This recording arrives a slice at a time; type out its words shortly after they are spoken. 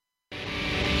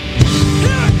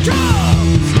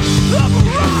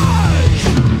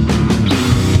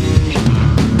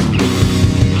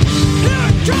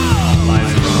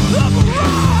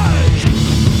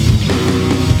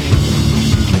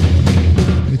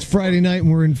Friday night and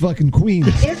we're in fucking Queens.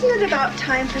 Isn't it about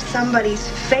time for somebody's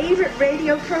favorite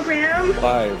radio program?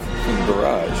 Live from the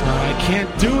garage. I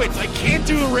can't do it. I can't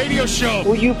do a radio show.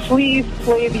 Will you please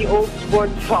play the old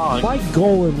sports song? My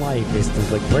goal in life is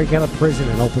to break out of prison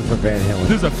and open for Van Halen.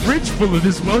 There's a fridge full of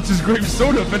this Welch's grape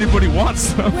soda if anybody wants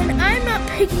some. When I'm not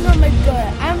picking on my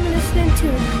butt, I'm listening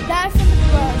to Live from the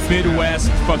Garage.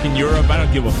 Midwest, fucking Europe, I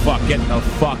don't give a fuck. Get the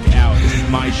fuck out. This is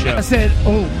my show. I said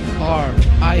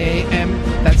O-R-I-A-M.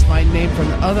 That's my name from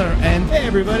the other end. Hey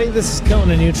everybody, this is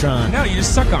Conan Neutron. No, you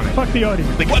just suck on it. Fuck the audience.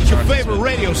 What's your favorite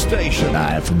radio station?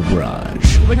 Live from the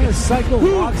Garage. What kind of psycho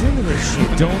logs into this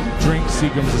shit? Don't drink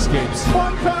Seagram's Escapes.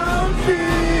 1 pound fish.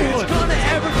 It's gonna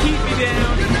ever keep me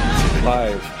down.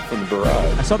 Live from the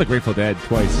barrage. I saw The Grateful Dead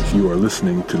twice. You are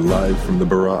listening to Live from the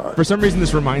Barrage. For some reason,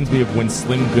 this reminds me of when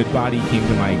Slim Goodbody came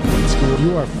to my grade school.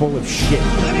 You are full of shit.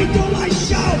 Let me do my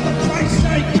show, for Christ's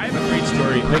sake! I have a great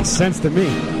story. Makes sense to me.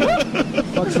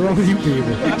 What's wrong with you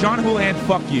people? John Houlihan,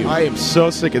 fuck you. I am so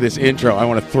sick of this intro. I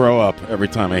want to throw up every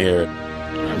time I hear it.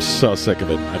 I'm so sick of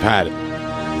it. I've had it.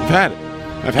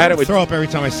 I've had it with... Throw up every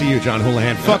time I see you, John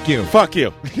Houlihan. Fuck you. Fuck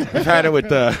you. I've had it with...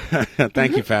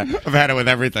 Thank you, Pat. I've had it with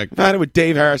everything. I've had it with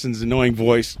Dave Harrison's annoying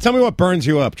voice. Tell me what burns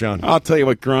you up, John. I'll tell you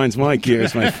what grinds my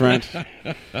gears, my friend.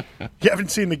 You haven't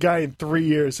seen the guy in 3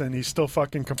 years, and he's still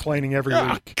fucking complaining every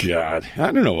week. God.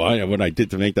 I don't know what I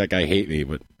did to make that guy hate me,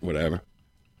 but whatever.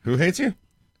 Who hates you?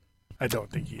 I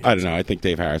don't think he hates I don't know. I think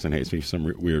Dave Harrison hates me for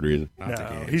some weird reason.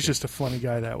 No, he's just a funny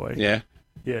guy that way. Yeah?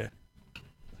 Yeah.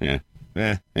 Yeah.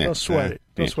 Don't sweat it.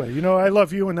 Don't sweat it. You know, I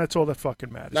love you, and that's all that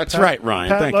fucking matters. That's right, Ryan.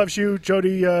 Pat Thank loves you.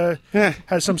 Jody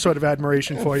has some sort of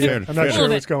admiration for you. I'm not sure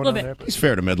what's going on there. He's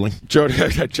fair to middling. Jody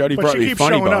But brought she me keeps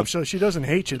funny showing bone. up, so she doesn't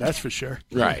hate you, that's for sure.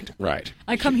 Right.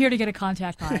 I come here to get a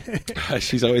contact high.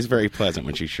 She's always very pleasant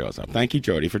when she shows up. Thank you,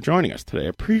 Jody, for joining us today. I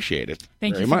appreciate it.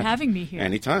 Thank very you for much. having me here.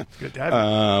 Anytime. Good to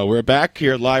have you. We're back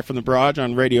here live from the barrage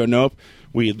on Radio Nope.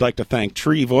 We'd like to thank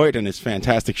Tree Void and his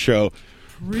fantastic show,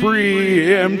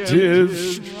 Preemptive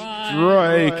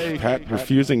Strike. Pat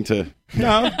refusing to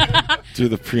do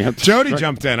the preemptive Jody strike.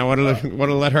 jumped in. I want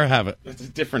to let her have it. It's a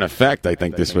different effect, I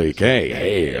think, this week. Hey,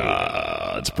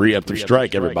 it's Preemptive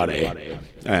Strike, everybody.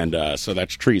 And so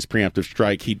that's Tree's Preemptive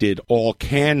Strike. He did all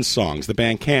Can songs, the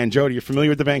band Can. Jody, you familiar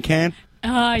with the band Can?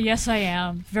 Yes, I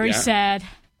am. Very sad.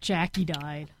 Jackie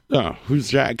died. Oh, who's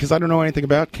Jack? Because I don't know anything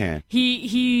about Can.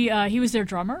 He was their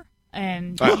drummer,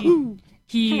 and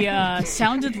he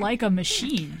sounded like a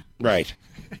machine. Right.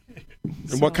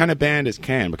 And what kind of band is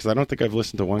Can? Because I don't think I've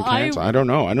listened to one Can song. I don't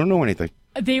know. I don't know anything.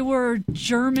 They were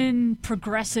German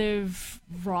progressive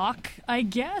rock, I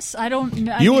guess. I don't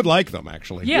know. You would like them,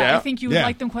 actually. Yeah, I think you would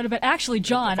like them quite a bit. Actually,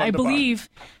 John, I believe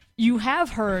you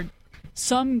have heard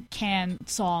some Can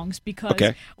songs because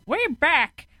way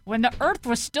back when the earth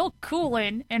was still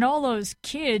cooling and all those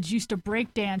kids used to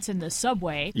break dance in the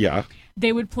subway,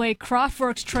 they would play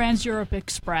Kraftwerk's Trans-Europe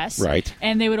Express,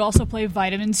 and they would also play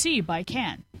Vitamin C by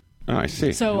Can. Oh, I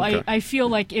see. So I feel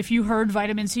like if you heard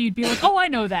Vitamin C, you'd be like, oh, I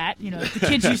know that. You know, the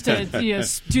kids used to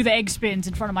do the egg spins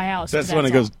in front of my house. That's when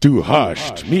it goes, du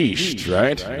hast mich,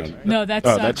 right? No, that's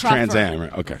that's Trans Am.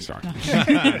 Right? Okay, sorry.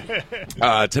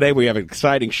 Today we have an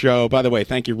exciting show. By the way,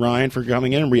 thank you, Ryan, for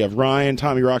coming in. We have Ryan,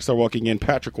 Tommy Rockstar walking in,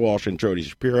 Patrick Walsh, and Jody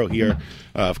Shapiro here.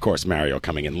 Of course, Mario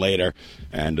coming in later.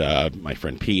 And my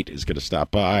friend Pete is going to stop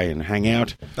by and hang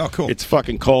out. Oh, cool. It's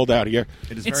fucking cold out here.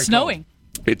 It's snowing.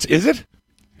 Is it?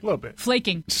 A little bit.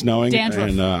 Flaking. Snowing. Dandruff.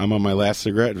 And I'm on my last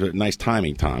cigarette. Nice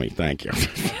timing, Tommy. Thank you.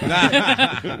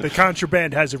 The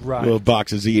contraband has arrived. Little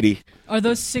box of ZD. Are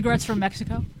those cigarettes from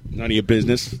Mexico? None of your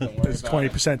business. There's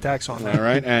 20% tax on that. All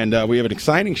right. And we have an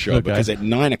exciting show because at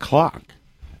 9 o'clock,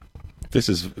 this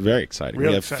is very exciting. Real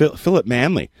we have exciting. Philip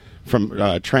Manley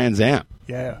from Trans Am.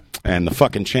 Yeah. And the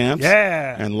fucking Champs.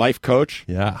 Yeah. And Life Coach.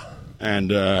 Yeah.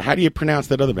 And how do you pronounce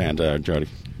that other band, Jody?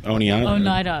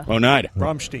 Oneida.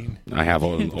 Rammstein. I have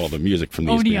all the music from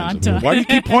these bands. Oneida. Why do you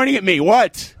keep pointing at me?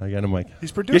 What? I got a mic.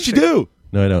 He's producing. Yes, you do.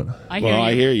 No, I don't.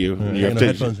 I hear you. You have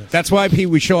to, that's why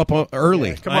we show up early.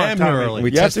 Yeah, come on, I am Tommy. here early.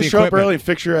 We you have test to the show up equipment. early and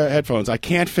fix your headphones. I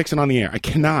can't fix it on the air. I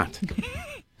cannot.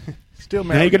 Still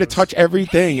Now you're going to touch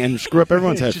everything and screw up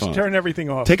everyone's Just headphones. turn everything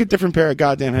off. Take a different pair of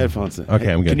goddamn headphones.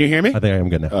 Okay, I'm good. Can you hear me? I think I'm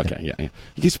good now. Okay, yeah.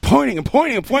 He's pointing and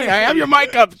pointing and pointing. I have your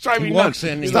mic up. It's driving He me walks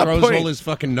nuts. in, he Stop throws pointing. all his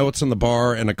fucking notes on the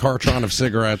bar and a cartron of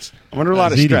cigarettes. I'm under a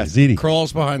lot of stress.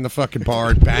 Crawls behind the fucking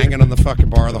bar, banging on the fucking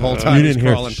bar the whole time. You He's didn't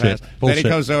hear crawling shit. past. Then Bullshit. he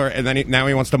goes over, and then now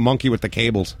he wants to monkey with the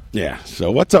cables. Yeah.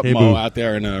 So what's up, Hey, Mo, boo. out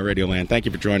there in Radio Land? Thank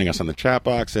you for joining us on the chat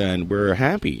box, and we're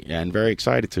happy and very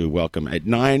excited to welcome at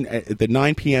the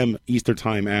 9 p.m. Eastern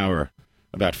Time hour,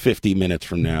 about 50 minutes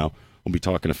from now, we'll be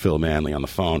talking to Phil Manley on the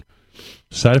phone.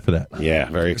 Excited for that. Yeah,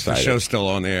 very If the excited. show's still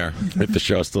on the air. If the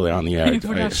show's still on the air. If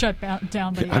we're not shut down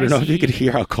by the I don't know if you ICE. could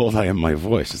hear how cold I am in my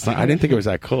voice. It's not, I didn't think it was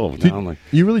that cold. Now I'm like,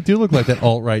 You really do look like that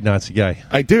alt-right Nazi guy.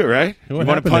 I do, right? What You want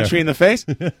to happened punch there? me in the face?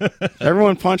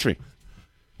 Everyone punch me.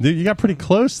 Dude, you got pretty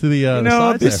close to the, You the know,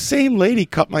 sides this there. same lady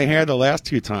cut my hair the last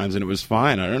 2 times, and it was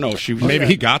fine. I don't know if she was... Maybe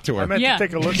he got to her. I meant Yeah. to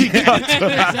take a look. He got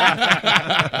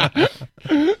to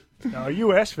her. No,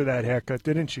 you asked for that haircut,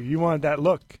 didn't you? You wanted that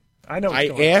look. I know. I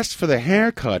asked for the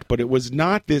haircut, but it was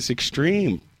not this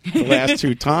extreme the last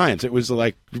 2 times. It was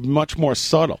like much more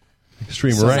subtle.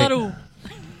 Extreme So- right. Subtle.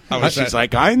 She's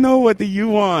like, I know what you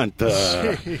want.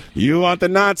 You want the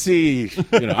Nazi.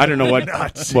 You know, I don't know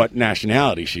what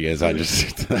nationality she is. I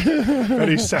just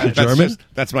Very sad.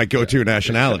 That's my go-to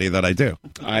nationality that I do.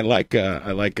 I like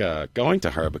going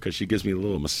to her because she gives me a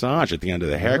little massage at the end of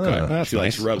the haircut. that's She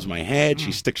nice. rubs my head.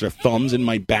 She sticks her thumbs in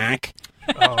my back.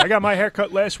 Oh, I got my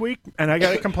haircut last week, and I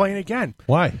got to complain again.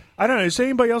 Why? I don't know. Does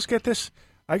anybody else get this?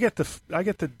 I get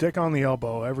the dick on the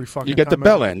elbow every fucking. You get the time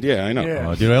bell end. Yeah, I know. Yeah.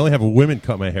 Oh, dude, I only have women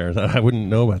cut my hair. I wouldn't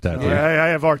know about that. dude. I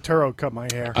have Arturo cut my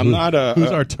hair. I'm not a.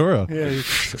 Who's Arturo? Yeah,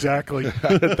 exactly.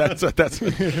 that's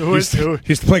Who is who? He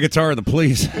used to play guitar in the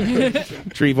police.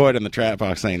 Tree Void in the chat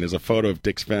box saying there's a photo of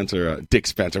Dick Spencer. Dick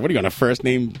Spencer. What are you on a first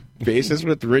name basis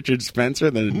with Richard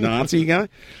Spencer, the Nazi guy?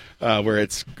 Where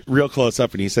it's real close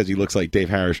up, and he says he looks like Dave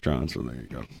Harris-John. So there you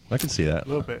go. I can see that. A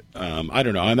little bit. I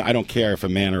don't know. I don't care if a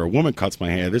man or a woman cuts my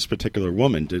hair. This particular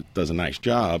woman does a nice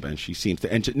job, and she seems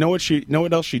to. And know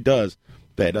what else she does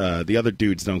that the other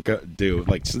dudes don't do?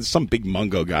 Like some big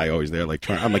mungo guy always there, like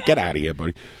trying. I'm like, get out of here,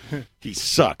 buddy. He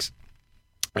sucks.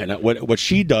 And what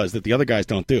she does that the other guys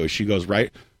don't do is she goes right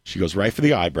for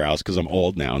the eyebrows because I'm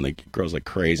old now and it grows like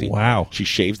crazy. Wow. She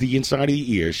shaves the inside of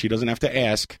the ears. She doesn't have to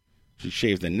ask. She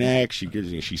shaves the neck. She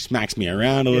smacks me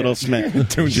around a little. Smack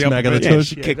Smack of the toes.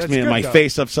 She Yeah, kicks that's me in good, my though.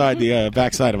 face upside the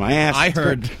backside of my ass. I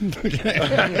heard.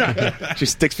 She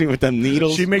sticks me with them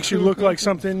needles. She makes you look like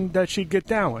something that she'd get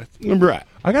down with. Right.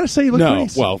 I gotta say, you look No.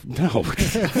 pretty. Well, no.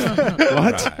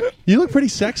 What? You look pretty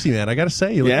sexy, man. I gotta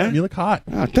say, you look hot.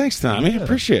 Oh, thanks, Tommy. I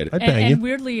appreciate it. I'd bang you. And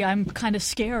weirdly, I'm kind of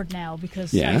scared now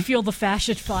because Yeah? I feel the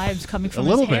fascist vibes coming from A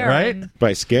little his bit, hair. right? and-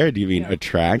 By scared, do you mean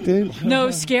attracted? No,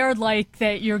 scared like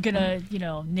that you're gonna,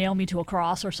 nail me to a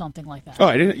cross or something like that. Oh,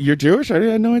 I didn't. You're Jewish? I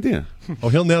had no idea. Oh,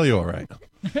 he'll nail you all right.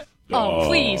 Oh,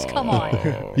 please, come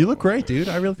on. You look great, dude.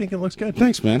 I really think it looks good.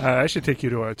 Thanks, man. I should take you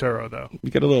to Arturo, though. You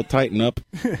get a little tighten up.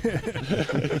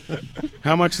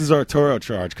 How much does Arturo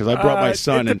charge? Because I brought my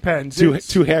son, it and depends. two It's-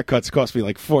 haircuts cost me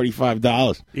like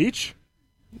 $45. Each?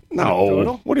 No,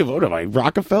 Total? what am I,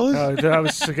 Rockefellers? I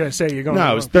was going to say you're going.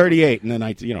 No, it was 38, and then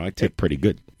I tip pretty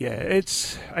good. Yeah,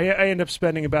 it's. I end up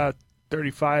spending about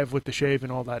 35 with the shave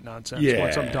and all that nonsense.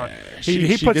 Once I'm done, She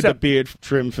he puts did the that. beard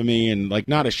trim for me, and like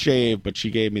not a shave, but she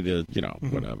gave me the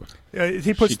whatever.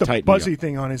 He puts She the tightened me buzzy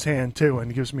thing on his hand too,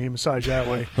 and gives me a massage that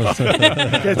way. What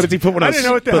did he put one I of didn't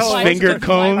know what the those hell I was finger doing.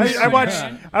 combs? I watched.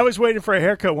 I was waiting for a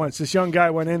haircut once. This young guy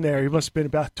went in there. He must have been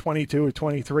about 22 or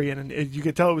 23, and you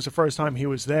could tell it was the first time he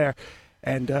was there.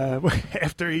 And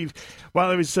after he was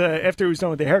done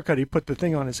with the haircut, he put the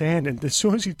thing on his hand, and as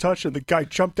soon as he touched it, the guy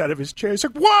jumped out of his chair. He's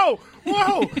like, "Whoa,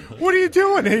 what are you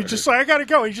doing?" And he just like, "I gotta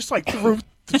go." He just like threw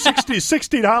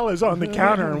 $60 on the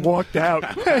counter and walked out.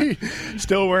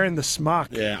 Still wearing the smock.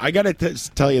 Yeah, I gotta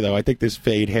tell you though, I think this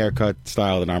fade haircut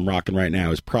style that I'm rocking right now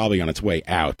is probably on its way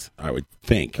out. I would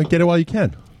think. Get it while you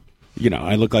can.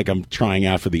 I look like I'm trying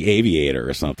out for the Aviator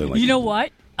or something like. You know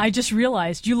what? I just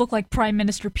realized you look like Prime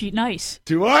Minister Pete Nice.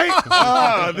 Do I?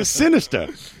 Oh, the sinister.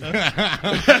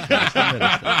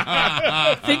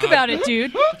 Think about it,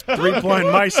 dude. 3 blind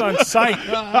mice on sight.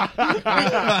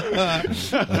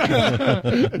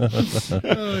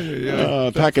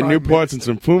 Pack of Newports and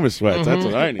some Puma sweats. That's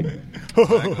what I need.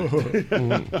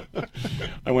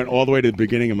 I went all the way to the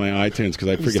beginning of my iTunes because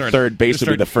I figured third base would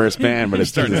be the first band, but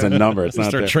it's a number. It's not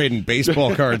Start there. trading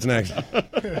baseball cards next.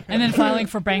 And then filing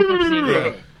for bankruptcy.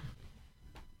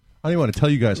 I don't even want to tell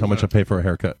you guys how much I pay for a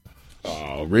haircut.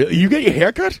 Oh, really? You get your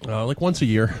haircut? Like once a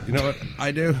year. You know what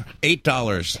I do?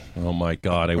 $8. Oh my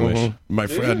God, I wish. My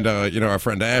friend, our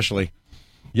friend Ashley,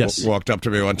 Yes. walked up to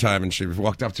me one time, and she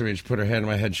walked up to me and she put her hand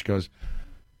on my head and she goes,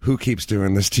 "Who keeps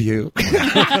doing this to you?" I'm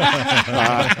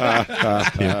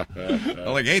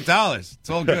like, $8. It's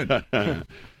all good.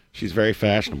 She's very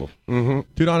fashionable. Mm-hmm.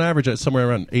 Dude, on average, it's somewhere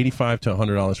around $85 to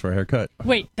 $100 for a haircut.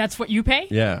 Wait, that's what you pay?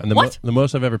 Yeah, and What? the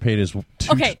most I've ever paid is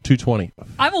 $220.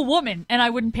 I'm a woman, and I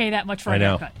wouldn't pay that much for a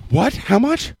haircut. What? How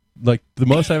much? Like the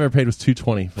most I've ever paid was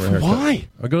 $220 for a haircut. Why?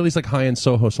 I go to these like high-end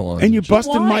Soho salons. And you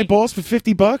busted my balls for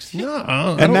 $50?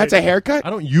 No, and that's a haircut?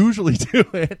 I don't usually do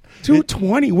it.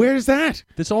 $220. Where's that?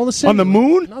 It's all the same. On the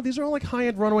moon? No, these are all like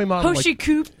high-end runway models. Hoshi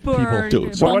Cooper.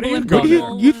 Dude, Bumble what do you and go?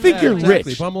 Bumble. You think you're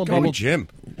exactly. rich? Bumble and Go to Bumble. gym.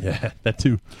 Yeah, that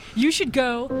too. You should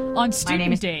go on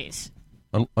student days.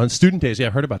 On student days, yeah, I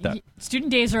heard about that.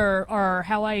 Student days are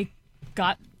how I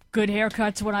got good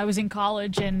haircuts when I was in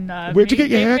college, and Where'd you get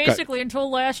your haircut? Basically until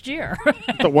last year.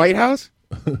 The White House?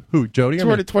 Who, Jody?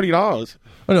 $220.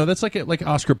 Oh no, that's like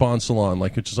Oscar Bond salon,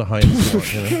 like it's just a high-end salon.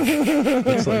 You know?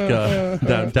 It's like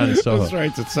down in Soho. That's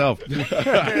right, itself.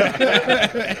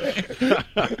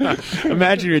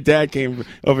 Imagine your dad came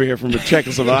over here from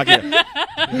Czechoslovakia.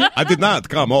 I did not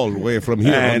come all the way from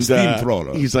here on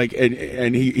steamroller. He's like,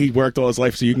 and he worked all his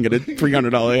life so you can get a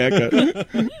 $300 haircut.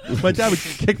 My dad would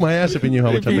kick my ass if he knew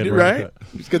how much I made. Right?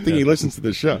 It's a good thing he listens to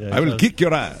the show. I will kick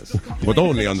your ass, but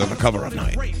only under the cover of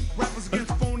night.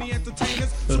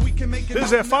 This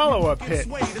is their follow-up hit.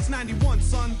 91,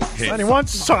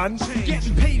 son.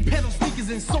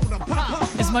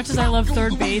 As much as I love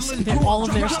Third Base, all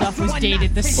of their stuff was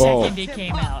dated the second it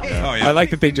came out. Oh, yeah. I like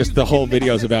that the whole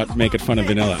video is about making fun of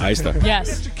Vanilla Ice stuff.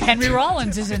 Yes, Henry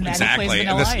Rollins is in that. Exactly. He plays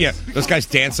Vanilla Ice. Yeah, this guy's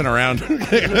dancing around,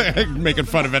 making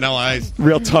fun of Vanilla Ice.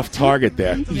 Real tough target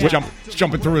there. Yeah.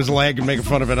 Jumping through his leg and making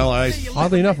fun of Vanilla Ice.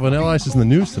 Oddly enough, Vanilla Ice is in the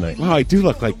news tonight. Wow, I do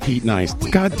look like Pete Nice.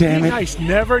 God damn Pete it. Nice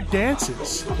never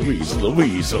dances. The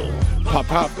weasel. Pop,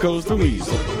 pop goes the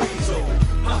weasel.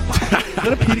 Is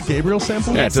that a Peter Gabriel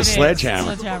sample? Yeah, it's a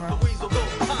sledgehammer.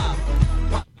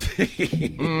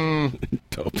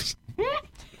 Dopes.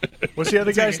 What's the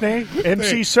other guy's name?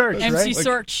 MC Search, right? MC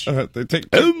Search. They take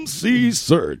MC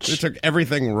Search. They took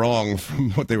everything wrong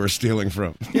from what they were stealing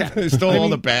from. Yeah, they stole all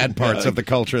the bad parts of the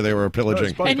culture they were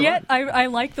pillaging. And yet, I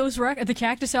like those records. The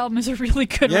Cactus album is a really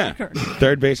good record.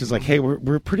 Third Base is like, hey,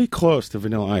 we're pretty close to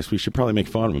Vanilla Ice. We should probably make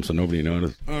fun of them so nobody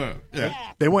notices. Yeah.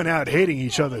 They went out hating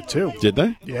each other, too. Did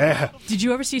they? Yeah. Did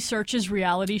you ever see Search's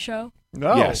reality show?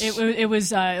 No. Yes. It was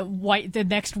the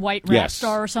next white rap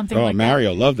star or something like that.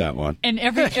 Mario loved that one. And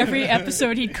every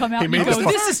episode he'd come out and he'd go,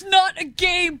 "This is not a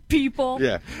game, people."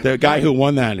 Yeah. The guy who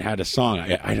won that and had a song,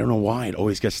 I don't know why, it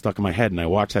always gets stuck in my head, and I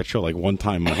watched that show like one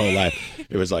time my whole life.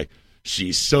 It was like,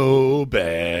 she's so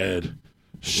bad.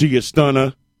 She a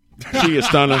stunner. She a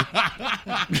stunner. God,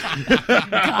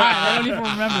 I don't even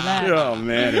remember that. Oh,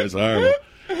 man, it was horrible.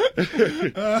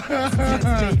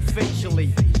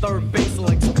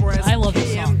 I love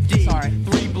this song. Sorry.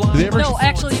 No,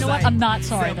 actually, you know what? I'm not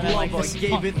sorry that I like this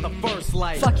song.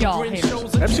 Fuck y'all,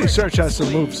 haters. MC Search has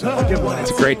some moves. I'll give one.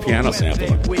 It's a great piano sample.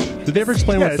 Did they ever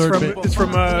explain what Third Base? It's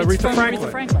from Aretha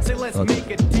Franklin.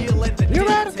 You know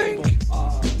how to think.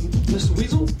 Mr.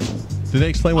 Weasel? Did they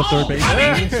explain what Third Base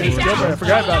is? I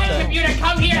forgot about that. You to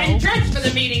come here and dress for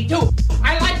the meeting too.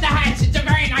 I like the hats. It's a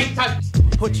very nice touch.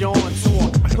 Put you on tour.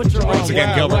 Put you on. Once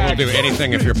again, Gilbert will do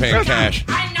anything if you're paying cash.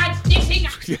 I'm not dissing.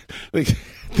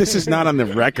 This is not on the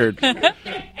record,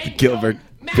 Gilbert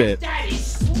bit. Daddy,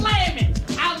 slam it.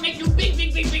 I'll make you big.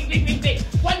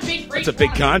 One big break. It's a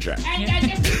big contract.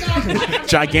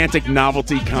 Gigantic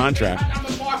novelty contract.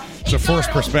 It's a forced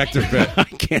perspective bit. I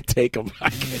can't take them.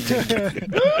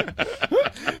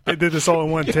 They did this all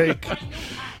in one take.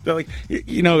 They're like,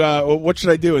 what should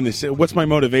I do in this? What's my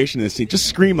motivation in this scene? Just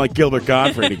scream like Gilbert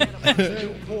Gottfried.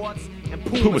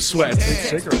 Puma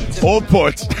sweats. Old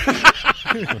ports.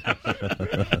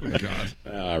 God.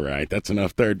 All right, that's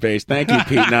enough Third Base. Thank you,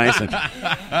 Pete Nyson.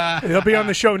 He'll be on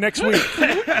the show next week.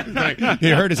 He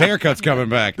heard his haircut's coming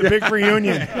back. The big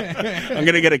reunion. I'm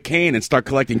going to get a cane and start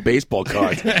collecting baseball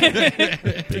cards.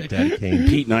 Big Daddy Kane.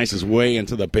 Pete Nice is way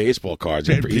into the baseball cards.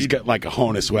 He's got like a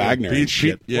Honus Wagner and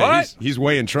shit. Yeah, he's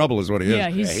way in trouble is what he is. Yeah,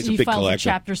 he's a he big filed collector. for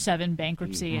Chapter 7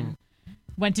 bankruptcy and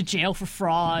went to jail for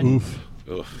fraud. Oof.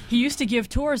 He used to give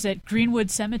tours at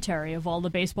Greenwood Cemetery of all the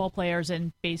baseball players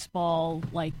and baseball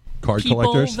Card people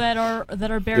collectors? that are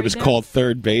buried. It was there. called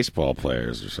third baseball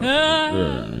players or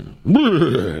something.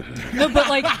 No, but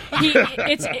like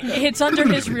it's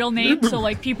under his real name, so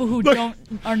like people who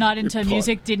are not into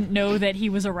music didn't know that he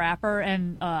was a rapper.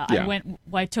 And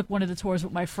I took one of the tours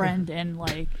with my friend, and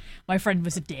like my friend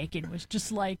was a dick and was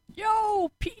just like,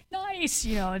 "Yo, Pete, nice,"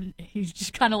 and he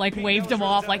just kind of like waved him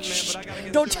off, like, "Shh,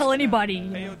 don't tell anybody."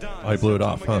 I blew it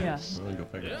off, huh? Yeah.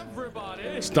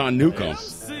 It's Don Newcomb.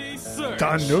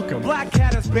 Don Newcomb. Black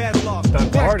cat is bad luck. Don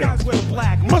Party.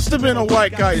 Must have been a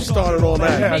white guy who started all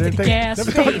that. Yeah, I didn't think Gas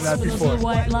never thought of face that with those before. little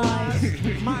white lines.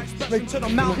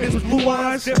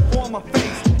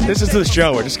 This is the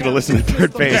show. We're just going to listen to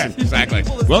third base. Yeah, exactly.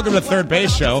 Welcome to Third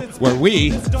Base Show, where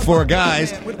we, four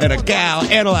guys and a gal,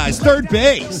 analyze third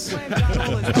base.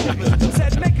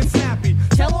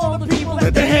 Tell all the people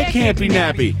That the head can't be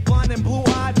nappy. Blonde and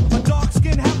blue-eyed, a dark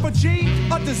skin, half a G,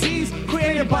 a disease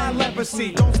created by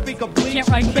leprosy. Don't speak of bleach.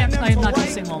 I'm not going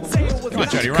to sing all the way. Come on,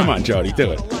 Jody. Come on, Jody,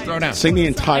 do it. Throw it down. Sing the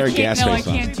entire gas No, I face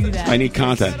song. can't do that. I need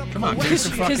content. Come on, do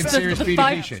some fucking serious the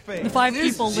BDB shit. five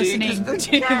people listening to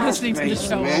the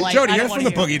show are like, Jody, I you're don't from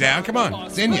the wanna hear boogie down. Come on.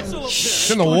 It's in you.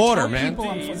 It's in the Don't water, tell man. people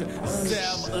I'm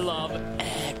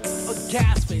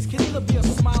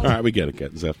All right, we get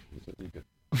it, Zeph.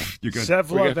 You're good.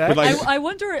 Zev Love X. I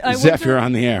wonder. Zeph, you're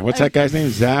on the air. What's that guy's name?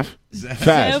 Zaf?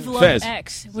 Faz. Zev Love Fez.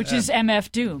 X, which is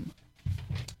MF Doom.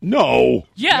 No.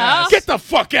 Yeah. Get the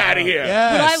fuck out of here.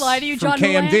 Yes. Would I lie to you, John From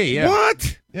KMD, Moran? yeah.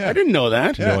 What? Yeah. I didn't know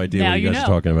that. No idea Now what you you guys know.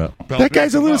 are talking about. That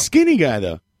guy's a little skinny guy,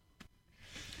 though.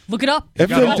 Look it up.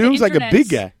 MF Doom's like a big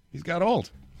guy. He's got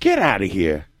old. Get out of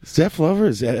here. Zeph Lover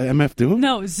is MF Doom?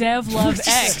 No, Zev Love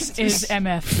X is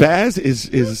MF. Faz is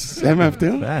MF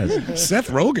Doom? Faz. Seth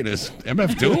Rogen is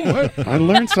MF Doom? What? I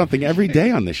learn something every day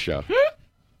on this show.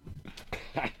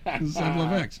 Seth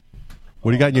Love X.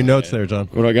 What do you got in your notes there, John?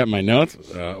 What do I got in my notes?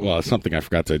 Well, it's something I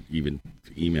forgot to even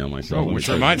email myself. Oh, which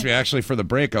reminds me, actually, for the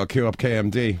break, I'll cue up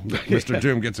KMD. Mr.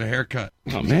 Doom gets a haircut.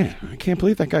 Oh, man. I can't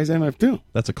believe that guy's MF Doom.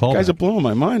 That's a call. Guys are blowing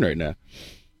my mind right now.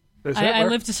 I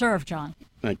live to serve, John.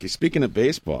 Thank you. Speaking of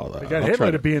baseball, They got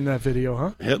Hitler to be in that video, huh?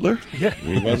 Hitler? Yeah.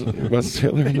 He wasn't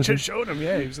Hitler in They the just showed him.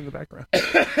 Yeah, he was in the background.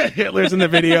 Hitler's in the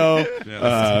video.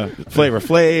 Flavor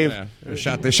Flav.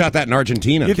 Yeah. They shot that in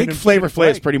Argentina. You think Flavor Flav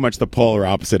is pretty much the polar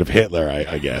opposite of Hitler,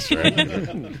 I guess, right?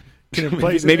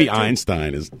 Maybe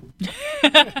Einstein is.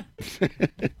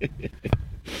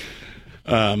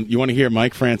 You want to hear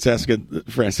Mike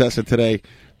Francesa today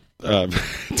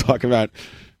talk about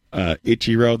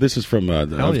Ichiro? This is from, of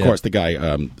course, the guy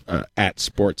at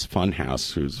Sports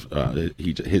Funhouse, who's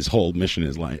his whole mission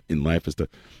in life is to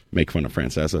make fun of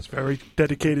Francesa. Very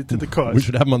dedicated to the cause. We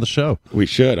should have him on the show. We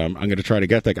should. I'm going to try to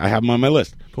get that. I have him on my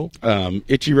list. Cool.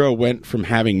 Ichiro went from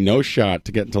having no shot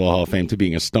to get into the Hall of Fame to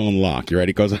being a stone lock. You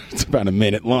ready? It's about a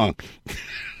minute long.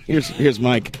 Here's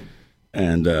Mike.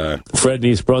 And Fred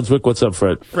in East Brunswick. What's up,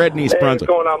 Fred? Fred in East Brunswick.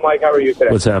 What's going on, Mike? How are you today?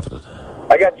 What's happening?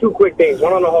 I got two quick things.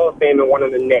 One on the Hall of Fame and one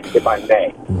on the Knicks, if I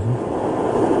may.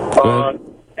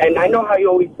 And I know how you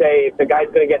always say if the guy's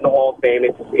going to get in the Hall of Fame,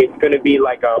 it's going to be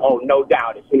like no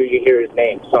doubt as soon as you hear his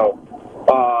name. So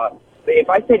if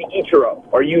I said Ichiro,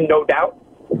 are you no doubt?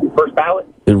 First ballot?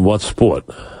 In what sport?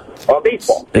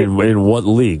 Baseball. In what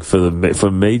league? For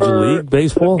Major League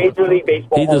Baseball? Major League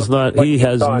Baseball. He does not. He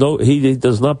has no. He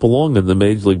does not belong in the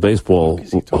Major League Baseball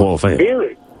Hall of Fame.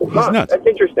 Really? Huh, that's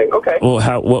interesting. Okay. Well,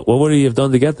 what would he have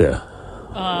done to get there?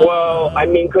 Well, I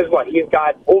mean, because he's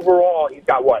got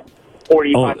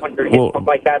 4,500 hits, something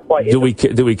like that. But do we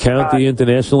count the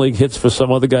International League hits for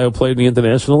some other guy who played in the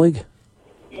International League?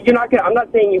 I'm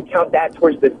not saying you count that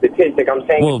towards the statistic. I'm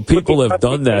saying. Well, people have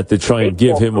done that to try and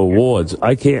give him awards.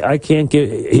 I can't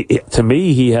give. To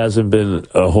me, he hasn't been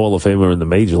a Hall of Famer in the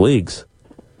major leagues.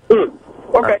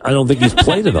 Okay. I don't think he's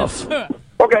played enough.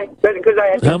 Okay.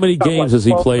 How many games has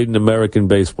he played in American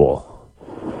baseball?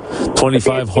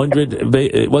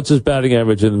 2,500. What's his batting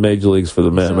average in the major leagues for the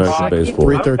American baseball?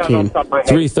 313.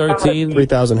 313.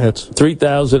 3,000 hits.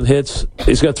 3,000 hits.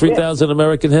 He's got 3,000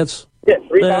 American hits. Yeah,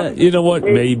 3,000. You know what?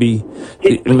 Maybe.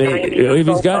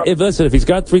 If he's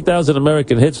got 3,000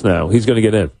 American hits now, he's going to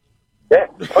get in. Yeah.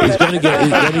 He's going to get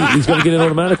in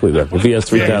automatically then. If he has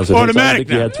 3,000 hits, I think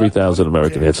he had 3,000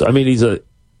 American hits. I mean, he's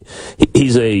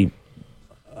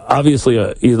obviously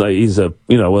a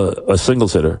single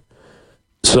hitter.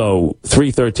 So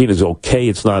 313 is okay.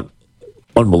 It's not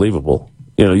unbelievable.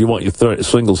 You want your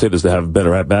singles hitters to have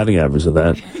better batting average than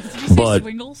that. But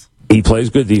He plays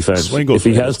good defense. If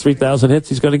he has 3,000 hits,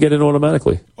 he's going to get in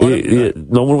automatically.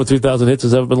 No one with 3,000 hits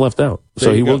has ever been left out,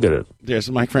 so he will get it. There's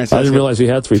Mike Francis. I didn't realize he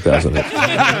had 3,000 hits.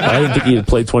 I didn't think he had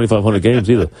played 2,500 games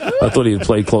either. I thought he had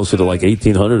played closer to like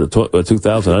 1,800 or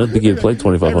 2,000. I didn't think he had played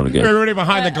 2,500 games. Everybody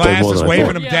behind the glass is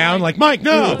waving him down like, Mike,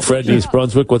 no. Fred in East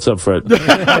Brunswick, what's up, Fred?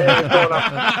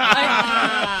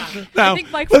 I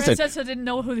think Mike Francis didn't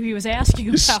know who he was asking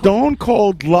about. Stone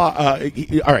Cold Lock.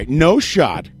 All right, no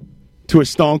shot to a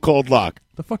Stone Cold Lock.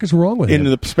 The fuck is wrong with him?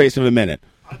 In the space of a minute.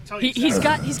 He's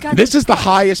got. This is the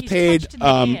highest paid,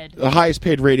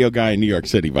 radio guy in New York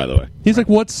City. By the way, he's like,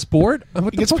 what sport?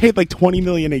 He gets paid like $20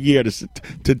 million a year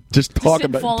to just talk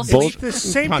about bullshit. It's the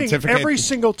same thing every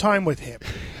single time with him.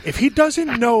 If he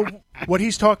doesn't know what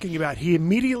he's talking about, he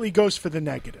immediately goes for the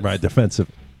negative. Right, defensive.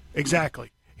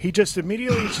 Exactly. He just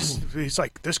immediately he's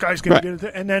like, this guy's going to get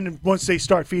it. And then once they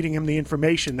start feeding him the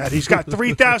information that he's got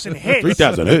 3,000 hits.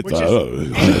 3,000 hits.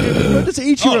 That's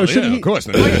Ichiro. Shouldn't he? Of course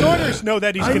not. My daughters know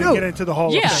that he's going to get into the Hall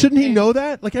of Fame. Shouldn't he know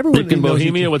that? Like everyone Nick in knows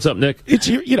Bohemia, what's up, Nick?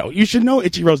 You should know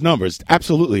Ichiro's numbers.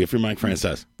 Absolutely, if you're Mike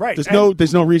Francis. Right.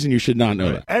 There's no reason you should not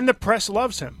know that. And the press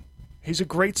loves him. He's a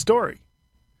great story.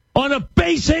 On a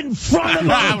base hit in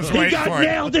front of him. He got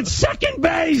nailed at second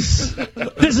base.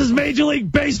 This is Major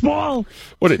League Baseball.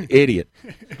 What an idiot.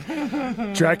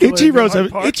 Ichiro's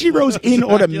in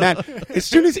automatic. As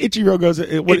soon as Ichiro goes...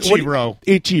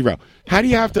 Ichiro. How do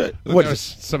you have to... What is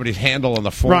somebody's handle on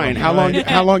the form? Ryan, how long do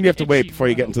you have to wait before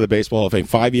you get into the Baseball Hall of Fame?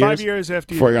 5 years? 5 years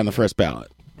after before you're on the first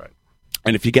ballot. Right.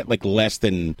 And if you get like less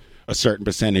than a certain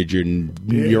percentage,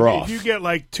 you're off. If you get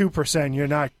like 2%, you're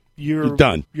not... You're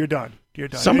done. You're done. You're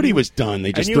done. Somebody was done.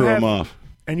 They just threw him off.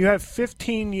 And you have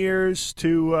 15 years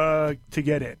to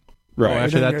get in. Right.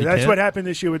 After That's what happened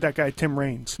this year with that guy, Tim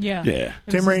Raines. Yeah.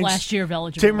 Tim Raines, last year of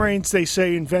eligibility. Tim Raines, they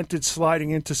say, invented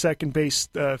sliding into second base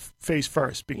face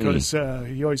first because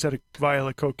he always had a vial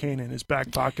of cocaine in his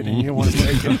back pocket and he didn't want to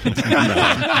take it.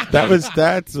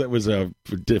 That was a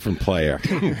different player.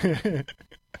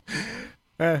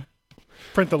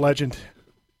 Print the legend.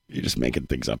 You're just making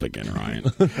things up again,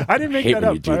 Ryan. I didn't make that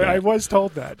up. I was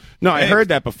told that. No, I heard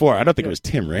that before. I don't think it was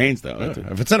Tim Raines, though.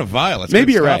 If it's in a vial, it's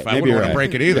maybe good you're stuff. right. I Maybe wouldn't you're want to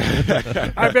break it either.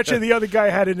 I bet you the other guy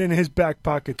had it in his back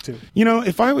pocket too. You know,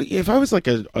 if I was like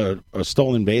a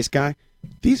stolen base guy,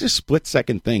 these are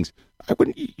split-second things.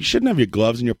 You shouldn't have your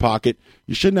gloves in your pocket.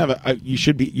 You shouldn't have. You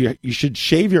should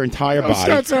shave your entire body.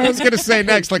 That's what I was going to say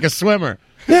next, like a swimmer.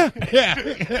 Yeah.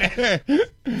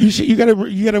 You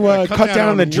gotta cut down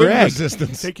on the drag.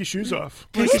 Resistance. Take your shoes off.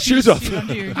 Take your shoes off.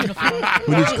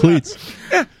 Who needs cleats?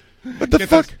 Yeah. What the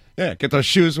fuck? Get those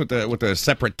shoes with the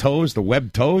separate toes, the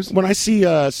webbed toes. When I see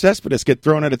Cespedes get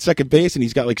thrown out at second base and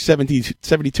he's got like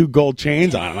 72 gold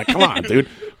chains on, I'm like, come on, dude.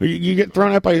 You get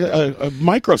thrown out by a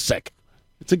microsec.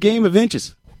 It's a game of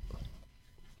inches.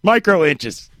 Micro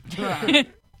inches. I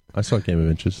saw a Game of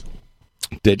Inches.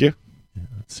 Did you?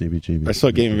 CBGB. I saw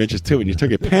a Game of Inches too, and you took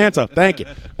your pants off. Thank you.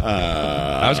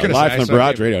 I was going to say live from the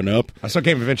Barrage Radio. Nope. I saw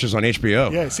Game of Inches on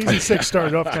HBO. Yeah, season 6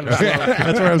 started off kind of slow.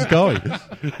 That's where I was going.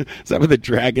 Is that where the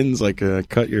dragons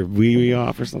cut your wee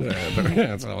off or something? Yeah,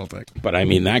 that's the whole thing. But I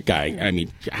mean, that guy. I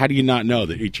mean, how do you not know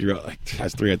that Ichiro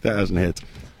has 3,000 hits?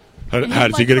 How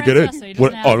does he get in?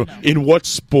 In what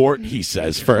sport? He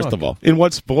says. First of all, in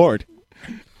what sport?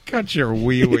 Cut your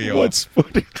wee off. What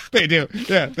sport? They do.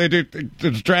 Yeah, they do.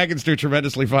 The dragons do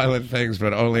tremendously violent things,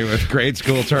 but only with grade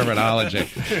school terminology,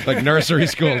 like nursery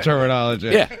school terminology.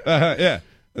 Yeah. Yeah.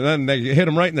 And then they hit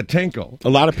him right in the tinkle. A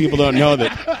lot of people don't know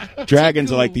that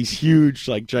dragons are like these huge,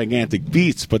 like gigantic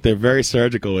beasts, but they're very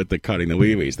surgical with the cutting the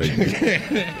wee-wees.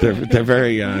 They're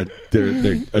very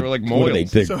they're like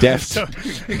moils. They're deft.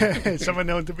 Someone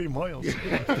known to be moils.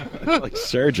 Like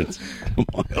surgeons.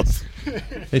 Moils.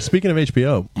 Hey, speaking of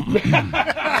HBO,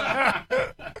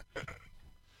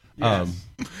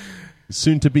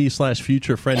 soon-to-be /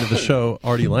 future friend of the show,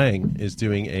 Artie Lang, is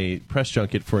doing a press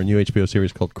junket for a new HBO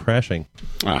series called Crashing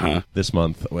this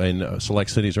month in select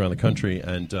cities around the country.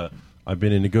 And I've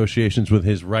been in negotiations with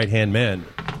his right-hand man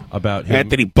about him,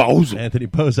 Anthony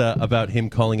Bozza, about him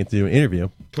calling it to do an interview.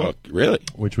 Oh, really?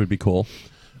 Which would be cool.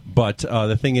 But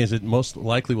the thing is, it most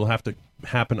likely will have to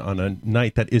happen on a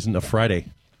night that isn't a Friday.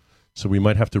 So we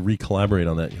might have to re-collaborate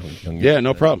on that. Yeah,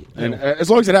 no problem. And as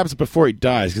long as it happens before he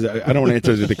dies, because I don't want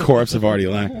to enter the corpse of Artie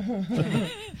Lang.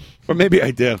 Or maybe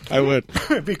I do. I would.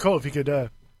 It'd be cool if he could die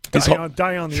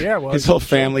on the air. His whole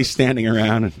family standing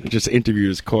around and just interview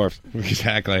his corpse.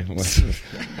 Exactly.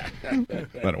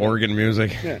 That organ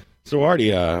music. Yeah. So,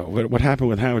 Artie, what happened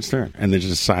with Howard Stern? And there's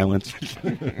just silence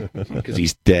because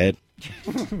he's dead.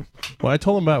 Well, I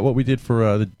told him about what we did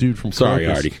for the dude from Sorry,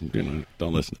 Crocus. Artie.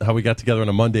 Don't listen. How we got together on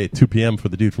a Monday at 2 p.m. for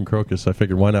the dude from Crocus. I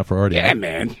figured, why not for Artie? Yeah,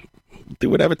 man. Do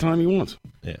whatever time he wants.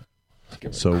 Yeah.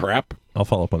 So crap. I'll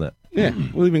follow up on that. Yeah,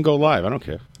 we'll even go live. I don't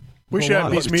care. We should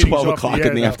have these meetings 12 off o'clock the air,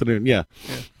 in the though. afternoon. Yeah.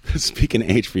 Speaking of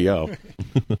HBO.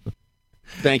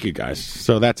 Thank you, guys.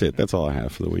 So that's it. That's all I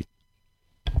have for the week.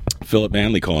 Philip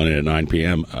Manley calling in at 9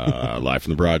 p.m. Live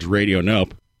from the Barrage Radio.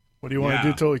 Nope. What do you want to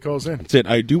do till he calls in? That's it.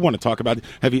 I do want to talk about.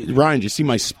 Ryan? Did you see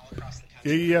my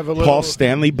You have a little Paul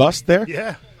Stanley bust there?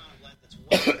 Yeah.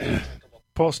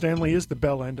 Paul Stanley is the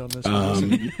bell end on this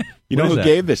one. You know who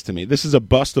gave this to me? This is a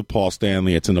bust of Paul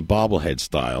Stanley. It's in a bobblehead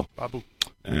style.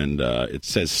 And it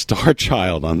says Star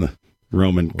Child on the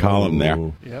Roman column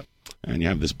there. Yep. And you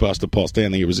have this bust of Paul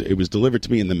Stanley. It was delivered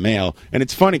to me in the mail, and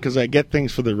it's funny because I get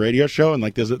things for the radio show, and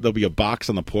like there'll be a box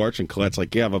on the porch, and Colette's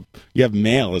like, you have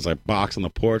mail. There's like a box on the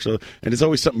porch, and there's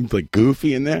always something like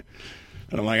goofy in there,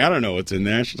 and I'm like, I don't know what's in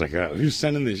there. She's like, who's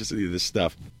sending this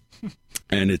stuff?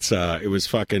 And it was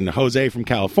fucking Jose from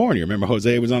California. Remember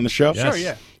Jose was on the show? Sure,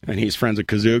 yeah. And he's friends with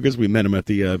Kazoogas. We met him at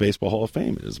the Baseball Hall of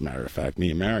Fame, as a matter of fact,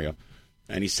 me and Mario.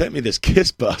 And he sent me this Kiss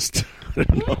bust. I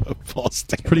don't know, Paul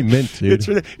Stanley. Pretty mint,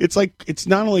 dude. It's like it's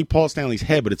not only Paul Stanley's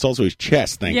head, but it's also his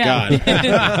chest. Thank God.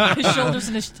 His shoulders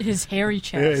and his hairy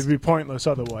chest. Yeah, it'd be pointless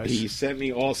otherwise. He sent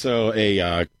me also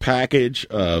a package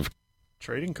of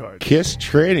trading cards, Kiss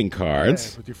trading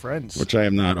cards, with your friends, which I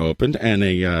have not opened, and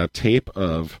a tape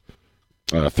of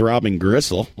Throbbing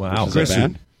Gristle. Wow, which is a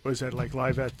band. Was that like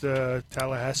live at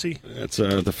Tallahassee? It's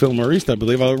the Phil Maurice, I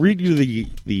believe. I'll read you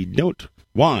the note.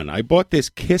 One, I bought this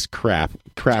Kiss crap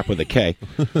with a K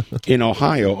in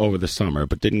Ohio over the summer,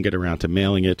 but didn't get around to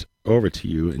mailing it over to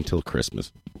you until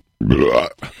Christmas.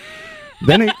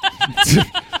 Then is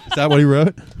that what he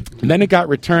wrote? Then it got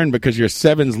returned because your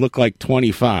 7s look like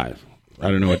 25.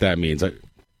 I don't know what that means.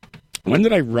 When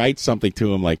did I write something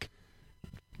to him like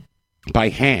by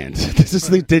hand? This is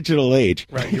the digital age.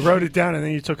 Right, you wrote it down and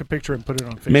then you took a picture and put it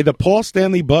on Facebook. May the Paul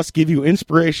Stanley bust give you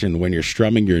inspiration when you're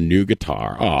strumming your new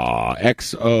guitar. Aw,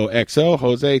 XOXO,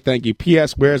 Jose, thank you.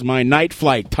 P.S. Where's my night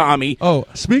flight, Tommy? Oh,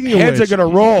 speaking of Heads which, are going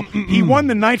to roll. He won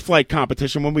the night flight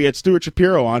competition when we had Stuart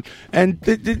Shapiro on, and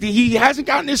he hasn't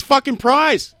gotten his fucking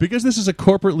prize. Because this is a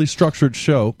corporately structured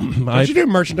show. Don't you do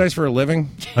merchandise for a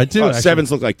living? I do. Actually. 7s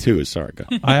look like 2s. Sorry, go.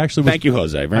 I actually thank you,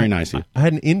 Jose. Very nice of you. I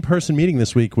had an in-person meeting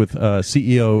this week with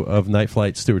CEO of Night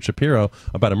Flight, Stuart Shapiro,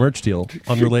 about a merch deal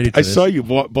unrelated to I this. saw you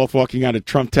both walking out of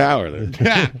Trump Tower.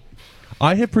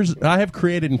 I have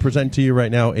created and present to you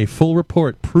right now a full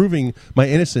report proving my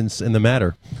innocence in the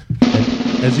matter.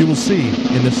 And as you will see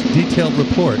in this detailed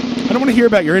report, I don't want to hear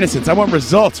about your innocence. I want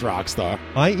results, Rockstar.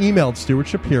 I emailed Stuart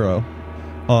Shapiro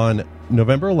on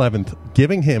November 11th,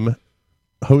 giving him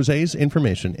Jose's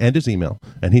information and his email,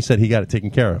 and he said he got it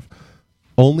taken care of.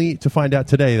 Only to find out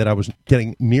today that I was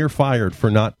getting near fired for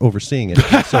not overseeing it.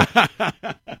 So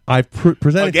I've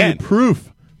presented to you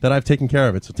proof that I've taken care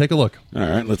of it. So take a look. All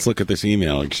right, let's look at this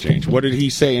email exchange. What did he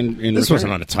say in This return?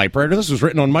 wasn't on a typewriter. This was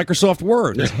written on Microsoft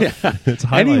Word. It's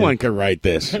highlighted. Anyone could write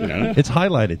this. You know? It's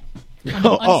highlighted. On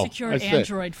an unsecured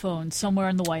Android phone somewhere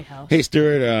in the White House. Hey,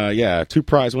 Stuart, 2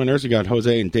 prize winners. You got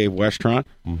Jose and Dave Westron.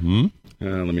 Mm-hmm.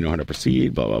 Let me know how to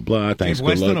proceed, blah, blah, blah. Thanks. Dave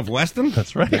Weston of Weston?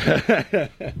 That's right.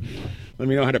 Let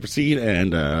me know how to proceed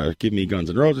and give me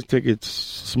Guns N' Roses tickets,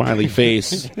 smiley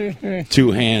face,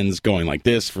 2 hands going like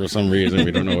this for some reason.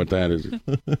 We don't know what that is.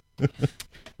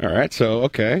 All right, so,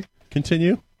 okay.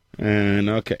 Continue. And,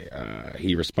 okay,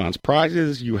 he responds,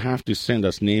 prizes, you have to send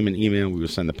us name and email. We will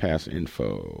send the pass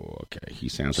info. Okay, he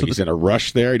sounds like he's in a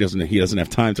rush there. He doesn't have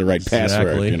time to write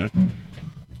password, you know?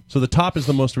 So the top is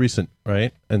the most recent,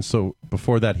 right? And so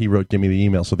before that, he wrote, give me the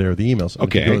email. So there are the emails. And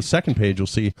if you go to the second page, you'll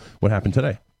see what happened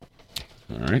today.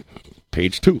 All right.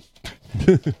 Page 2.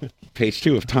 Page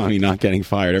 2 of Tommy not getting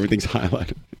fired. Everything's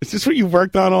highlighted. Is this what you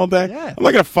worked on all day? Yeah. I'm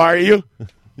not going to fire you.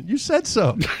 You said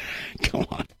so. Come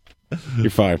on. You're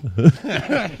fired.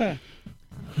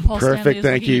 Paul Perfect.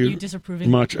 Thank you. you disapproving.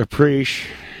 Much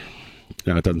appreciate.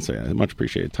 No, it doesn't say that. Much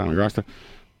appreciated, Tommy Rockstar.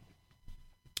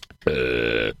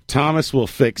 Thomas will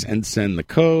fix and send the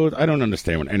code. I don't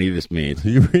understand what any of this means.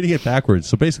 You're reading it backwards.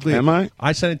 So basically, am I?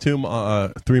 I sent it to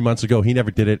him 3 months ago. He never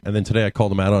did it, and then today I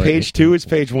called him out on it. Page 2 is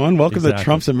page 1. Welcome to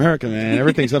Trump's America, man.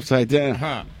 Everything's upside down.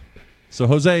 Huh. So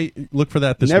Jose, look for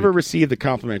that this Never week. received the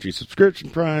complimentary subscription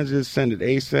prizes. Send it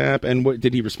ASAP. And what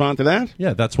did he respond to that?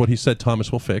 Yeah, that's what he said.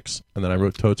 Thomas will fix, and then I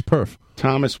wrote Toad's perf.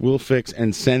 Thomas will fix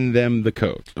and send them the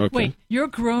code. Okay. Wait, you're a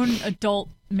grown adult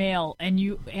male, and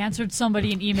you answered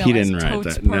somebody an email. He didn't write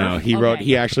Toad's that. perf? No, he Okay. wrote.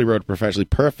 He actually wrote professionally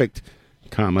perfect.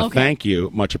 comma, Okay. thank you,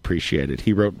 much appreciated.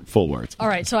 He wrote full words. All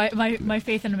right, so my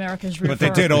faith in America is reaffirmed.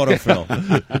 But they did autofill.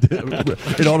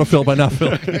 It autofill by not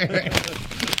fill.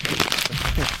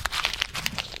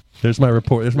 There's my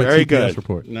report. There's my Very TPS good.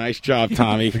 report. Nice job,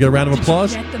 Tommy. We get a round of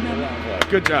applause?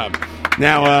 Good job.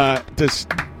 Now,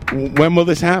 when will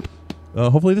this happen?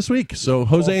 Hopefully this week. So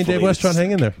Jose and Dave Hopefully Westron,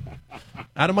 hang in there.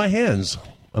 Out of my hands,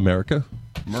 America.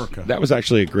 That was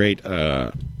actually a great,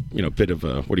 bit of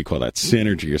a, what do you call that,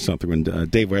 synergy or something when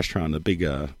Dave Westron, the big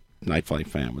Night Flight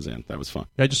fan, was in. That was fun.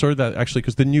 I just started that, actually,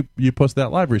 because then you posted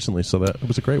that live recently, so that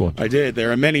was a great one. I did.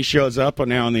 There are many shows up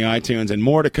now on the iTunes and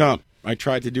more to come. I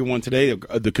tried to do one today.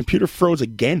 The computer froze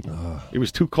again. It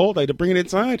was too cold. I had to bring it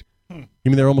inside. You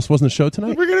mean there almost wasn't a show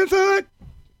tonight? Bring it inside.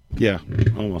 Yeah,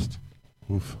 almost.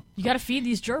 Oof. You got to feed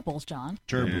these gerbils, John.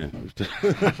 Yeah.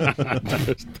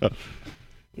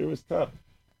 It was tough.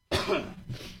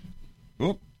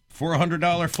 Oop,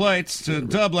 $400 flights to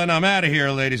Dublin. I'm out of here,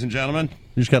 ladies and gentlemen.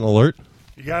 You just got an alert?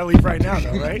 You got to leave right now,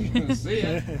 though, right? See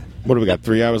ya. What do we got,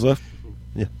 3 hours left?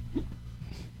 Yeah.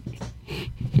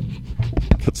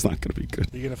 That's not going to be good.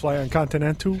 You going to fly on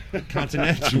Continental?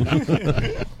 Continental.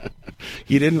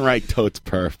 You didn't write Totes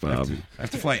Perf, Bob. I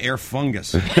have to fly Air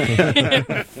Fungus.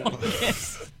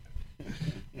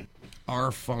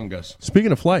 Our fungus.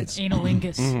 Speaking of flights.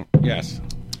 Analingus. Yes.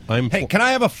 Hey, can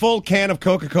I have a full can of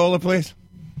Coca-Cola, please?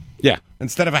 Yeah.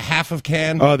 Instead of a half of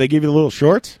can? Oh, they give you the little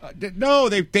shorts? No,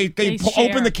 they share.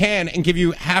 open the can and give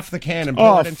you half the can and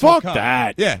pour Oh, it into fuck a cup.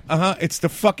 that. Yeah, It's the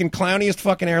fucking clowniest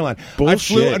fucking airline. Bullshit. I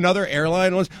flew another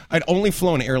airline once. I'd only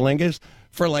flown Aer Lingus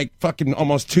for like fucking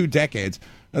almost 2 decades.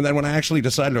 And then when I actually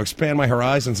decided to expand my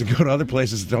horizons and go to other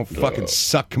places that don't fucking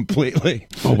suck completely.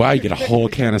 Oh, wow, you get a whole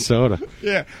can of soda.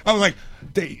 Yeah. I was like,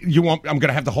 I'm going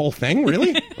to have the whole thing?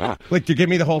 Really? Wow. Like, you give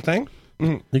me the whole thing?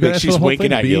 You Like she's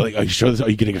winking at you. Like, are you sure? Are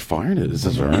you going to get fired? Is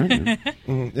this all right?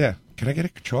 Yeah. Can I get a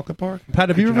chocolate bar? Pat,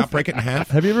 have you ever not break it in half?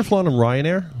 Have you ever flown on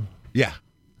Ryanair? Yeah.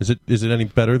 Is it any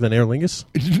better than Aer Lingus?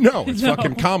 No, it's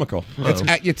fucking comical. It's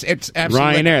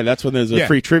absolutely Ryanair. That's when there's a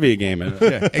free trivia game in it.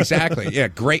 Yeah, exactly. Yeah,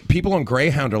 great. People on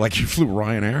Greyhound are like, you flew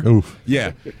Ryanair? Oof.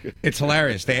 Yeah, it's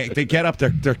hilarious. They get up.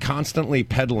 They're constantly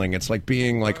peddling. It's like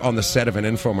being like on the set of an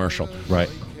infomercial. Right.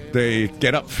 They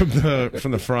get up from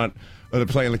the front of the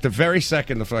plane, like the very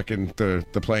second the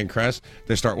plane crests,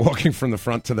 they start walking from the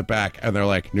front to the back, and they're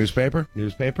like, newspaper.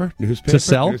 To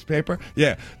sell? Newspaper.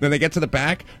 Yeah. Then they get to the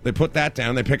back, they put that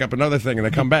down, they pick up another thing, and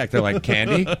they come back. They're like,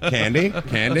 candy. Coke And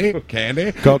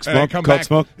they smoke, come Coke back.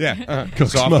 smoke. Yeah. Coke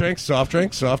Soft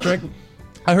drink.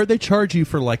 I heard they charge you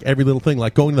for like every little thing,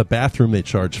 like going to the bathroom they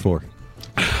charge for.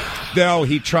 No,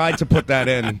 he tried to put that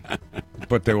in,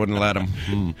 but they wouldn't let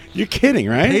him. You're kidding,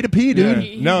 right? Pay to pee, dude.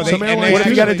 Yeah. No, Some airlines What if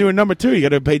you got to actually- do a number 2? You got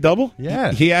to pay double?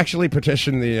 Yeah. He actually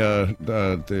petitioned the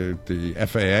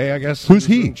FAA, I guess. Who's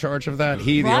he? in charge of that?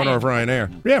 He, the Ryan. owner of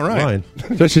Ryanair. Yeah, Ryan.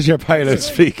 This is your pilot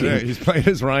speaking. Yeah, he's playing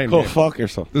his Ryan Go game. fuck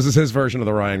yourself. This is his version of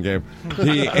the Ryan game.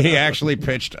 He actually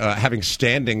pitched having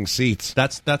standing seats.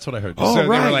 That's what I heard. Oh, So they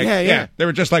right. were like, Yeah. they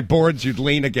were just like boards you'd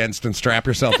lean against and strap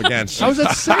yourself against. How is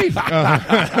that safe?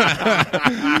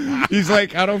 He's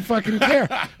like, I don't fucking care.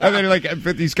 And then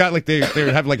but he's got like they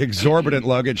have like exorbitant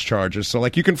luggage charges, so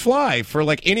like you can fly for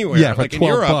like anywhere, Yeah, for like in $12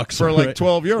 Europe for like right.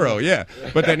 €12. Yeah,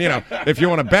 but then if you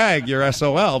want a bag, you're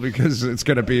SOL because it's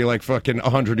going to be like fucking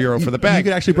 €100 for the bag.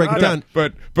 You could actually break it down.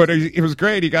 But it was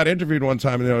great. He got interviewed one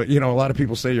time, and a lot of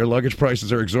people say your luggage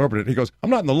prices are exorbitant. He goes, I'm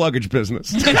not in the luggage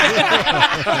business.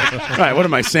 Right, what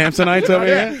am I, Samsonites over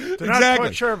here? Do not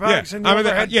put your bags in the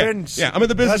overhead bins. Yeah, I'm in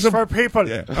the business That's of for people.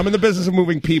 Yeah, I'm in the business of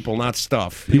moving people, not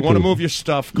stuff. You want to move your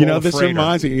stuff. You know, call a this freighter.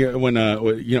 reminds me when I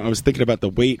was thinking about the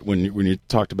weight when you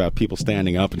talked about people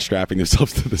standing up and strapping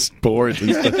themselves to the boards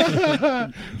and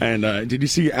stuff. And did you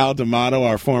see Al D'Amato,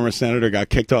 our former senator, got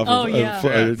kicked off Oh, of yeah.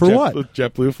 For what?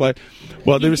 JetBlue flight?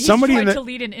 Well, there was He's somebody tried in the to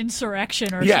lead an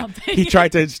insurrection or yeah, something. he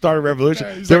tried to start a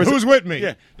revolution. He's There like, was who's with me?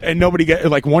 Yeah, and nobody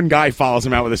one guy follows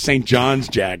him out with a St. John's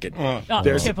jacket. Oh,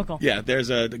 typical. Yeah, there's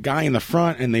a guy in the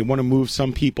front, and they want to move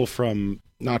some people from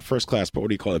not first class, but what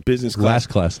do you call it, business class, Last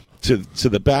class. to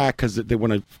the back because they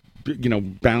want to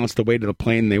balance the weight of the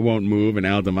plane. And they won't move, and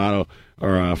Al D'Amato,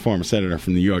 or a former senator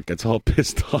from New York, gets all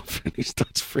pissed off, and he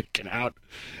starts freaking out,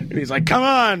 and he's like, "Come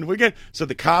on, we get." So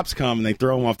the cops come and they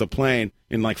throw him off the plane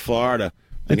in like Florida.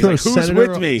 And he's throw like, a "Who's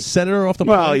senator- with me?" senator off the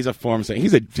Well, plane? he's a former senator.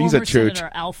 He's a Former chooch.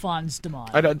 Senator Alphonse Damon.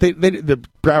 I don't. The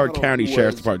Broward County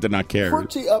Sheriff's Department did not care.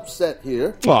 Pretty upset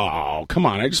here. Oh, come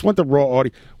on! I just want the raw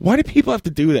audio. Why do people have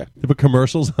to do that? They put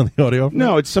commercials on the audio.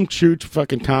 No, it's some chooch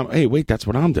fucking Hey, wait, that's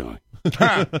what I'm doing.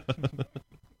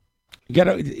 You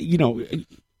gotta,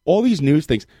 all these news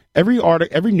things. Every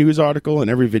news article and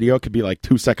every video could be like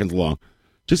 2 seconds long.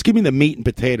 Just give me the meat and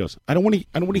potatoes. I don't want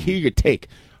to hear your take.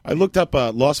 I looked up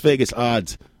Las Vegas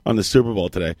odds on the Super Bowl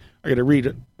today. I got to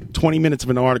read 20 minutes of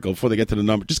an article before they get to the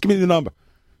number. Just give me the number.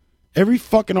 Every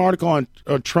fucking article on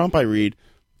Trump I read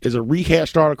is a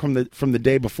rehashed article from the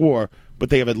day before,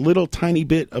 but they have a little tiny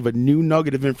bit of a new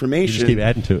nugget of information. You just keep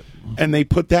adding to it. And they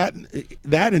put that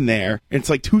in there. And it's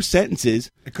like 2 sentences.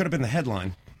 It could have been the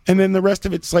headline. And then the rest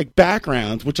of it's like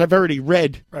backgrounds, which I've already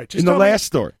read in the last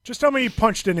story. Just tell me you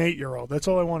punched an 8-year-old. That's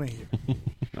all I want to hear.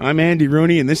 I'm Andy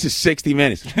Rooney, and this is 60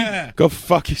 Minutes. Go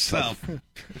fuck yourself. Son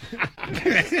of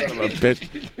a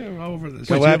bitch. You're over this.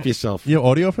 Go F yourself. You have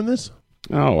audio from this?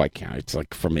 Oh, I can't. It's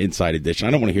like from Inside Edition.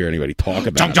 I don't want to hear anybody talk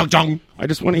about it. Chung, chung, chung. I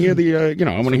just want to hear the, I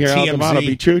want to hear Al D'Amato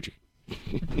be choochie.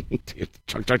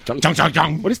 Chung, chung, chung, chung, chung,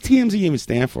 chung. What does TMZ even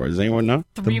stand for? Does anyone know?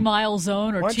 3 mile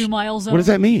zone or 2 mile zone. What does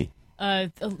that mean?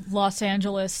 Los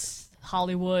Angeles,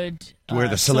 Hollywood, where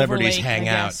the celebrities hang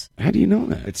out. How do you know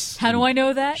that? How do I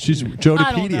know that? She's I don't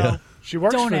Jodepedia. know. She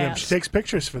works Don't for them. ask. She takes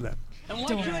pictures for them. And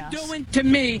what you're doing to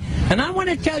me, and I want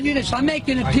to tell you this, I make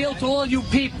an appeal to all you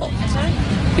people.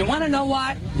 You want to know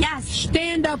what? Yes.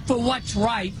 Stand up for what's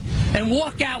right and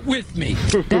walk out with me.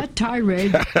 That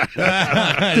tirade.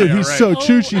 Dude, he's so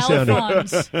choochy sounding.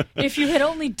 Alphonse, if you had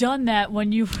only done that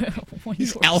when you were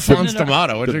Alphonse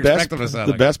D'Amato. What do you expect him to sound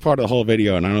The like? best part of the whole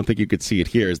video, and I don't think you could see it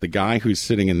here, is the guy who's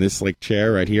sitting in this like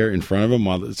chair right here in front of him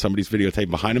while somebody's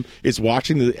videotaping behind him is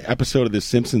watching the episode of The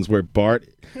Simpsons where Bart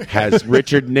has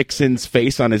Richard Nixon's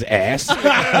face on his ass,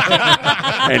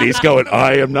 and he's going,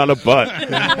 "I am not a butt."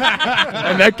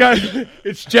 And that guy,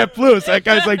 it's Jeff Lewis. That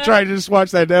guy's like trying to just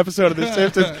watch that episode of The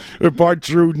Simpsons where Bart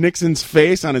drew Nixon's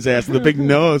face on his ass with a big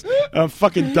nose. I'm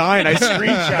fucking dying. I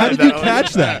screenshotted. How did you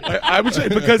catch that? I would say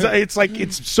because it's like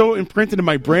it's so imprinted in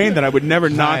my brain that I would never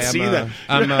not see that.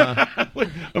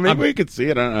 Maybe we could see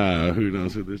it. Who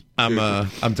knows who this? I'm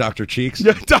Dr. Cheeks.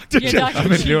 Yeah, Dr. Yeah, Cheeks. Dr. I've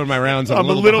been doing my rounds. I'm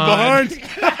a little behind.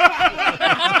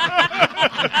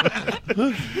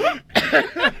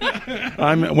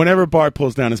 Whenever Bart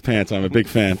pulls down his pants, I'm a big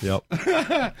fan. Yep.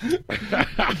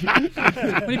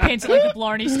 When he paints it like a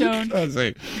Blarney Stone. Let's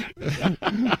see.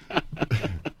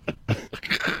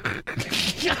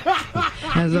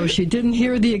 As though she didn't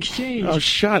hear the exchange. Oh,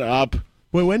 shut up.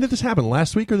 Wait, when did this happen?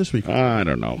 Last week or this week? I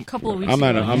don't know. A couple of weeks I'm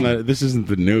ago. not. This isn't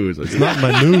the news. It's not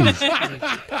my news.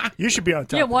 You should be on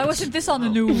top. Yeah, why wasn't this on the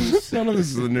news? None of this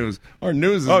is the news. Our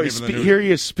news is Oh, even the news. here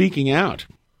he is speaking out.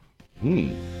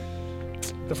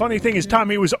 The funny thing is,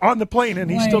 Tommy was on the plane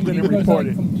and he still didn't report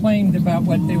it. Complained about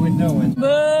what they were doing. That's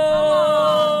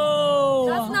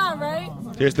not right.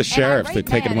 Here's the sheriff. They're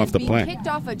taking him off the plane. Kicked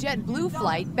off a JetBlue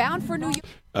flight bound for New York.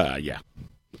 Yeah.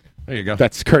 There you go.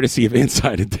 That's courtesy of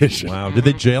Inside Edition. Wow. Did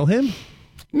they jail him?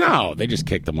 No, they just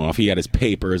kicked him off. He had his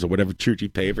papers or whatever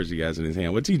choochie papers he has in his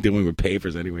hand. What's he doing with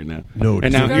papers anyway now? No, and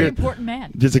He's now a very here, important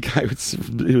man. there's a guy with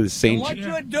St. What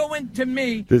you're doing to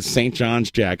me. There's St.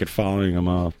 John's jacket following him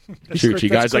off. That's Choochie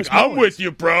guy's like, Chris I'm Mullins. with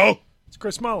you, bro. It's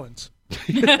Chris Mullins.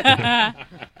 He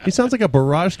sounds like a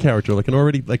barrage character, like an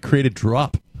already created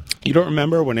drop. You don't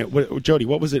remember when Jody?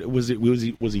 What was it? Was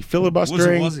he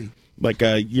filibustering? Was he? Like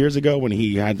years ago when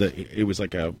he had it was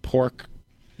like a pork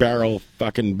barrel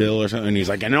fucking bill or something. And he's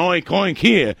like an oink oink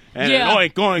here and an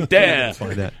oink oink there.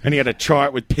 Find that. And he had a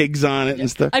chart with pigs on it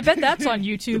and stuff. I bet that's on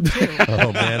YouTube, too.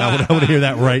 Oh, man. I want to hear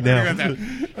that right now.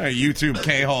 YouTube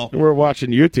K-Hole. We're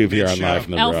watching YouTube here on Live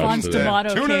from the Alphonse Garage today.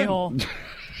 D'Amato K-hole.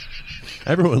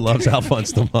 Everyone loves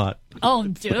Alphonse D'Amato. Oh,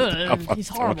 dude. He's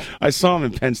horrible. I saw him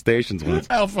in Penn Stations once.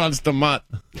 Alphonse D'Amato.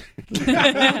 With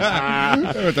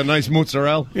a nice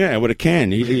mozzarella. Yeah, with a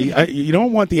can. You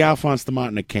don't want the Alphonse D'Amato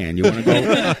in a can. You want to go.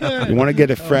 You want to get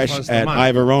it fresh Alphonse at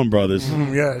D'Amato. Ivorone Brothers.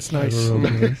 Yeah, it's nice.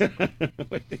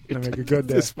 Make a good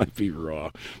day. This might be raw.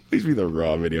 Please be the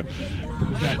raw video.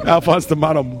 Alphonse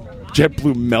D'Amato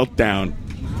JetBlue meltdown.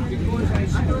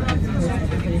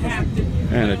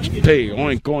 And it's hey,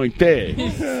 oink oink day.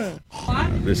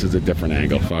 This is a different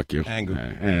angle. Fuck you. Angle.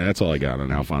 That's all I got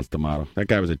on Alphonse D'Amato. That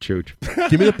guy was a chooch.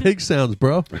 Give me the pig sounds,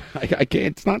 bro. I can't.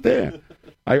 It's not there.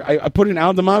 I put an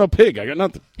Al D'Amato pig. I got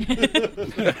nothing.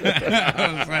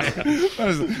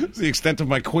 That's the extent of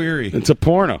my query. It's a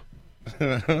porno.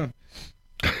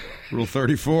 Rule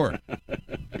 34.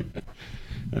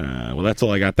 Well, that's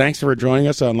all I got. Thanks for joining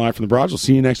us on Live from the Barrage. We'll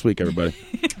see you next week, everybody.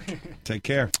 Take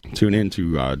care. Tune in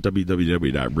to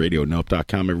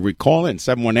www.radionope.com every week. Call in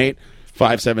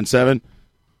 718-577.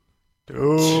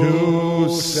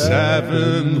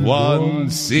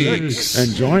 2716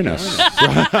 and join us.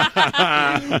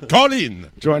 Call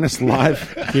in. Join us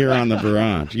live here on the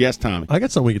Barrage. Yes, Tommy. I got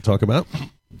something we can talk about.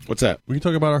 What's that? We can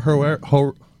talk about our hold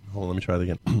on, let me try that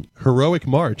again. Heroic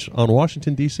march on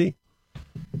Washington, D.C.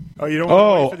 Oh, you don't want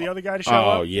to wait for the other guy to show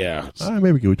up? Oh, yeah.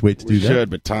 Maybe we could wait to do that. Should,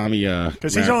 but Tommy...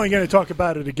 Because he's only going to talk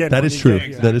about it again. That is true.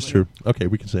 That is true. Okay,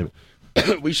 we can save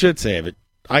it. We should save it.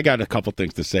 I got a couple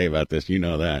things to say about this. You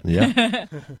know that. Yeah.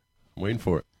 I'm waiting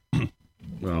for it.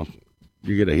 Well,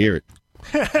 you're going to hear it.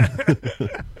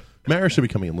 Mara should be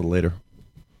coming in a little later.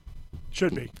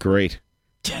 Should be. Great.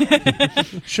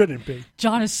 Shouldn't be.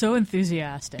 John is so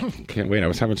enthusiastic. Can't wait. I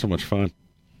was having so much fun.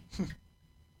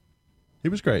 He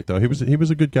was great, though. He was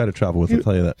a good guy to travel with, I'll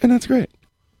tell you that. And that's great.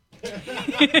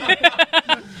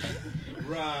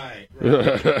 Right.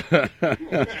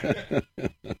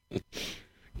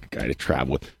 Guy to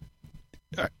travel with.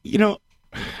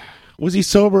 Was he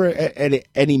sober at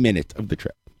any minute of the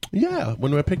trip? Yeah,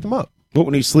 when I picked him up. What,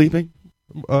 when he was sleeping?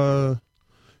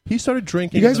 He started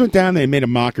drinking. You guys went down there and made a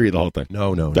mockery of the whole thing.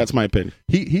 No. That's my opinion.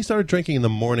 He started drinking in the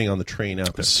morning on the train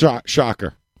out there.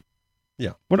 Shocker.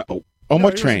 Yeah. What? No,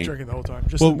 what he train? wasn't drinking the whole time,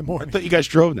 just in the morning. I thought you guys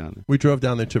drove down there. We drove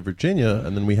down there to Virginia,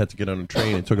 and then we had to get on a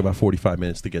train. It took about 45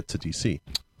 minutes to get to D.C.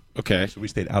 Okay. So we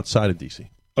stayed outside of D.C.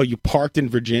 Oh, you parked in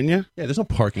Virginia? Yeah, there's no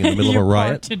parking in the middle of a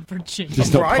riot. Parked in Virginia.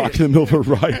 There's no parking in the middle of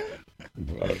a riot.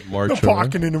 No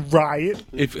parking in a riot.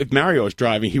 If Mario was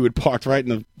driving, he would park right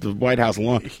in the White House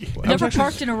lawn. Never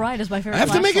parked in a riot is my favorite. I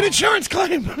have to make an song. insurance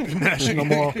claim. National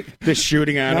Mall. This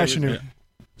shooting at National.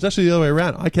 It's actually the other way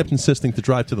around. I kept insisting to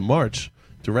drive to the march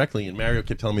directly, and Mario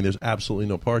kept telling me there's absolutely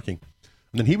no parking.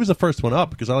 And then he was the first one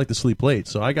up because I like to sleep late.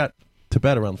 So I got to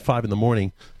bed around 5 in the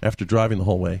morning after driving the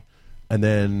whole way, and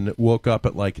then woke up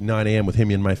at like 9 a.m. with him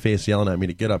in my face yelling at me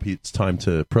to get up. It's time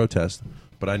to protest.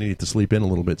 But I needed to sleep in a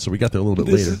little bit, so we got there a little bit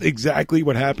This later. is exactly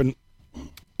what happened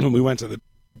when we went to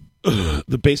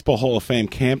the Baseball Hall of Fame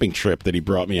camping trip that he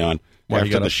brought me on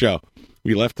after the show.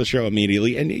 We left the show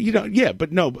immediately, and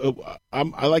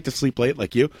I like to sleep late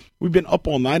like you. We've been up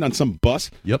all night on some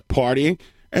bus, partying,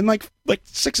 and like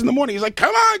 6 in the morning, he's like,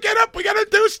 "Come on, get up, we gotta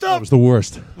do stuff." That was the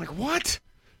worst. I'm like, what?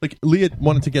 Like Leah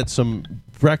wanted to get some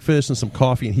breakfast and some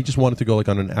coffee, and he just wanted to go like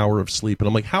on an hour of sleep. And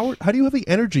I'm like, how do you have the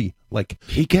energy? Like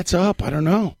he gets up. I don't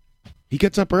know. He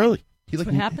gets up early. That's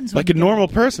what happens like when a you get normal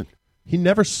person. He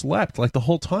never slept like the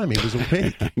whole time he was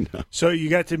awake. I know. So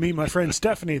you got to meet my friend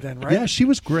Stephanie then, right? Yeah, she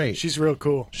was great. She's real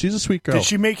cool. She's a sweet girl. Did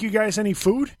she make you guys any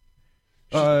food?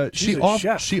 She a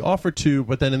chef. She offered to,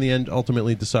 but then in the end,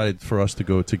 ultimately decided for us to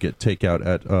go to get takeout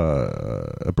at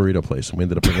a burrito place, and we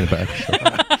ended up bringing it back.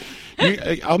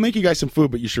 I'll make you guys some food,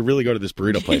 but you should really go to this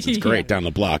burrito place. It's great down the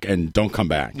block, and don't come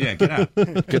back. Yeah, get out.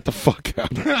 Get the fuck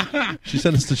out. She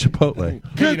sent us to Chipotle.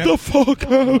 Get the fuck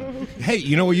out. Hey,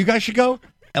 you know where you guys should go?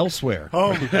 Elsewhere.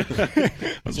 Oh, I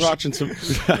was watching some.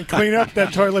 clean up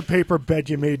that toilet paper bed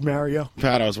you made, Mario.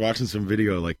 Pat, I was watching some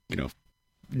video,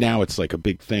 now it's like a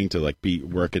big thing to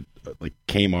work at like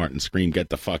Kmart and scream "Get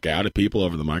the fuck out" at people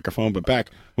over the microphone. But back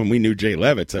when we knew Jay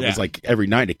Levitz, it was like every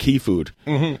night at Key Food.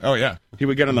 Mm-hmm. Oh yeah, he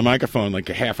would get on the microphone like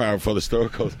a half hour before the store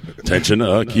goes.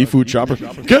 Attention, Key Food shopper,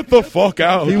 get the fuck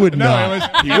out. He would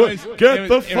not. Get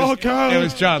the fuck out. It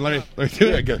was John. Let me do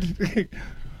it.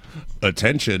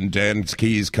 Attention, Dan's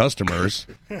Key's customers.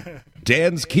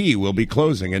 Dan's Key will be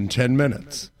closing in 10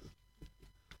 minutes.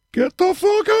 Get the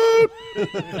fuck out!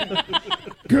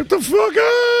 Get the fuck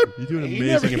out! You do an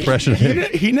amazing impression of him.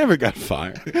 He never got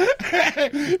fired.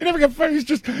 He never got fired.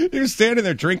 He was standing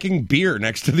there drinking beer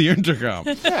next to the intercom.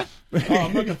 Yeah. Oh,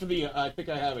 I'm looking for I think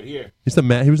I have it here. He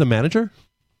was a manager?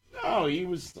 No, he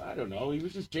was, I don't know, he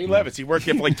was just Jay Levitz. He worked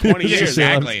there for like 20 years.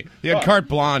 Exactly. He had carte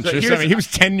blanche. So he was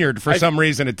tenured for some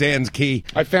reason at Dan's Key.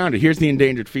 I found it. Here's the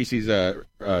Endangered Feces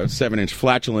 7-inch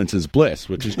Flatulence is Bliss,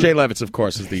 which is Jay Levitz, of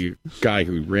course, is the guy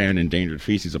who ran Endangered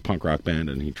Feces, a punk rock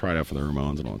band, and he tried out for the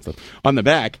Ramones and all that stuff. On the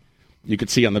back, you can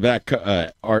see on the back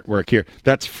artwork here,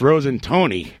 that's Frozen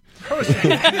Tony. From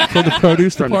the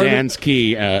produce from department? Dan's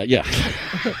Key, yeah.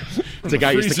 It's a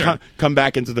guy who used to come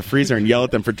back into the freezer and yell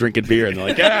at them for drinking beer, and they're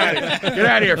like, "Get out of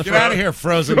here, get out of here,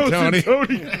 Frozen Tony."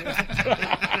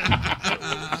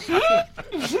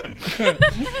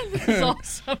 This is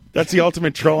awesome. That's the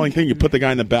ultimate trolling thing. You put the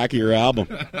guy in the back of your album.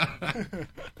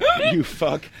 You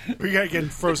fuck. We gotta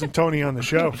get Frozen Tony on the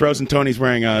show. Frozen Tony's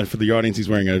wearing, for the audience, he's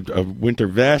wearing a winter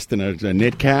vest and a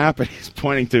knit cap, and he's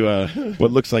pointing to what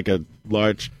looks like a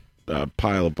large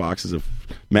pile of boxes of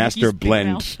Master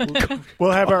Blend.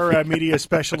 We'll have our media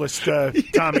specialist,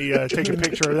 Tommy, take a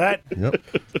picture of that. Yep.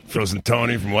 Frozen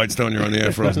Tony from Whitestone, you're on the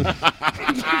air, Frozen.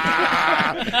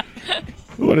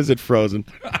 What is it, Frozen?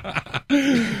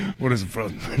 What is it,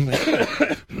 Frozen?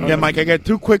 Yeah, Mike, I got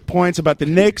 2 quick points about the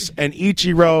Knicks and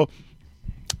Ichiro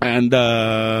and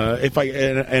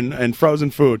and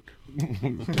frozen food.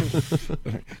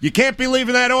 You can't be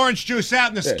leaving that orange juice out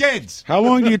in the skids. How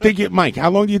long do you think Mike? How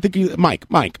long do you think Mike?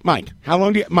 How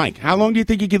long do you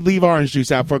think you could leave orange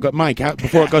juice out before it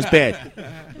goes bad?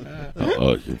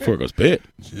 Before it goes bad.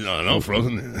 No,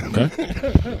 frozen. Okay.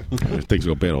 Things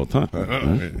go bad all the time.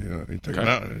 You take them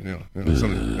out.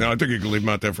 I think you can leave them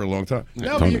out there for a long time.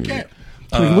 No, but you can't.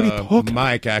 What are you talking about?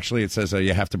 Mike, actually, it says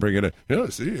you have to bring it in. Yeah,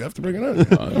 see, you have to bring it in.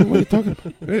 What are you talking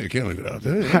about? Yeah, you can't leave it out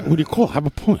there. What do you call it? Have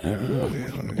a point.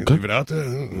 Leave it out there.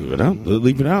 Leave it out.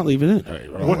 Leave it out. Leave it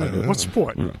in. What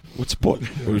sport? What sport?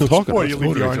 What are you talking about? You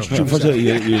leave the orange juice.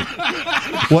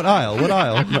 What aisle? What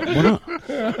aisle? What aisle?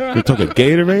 You're talking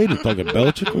Gatorade? You're talking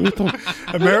Belichick? What are you talking?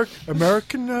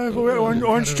 American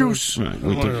orange juice.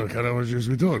 What kind of orange juice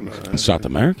we doing? South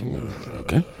American?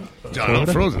 Okay. I know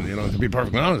frozen. To be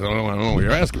perfectly honest, I don't know what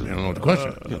you're asking me. I don't know what the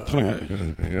question.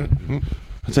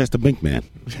 Let's ask the Bink Man.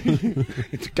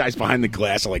 The guys behind the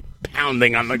glass are like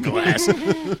pounding on the glass,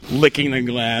 licking the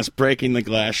glass, breaking the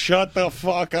glass. Shut the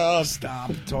fuck up.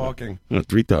 Stop talking.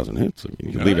 3,000 hits.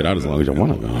 You can leave it out as long as you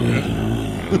want to.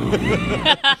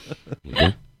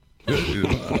 Okay.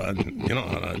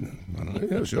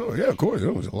 Yeah, sure. Yeah, of course.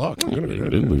 It was a lot.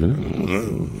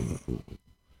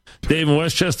 Dave in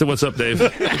Westchester, what's up, Dave?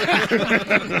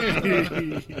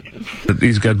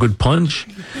 He's got good punch.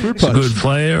 He's a good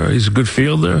player. He's a good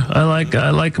fielder. I like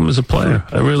him as a player.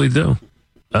 I really do.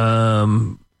 Let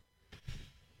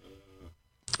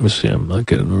me see. I'm not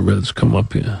getting the Reds come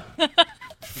up here.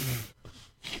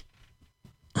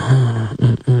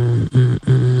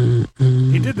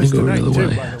 He did this tonight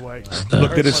too, by the way.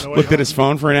 Looked at his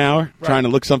phone for an hour, trying to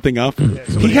look something up.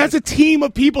 He has a team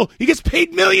of people. He gets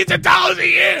paid millions of dollars a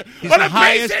year on a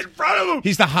base in front of him.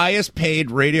 He's the highest paid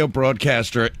radio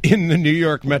broadcaster in the New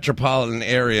York metropolitan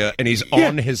area, and he's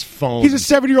on his phone. He's a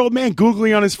 70-year-old man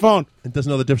googling on his phone. And doesn't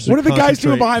know the difference. What are the guys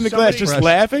doing behind the glass? Just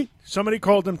laughing? Somebody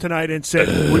called him tonight and said,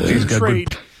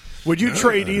 Would you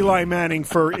trade Eli Manning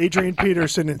for Adrian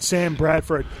Peterson and Sam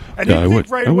Bradford? And he'd think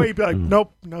right away, he'd be like,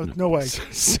 nope, no way.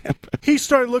 He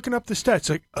started looking up the stats,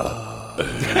 like,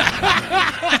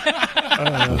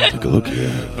 take a look here.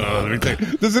 Let me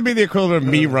think. This would be the equivalent of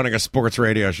me running a sports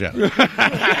radio show.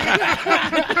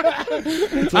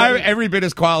 I'm every bit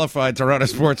as qualified to run a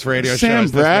sports radio show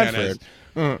as this man is.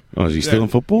 Is he still in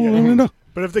football? I don't know.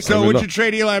 But if the so would you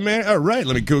trade Eli Manning? Oh, right.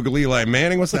 Let me Google Eli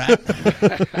Manning. What's that?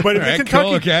 But if the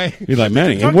Kentucky, Eli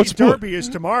Manning. Kentucky What sport? Derby is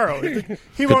tomorrow.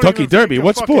 He Kentucky Derby.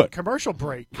 What sport? Commercial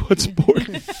break. What sport?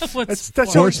 That's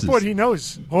the only sport he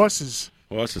knows. Horses.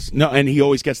 No, and he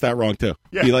always gets that wrong too.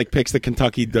 Yeah. He picks the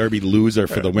Kentucky Derby loser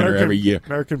for the winner every year.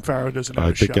 American Pharaoh doesn't have I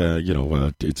a think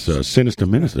shot. it's Sinister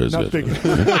Minister. Not big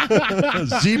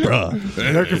Zebra.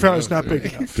 American Pharaoh's not big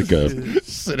enough.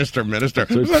 Sinister Minister.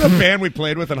 Was that a band we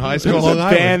played with in high school? It was a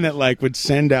band that would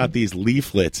send out these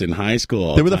leaflets in high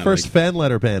school. They were the first fan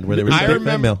letter band where they were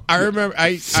fan mail. I remember.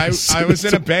 I was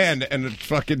in a band and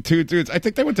fucking two dudes. I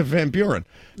think they went to Van Buren,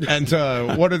 and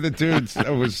one of the dudes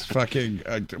was fucking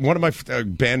one of my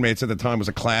bandmates at the time was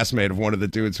a classmate of one of the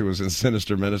dudes who was in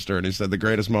Sinister Minister, and he said the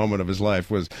greatest moment of his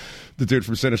life was the dude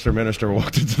from Sinister Minister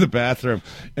walked into the bathroom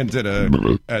and did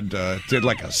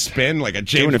like a spin, like a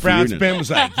James Brown spin. Was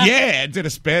like, yeah, did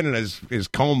a spin, and his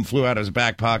comb flew out of his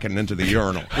back pocket and into the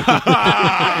urinal.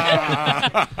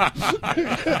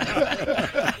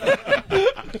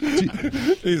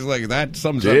 He's like, that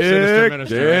sums up Sinister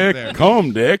Minister right there.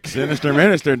 Comb Dick, Sinister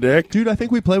Minister Dick. Dude, I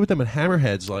think we played with them at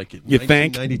Hammerheads like in you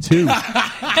think? 1992.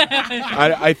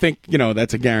 I think,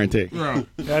 that's a guarantee. Yeah,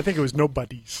 I think it was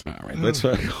Nobody's. All right,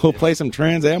 we'll play some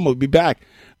Trans Am. We'll be back.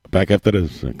 Back after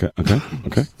this. Okay.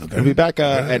 We'll be back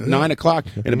at 9 o'clock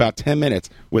in about 10 minutes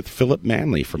with Philip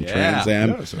Manley from Trans Am.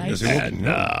 Yeah, so nice. And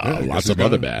lots of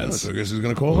other bands. So I guess he's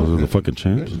going to call it. The fucking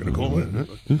chance. He's going to call it.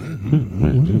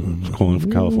 He's calling for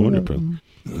California.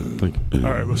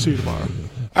 All right, we'll see you tomorrow.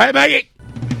 All right, Maggie.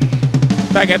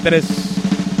 Back after this.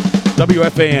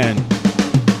 WFAN.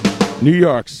 New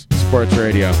York's Sports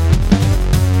Radio.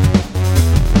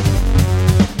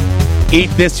 Eat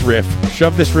this riff.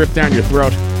 Shove this riff down your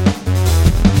throat.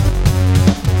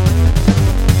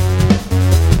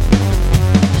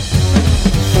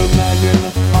 Imagine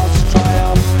us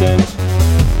triumphant,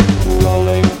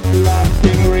 rolling,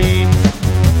 laughing green.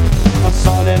 A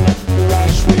sudden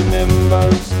rash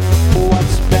remembers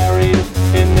what's buried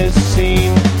in this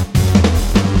scene.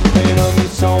 Enemy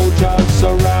soldiers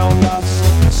surround us,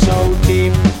 so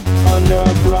deep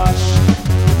underbrush.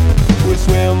 We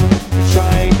swim,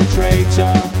 trying to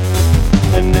traitor,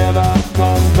 and never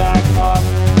come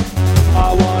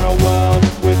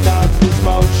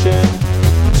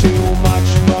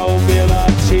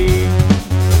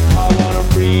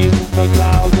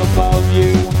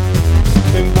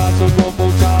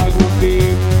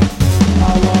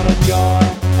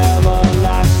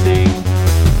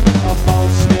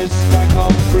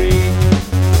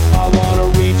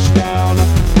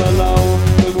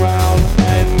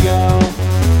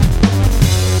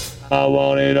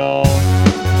it all.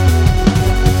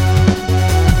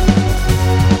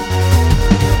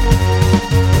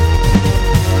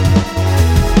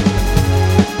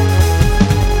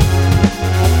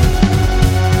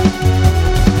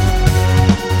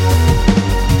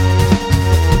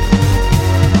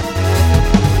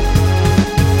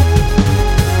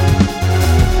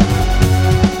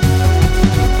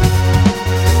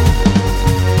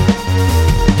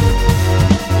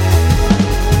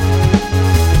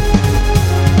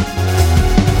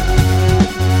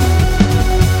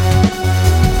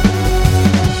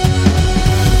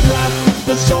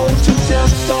 The soul to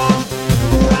death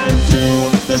ran to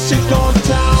the sick old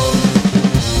town.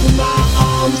 My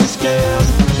arms are scared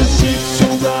to seek to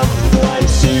the light,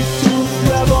 seek to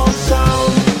rebel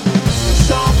sound.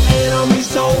 Some enemy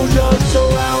soldiers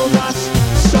surround us,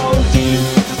 so deep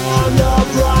under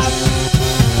breath.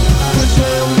 We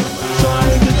swim,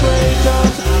 trying to break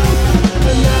us,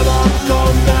 and never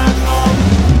come back up.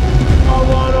 I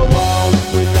want a world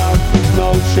without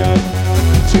explosion,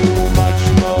 too much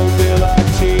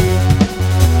mobility.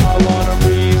 I wanna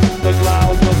breathe the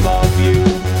clouds above you,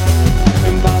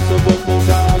 impossible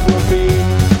photography.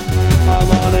 I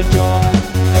wanna joy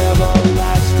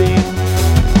everlasting,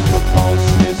 a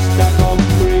pulseless that come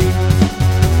free.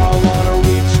 I wanna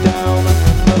reach down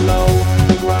below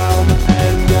the ground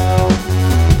and go.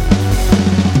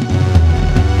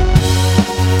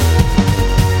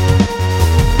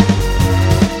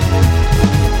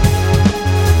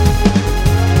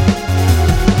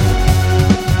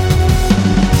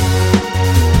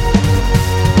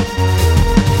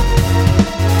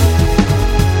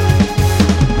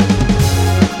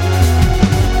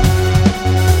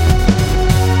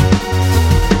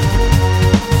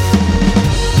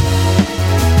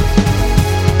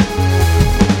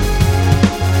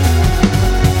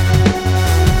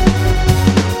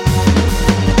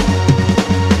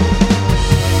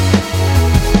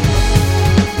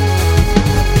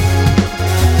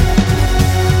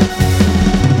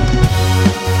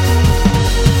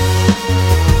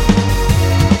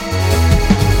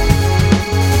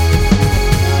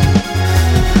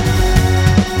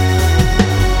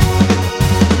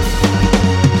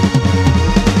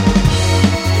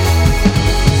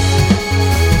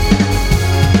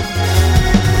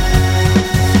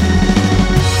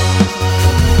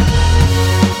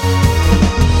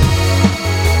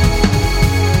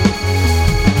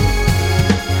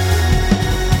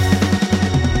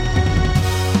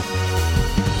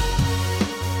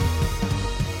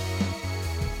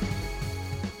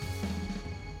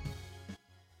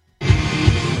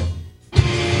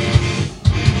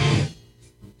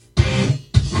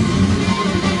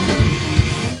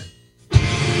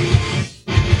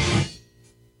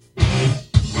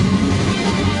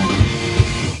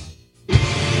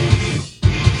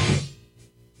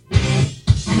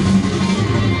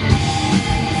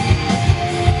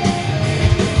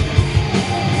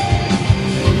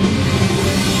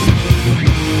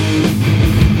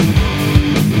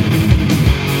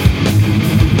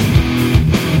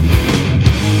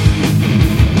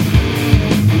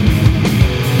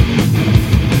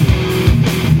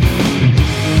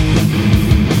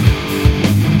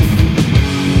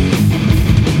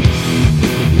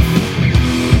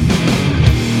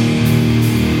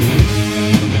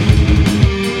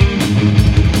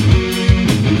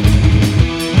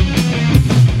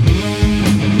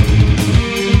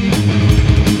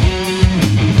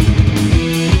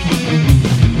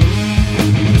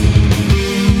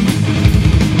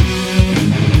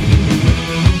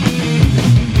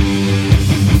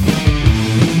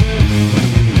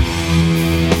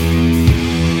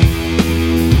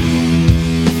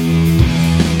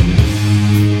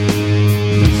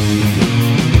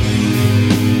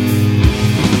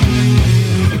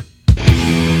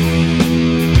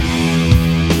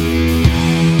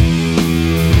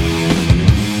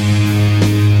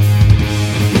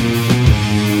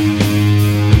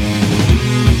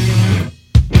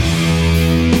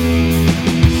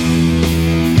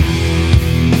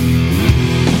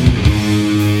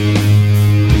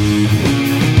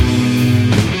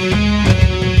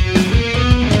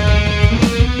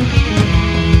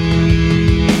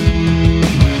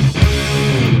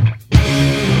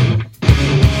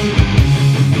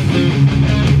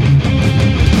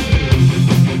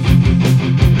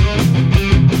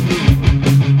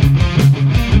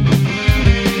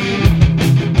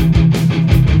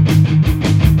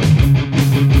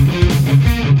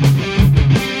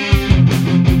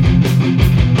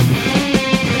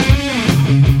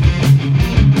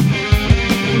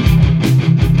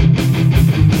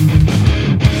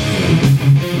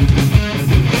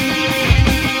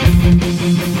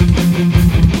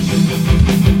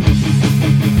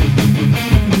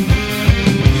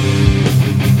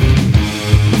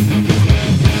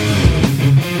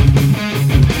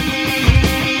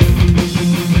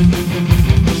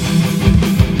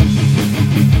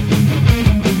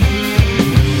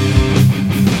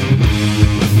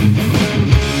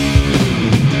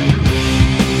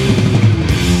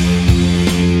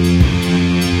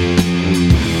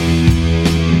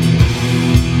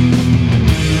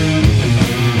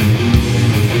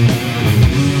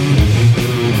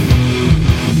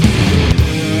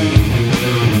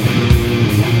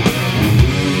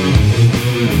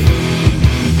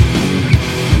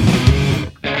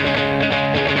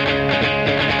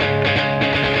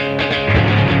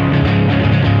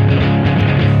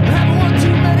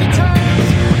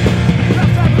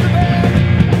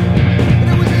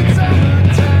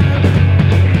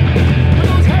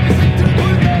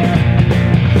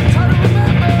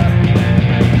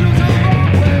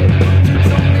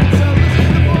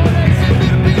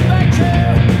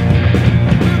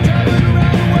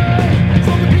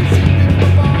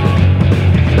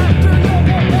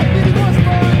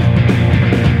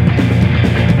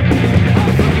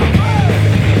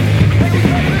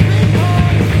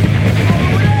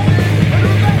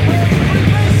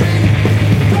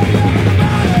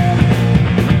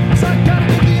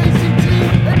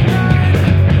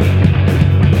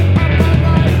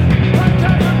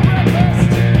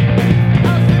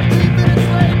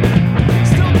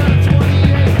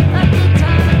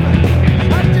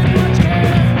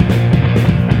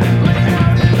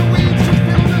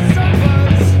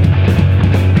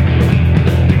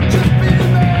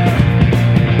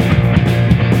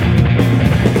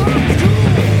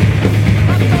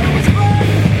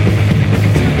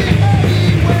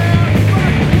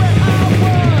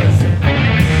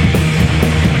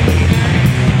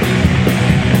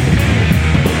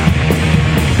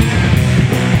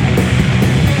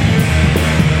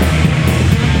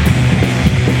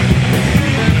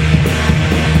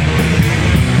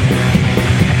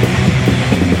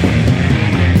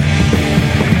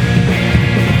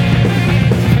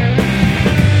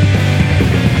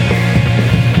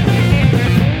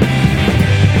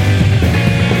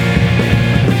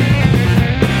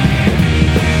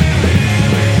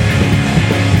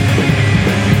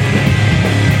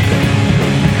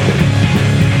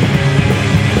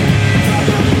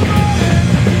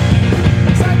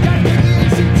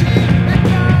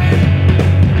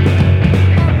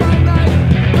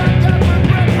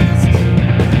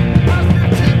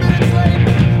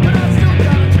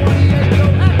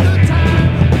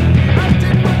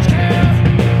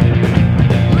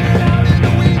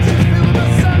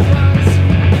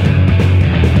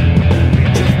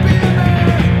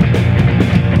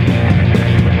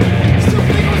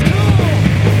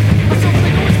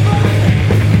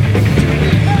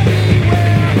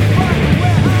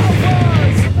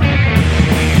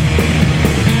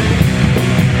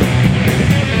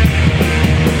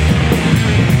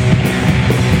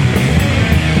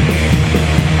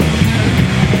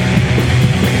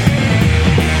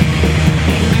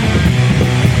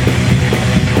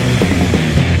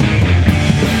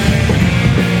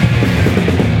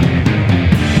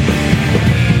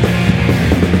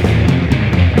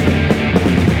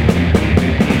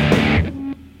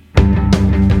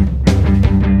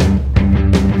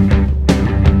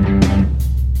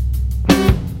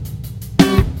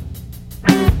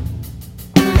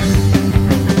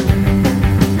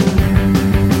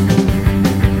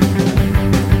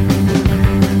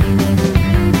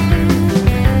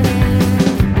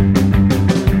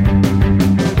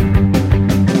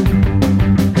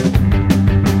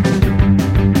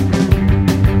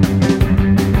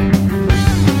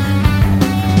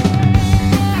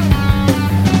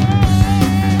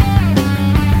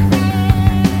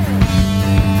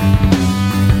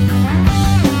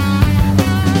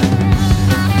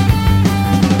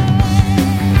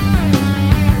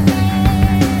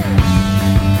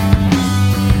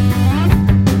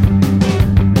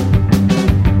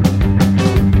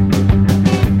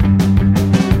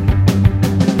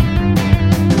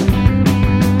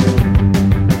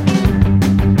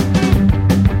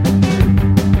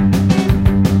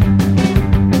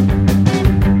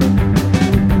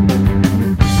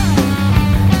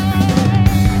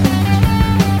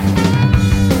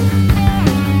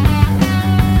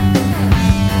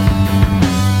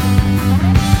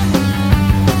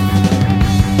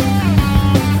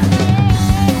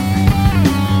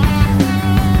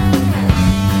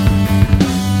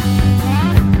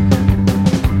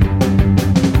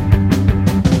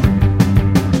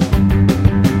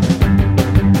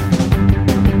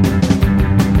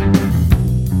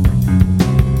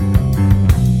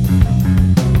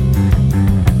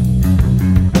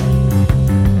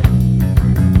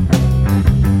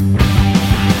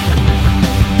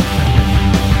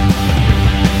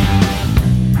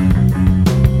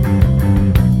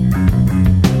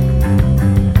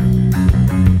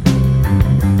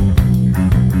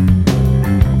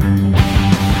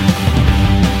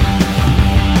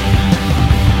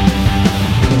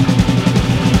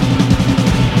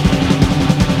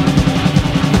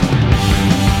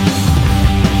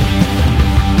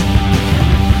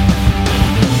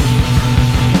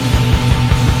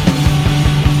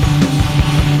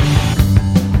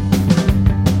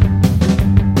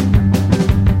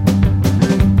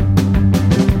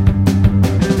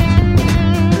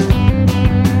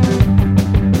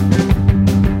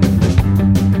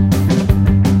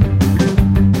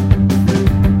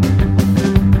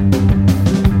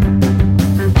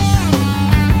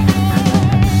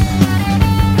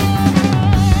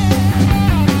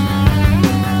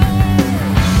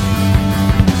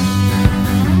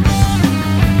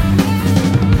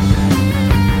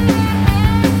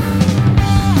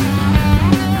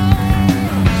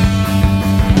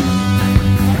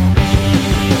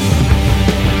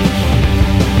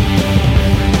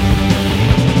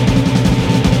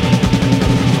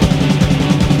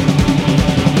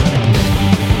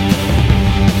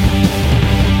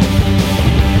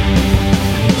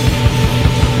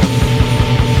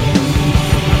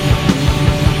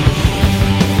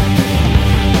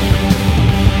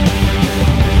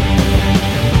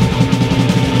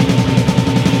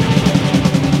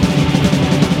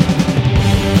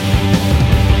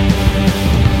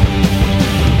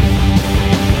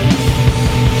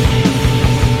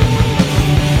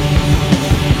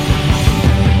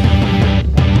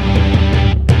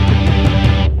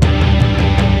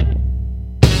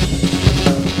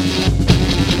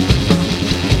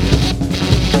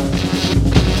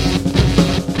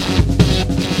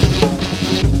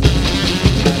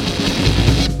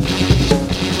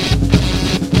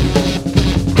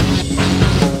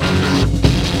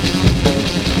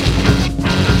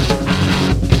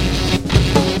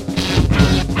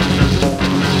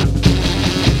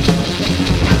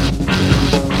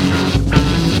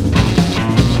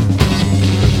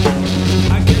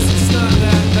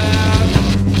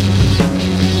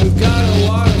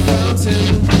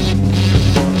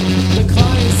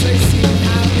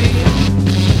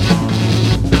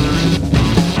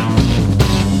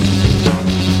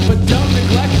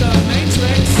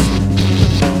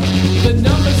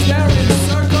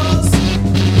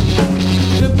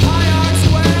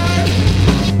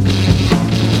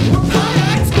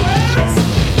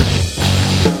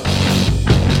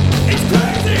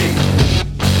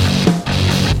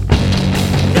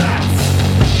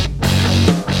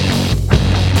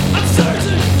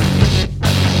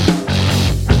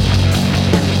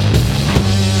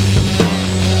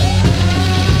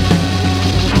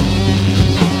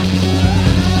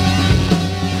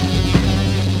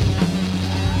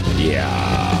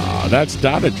 That's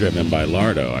Data Driven by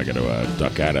Lardo. I got to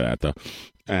duck out of that, though.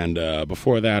 And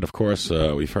before that, of course,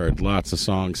 we've heard lots of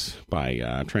songs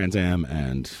by Trans Am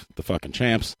and the fucking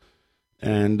Champs.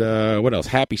 And what else?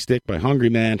 Happy Stick by Hungry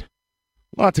Man.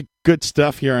 Lots of good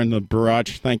stuff here in the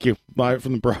barrage. Thank you. Live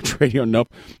from the Barrage Radio. Nope.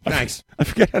 Thanks. I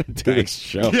forgot how to do this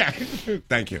show. Yeah.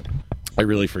 Thank you. I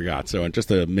really forgot. So in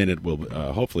just a minute, we'll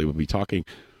hopefully we'll be talking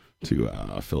to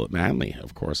Philip Manley,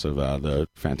 of course, of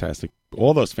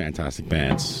all those fantastic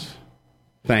bands.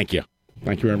 Thank you.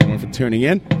 Thank you, everyone, for tuning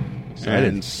in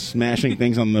and smashing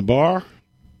things on the bar.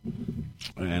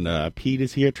 And Pete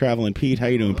is here, Traveling Pete. How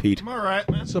you doing, Pete? I'm all right,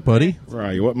 man. What's up, buddy? Where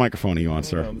are you? What microphone are you on,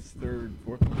 sir? This third,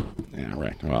 fourth. Yeah,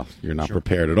 right. Well, you're not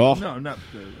prepared at all. No, not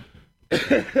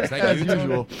prepared. As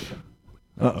usual.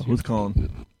 Uh-oh, who's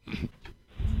calling?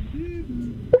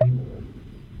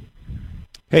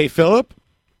 Hey, Philip?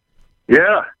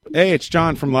 Yeah. Hey, it's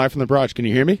John from Live from the Barrage. Can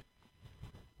you hear me?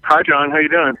 Hi, John. How you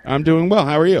doing? I'm doing well.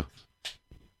 How are you?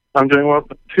 I'm doing well,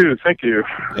 too. Thank you.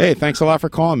 Hey, thanks a lot for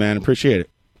calling, man. Appreciate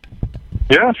it.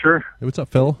 Yeah, sure. Hey, what's up,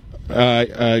 Phil?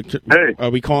 Hey.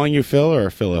 Are we calling you Phil or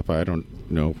Philip? I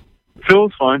don't know.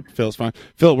 Phil's fine. Phil's fine.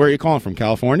 Phil, where are you calling from?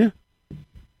 California?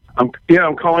 I'm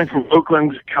calling from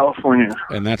Oakland, California.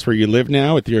 And that's where you live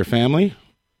now with your family?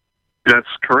 That's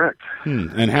correct.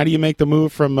 And how do you make the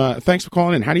move from, thanks for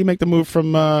calling in, how do you make the move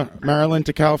from Maryland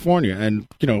to California? And,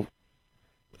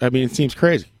 I mean, it seems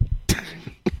crazy.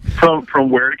 From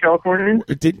where to California?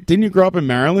 Didn't you grow up in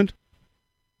Maryland?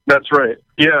 That's right.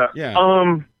 Yeah.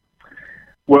 Yeah.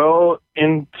 Well,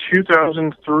 in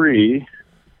 2003,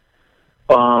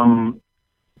 I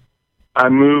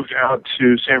moved out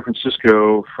to San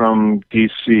Francisco from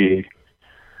D.C.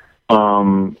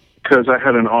 Because I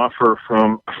had an offer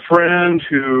from a friend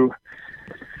who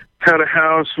had a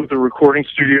house with a recording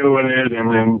studio in it,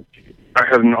 and then I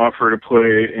had an offer to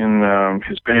play in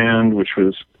his band, which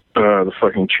was the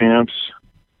fucking Champs.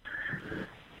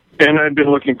 And I'd been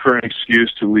looking for an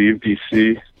excuse to leave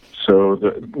D.C., so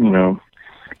that,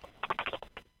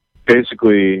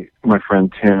 basically my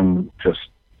friend Tim just,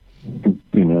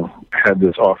 had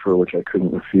this offer which I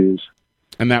couldn't refuse.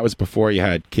 And that was before you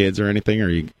had kids or anything, or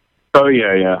you? Oh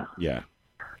yeah. Yeah.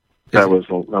 That was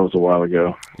a while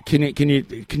ago. Can you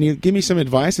give me some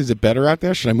advice? Is it better out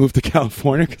there? Should I move to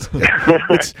California? It's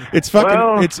fucking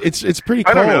Well, it's pretty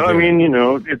cold. I don't know. I here. mean,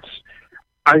 it's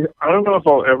I don't know if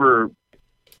I'll ever.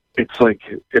 It's like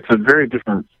it's a very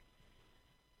different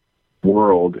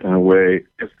world in a way.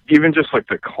 Even just like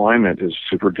the climate is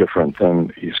super different than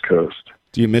the East Coast.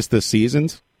 Do you miss the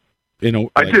seasons? I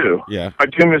do. Yeah. I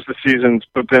do miss the seasons,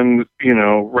 but then,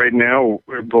 right now,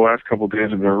 the last couple of days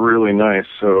have been really nice.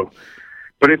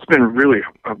 But it's been really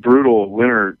a brutal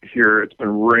winter here. It's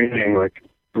been raining, like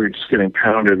we're just getting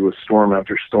pounded with storm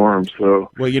after storm.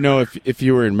 So, well, if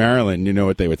you were in Maryland, you know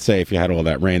what they would say if you had all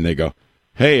that rain. They go,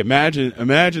 "Hey, imagine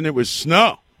it was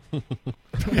snow."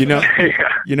 Totally.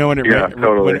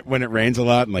 When it rains a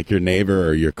lot, and like your neighbor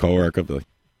or your coworker will be like,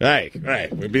 Hey,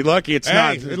 we'd be lucky it's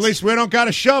not. At least we don't got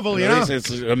a shovel,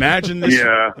 Imagine this.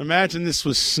 Yeah. Imagine this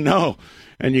was snow,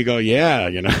 and you go, yeah,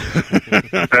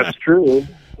 That's true.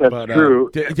 That's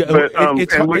true.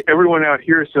 But everyone out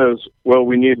here says, "Well,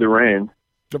 we need the rain."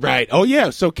 Right. Oh yeah.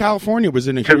 So California was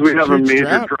in a huge, we have a huge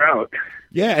major drought.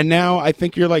 Yeah, and now I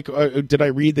think you're like. Did I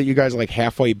read that you guys are like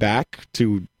halfway back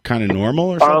to kind of normal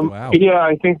or something? Wow. Yeah,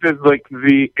 I think that like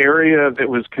the area that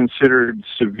was considered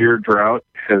severe drought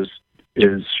is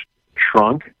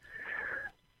shrunk.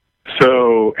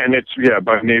 So, and it's,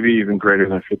 by maybe even greater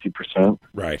than 50%.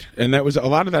 Right. And that was a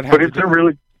lot of that. But it's a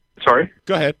really, sorry?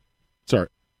 Go ahead. Sorry.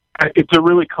 It's a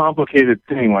really complicated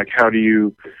thing. Like,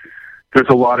 there's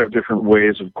a lot of different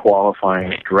ways of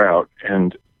qualifying drought.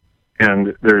 And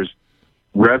there's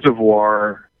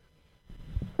reservoir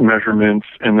measurements,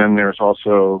 and then there's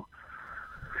also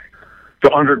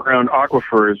the underground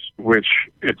aquifers, which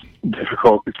it's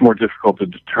more difficult to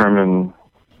determine,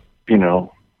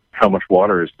 how much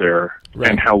water is there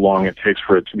and how long it takes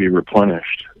for it to be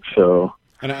replenished. So,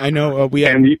 and I know we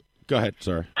have. Go ahead.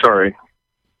 Sorry.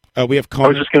 We have. I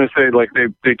was just going to say, like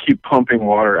they keep pumping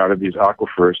water out of these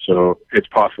aquifers, so it's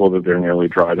possible that they're nearly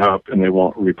dried up and they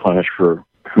won't replenish for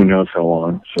who knows how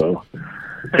long. So,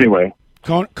 anyway.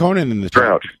 Conan in the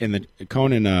chat,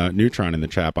 Conan Neutron in the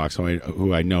chat box,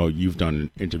 who I know you've done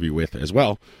an interview with as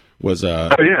well, was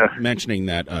mentioning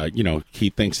that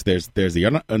he thinks there's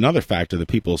another factor that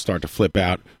people start to flip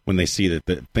out when they see that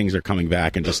the things are coming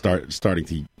back and just start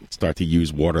to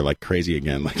use water like crazy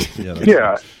again. Like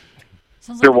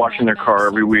they're washing their car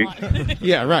every week.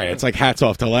 Yeah, right. It's like hats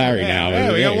off to Larry now.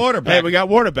 Yeah, we got water back. Hey, we got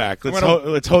water back.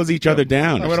 Let's hose each other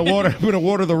down. I'm gonna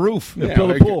water the roof. Yeah,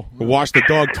 build a pool. Wash the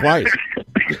dog twice.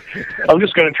 I'm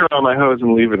just going to turn on my hose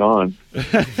and leave it on.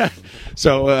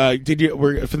 So,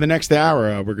 we're for the next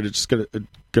hour, we're going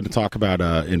to talk about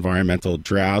environmental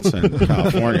droughts in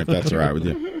California, if that's all right with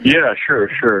you. Yeah,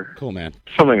 sure. Cool, man.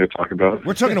 Something to talk about.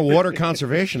 We're talking to water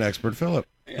conservation expert Philip.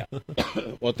 Yeah.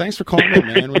 Well, thanks for calling in,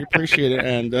 man. We appreciate it.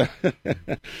 And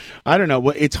I don't know.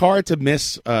 It's hard to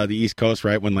miss the East Coast,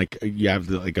 right? When like you have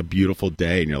like a beautiful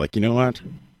day, and you're like, you know what?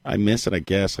 I miss it, I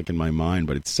guess, like in my mind.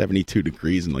 But it's 72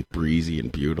 degrees and like breezy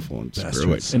and beautiful, and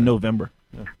screw it. In November.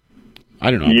 Yeah.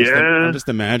 I don't know. I'm just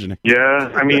imagining.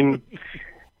 Yeah, I mean,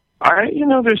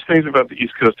 there's things about the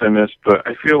East Coast I miss, but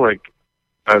I feel like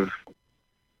I've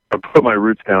put my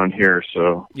roots down here,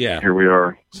 so yeah, here we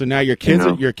are. So now your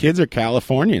kids are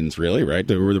Californians, really, right?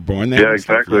 They were born there. Yeah,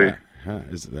 exactly. Yeah.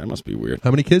 That must be weird. How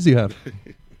many kids do you have?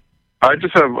 I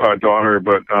just have a daughter,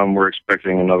 but we're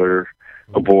expecting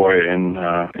a boy in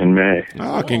May.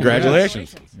 Oh,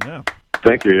 congratulations! Yeah.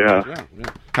 Thank you. Yeah.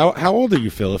 How old are you,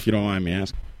 Phil? If you don't mind me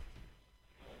asking.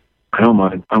 I don't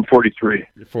mind. I'm 43.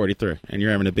 You're 43, and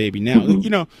you're having a baby now. Mm-hmm. You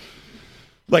know,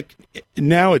 like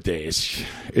nowadays,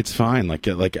 it's fine. Like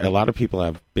a lot of people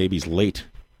have babies late,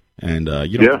 and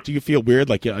do you feel weird?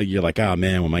 Like you're like, oh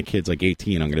man, when my kid's like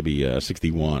 18, I'm going to be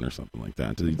 61 or something like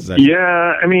that.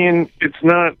 Yeah, I mean, it's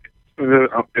not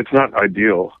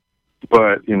ideal,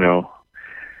 but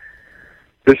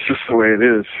it's just the way it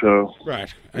is. So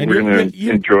right, and we're going to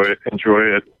enjoy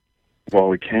it while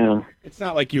we can. It's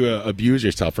not like you abuse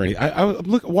yourself or anything. I'm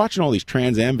watching all these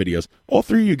Trans Am videos. All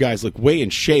three of you guys look way in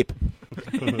shape.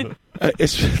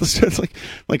 It's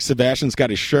like Sebastian's got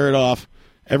his shirt off.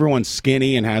 Everyone's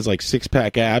skinny and has like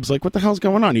 6-pack abs. Like, what the hell's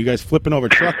going on? Are you guys flipping over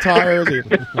truck tires? Are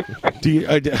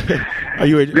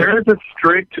you? There is a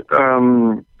strict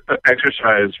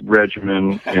exercise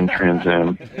regimen in Trans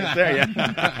Am.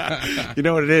 You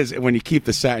know what it is? When you keep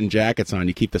the satin jackets on,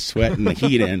 you keep the sweat and the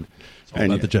heat in.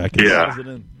 And the jacket.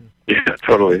 Yeah,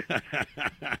 totally.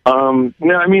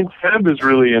 No, I mean, Seb is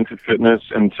really into fitness,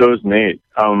 and so is Nate.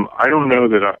 I don't know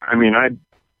that.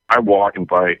 I walk and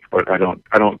bike, but I don't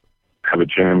have a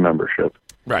gym membership.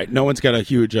 Right. No one's got a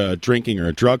huge drinking or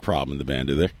a drug problem in the band,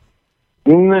 do they?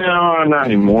 No, not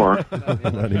anymore. Not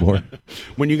anymore.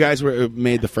 When you guys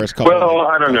made the first couple. Well,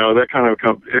 I don't know. That kind of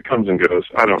it comes and goes.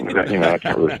 I don't know. I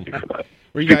can't really speak for that.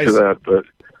 Were you guys? To that, but.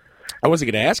 I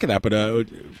wasn't going to ask you that, but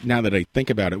now that I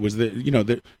think about it, was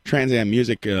the Trans Am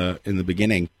music in the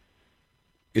beginning,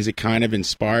 is it kind of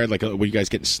inspired? Like, were you guys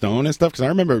getting stoned and stuff? Because I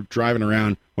remember driving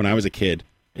around when I was a kid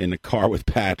in a car with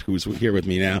Pat, who's here with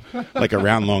me now, like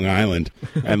around Long Island,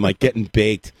 and like getting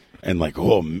baked and like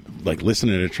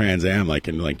listening to Trans Am,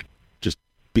 and just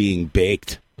being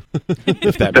baked.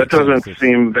 If that doesn't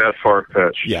seem that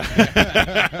far-fetched. Yeah.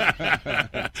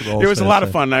 It was a lot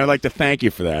of fun, and I would like to thank you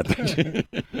for that.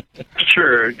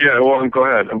 Sure. Yeah, well, I'm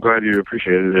glad you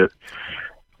appreciated it.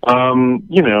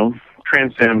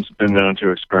 Trans Am's been known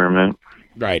to experiment.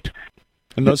 Right.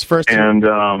 And those first... And,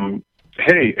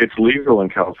 hey, it's legal in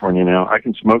California now. I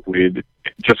can smoke weed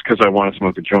just because I want to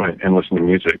smoke a joint and listen to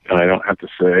music, and I don't have to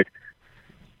say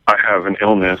I have an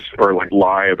illness or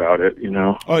lie about it,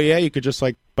 Oh yeah, you could just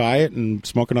buy it and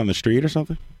smoke it on the street or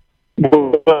something?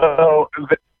 Well,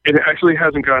 it actually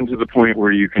hasn't gotten to the point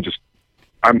where you can just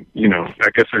I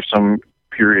guess there's some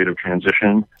period of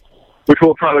transition which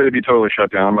will probably be totally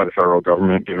shut down by the federal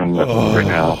government given that right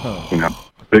now,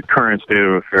 the current state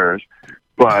of affairs.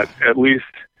 But at least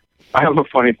I have a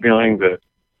funny feeling that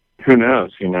who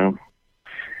knows,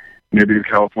 maybe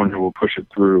California will push it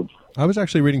through. I was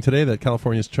actually reading today that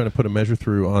California is trying to put a measure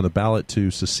through on the ballot to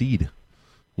secede,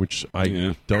 which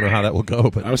I don't know how that will go.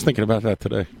 But I was thinking about that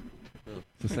today.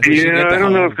 Yeah, I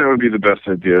don't know if that would be the best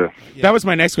idea. That was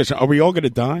my next question. Are we all going to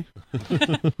die?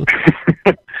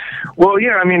 Well,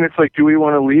 yeah, it's do we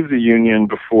want to leave the Union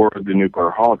before the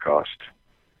nuclear holocaust?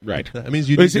 Right. That means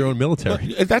you need your own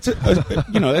military. That's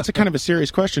that's a kind of a serious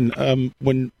question.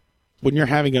 When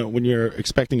you're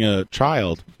expecting a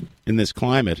child in this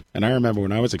climate, and I remember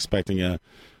when I was expecting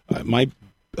my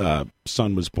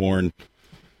son was born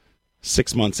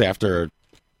 6 months after,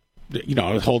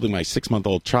 I was holding my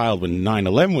 6-month-old child when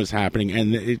 9/11 was happening,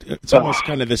 and it's almost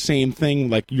kind of the same thing.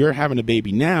 Like you're having a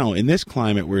baby now in this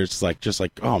climate where it's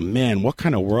oh man, what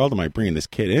kind of world am I bringing this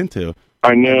kid into?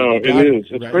 I know, it is.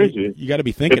 It's crazy. You got to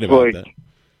be thinking about that.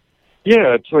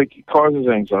 Yeah, it causes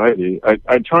anxiety.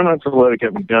 I try not to let it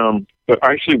get me down, but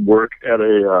I actually work at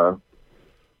a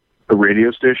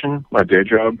radio station, my day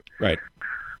job. Right.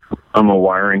 I'm a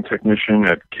wiring technician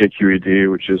at KQED,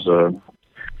 which is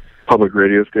public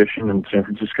radio station in San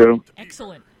Francisco.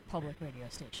 Excellent public radio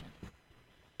station.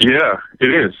 Yeah,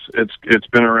 it is. It's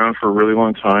been around for a really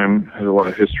long time, has a lot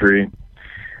of history.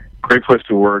 Great place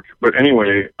to work. But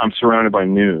anyway, I'm surrounded by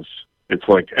news. It's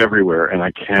like everywhere, and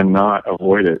I cannot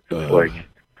avoid it. It's like,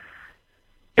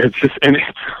 it's just, and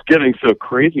it's getting so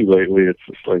crazy lately. It's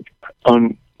just like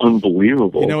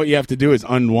unbelievable. You know what you have to do is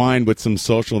unwind with some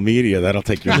social media. That'll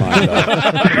take your mind off.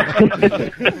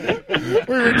 I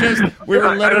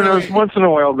don't know. Once in a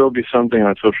while, there'll be something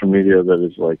on social media that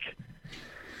is like,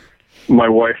 my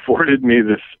wife forwarded me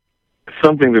this,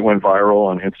 something that went viral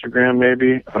on Instagram,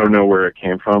 maybe. I don't know where it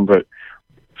came from, but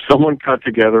someone cut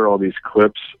together all these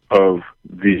clips of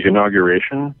the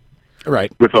inauguration.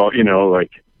 Right. With all,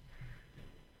 like,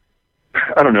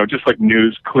 I don't know, just like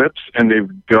news clips, and they've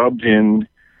dubbed in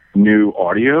new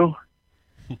audio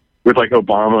with like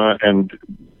Obama and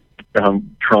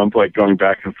Trump like going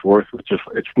back and forth with just,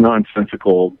 it's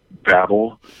nonsensical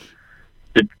babble.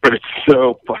 But it's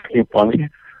so fucking funny.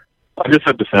 I just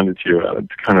have to send it to you.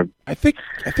 It's kind of. I think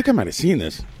I might have seen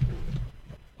this.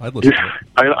 I'd listen to it.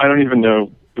 I don't even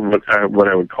know what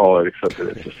I would call it, except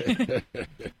that it's just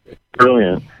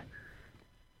brilliant.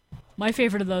 My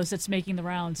favorite of those that's making the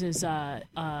rounds is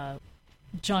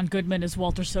John Goodman as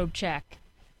Walter Sobchak.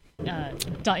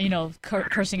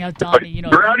 Cursing out Donnie.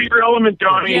 You're out of your element,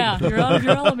 Donnie. Yeah, you're out of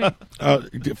your element.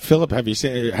 Philip, have you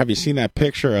seen that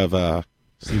picture of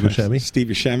Steve Buscemi? Steve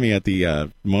Buscemi at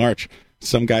the march.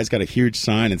 Some guy's got a huge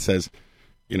sign and says,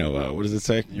 what does it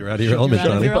say? You're out of your element,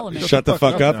 Donnie. Shut the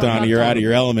fuck up, Donnie. You're out of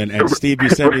your element. And Steve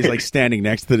Buscemi's like standing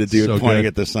next to the dude pointing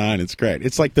at the sign. It's great.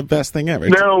 It's like the best thing ever.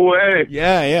 No way.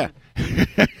 Yeah.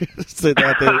 It's at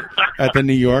the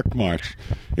New York march.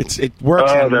 It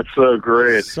works. Oh, that's so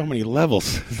great. So many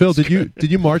levels. Phil, did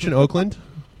you march in Oakland?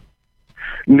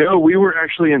 No, we were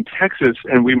actually in Texas,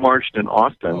 and we marched in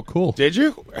Austin. Oh, cool. Did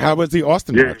you? How was the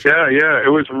Austin march? Yeah.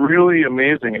 It was really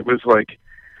amazing. It was like,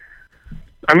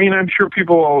 I mean, I'm sure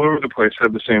people all over the place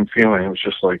had the same feeling. It was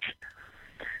just like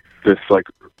this, like,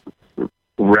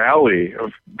 rally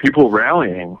of people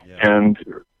rallying, and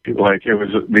like it was,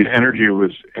 the energy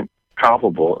was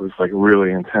palpable. It was like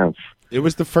really intense. It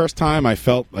was the first time I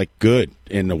felt like good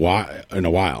in a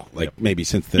while, like maybe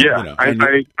since then. Yeah,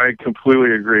 I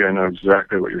completely agree. I know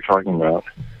exactly what you're talking about.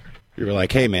 You were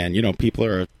like, hey man, people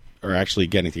are actually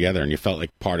getting together, and you felt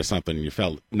like part of something, and you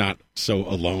felt not so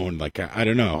alone. Like I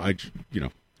don't know,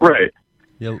 Right.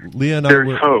 Yeah, Leah and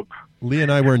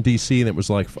I were in D.C. and it was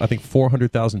like I think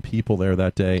 400,000 people there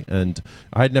that day, and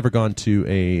I had never gone to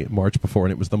a march before,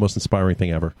 and it was the most inspiring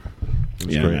thing ever. It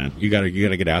was great. Man, you got to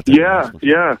get out there.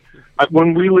 Yeah.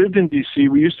 When we lived in D.C.,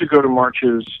 we used to go to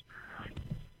marches,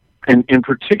 and in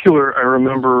particular, I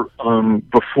remember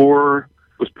before,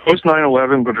 it was post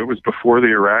 9/11, but it was before the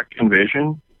Iraq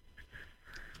invasion,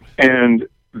 and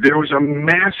there was a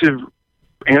massive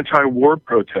anti-war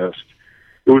protest.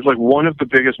 It was like one of the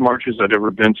biggest marches I'd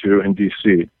ever been to in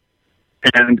D.C.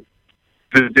 And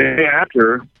the day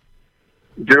after,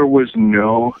 there was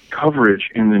no coverage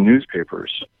in the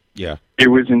newspapers. Yeah. It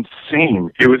was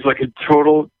insane. It was like a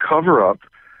total cover-up,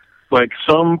 like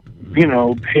some,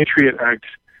 Patriot Act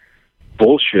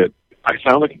bullshit. I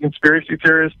sound like a conspiracy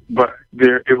theorist, but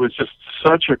it was just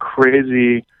such a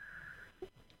crazy,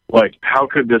 like, how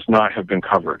could this not have been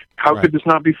covered? How could this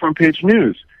not be front-page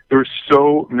news? There were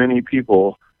so many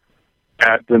people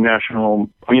at the National,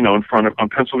 in front of, on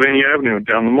Pennsylvania Avenue,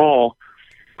 down the mall,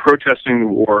 protesting the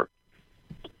war.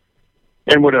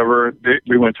 And whatever,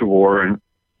 we went to war, and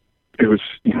it was,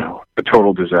 a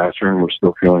total disaster, and we're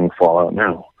still feeling the fallout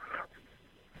now.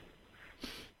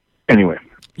 Anyway.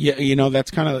 Yeah,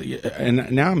 that's kind of,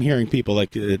 and now I'm hearing people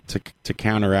like to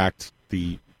counteract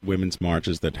the women's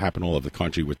marches that happen all over the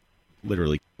country with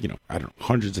literally,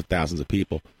 hundreds of thousands of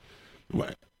people.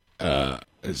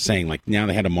 Saying like now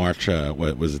they had a march.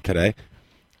 What was it today?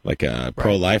 Like a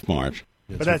pro-life march.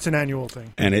 But that's an annual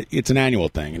thing, and it's an annual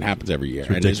thing. It happens every year,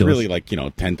 and there's really like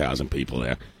 10,000 people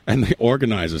there, and the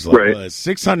organizers like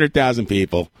 600,000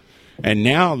 people, and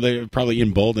now they're probably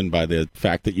emboldened by the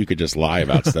fact that you could just lie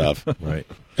about stuff, right?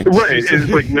 It's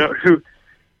like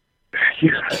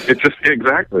it's just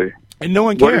exactly. And no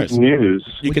one cares. What is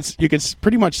news? You could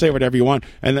pretty much say whatever you want.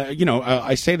 And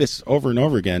I say this over and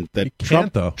over again that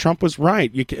Trump was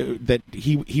right. That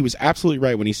he was absolutely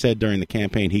right when he said during the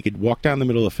campaign he could walk down the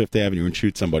middle of Fifth Avenue and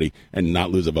shoot somebody and not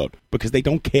lose a vote because they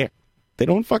don't care. They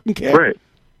don't fucking care. Right.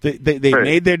 They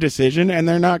made their decision and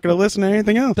they're not going to listen to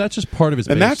anything else. That's just part of his.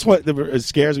 And base. that's what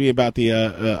scares me about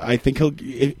the. I think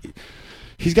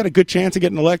he's got a good chance of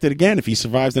getting elected again if he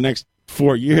survives the next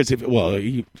 4 years.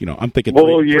 I'm thinking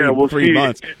Well, yeah, we'll 3 see.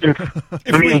 months.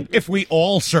 If we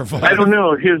all survive. I don't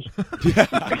know.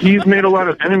 He's made a lot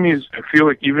of enemies, I feel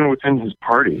like, even within his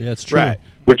party. Yeah, it's true. Right.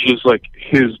 Which is like,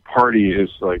 his party is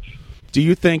like... Do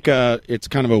you think it's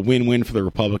kind of a win-win for the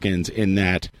Republicans in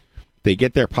that they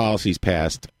get their policies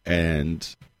passed,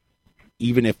 and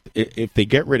even if they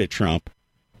get rid of Trump,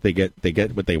 they get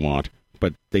what they want,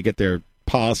 but they get their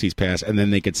policies passed, and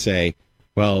then they could say,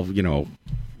 well,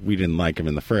 we didn't like him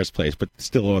in the first place, but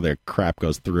still all their crap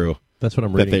goes through. That's what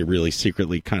I'm that reading. they really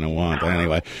secretly kind of want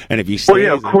anyway. And if you Well,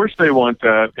 yeah, of course they want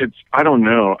that. I don't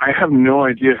know. I have no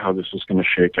idea how this is going to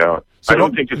shake out. I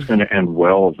don't think it's going to end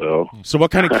well, though. So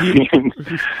what kind of key?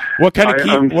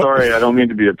 I'm sorry, I don't mean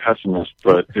to be a pessimist,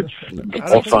 but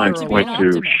all signs point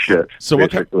to shit. So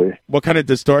basically. what kind of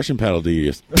distortion pedal do you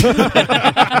use?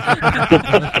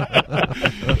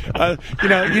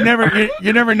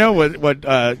 You never know what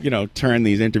turn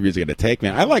these interviews are going to take,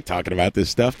 man. I like talking about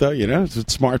this stuff, though.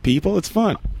 It's smart people. It's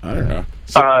fun. I don't know.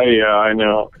 Yeah, I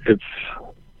know. It's.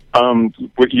 Are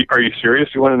you serious?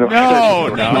 You want to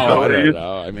know?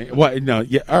 No. I mean, what? No.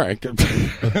 Yeah. All right.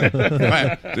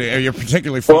 Are you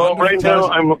particularly? Well, right now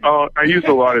I use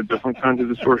a lot of different kinds of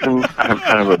distortion. I have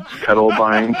kind of a pedal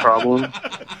buying problem.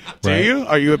 Do you?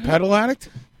 Are you a pedal addict?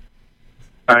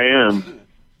 I am.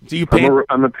 Do you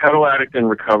I'm a pedal addict in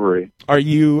recovery. Are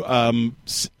you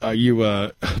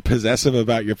possessive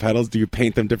about your pedals? Do you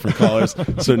paint them different colors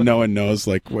so no one knows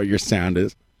like what your sound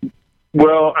is?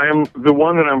 Well, the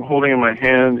one that I'm holding in my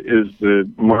hand is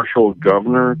the Marshall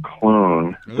Governor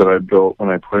clone that I built when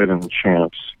I played in the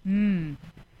Champs. Mm.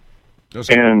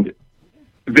 And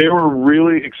they were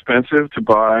really expensive to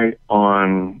buy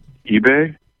on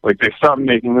eBay. Like, they stopped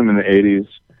making them in the 80s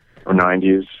or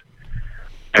 90s,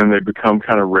 and they become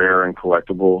kind of rare and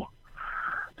collectible.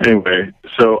 Anyway,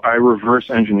 so I reverse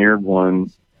engineered one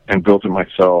and built it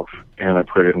myself, and I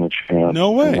put it in the Champs.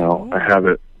 No way. Now I have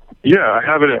it. Yeah, I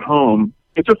have it at home.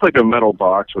 It's just like a metal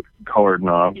box with colored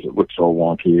knobs. It looks all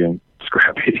wonky and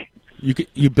scrappy.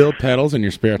 You build pedals in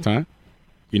your spare time?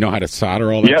 You know how to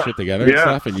solder all that shit together and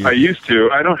stuff? And I used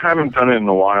to. Haven't done it in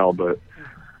a while, but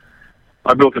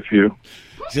I built a few.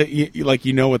 So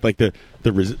you know what like the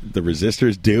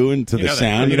resistors do into the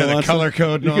sound? The color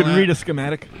code. You can read a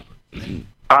schematic.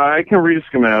 I can read a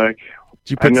schematic.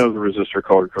 I know the resistor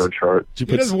color code chart. It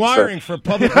is wiring for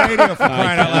public radio for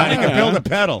crying out loud. You can build a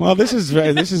pedal. Well, this is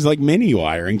like mini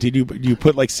wiring. Do you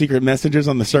put like secret messages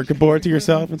on the circuit board to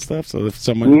yourself and stuff? So if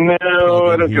someone no,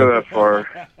 I don't go that far.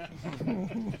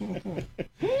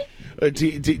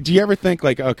 Do you ever think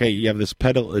like, okay, you have this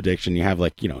pedal addiction, you have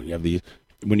like, you have these,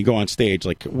 when you go on stage,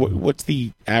 like what's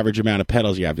the average amount of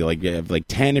pedals you have? You have like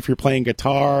 10 if you're playing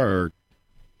guitar, or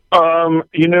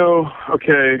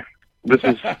okay, this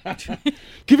is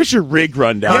give us your rig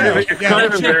rundown. It's kind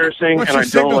of embarrassing, and I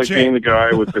don't like being the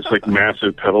guy with this like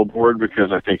massive pedal board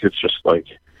because I think it's just like,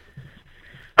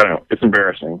 I don't know, it's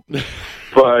embarrassing.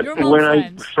 But when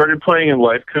I started playing in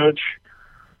Life Coach,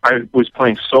 I was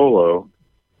playing solo,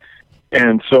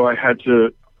 and so I had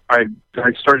to. I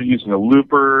started using a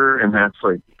looper, and that's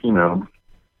like,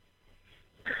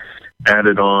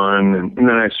 added on, and then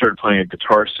I started playing a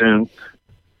guitar synth.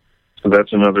 So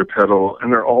that's another pedal,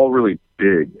 and they're all really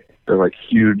big. They're like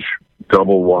huge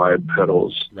double wide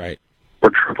pedals, right?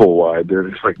 Or triple wide. They're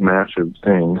just like massive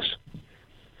things.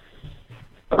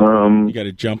 You got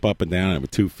to jump up and down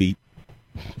with 2 feet.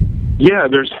 Yeah,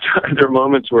 there are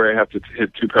moments where I have to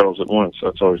hit 2 pedals at once. So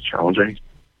that's always challenging.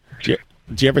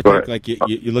 Do you ever think like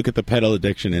you look at the pedal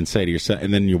addiction and say to yourself,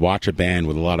 and then you watch a band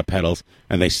with a lot of pedals,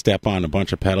 and they step on a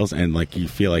bunch of pedals, and like you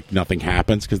feel like nothing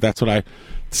happens because that's what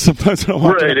sometimes I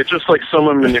watch. Right, it's just like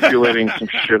someone manipulating some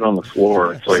shit on the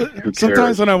floor. It's like, who cares?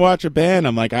 Sometimes when I watch a band,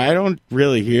 I'm like, I don't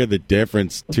really hear the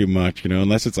difference too much,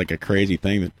 unless it's like a crazy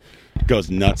thing that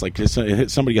goes nuts. Like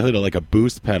somebody hit like a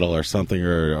boost pedal or something,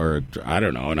 or I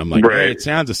don't know, and I'm like, hey, it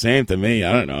sounds the same to me.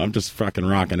 I don't know. I'm just fucking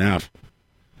rocking out.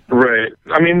 Right.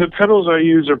 I mean, the pedals I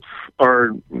use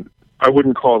are I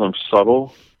wouldn't call them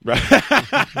subtle.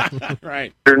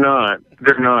 Right. They're not.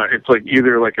 It's like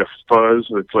either like a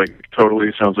fuzz that's like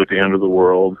totally sounds like the end of the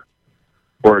world,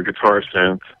 or a guitar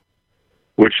synth,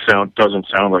 which doesn't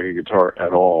sound like a guitar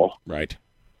at all. Right.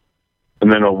 And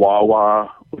then a wah-wah,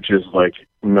 which is like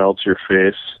melts your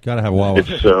face. Gotta have wah-wah.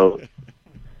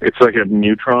 It's like a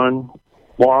neutron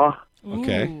wah.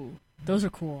 Okay. Ooh, those are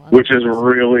cool. Which is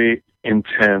really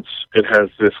intense. It has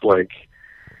this like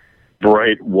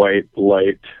bright white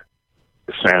light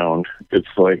sound. It's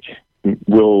like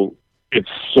it's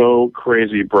so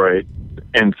crazy bright,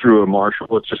 and through a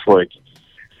Marshall, it's just like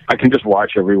I can just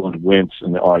watch everyone wince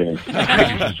in the audience.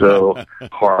 It's so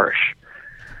harsh.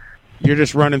 You're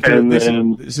just running through. And This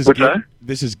then, is what's gear, that?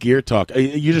 this is gear talk. Are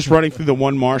you just running through the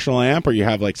one Marshall amp, or you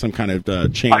have like some kind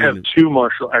of chain? I have two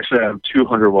Marshall. Actually, I have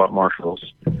 200-watt Marshalls.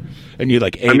 And you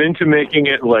like I'm into making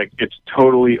it like it's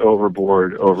totally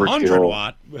overboard,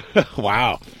 overkill. 100-watt.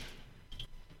 Wow.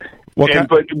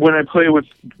 But when I play with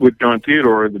John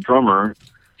Theodore, the drummer,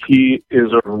 he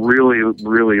is a really,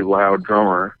 really loud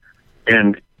drummer,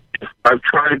 and I've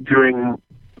tried doing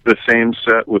the same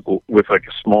set with like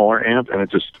a smaller amp, and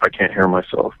I can't hear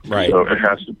myself. Right. So it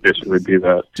has to basically be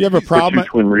that. Do you have a problem? With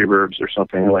two twin reverbs or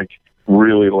something like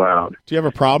really loud. Do you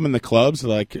have a problem in the clubs?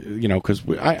 Like, because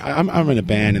I'm in a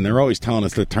band, and they're always telling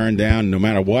us to turn down no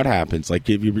matter what happens. Like,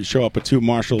 if you show up with two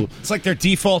Marshall, It's like their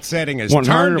default setting is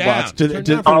 100 turn watts.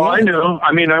 down. I know.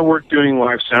 I mean, I worked doing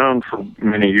live sound for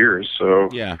many years, so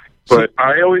yeah. But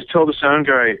I always tell the sound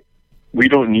guy, we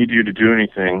don't need you to do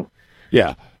anything.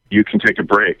 Yeah. You can take a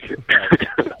break.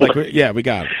 We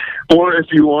got it. Or if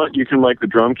you want, you can like the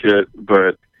drum kit,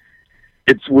 but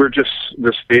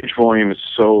the stage volume is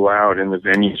so loud, and the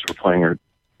venues we're playing are,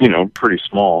 pretty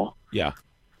small. Yeah.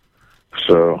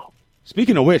 So.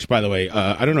 Speaking of which, by the way,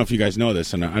 I don't know if you guys know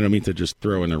this, and I don't mean to just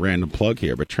throw in a random plug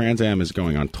here, but Trans Am is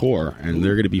going on tour, and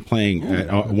they're going to be playing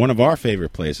at one of our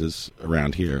favorite places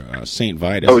around here, St.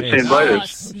 Vitus. Oh, St.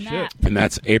 Vitus. And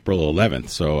that's April 11th,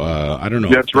 so I don't know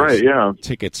That's if there's right, yeah.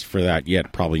 tickets for that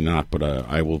yet. Probably not, but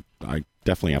I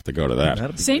definitely have to go to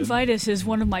that. St. Vitus is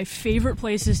one of my favorite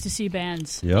places to see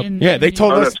bands. Yeah, they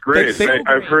told us. That's great.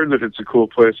 I've heard that it's a cool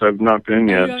place. I've not been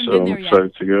yet, so I'm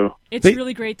excited to go. It's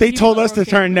really great. They told us to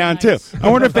turn down too. I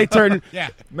wonder if they turned.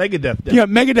 Megadeth. Yeah,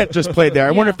 Megadeth just played there.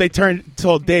 I wonder if they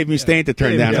told Dave Mustaine to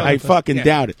turn down. I fucking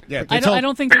doubt it. Yeah, I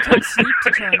don't think they told Sleep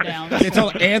to turn down. They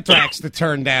told Anthrax to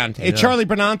turn down. Hey, Charlie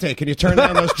Bernante, can you turn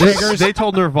down those triggers? They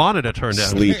told Nirvana to turn down.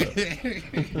 Sleep.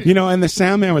 And the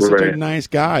sound man was such a nice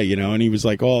guy, and he was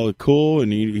like all cool,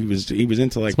 and he was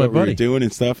into like what we were doing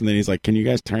and stuff, and then he's like, "Can you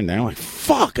guys turn down?" I'm like,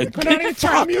 fuck, I'm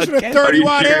using a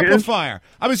 30-watt amplifier.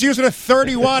 I was using a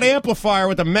 30-watt amplifier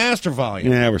with a master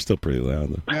volume. Yeah, we're still pretty loud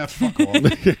though. Yeah, fuck all.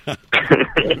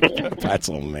 That's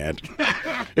all mad.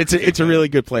 It's a really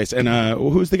good place. And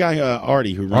who's the guy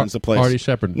Artie who runs the place? Artie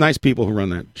Shepherd. Nice people who run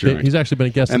that joint. He's actually been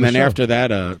a guest. And on the then show. after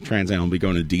that, Trans Am will be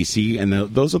going to DC, and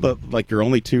those are your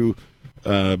only two.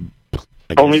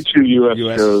 Only two U.S.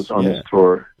 shows on this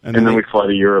tour, and then we fly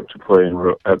to Europe to play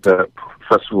at that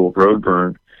festival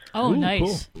Roadburn. Oh,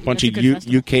 nice! Cool. Bunch of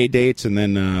UK dates, and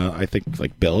then I think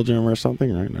like Belgium or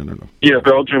something, right? I don't know. Yeah,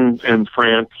 Belgium and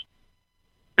France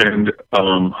and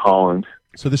Holland.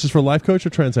 So this is for Life Coach or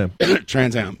Trans Am?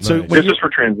 Trans Am. Nice. So this is for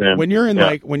Trans Am. When you're in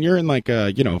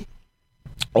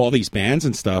all these bands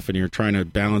and stuff, and you're trying to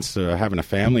balance having a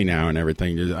family now and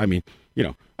everything. I mean,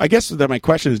 I guess that my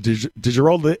question is: Did your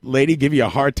old lady give you a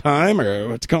hard time, or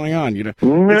what's going on?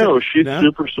 No, she's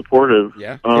super supportive.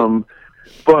 Yeah.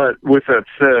 But with that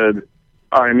said,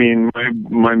 I mean,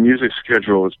 my music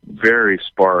schedule is very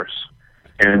sparse,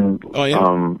 and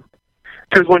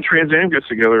because when Trans Am gets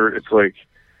together, it's like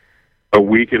a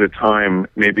week at a time,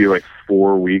 maybe like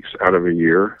 4 weeks out of a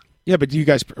year. Yeah, but do you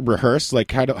guys rehearse?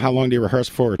 Like, how long do you rehearse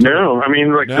for? No, I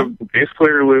mean, like the bass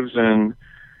player lives in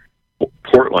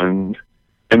Portland,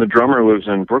 and the drummer lives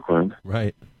in Brooklyn.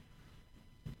 Right.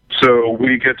 So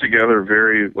we get together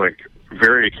very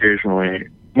occasionally.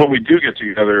 When we do get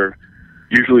together,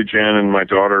 usually Jan and my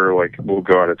daughter will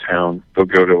go out of town. They'll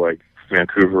go to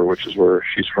Vancouver, which is where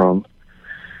she's from,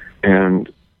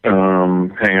 and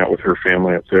hang out with her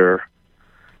family up there.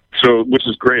 So, which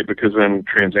is great because then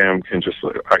Trans Am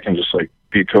I can just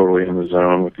be totally in the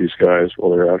zone with these guys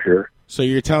while they're out here. So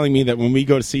you're telling me that when we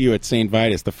go to see you at St.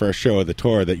 Vitus, the first show of the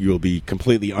tour, that you will be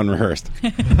completely unrehearsed?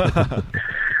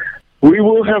 We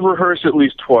will have rehearsed at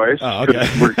least twice. Oh, okay.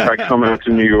 I come out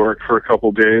to New York for a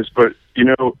couple days, but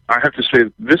I have to say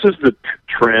this is the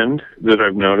trend that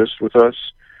I've noticed with us.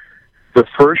 The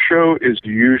first show is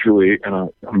usually,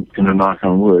 and I'm going to knock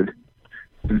on wood,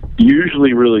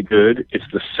 usually really good. It's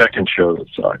the second show that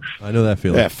sucks. I know that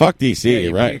feeling. Yeah, fuck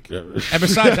DC, right? And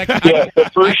besides,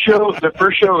 the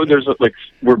first show, there's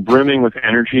we're brimming with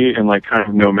energy, and kind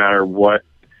of no matter what,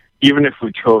 even if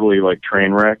we totally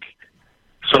train wreck,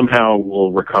 somehow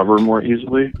we'll recover more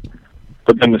easily.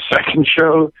 But then the second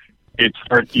show,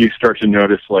 you start to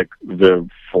notice the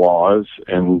flaws,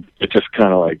 and it just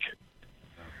kind of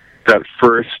that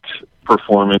first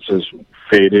performance has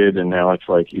faded, and now it's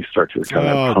like you start to kind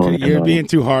of hone in you're on- being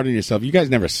too hard on yourself. You guys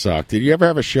never sucked. Did you ever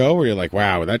have a show where you're like,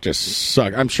 wow, that just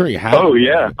sucked? I'm sure you have. Oh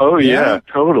yeah,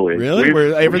 totally. Really?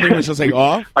 Where everything was just like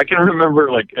off? I can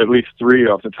remember like at least 3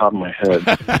 off the top of my head.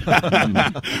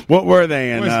 What were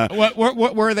they? And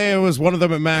What were they? It was one of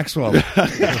them at Maxwell. No,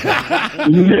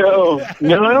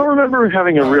 I don't remember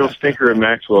having a real stinker at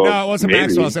Maxwell. No, it wasn't Maybe.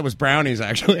 Maxwell's. It was Brownies,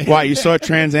 actually. Why, you saw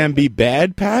Trans Am be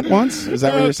bad, Pat, once? Is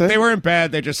that what you're saying? They weren't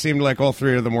bad. They just seemed like all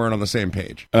three of them weren't on the same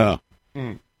page. Oh.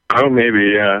 Oh,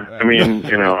 maybe, yeah. I mean,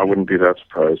 I wouldn't be that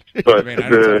surprised. But I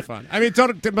don't know, fun. I mean,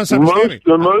 it must understand me.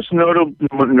 the most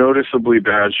noticeably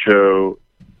bad show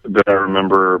that I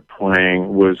remember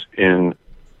playing was in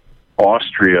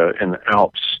Austria in the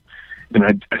Alps.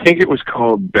 And I think it was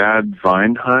called Bad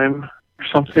Weinheim or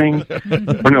something.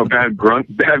 Or no, Bad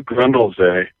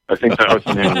Grundlsee. I think that was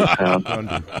the name of the town.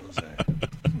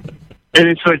 And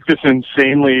it's like this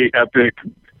insanely epic,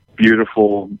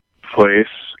 beautiful place.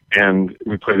 And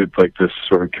we played at like this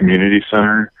sort of community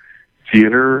center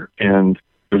theater. And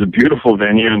it was a beautiful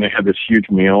venue, and they had this huge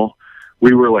meal.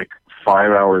 We were like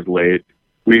 5 hours late.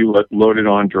 We loaded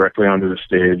on directly onto the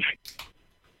stage.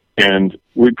 And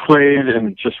we played,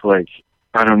 and just like,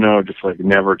 I don't know, just like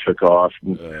never took off.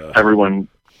 And everyone,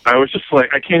 I was just like,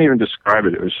 I can't even describe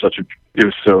it. It was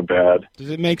so bad. Does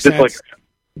it make Just sense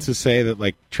to say that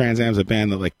like Trans Am's a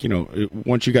band that like,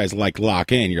 once you guys like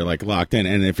lock in, you're like locked in,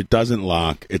 and if it doesn't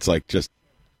lock, it's like just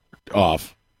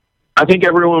off? I think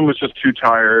everyone was just too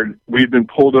tired. We'd been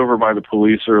pulled over by the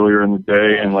police earlier in the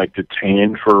day and like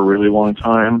detained for a really long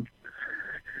time.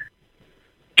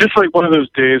 Just like one of those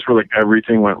days where like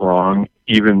everything went wrong,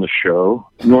 even the show.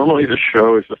 Normally the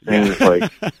show is the thing that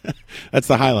like that's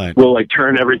the highlight. Will like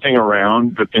turn everything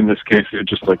around, but in this case it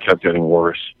just like kept getting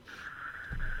worse.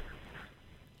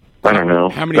 I don't know.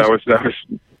 How many? That was.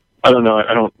 I don't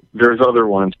know. There's other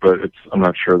ones, but I'm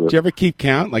not sure that. Do you ever keep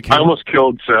count? Like I almost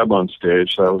killed Seb on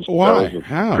stage. That was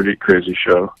a pretty crazy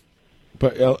show.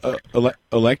 But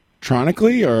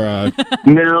electronically or?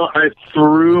 No, I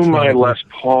threw my Les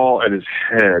Paul at his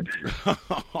head.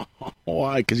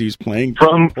 Why? Because he was playing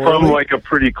from like a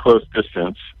pretty close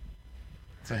distance.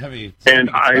 It's a heavy.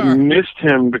 And I missed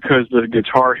him because the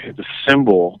guitar hit the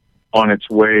cymbal on its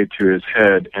way to his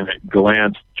head, and it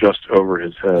glanced just over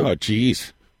his head. Oh,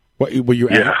 jeez. What were you?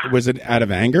 Yeah. Was it out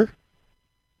of anger?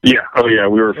 Yeah. Oh, yeah.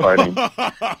 We were fighting.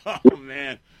 Oh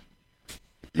man.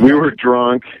 We were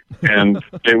drunk, and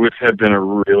had been a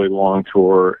really long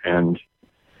tour, and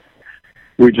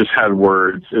we just had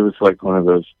words. It was like one of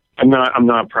those. I'm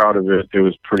not proud of it. It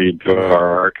was pretty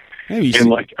dark, and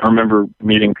like I remember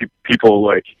meeting people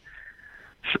like.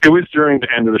 It was during the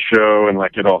end of the show, and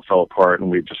like it all fell apart, and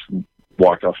we just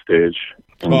walked off stage,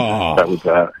 and that was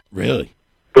that. Really?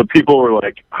 But people were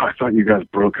like, I thought you guys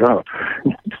broke up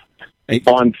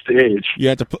on stage. You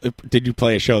had to. Did you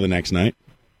play a show the next night?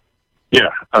 Yeah.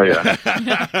 Oh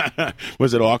yeah.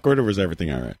 Was it awkward, or was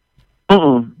everything all right?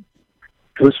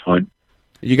 It was fine.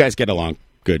 You guys get along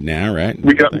good now, right?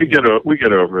 We get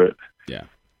over it. Yeah.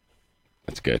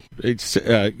 That's good. It's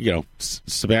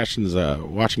Sebastian's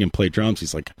watching him play drums.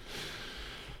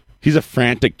 He's a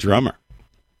frantic drummer.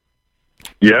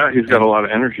 Yeah, he's got a lot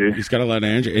of energy. He's got a lot of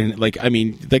energy, and like I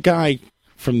mean, the guy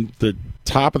from the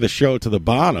top of the show to the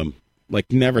bottom, like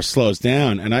never slows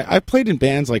down. And I played in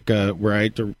bands like where I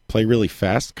had to play really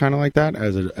fast, kind of like that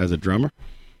as a drummer.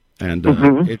 And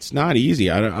it's not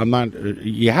easy. I'm not.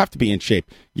 You have to be in shape.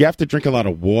 You have to drink a lot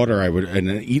of water.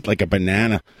 And eat like a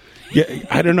banana. Yeah,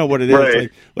 I don't know what it is. Right.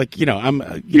 Like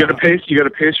I'm. You got to pace. You got to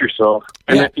pace yourself.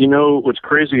 And what's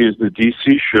crazy is the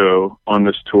DC show on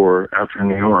this tour after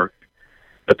New York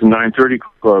at the 930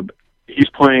 Club. He's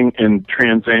playing in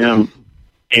Trans Am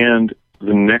and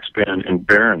the next band in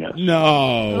Baroness.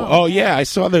 No. Oh yeah, I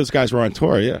saw those guys were on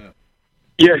tour. Yeah.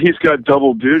 Yeah, he's got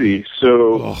double duty,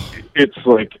 so it's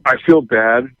like I feel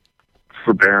bad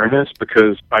for Baroness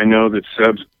because I know that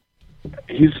Seb's.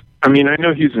 I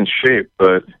know he's in shape,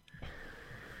 but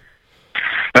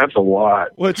that's a lot.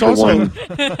 Well, it's for also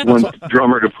one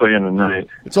drummer to play in a night.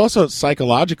 It's also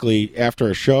psychologically after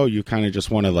a show, you kind of just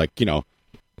want to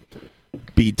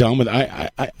be done with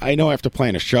it. I know after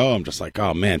playing a show, I'm just like,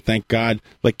 oh man, thank God.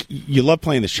 Like you love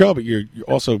playing the show, but you're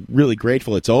also really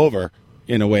grateful it's over.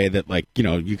 In a way that,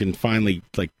 you can finally,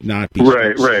 not be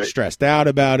stressed out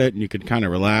about it, and you can kind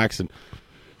of relax, and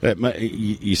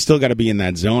you still got to be in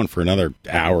that zone for another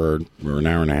hour or an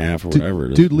hour and a half or whatever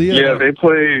it is. Dude, Leah, yeah, they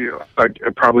play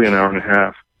probably an hour and a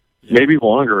half, maybe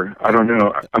longer. I don't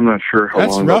know. I'm not sure how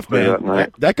long rough, they play man. that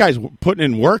night. That guy's putting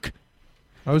in work.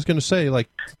 I was going to say,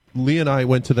 Lee and I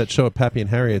went to that show at Pappy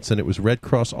and Harriet's, and it was Red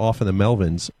Cross off in the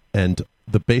Melvins, and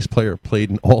the bass player played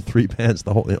in all three bands,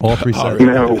 in all three sets.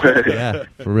 No way. Yeah,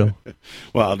 for real.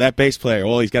 Well, that bass player,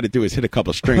 all he's got to do is hit a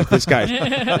couple strings. This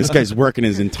guy's working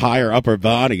his entire upper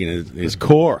body and his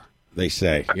core, they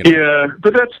say. You know? Yeah,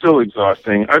 but that's still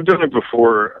exhausting. I've done it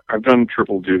before. I've done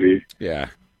triple duty. Yeah.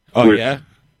 Oh, yeah?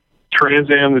 Trans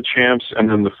Am, the Champs, and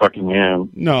then the fucking Am.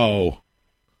 No.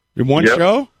 In one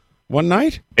show? One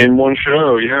night? In one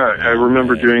show, yeah. I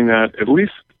remember doing that at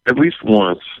least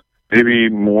once, maybe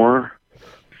more.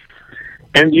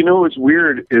 And you know what's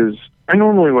weird is I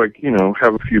normally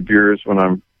have a few beers when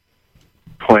I'm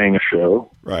playing a show.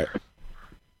 Right.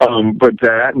 But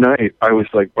that night I was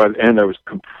like, by the end I was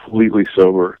completely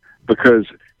sober because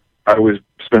I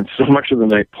spent so much of the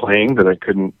night playing that I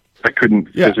couldn't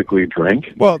physically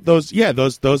drink. Well, those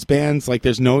bands, like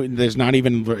there's not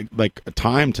even like a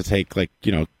time to take, like,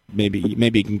 you know, maybe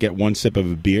you can get one sip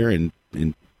of a beer in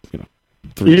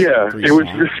three it was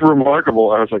just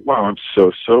remarkable. I was like, wow, I'm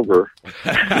so sober.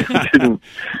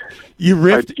 You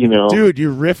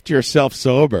riffed yourself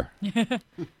sober.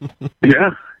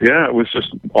 Yeah, it was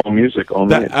just all music all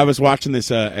night. I was watching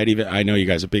this Eddie. I know you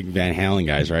guys are big Van Halen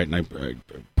guys, right? And I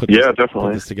put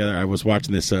this together. I was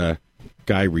watching this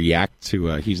guy react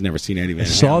to. He's never seen Eddie Van Halen.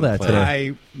 I saw that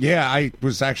today. I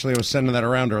was sending that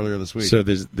around earlier this week. So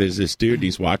there's this dude. And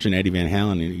he's watching Eddie Van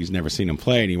Halen, and he's never seen him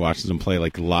play, and he watches him play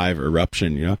like live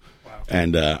Eruption, you know. Wow.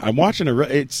 And I'm watching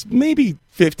it's maybe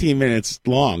 15 minutes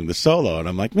long, the solo, and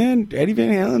I'm like, man, Eddie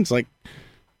Van Halen's like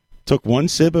took one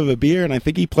sip of a beer, and I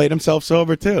think he played himself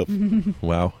sober too.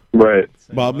 Wow. Right.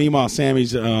 Well, meanwhile,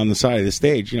 Sammy's on the side of the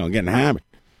stage, you know, getting hammered.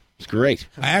 It's great.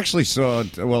 I actually saw.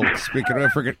 Well, speaking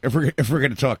of, if we're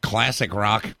going to talk classic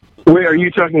rock. Wait, are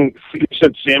you talking? You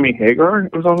said Sammy Hagar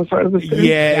was on the side of the stage.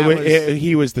 Yeah,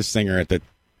 he was the singer at the.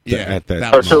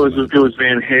 So it was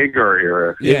Van Hagar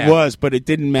era. Yeah. It was, but it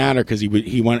didn't matter because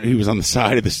he was on the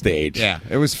side of the stage. Yeah,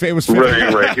 it was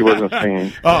right. He wasn't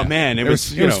singing. Oh man, it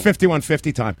was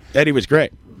 5150 time. Eddie was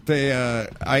great.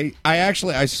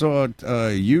 I saw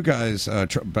you guys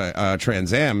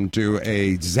Trans Am do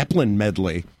a Zeppelin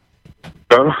medley.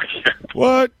 Oh yeah.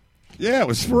 What? Yeah, it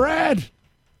was rad.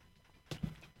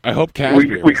 I hope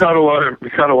we caught a lot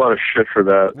of shit for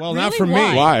that. Well, not from me.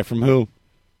 Why? From who?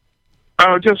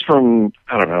 Oh, just from,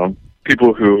 I don't know,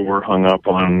 people who were hung up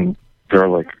on. They're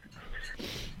like,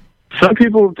 some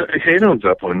people hate on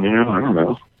Zeppelin. You know, I don't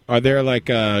know. Are there like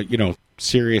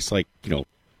serious, like, you know,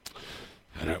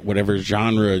 whatever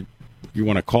genre you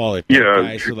want to call it?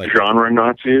 Yeah, genre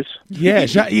Nazis. Yeah,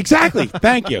 exactly.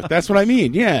 Thank you. That's what I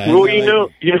mean. Yeah. Well, you know,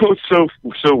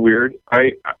 it's so weird.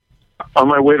 On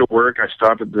my way to work, I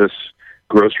stopped at this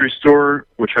grocery store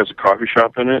which has a coffee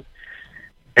shop in it,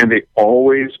 and they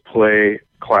always play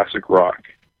classic rock.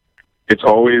 It's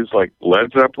always like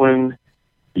Led Zeppelin,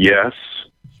 Yes,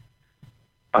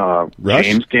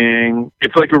 James Gang.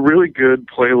 It's like a really good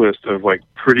playlist of like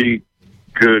pretty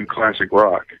good classic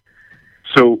rock.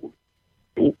 So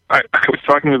I was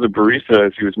talking to the barista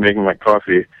as he was making my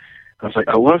coffee. I was like,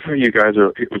 I love how you guys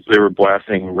they were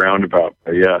blasting Roundabout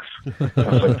by Yes. I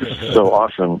was like, this is so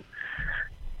awesome.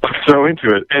 I'm so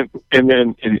into it. And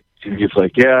then he's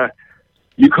like, yeah,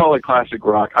 you call it classic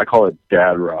rock, I call it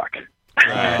dad rock.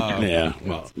 Yeah,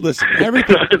 well, listen,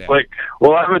 everything. It's like,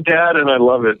 well, I'm a dad and I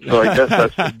love it, so I guess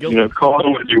that's, call it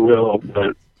what you will,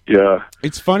 but yeah.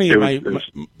 It's funny,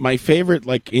 my favorite,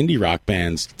 like, indie rock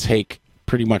bands take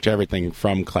pretty much everything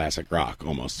from classic rock,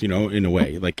 almost, in a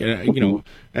way. Like,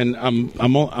 and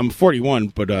I'm 41,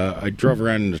 but I drove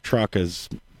around in the truck as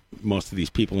most of these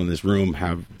people in this room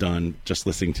have done, just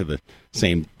listening to the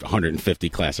same 150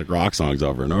 classic rock songs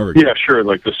over and over again. Yeah, sure,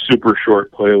 like the super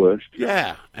short playlist.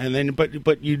 Yeah, and then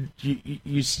but you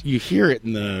hear it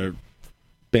in the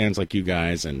bands like you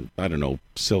guys and I don't know,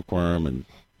 Silkworm and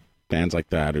bands like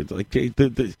that, or like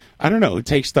the I don't know, it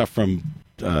takes stuff from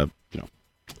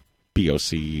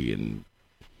BOC and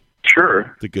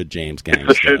sure the good James Gang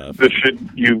the stuff. The shit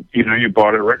you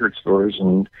bought at record stores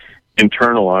and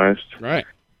internalized. Right.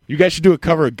 You guys should do a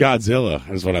cover of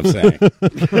Godzilla, is what I'm saying.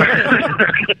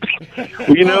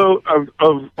 Well,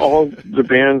 of all the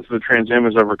bands that Trans Am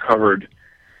has ever covered,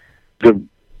 the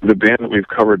band that we've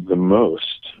covered the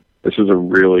most, this is a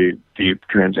really deep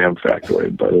Trans Am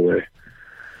factoid, by the way.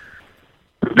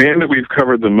 The band that we've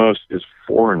covered the most is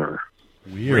Foreigner.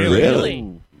 Weird.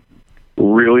 Really?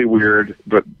 Really weird,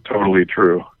 but totally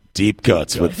true. Deep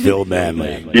Cuts with Phil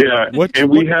Manley. Yeah,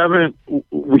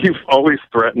 we've always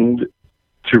threatened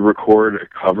to record a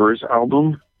covers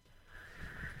album.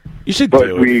 You should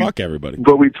do it. Fuck everybody.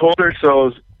 But we told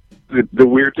ourselves the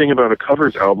weird thing about a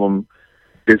covers album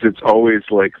is it's always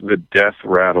like the death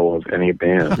rattle of any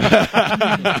band.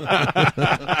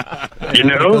 You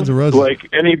know, like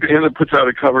any band that puts out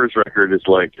a covers record is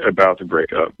like about to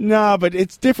break up. No, but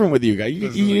it's different with you guys.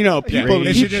 You know,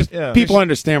 people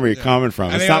understand where you're coming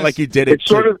from. It's not like you did it. It's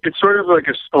sort of like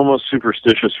almost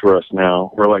superstitious for us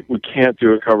now. We're like, we can't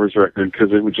do a covers record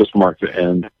because it would just mark the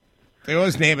end. They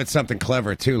always name it something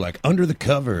clever too, like Under the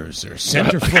Covers or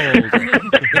Centerfold,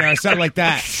 or something like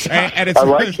that. And it's, I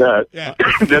like that. Yeah.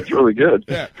 That's really good.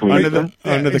 Yeah. Under the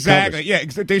exactly.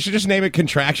 covers. Yeah, they should just name it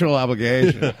Contractual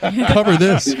Obligation. Cover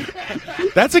this.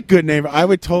 That's a good name. I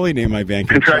would totally name my band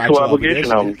Contractual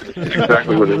Obligation album. That's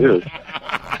exactly what it is.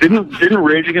 Didn't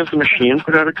Rage Against the Machine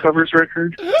put out a covers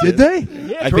record? Did they?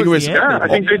 I think it was. Yeah, I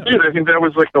think they did. I think that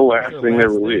was like the last thing they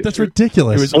released. That's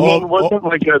ridiculous. It was wasn't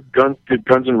like did Guns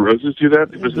N' Roses do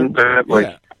that? Wasn't that like?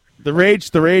 Yeah. The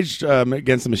Rage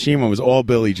Against the Machine one was all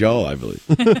Billy Joel, I believe.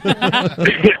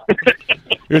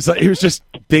 It was just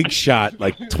Big Shot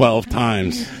like 12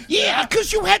 times. Yeah,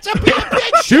 because you had to be a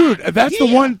big Dude, that's the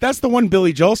one. That's the one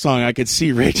Billy Joel song I could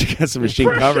see Rage Against the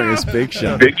Machine covering is Big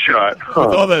Shot. Big Shot. Huh.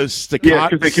 With all those staccato. Yeah,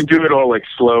 because they can do it all like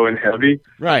slow and heavy.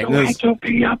 Right. You had to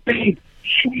be a big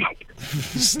shot.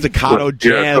 Staccato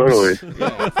jabs. Yeah, totally.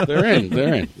 Yeah, they're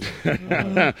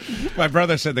in. My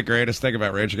brother said the greatest thing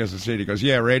about Rage Against the Machine. He goes,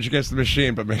 "Yeah, Rage Against the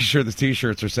Machine, but make sure the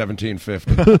T-shirts are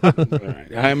 $17.50."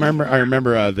 Right. I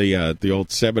remember the old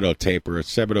Sebadoh tape where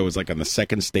Sebadoh was like on the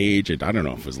second stage, and I don't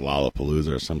know if it was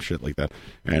Lollapalooza or some shit like that,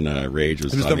 and Rage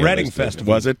was. It was on the Reading other stage.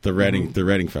 Festival. Was it the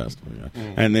Reading Festival? Yeah.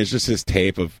 And there's just this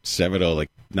tape of Sebadoh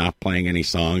like not playing any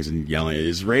songs and yelling,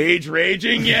 "Is Rage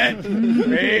raging yet?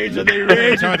 Rage? Are they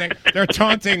raging?" They're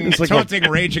taunting It's like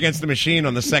Rage Against the Machine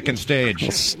on the second stage.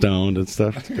 All stoned and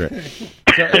stuff. It's great.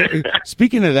 So,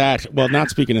 speaking of that, well, not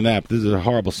speaking of that, this is a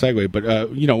horrible segue,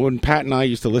 but, you know, when Pat and I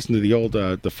used to listen to the old,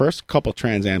 the first couple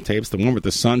Trans Am tapes, the one with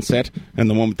the sunset and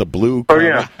the one with the blue cover,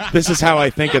 yeah. This is how I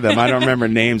think of them. I don't remember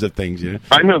names of things, you know?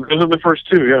 I know, those are the first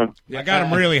two, yeah. I got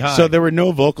them really high. So there were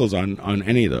no vocals on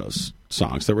any of those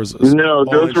songs. There was No,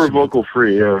 those were vocal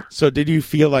free, yeah. So did you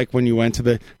feel like when you went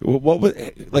to what was,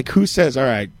 like, who says, all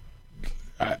right,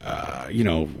 you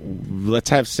know, let's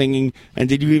have singing, and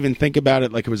did you even think about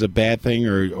it like it was a bad thing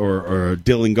or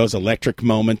Dylan Goes Electric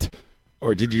moment,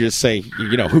 or did you just say,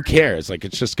 you know, who cares, like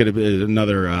it's just going to be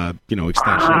another you know,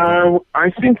 extension? I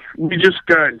think we just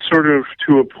got sort of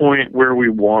to a point where we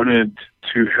wanted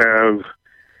to have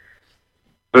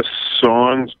the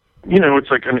songs, you know, it's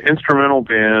like an instrumental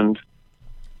band.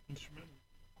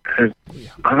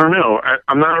 I don't know,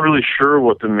 I'm not really sure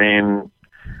what the main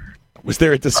was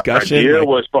there a discussion idea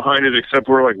was behind it, except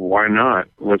we're like, why not?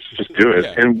 Let's just do it.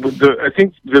 Yeah. And I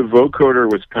think the vocoder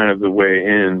was kind of the way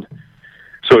in.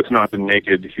 So it's not the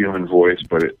naked human voice,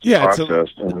 but it's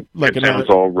processed and like it sounds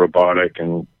all robotic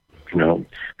and, you know,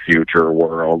 future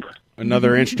world.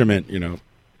 Another instrument, you know,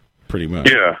 pretty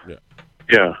much.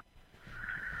 Yeah.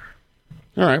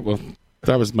 All right. Well,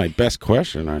 that was my best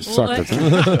question. I sucked at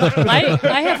that.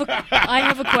 I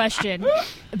have a question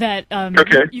that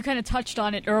you kind of touched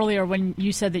on it earlier when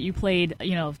you said that you played,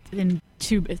 you know, in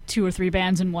two or three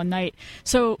bands in one night.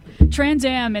 So Trans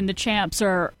Am and the Champs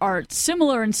are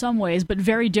similar in some ways, but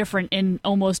very different in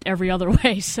almost every other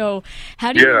way. So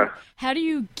how do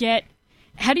you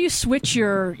switch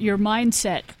your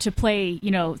mindset to play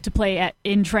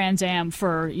in Trans Am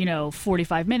for, you know,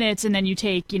 45 minutes, and then you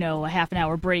take, you know, a half an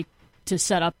hour break to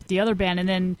set up the other band and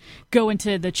then go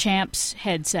into the Champs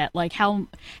headset? Like how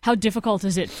difficult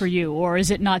is it for you, or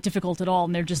is it not difficult at all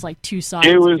and they're just like two sides?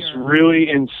 It was really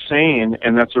insane,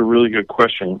 and that's a really good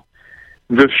question.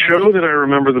 The show that I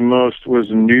remember the most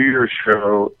was a New Year's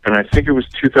show, and I think it was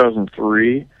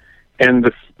 2003, and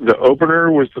the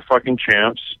opener was the fucking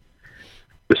Champs,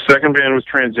 the second band was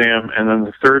Trans Am, and then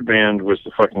the third band was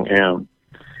the fucking Am.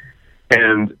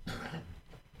 And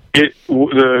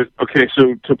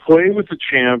so to play with the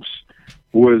Champs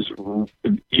was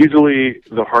easily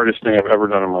the hardest thing I've ever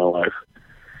done in my life.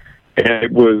 And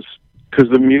it was because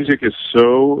the music is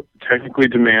so technically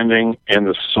demanding and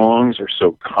the songs are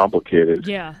so complicated.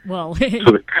 Yeah, well. So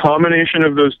the combination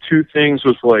of those two things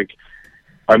was like,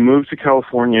 I moved to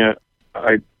California,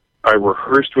 I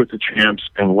rehearsed with the Champs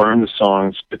and learned the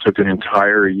songs. It took an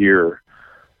entire year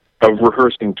of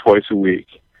rehearsing twice a week.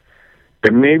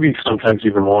 And maybe sometimes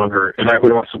even longer. And I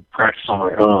would also practice on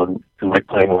my own and like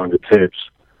playing along the tapes.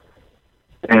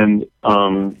 And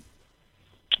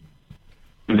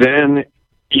then,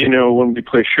 you know, when we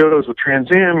play shows with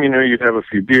Trans Am, you know, you'd have a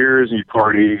few beers and you'd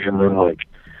party, and then like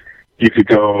you could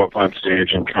go up on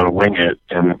stage and kind of wing it.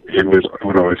 And it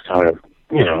would always kind of,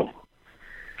 you know,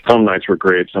 some nights were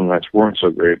great, some nights weren't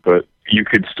so great, but you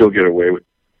could still get away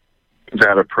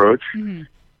that approach. Mm-hmm.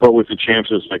 But with the Champs,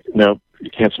 it's like, no, you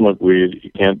can't smoke weed,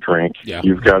 you can't drink. Yeah.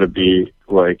 You've got to be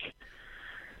like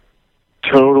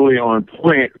totally on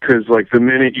point, because like the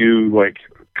minute you like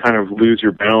kind of lose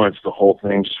your balance, the whole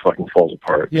thing just fucking falls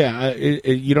apart. Yeah,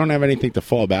 you don't have anything to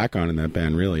fall back on in that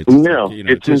band, really. It's No, like, you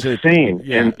know, it's just insane.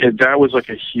 yeah. And that was like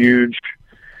a huge,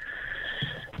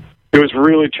 it was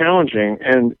really challenging.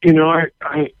 And, you know,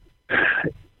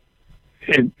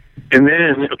 and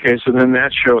then, okay, so then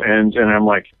that show ends, and I'm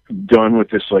like done with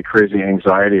this like crazy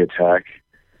anxiety attack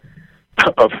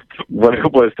of what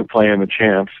it was to play in the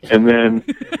Champs. And then,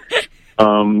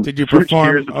 did you switch perform?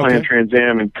 gears to play in Trans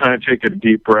Am and kind of take a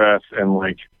deep breath and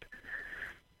like,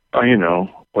 you know,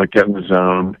 like get in the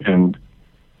zone. And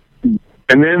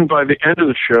then by the end of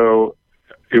the show,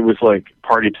 it was like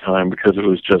party time, because it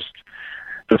was just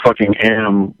the fucking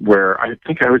Am, where I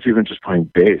think I was even just playing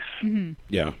bass. Mm-hmm.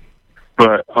 Yeah.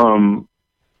 But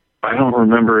I don't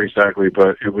remember exactly,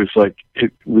 but it was like,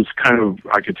 it was kind of,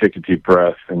 I could take a deep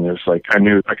breath, and there's like, I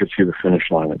knew I could see the finish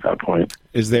line at that point.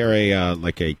 Is there a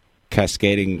like a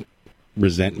cascading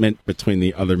resentment between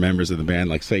the other members of the band?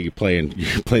 Like, say you play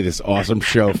this awesome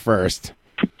show first,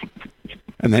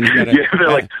 and then you gotta, yeah, they're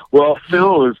like, well,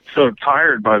 Phil is so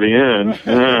tired by the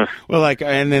end. well, like,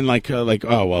 and then like,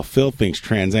 oh, well, Phil thinks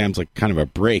Trans Am's like kind of a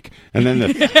break, and then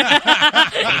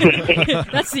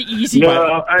That's the easy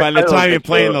No, part. by the I don't time you're think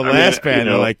playing so. the I mean, last band,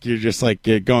 you know. like you're just like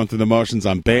you're going through the motions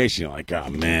on bass. You're like, oh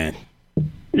man,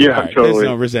 Yeah, All right, totally. There's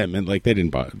no resentment. Like they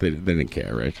didn't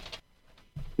care, right?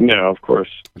 No, of course.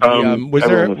 Was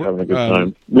there- everyone was having a good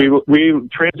time. We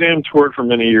Trans Am toured for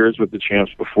many years with the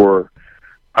Champs before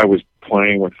I was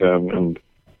playing with them, and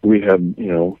we had,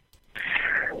 you know,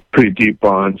 pretty deep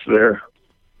bonds there.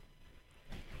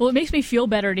 Well, it makes me feel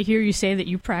better to hear you say that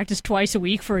you practice twice a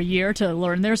week for a year to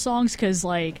learn their songs, because,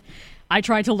 like, I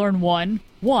tried to learn one,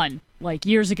 like,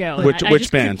 years ago. and Which I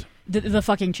just band? The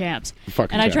fucking Champs.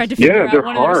 Fucking and I Champs. tried to figure Yeah, they're out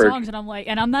one of their hard. songs, and I'm like,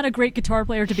 and I'm not a great guitar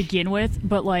player to begin with,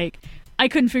 but, like, I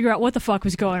couldn't figure out what the fuck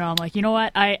was going on. I'm like, you know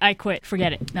what? I quit.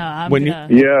 Forget it. No, I'm When gonna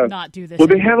Yeah. not do this. Well,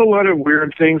 they anymore. had a lot of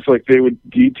weird things, like they would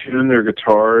detune their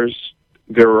guitars.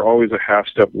 They were always a half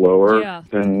step lower Yeah.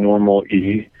 than normal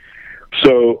E.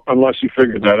 So unless you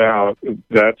figured that out,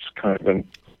 that's kind of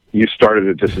you started at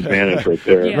a disadvantage right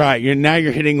there. Yeah. Right.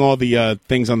 You're hitting all the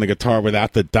things on the guitar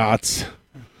without the dots.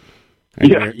 And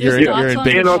Yeah, you're There's dots in on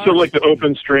big. and also like the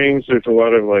open strings. There's a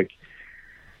lot of like,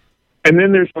 and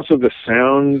then there's also the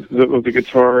sound of the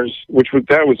guitars, which was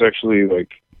actually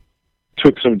like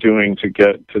took some doing to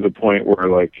get to the point where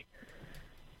like,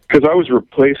 because I was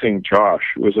replacing Josh,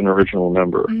 who was an original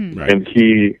member, Mhm. Right. and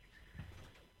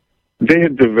they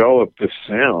had developed this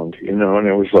sound, you know, and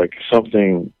it was like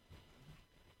something.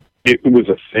 It was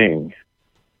a thing.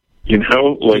 You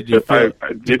know, like Did you feel-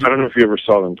 I don't know if you ever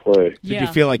saw them play. Did Yeah, you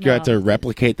feel like you had no. to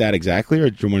replicate that exactly,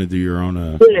 or did you want to do your own?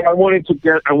 Yeah, I wanted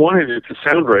it to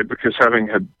sound right, because having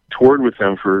had toured with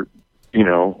them for, you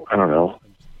know, I don't know,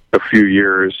 a few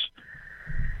years,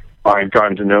 I've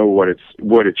gotten to know what it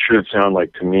should sound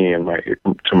like to me and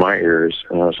to my ears,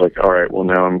 and I was like, all right, well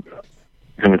now I'm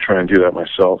going to try and do that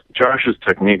myself. Josh's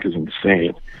technique is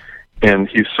insane, and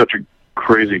he's such a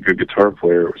crazy good guitar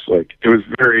player. It was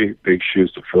very big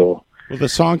shoes to fill. Well, the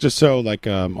songs are so like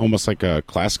almost like a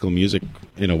classical music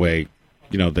in a way,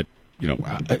 you know that you know.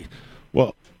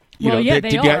 Well, yeah,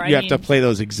 they are. You have to play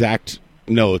those exact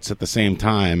notes at the same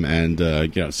time, and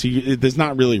you know, so there's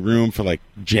not really room for like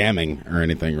jamming or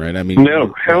anything, right? I mean,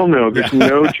 No, hell no. There's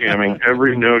no jamming.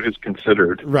 Every note is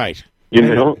considered. Right. You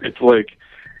know, it's like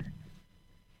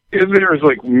there's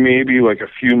like maybe like a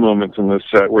few moments in this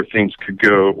set where things could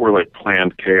go, or like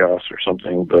planned chaos or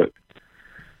something, but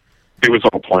it was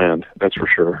all planned. That's for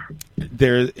sure.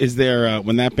 Is there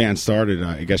when that band started?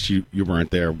 I guess you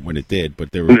weren't there when it did, but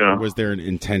was there an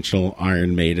intentional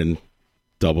Iron Maiden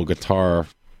double guitar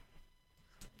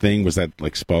thing? Was that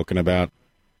like spoken about?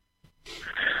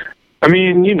 I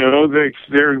mean, you know,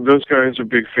 those guys are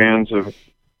big fans of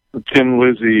Tim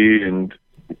Lizzy, and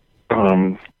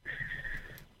I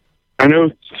know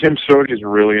Tim Sodia's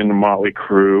really into Motley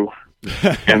Crue,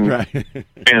 and Right.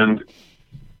 and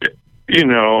you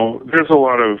know, there's a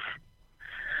lot of,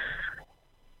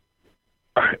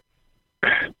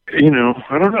 you know,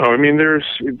 I don't know. I mean,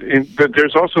 but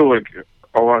there's also like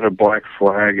a lot of Black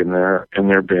Flag in their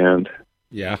band.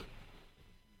 Yeah.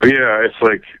 But yeah, it's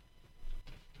like,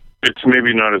 it's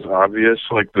maybe not as obvious.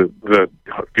 Like the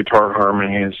guitar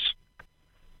harmonies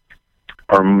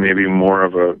are maybe more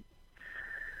of a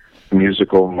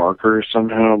musical marker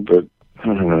somehow, but I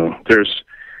don't know. There's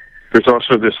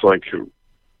also this like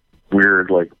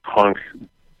weird like punk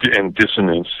and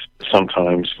dissonance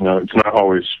sometimes. You know, it's not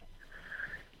always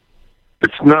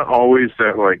it's not always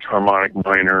that like harmonic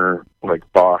minor, like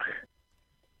Bach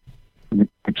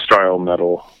style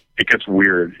metal. It gets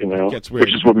weird, you know,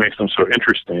 which is what makes them so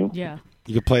interesting. Yeah.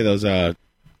 You could play those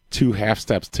 2 half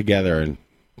steps together and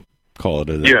call it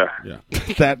a Yeah.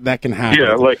 that can happen.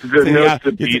 Yeah, like the notes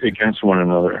that beat against one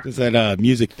another. There's that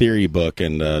music theory book,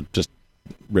 and just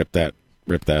rip that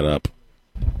up.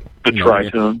 The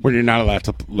tritone, when you're not allowed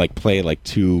to like play like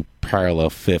 2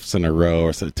 parallel fifths in a row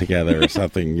or so together or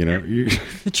something, you know.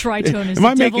 The tritone is Am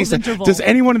I the making devil's sense? interval. Does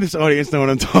anyone in this audience know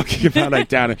what I'm talking about? I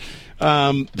doubt it.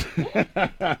 I'm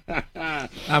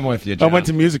with you, I John. went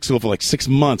to music school for like 6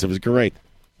 months. It was great.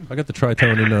 I got the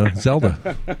tritone in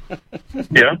Zelda.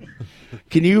 Yeah.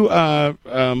 Can you?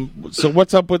 So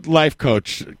what's up with Life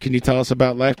Coach? Can you tell us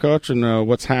about Life Coach and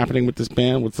what's happening with this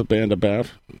band? What's the band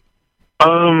about?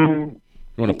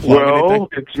 You want to plug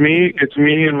anything? It's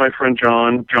me and my friend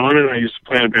John. John and I used to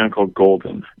play in a band called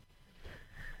Golden.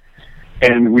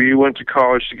 And we went to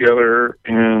college together,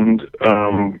 and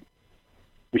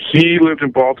he lived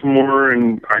in Baltimore,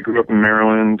 and I grew up in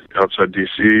Maryland, outside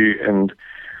D.C., and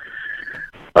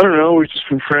I don't know, we've just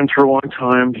been friends for a long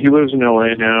time. He lives in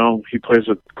L.A. now. He plays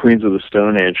with Queens of the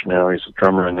Stone Age now. He's a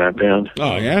drummer in that band.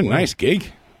 Oh, yeah, nice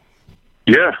gig.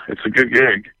 Yeah, it's a good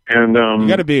gig. And you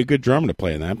got to be a good drummer to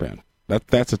play in that band.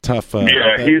 That's a tough.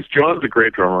 John's a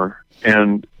great drummer,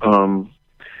 and that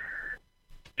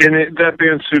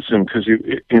band suits him because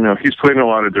he's played in a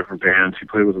lot of different bands. He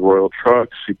played with Royal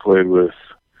Trucks. He played with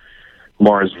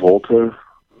Mars Volta.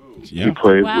 Yeah. He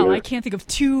played wow, with, I can't think of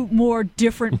 2 more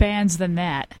different bands than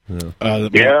that.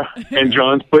 and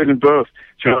John's played in both.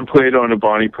 John played on a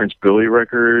Bonnie Prince Billy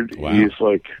record. Wow. He's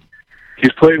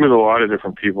played with a lot of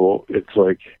different people. It's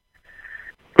like.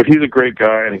 But he's a great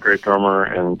guy and a great drummer,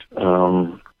 and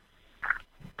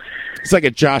it's like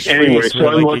a Josh. Anyway, Freese, so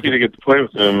I'm lucky to get to play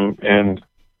with him, and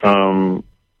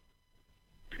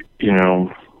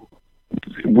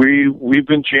we've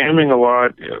been jamming a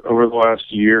lot over the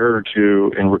last year or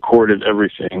 2 and recorded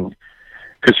everything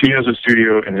because he has a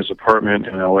studio in his apartment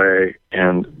in LA,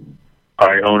 and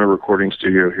I own a recording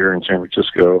studio here in San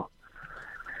Francisco.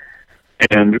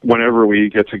 And whenever we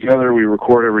get together, we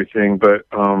record everything, but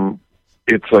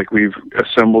it's like we've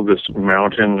assembled this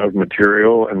mountain of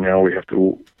material, and now we have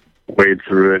to wade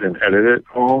through it and edit it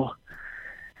all.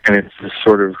 And it's this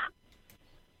sort of,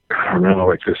 I don't know,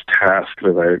 like this task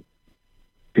that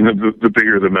the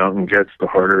bigger the mountain gets, the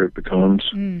harder it becomes.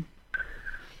 Mm.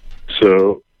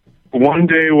 So one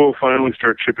day we'll finally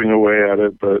start chipping away at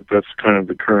it, but that's kind of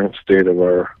the current state of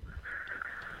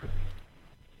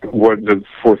what the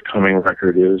forthcoming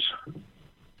record is.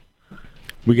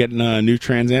 We getting a new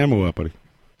Trans Ammo up, buddy.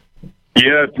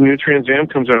 Yeah, the new Trans Am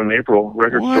comes out in April,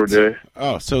 Record Store Day.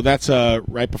 Oh, so that's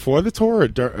right before the tour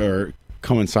or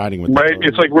coinciding with the tour?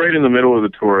 It's like right in the middle of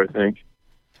the tour, I think.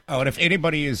 Oh, and if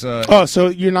anybody is... Oh, so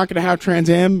you're not going to have Trans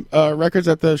Am records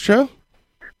at the show?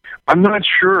 I'm not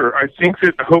sure. I think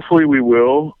that hopefully we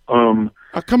will. Oh,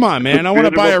 come on, man! I want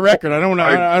to buy a record. I don't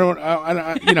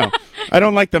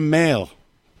like the mail.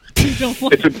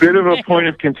 It's a bit of a point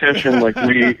of contention. Like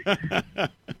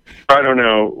I don't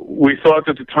know. We thought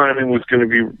that the timing was going to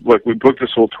be like we booked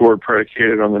this whole tour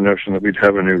predicated on the notion that we'd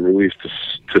have a new release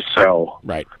to sell.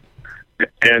 Right.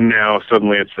 And now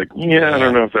suddenly it's like, I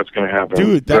don't know if that's going to happen.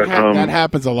 Dude, that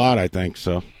happens a lot. I think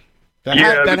so. The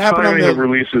timing of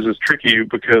releases is tricky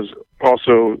because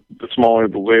also the smaller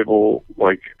the label,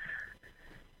 like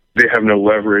they have no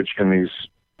leverage in these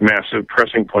massive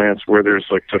pressing plants where there's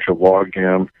like such a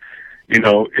logjam.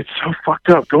 It's so fucked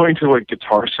up going to like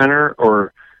Guitar Center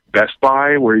or Best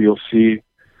Buy where you'll see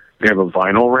they have a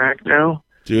vinyl rack now.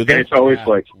 Do they? And it's always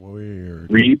like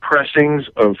weird repressings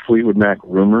of Fleetwood Mac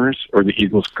Rumors or the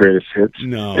Eagles' Greatest Hits.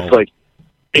 No. It's like,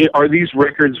 are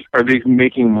they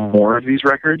making more of these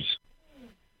records?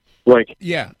 Like,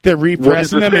 yeah, they're repressing what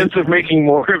is the them. sense of making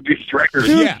more of these records?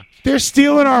 Dude, they're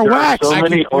stealing our wax. So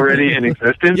many already in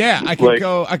existence. Yeah, I can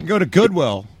go to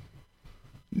Goodwill.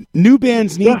 New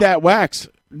bands need that wax.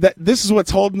 This is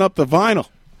what's holding up the vinyl.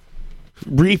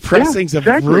 Repressings of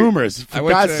Rumors. For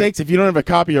God's sakes, if you don't have a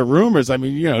copy of Rumors, I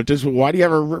mean, just why do you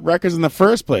have records in the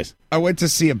first place? I went to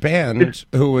see a band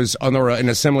who was on the road in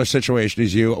a similar situation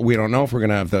as you. We don't know if we're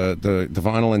going to have the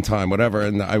vinyl in time, whatever.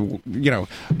 And I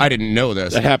didn't know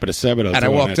this. That happened to Sebado. And I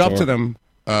walked up to them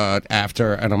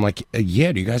after, and I'm like,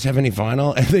 "Yeah, do you guys have any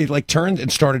vinyl?" And they like turned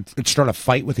and started a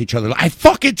fight with each other. Like, I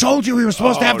fucking told you we were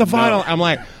supposed to have the vinyl. I'm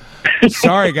like,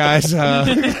 Sorry, guys.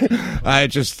 I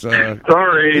just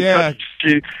sorry. Yeah.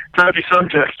 Touchy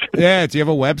subject. Yeah. Do you have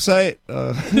a website?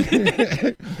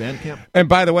 Bandcamp. And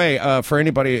by the way, for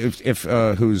anybody if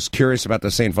who's curious about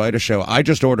the St. Vita show, I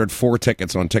just ordered 4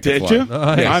 tickets on Ticketfly. Did you?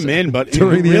 Yes. I'm in, but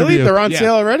During the really, interview. they're on Yeah.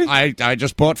 sale already. I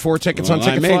just bought 4 tickets on I'm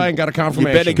Ticketfly in. and got a You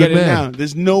confirmation. better get Good it man. now.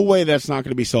 There's no way that's not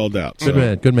going to be sold out. Good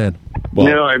man. Good man. Well,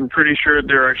 No, I'm pretty sure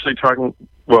they're actually talking.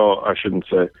 Well, I shouldn't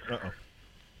say.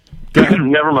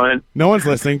 Never mind. no one's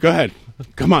listening. Go ahead.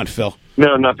 Come on, Phil.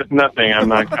 No, nothing. I'm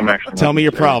not. I'm actually. Tell me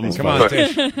your problems. Come on,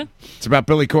 buddy. Tish. It's about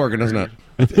Billy Corgan, isn't it?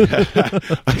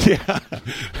 Yeah.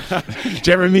 Did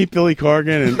you ever meet Billy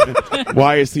Corgan? And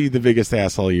why is he the biggest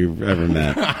asshole you've ever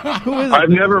met? I've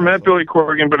never met Billy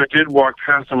Corgan, but I did walk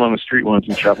past him on the street once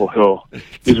in Chapel Hill.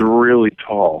 He's really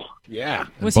tall. Yeah.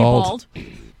 Was he bald?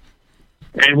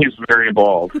 And he's very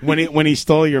bald. When he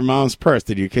stole your mom's purse,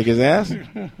 did you kick his ass?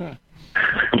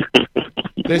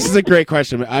 This is a great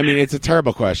question. I mean, it's a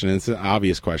terrible question. It's an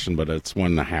obvious question, but it's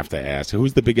one I have to ask.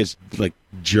 Who's the biggest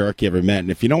jerk you ever met?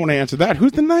 And if you don't want to answer that,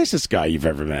 who's the nicest guy you've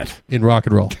ever met? In rock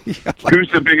and roll.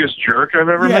 Who's the biggest jerk I've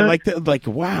ever met? like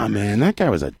wow, man, that guy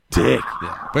was a dick.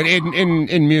 But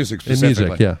in music In specifically.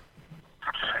 music, yeah.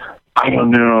 I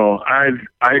don't know.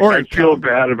 I feel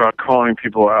bad about calling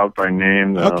people out by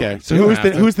name, though. Okay, so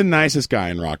who's the nicest guy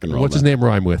in rock and roll? What's his name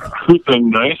rhyme with? Who's the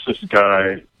nicest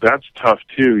guy? That's tough,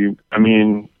 too.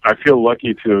 I feel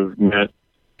lucky to have met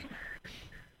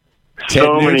Ted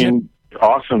so Nugent? many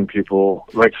awesome people.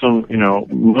 Like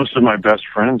most of my best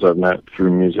friends I've met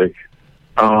through music.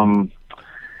 And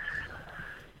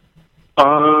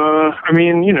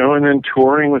then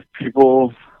touring with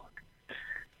people.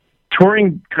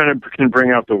 Touring kind of can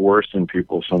bring out the worst in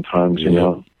people sometimes, you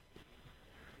know.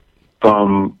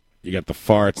 You got the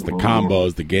farts, the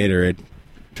combos, the Gatorade.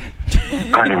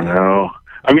 I don't know.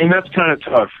 I mean, that's kind of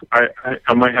tough.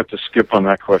 I might have to skip on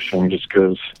that question just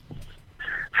because,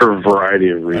 for a variety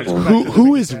of reasons.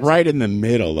 Who is right in the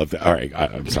middle of the? All right,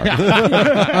 I'm sorry.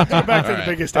 Back to the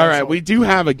biggest. All right, we do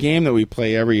have a game that we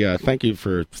play every. Thank you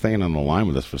for staying on the line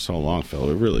with us for so long, Phil.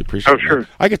 We really appreciate it. Oh, sure.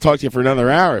 I could talk to you for another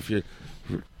hour if you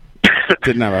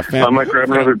didn't have a fan. I might grab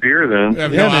another beer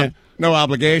then. Man. No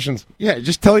obligations. Yeah,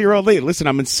 just tell your old lady, listen,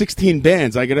 I'm in 16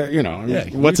 bands. I gotta,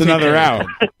 what's another hour?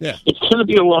 Yeah. It's going to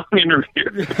be a long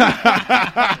interview.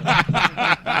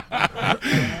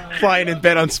 Flying in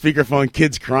bed on speakerphone,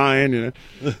 kids crying.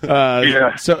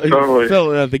 Yeah, so, totally.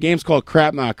 Phil, the game's called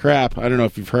Crap Not Crap. I don't know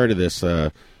if you've heard of this.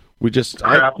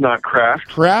 Crap Not Craft?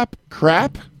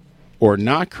 Crap, or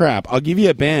not crap. I'll give you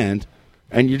a band,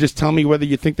 and you just tell me whether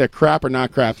you think they're crap or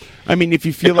not crap. I mean, if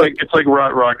you feel it's like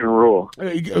rock and roll.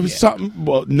 Something.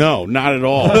 Well, no, not at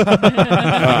all.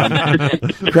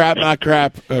 Crap, not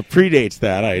crap predates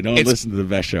that. I don't listen to the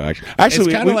best show. Actually,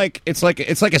 it's kind of like it's like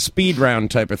a speed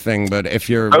round type of thing. But if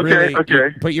you're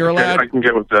but you're allowed. I can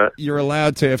get with that. You're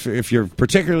allowed to if you're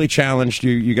particularly challenged,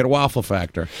 you get a waffle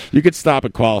factor. You could stop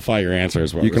and qualify your answer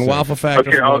as well. You can waffle factor.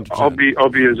 Okay, I'll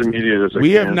be as immediate as I can.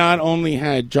 We have not only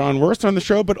had John Wurst on the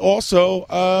show, but also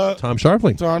Tom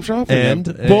Sharpling. And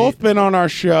both been on our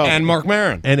show. And Mark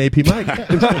Maron. And AP Mike.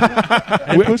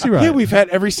 And Pussy Riot. Yeah, we've had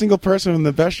every single person from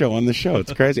the best show on the show.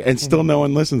 It's crazy. And still no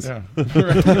one listens. Yeah.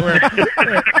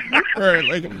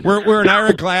 We're an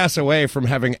Ira Glass away from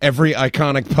having every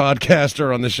iconic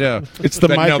podcaster on the show. It's the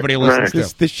that nobody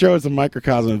listens to. This show is a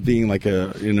microcosm of being like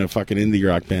a fucking indie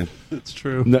rock band. It's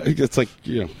true. No, it's like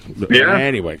Yeah.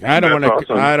 Anyway, I don't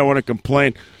want to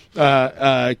complain.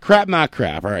 Crap Not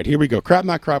Crap. All right, here we go. Crap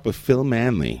Not Crap with Phil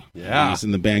Manley. Yeah. He's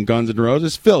in the band Guns N'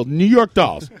 Roses. Phil, New York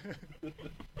Dolls.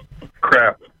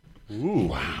 Crap. Ooh,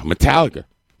 wow. Metallica.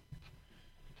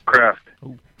 Craft.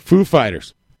 Foo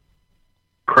Fighters.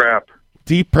 Crap.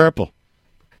 Deep Purple.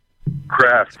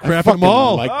 Craft. I fucking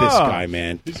like this guy,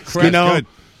 man. Good.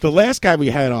 The last guy we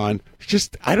had on,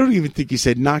 I don't even think he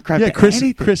said not crap. Yeah, to Chris.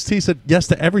 anything. Chris T said yes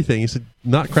to everything. He said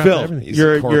not crap Phil, to everything.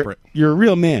 you're a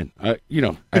real man. I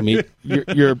mean,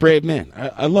 you're a brave man.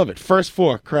 I love it. First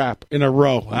 4 crap in a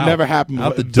row. Wow. Never happened.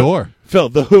 Out the door. Phil,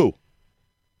 The Who.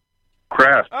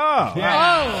 Craft. Oh.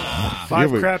 Here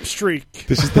 5 we- crap streak.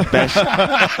 This is the best.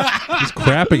 He's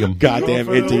crapping him. Goddamn Going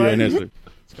for the interview in leg. history.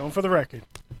 It's going for the record.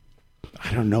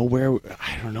 I don't know what's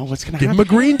going to Give happen. him a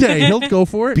Green Day. He'll go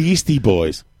for it. Beastie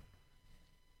Boys.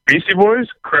 Beastie Boys?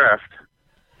 Craft.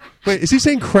 Wait, is he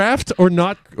saying craft or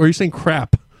not? Or are you saying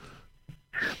crap?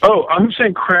 Oh, I'm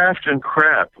saying craft and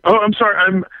crap. Oh, I'm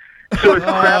sorry. So it's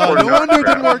crap or No not wonder it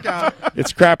crap. didn't work out.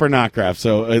 It's crap or not crap.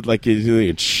 So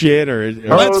it's shit or Oh,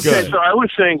 it's okay. good. So I was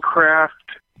saying craft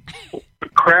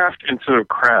instead of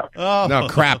crap. Oh. No,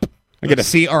 crap. I get a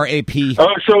CRAP.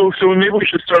 Oh, so maybe we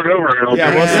should start over.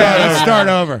 Yeah, let's start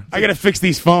over. I got to fix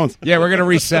these phones. Yeah, we're gonna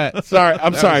reset. Sorry,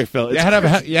 I'm sorry, Phil. You had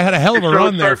a hell of a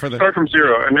run there for the. Start from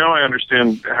zero, and now I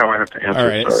understand how I have to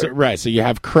answer. All right, so you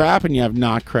have crap and you have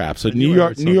not crap. So New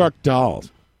York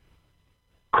Dolls.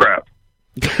 Crap.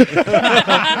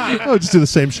 Oh, just do the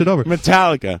same shit over.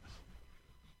 Metallica.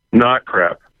 Not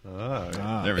crap.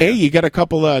 Hey, you got a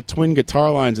couple twin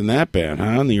guitar lines in that band,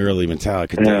 huh? In the early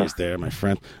Metallica days there, my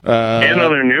friend. And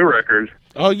on their new record.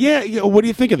 Oh, yeah. What do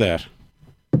you think of that?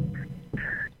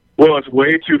 Well, it's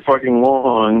way too fucking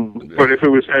long, but if it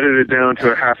was edited down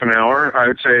to a half an hour, I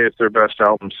would say it's their best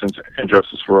album since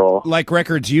Injustice for All. Like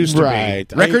records used to Right.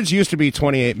 be. Records used to be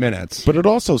 28 minutes. But it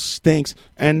also stinks.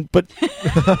 But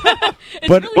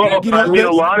well, you know, I mean,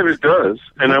 a lot of it does,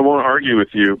 and I won't argue with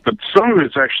you, but some of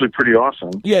it's actually pretty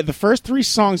awesome. Yeah, the first 3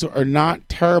 songs are not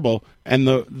terrible, and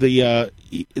the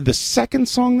second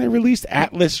song they released,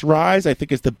 Atlas Rise, I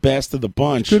think is the best of the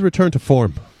bunch. Good return to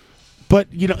form. But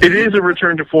you know, it is a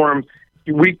return to form.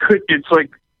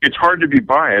 It's hard to be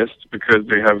biased because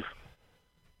they have,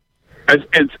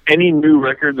 as any new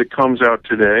record that comes out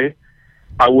today,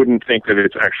 I wouldn't think that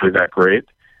it's actually that great.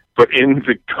 But in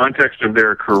the context of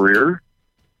their career,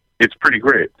 it's pretty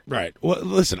great. Right. Well,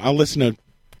 listen, I'll listen to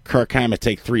Kirk Hammett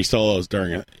take 3 solos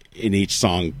in each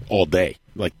song all day.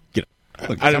 Like, you know,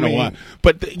 Look, I don't know mean- why.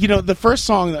 But, you know, the first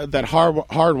song, that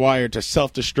Hardwired to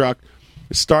Self-Destruct,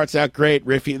 it starts out great,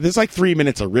 riffy. There's like 3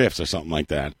 minutes of riffs or something like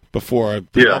that before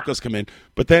the vocals come in.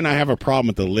 But then I have a problem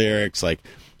with the lyrics. Like,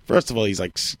 first of all, he's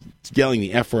like yelling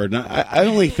the F word. And I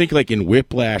only think like in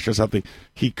Whiplash or something,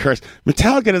 he cursed.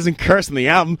 Metallica doesn't curse in the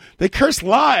album. They curse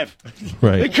live.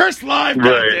 Right. They curse live.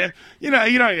 Right. Man. You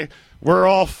know, we're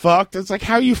all fucked. It's like,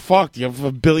 how are you fucked? You have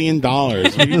 $1 billion.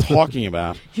 What are you talking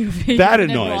about? That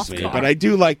annoys me. But I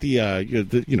do like the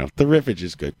riffage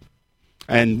is good.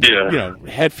 And, you know,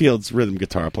 Hetfield's rhythm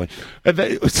guitar play.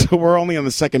 So we're only on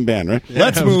the second band, right?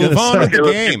 Let's move on with the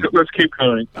game. Let's keep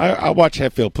going. I'll watch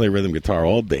Hetfield play rhythm guitar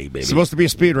all day, baby. It's supposed to be a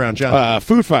speed round, John.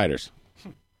 Foo Fighters.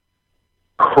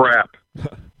 Crap.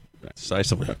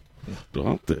 Decisively.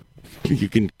 Well, you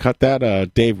can cut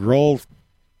that, Dave Grohl.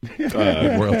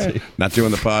 Royalty. Not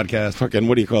doing the podcast. Fucking,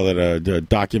 what do you call it? The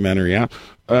documentary,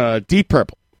 yeah? Deep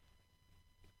Purple.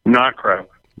 Not crap.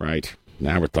 Right.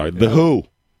 Now we're talking. The Who.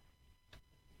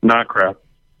 Not crap.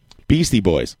 Beastie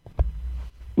Boys.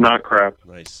 Not crap.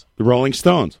 Nice. The Rolling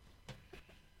Stones.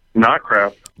 Not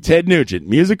crap. Ted Nugent.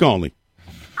 Music only.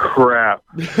 Crap.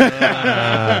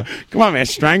 Come on, man.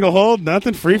 Stranglehold?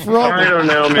 Nothing? Free for all? I don't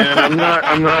know, man. I'm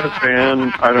not a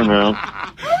fan. I don't know.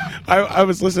 I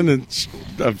was listening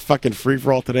to fucking Free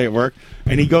for All today at work,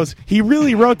 and he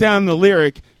really wrote down the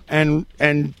lyric, and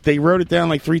they wrote it down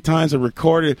like 3 times and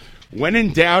recorded. When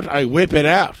in doubt, I whip it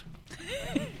out.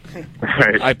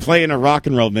 Right. I play in a rock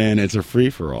and roll band. It's a free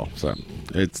for all. So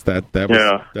it's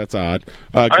that's odd.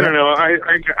 I don't know.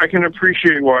 I can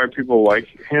appreciate why people like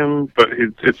him, but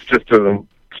it's just doesn't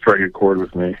strike a chord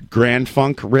with me. Grand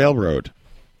Funk Railroad.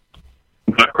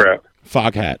 Not crap.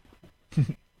 Foghat.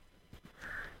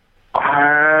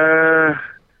 I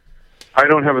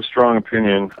don't have a strong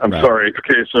opinion. I'm Right. sorry.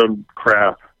 Okay, so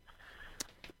crap.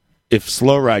 If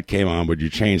Slow Ride came on, would you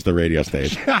change the radio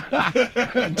station? Yeah,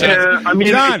 I mean,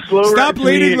 John, Slow Ride stop to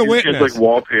leading me the is witness. just like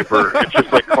wallpaper. It's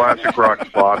just like classic rock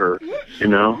fodder, you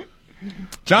know?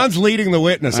 John's leading the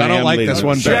witness. I don't am like leading this the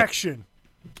one bit. Objection.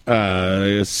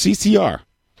 CCR.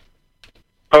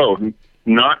 Oh,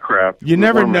 not crap. You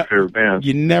never One of my know. favorite bands.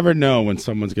 You never know when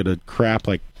someone's gonna crap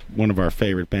like one of our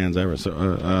favorite bands ever. So,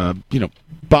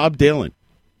 Bob Dylan,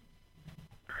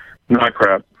 Not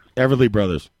crap. Everly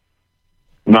Brothers,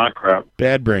 Not crap.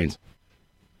 Bad Brains,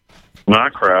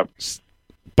 Not crap.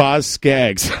 Boz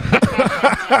Scaggs.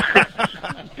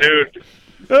 Dude.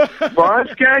 Boz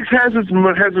Scaggs has his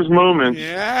moments.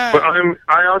 Yeah. But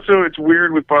it's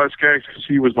weird with Boz Scaggs because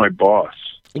he was my boss.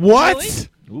 What?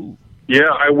 Yeah,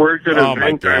 I worked at Oh, a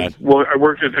my bank. God. I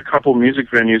worked at a couple music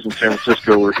venues in San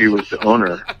Francisco where he was the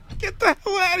owner. Get the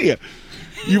hell out of here!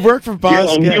 You work for Boz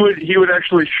Yeah, and Scaggs. he would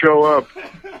actually show up.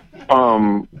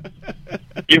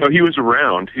 He was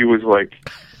around. He was like,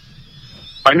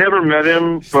 I never met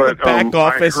him, but back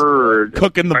office, I heard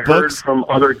cooking the I books. heard from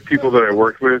other people that I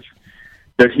worked with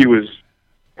that he was.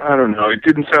 I don't know. It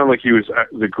didn't sound like he was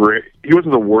he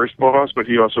wasn't the worst boss, but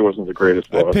he also wasn't the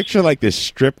greatest I boss. picture like this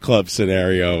strip club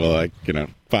scenario, like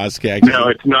Boz Scaggs. No,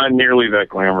 it's not nearly that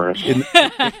glamorous.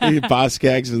 Boz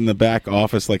Scaggs is in the back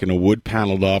office, like in a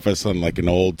wood-paneled office on like an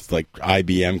old like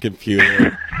IBM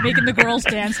computer, Making the girls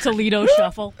dance to Lido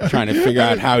Shuffle. trying to figure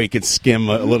out how he could skim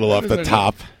a little off the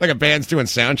top. Like a band's doing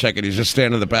sound check, and he's just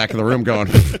standing in the back of the room going,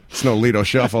 "It's no Lido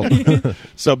Shuffle."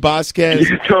 So Boz Scaggs,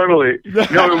 Totally.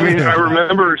 No, I mean, I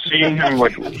remember seeing him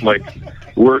like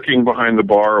working behind the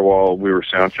bar while we were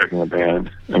sound checking the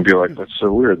band, and be like, "That's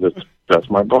so weird. That's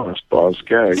my boss, Boz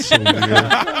Scaggs."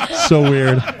 So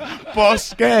weird. Boz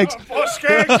Scaggs. Boss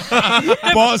Skaggs.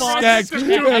 Boss Skaggs. The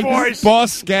Duke Boys.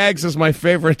 Boss Skaggs is my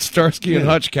favorite Starsky and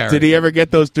Hutch character. Did he ever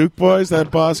get those Duke boys?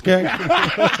 That Boz Scaggs.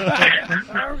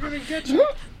 Now we're gonna get you.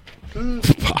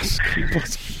 Boz.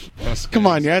 Come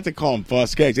on, you have to call him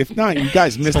Boz Scaggs. If not, you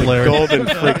guys missed a hilarious. golden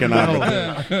freaking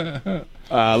opportunity.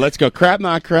 Let's go. Crap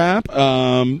Not Crap.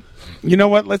 You know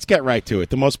what? Let's get right to it.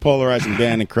 The most polarizing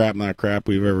band in Crap Not Crap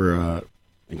we've ever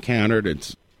encountered.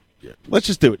 Let's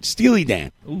just do it. Steely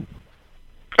Dan. Ooh.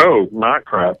 Oh, not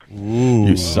crap. Ooh.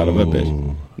 You son of a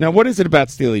bitch. Now, what is it about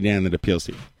Steely Dan that appeals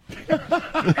to you?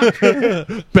 Okay,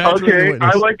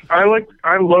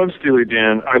 I love Steely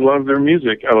Dan. I love their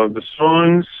music. I love the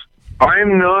songs.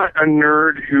 I'm not a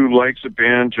nerd who likes a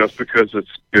band just because it's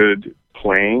good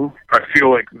playing. I feel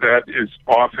like that is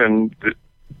often,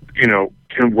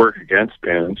 can work against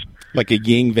bands. Like a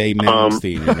Yngwie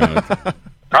Malmsteen.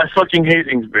 I fucking hate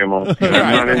Yngwie Malmsteen.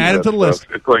 Add it to the list.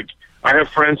 It's like, I have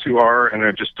friends who are, and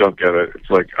I just don't get it.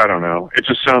 It's like, I don't know. It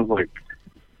just sounds like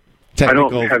Technical.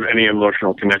 I don't have any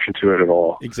emotional connection to it at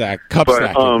all. Exactly.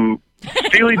 But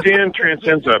Steely Dan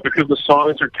transcends that because the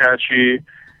songs are catchy,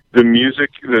 the music,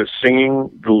 the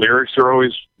singing, the lyrics are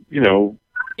always,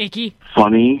 Icky.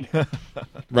 funny.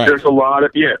 Right. There's a lot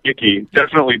of icky,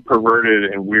 definitely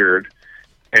perverted and weird.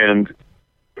 And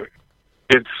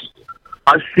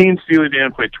I've seen Steely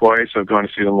Dan play twice. I've gone to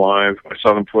see them live. I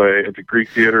saw them play at the Greek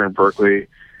Theater in Berkeley.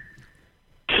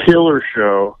 Killer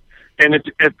show. And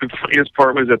the funniest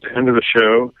part was at the end of the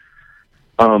show,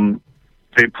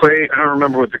 they play, I don't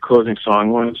remember what the closing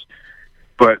song was,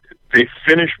 but they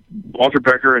finished, Walter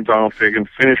Becker and Donald Fagen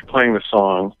finished playing the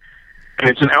song, and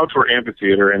it's an outdoor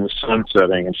amphitheater and the sun's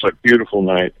setting. It's like a beautiful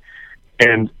night.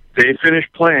 And they finish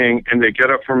playing, and they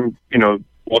get up from,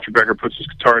 Walter Becker puts his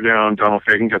guitar down, Donald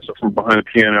Fagen gets up from behind the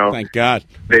piano. Thank God.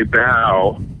 They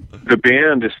bow. The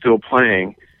band is still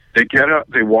playing. They get up,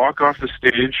 they walk off the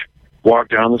stage, walk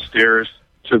down the stairs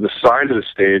to the side of the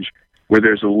stage where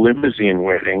there's a limousine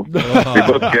waiting. They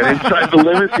both get inside the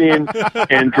limousine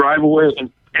and drive away,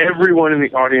 and everyone in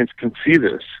the audience can see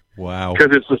this. Wow.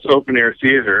 Because it's this open-air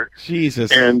theater. Jesus.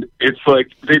 And it's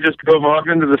like they just drove off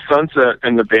into the sunset,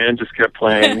 and the band just kept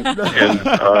playing. And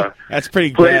that's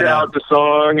pretty played good. out the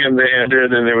song, and they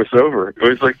ended, and it was over. It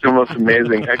was like the most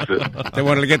amazing exit. They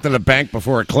wanted to get to the bank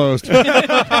before it closed. You got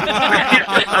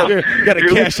to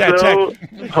cash that check.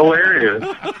 Hilarious.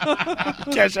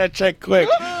 Cash that check quick.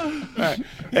 All right.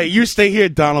 Hey, you stay here,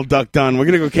 Donald Duck Dunn. We're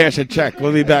going to go cash a check.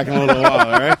 We'll be back in a little while,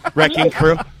 all right? Wrecking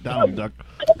Crew. Donald Duck.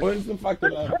 What is the fuck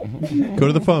did I... Go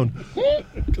to the phone.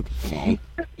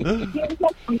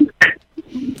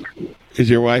 Is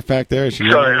your wife back there? Is she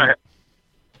Sorry.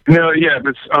 No, yeah,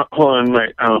 but hold on.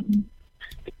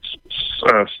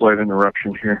 Slight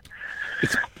interruption here.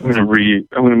 I'm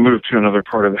gonna move to another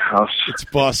part of the house. It's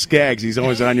Boss Skaggs. He's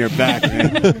always on your back,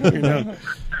 man.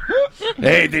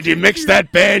 Hey, did you mix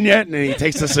that band yet? And he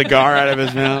takes a cigar out of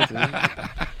his mouth.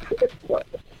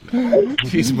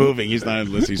 He's moving. He's not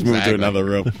listening. He's moving to another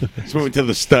room. He's moving to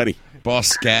the study. Boss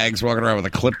Skaggs walking around with a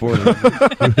clipboard.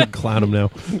 Clown him now.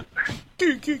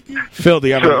 Phil, do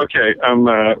you have okay, I'm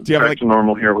back to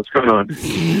normal here. What's going on?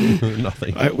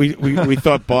 Nothing. We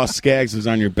thought Boss Skaggs was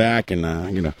on your back,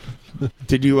 and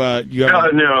did you you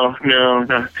have? No.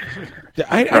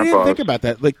 I didn't think about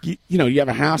that. Like you have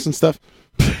a house and stuff.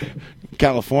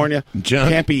 California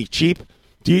can't be cheap.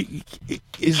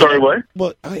 Sorry, what?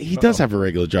 Well, he does have a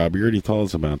regular job. You already told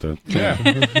us about that. Yeah.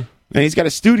 And he's got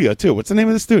a studio too. What's the name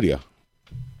of the studio?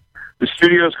 The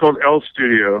studio is called L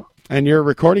Studio. And you're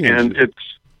recording it. And it's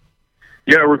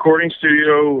a recording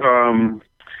studio.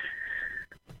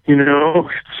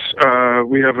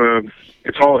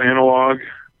 It's all analog.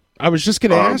 I was just going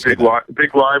to ask. Big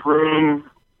live room.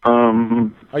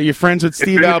 Are you friends with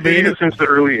Steve Albini? Since the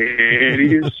early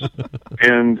 80s,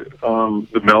 and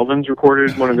the Melvins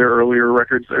recorded one of their earlier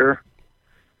records there.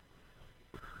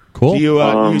 Cool. Do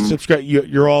you subscribe?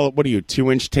 You're all, what are you,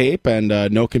 2-inch tape and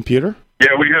no computer?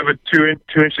 Yeah, we have a 2-inch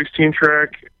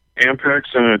 16-track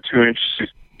Ampex and a 2-inch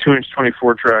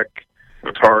 24-track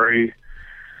Atari.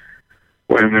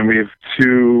 And then we have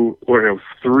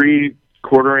 3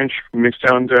 quarter-inch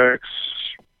mixdown decks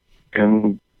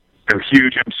and a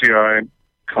huge MCI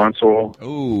console.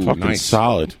 Ooh, fucking nice.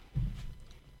 Solid.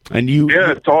 And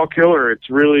yeah, it's all killer. It's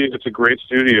a great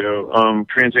studio.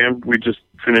 Trans Am, we just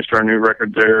finished our new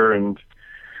record there, and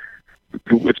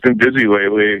it's been busy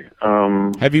lately.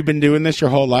 Have you been doing this your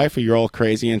whole life, or you're all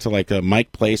crazy into like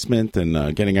mic placement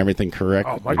and getting everything correct?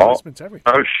 Oh, mic placement's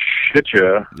everything. Oh shit,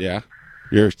 yeah. Yeah,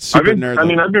 you're super nerd.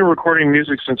 I've been recording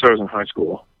music since I was in high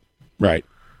school. Right.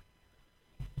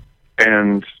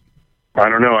 And I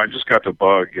don't know. I just got the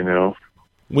bug, you know.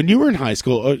 When you were in high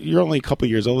school, you're only a couple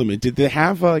years older than me. Did they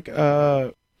have like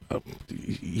you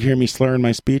hear me slurring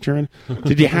my speech, or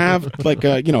did you have like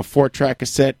 4-track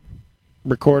cassette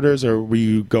recorders, or were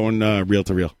you going reel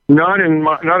to reel? Not in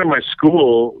my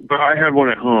school, but I had one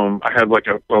at home. I had like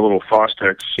a little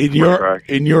Fostex.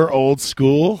 In your old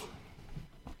school?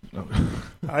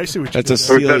 I see what that's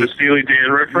you a did. Was that a Steely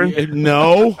Dan reference?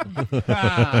 No,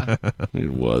 it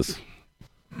was.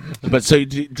 But so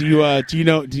do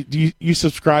you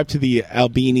subscribe to the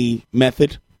Albini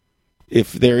method?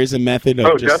 If there is a method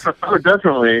of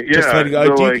definitely, yeah. Just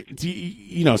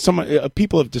some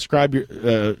people have described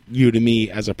you to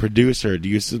me as a producer. Do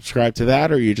you subscribe to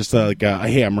that, or are you just like,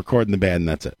 hey, I'm recording the band and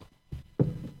that's it?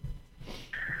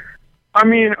 I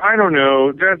mean, I don't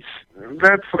know.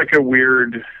 That's like a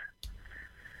weird.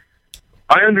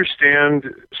 I understand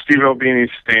Steve Albini's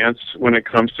stance when it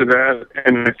comes to that,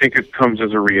 and I think it comes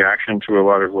as a reaction to a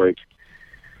lot of like.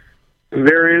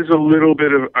 There is a little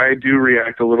bit of. I do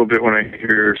react a little bit when I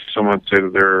hear someone say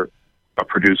that they're a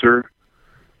producer,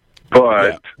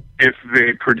 but if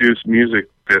they produce music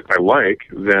that I like,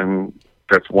 then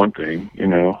that's one thing, you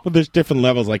know. Well, there's different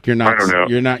levels. Like you're not. I don't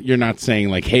know. You're not saying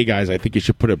like, hey guys, I think you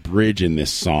should put a bridge in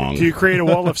this song. Do you create a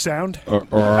wall of sound, or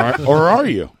are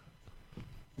you?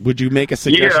 Would you make a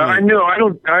suggestion? Yeah, I know. I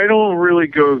don't really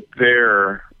go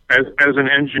there as an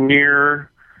engineer.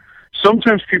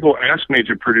 Sometimes people ask me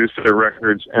to produce their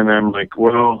records, and I'm like,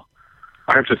 well,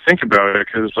 I have to think about it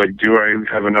because it's like, do I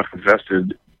have enough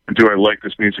invested? Do I like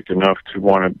this music enough to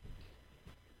want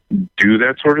to do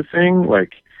that sort of thing?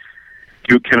 Like,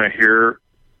 can I hear?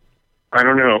 I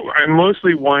don't know. I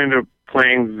mostly wind up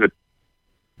playing the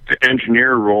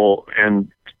engineer role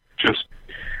and just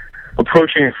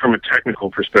approaching it from a technical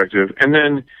perspective, and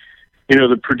then. You know,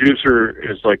 the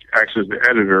producer is like acts as the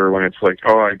editor when it's like,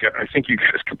 oh, I think you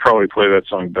guys could probably play that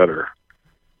song better.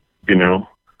 You know,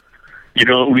 you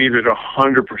don't leave it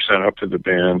 100% up to the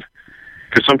band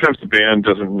because sometimes the band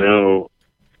doesn't know.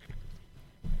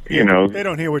 You know, they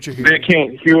don't hear what you're hearing. They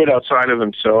can't hear it outside of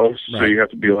themselves, right. So you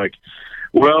have to be like,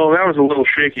 well, that was a little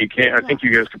shaky. I think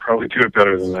you guys could probably do it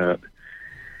better than that.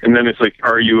 And then it's like,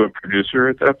 are you a producer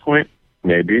at that point?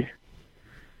 Maybe.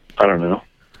 I don't know.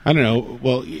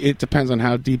 Well, it depends on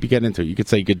how deep you get into it. You could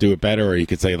say you could do it better, or you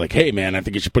could say like, "Hey, man, I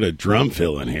think you should put a drum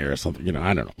fill in here or something." You know,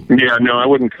 I don't know. Yeah, no, I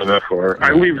wouldn't go that far. I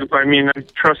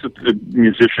trust that the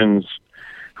musicians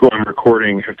who I'm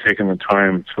recording have taken the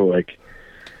time to like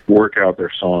work out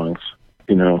their songs.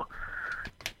 You know,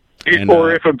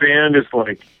 or if a band is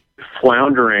like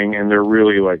floundering and they're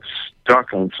really like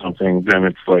stuck on something, then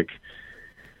it's like,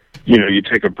 you know, you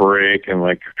take a break and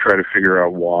like try to figure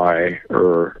out why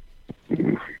or.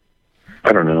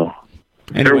 I don't know.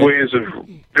 Anyway.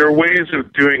 There are ways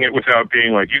of doing it without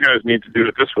being like, you guys need to do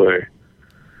it this way.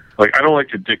 Like, I don't like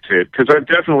to dictate because I've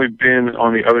definitely been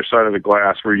on the other side of the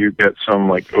glass where you get some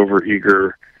like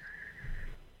overeager,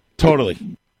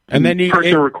 totally, and then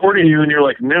person recording you, and you're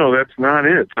like, no, that's not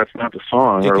it. That's not the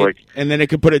song, and then it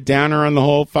could put a downer on the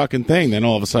whole fucking thing. Then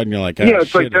all of a sudden you're like, yeah,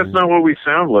 it's like that's not what we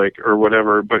sound like or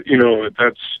whatever. But you know,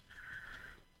 that's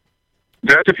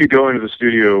if you go into the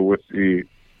studio with a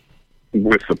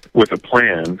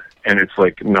plan, and it's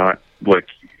like not like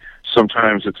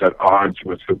sometimes it's at odds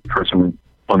with the person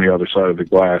on the other side of the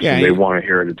glass, and they want to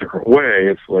hear it a different way.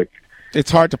 It's like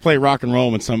it's hard to play rock and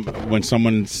roll when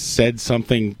someone said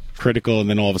something critical, and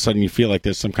then all of a sudden you feel like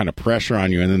there's some kind of pressure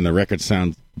on you, and then the record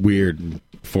sounds weird and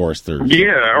forced. Or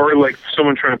like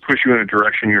someone trying to push you in a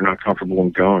direction you're not comfortable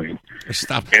in going. There's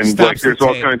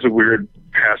all kinds of weird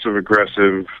passive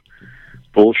aggressive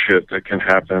bullshit that can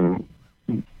happen.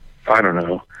 I don't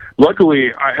know.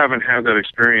 Luckily, I haven't had that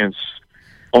experience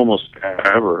almost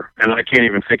ever, and I can't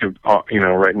even think of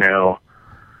right now.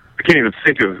 I can't even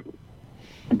think of,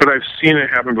 but I've seen it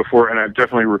happen before, and I've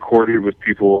definitely recorded with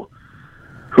people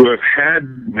who have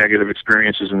had negative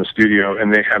experiences in the studio,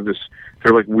 and they have this.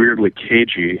 They're like weirdly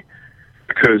cagey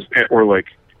or like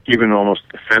even almost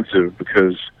offensive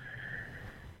because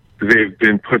they've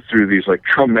been put through these like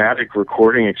traumatic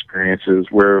recording experiences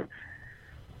where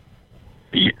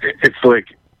it's like,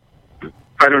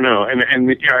 I don't know. And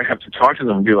I have to talk to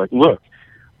them and be like, look,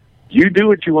 you do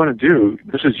what you want to do.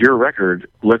 This is your record.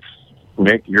 Let's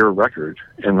make your record.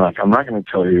 And like, I'm not going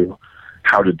to tell you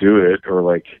how to do it or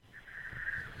like.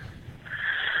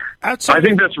 I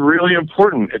think that's really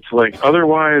important. It's like,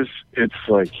 otherwise, it's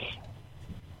like,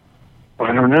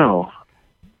 I don't know.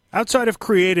 Outside of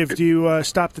creative, do you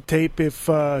stop the tape if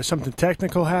something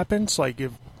technical happens, like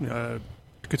if the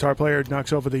guitar player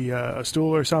knocks over the a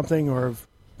stool or something, or if,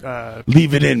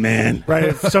 leave it in, man. Right?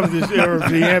 If some of the, or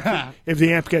if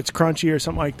the amp gets crunchy or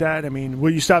something like that. I mean,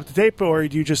 will you stop the tape, or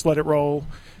do you just let it roll?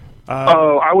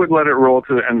 I would let it roll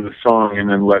to the end of the song and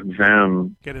then let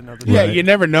them get another. Yeah, you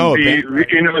never know.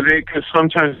 Because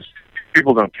sometimes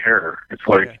people don't care. It's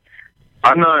like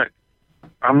I'm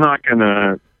not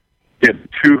gonna get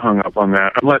too hung up on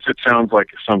that unless it sounds like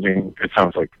something. It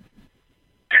sounds like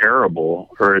terrible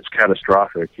or it's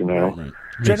catastrophic. Right.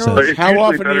 Generally, but it's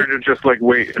usually better to just like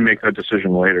wait and make that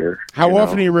decision later. How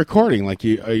often are you recording? Like,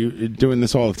 are you doing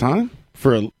this all the time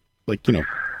for like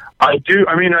I do.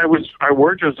 I mean, I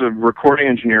worked as a recording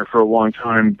engineer for a long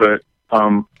time, but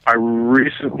I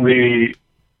recently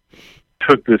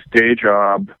took this day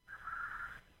job,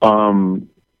 and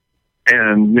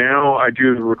now I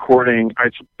do the recording.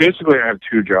 Basically, I have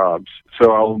two jobs.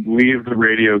 So I'll leave the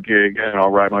radio gig and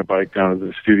I'll ride my bike down to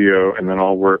the studio, and then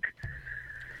I'll work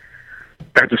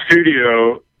at the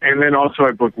studio, and then also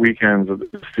I book weekends at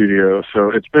the studio.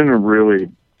 So it's been really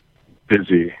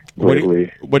busy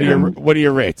lately. What are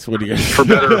your rates? What do you for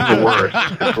better or for worse?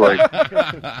 It's like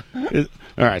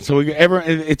all right. So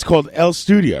it's called El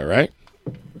Studio, right?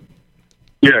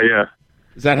 Yeah.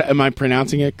 Is that? Am I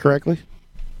pronouncing it correctly?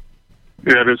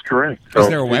 Yeah, that is correct. Is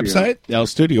there a website? El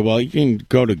Studio. Well, you can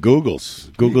go to Google's.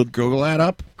 Google that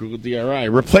up. Google DRI.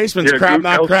 Replacements, crap,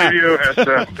 not crap.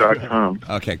 LStudiosF.com.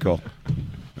 Okay, cool.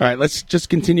 All right, let's just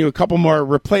continue a couple more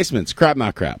replacements. Crap,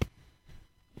 not crap.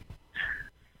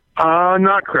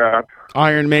 Not crap.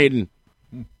 Iron Maiden.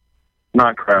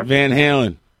 Not crap. Van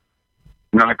Halen.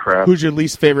 Not crap. Who's your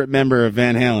least favorite member of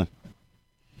Van Halen?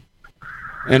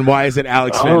 And why is it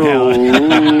Alex Van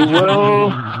Halen? Well,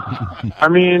 I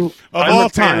mean, of I'm all a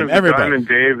fan time, of everybody. the Diamond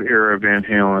Dave era Van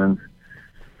Halen.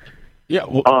 Yeah.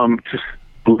 Just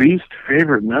least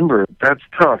favorite member. That's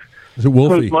tough. Is it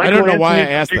Wolfie? I don't know why I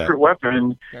asked Secret that.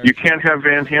 Weapon. You can't have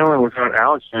Van Halen without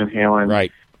Alex Van Halen.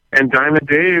 Right. And Diamond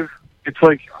Dave. It's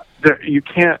like you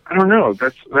can't. I don't know.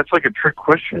 That's like a trick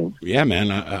question. Yeah,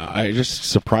 man. I just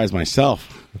surprised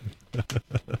myself.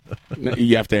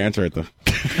 You have to answer it though.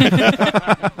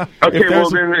 Okay, well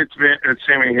then it's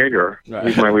Sammy Hagar.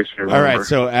 He's my least favorite. All right, member.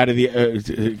 so out of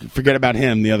the forget about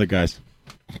him, the other guys.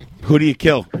 Who do you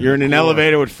kill? You're in an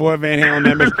elevator with 4 Van Halen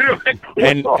members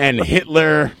and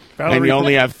Hitler, and you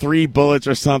only have 3 bullets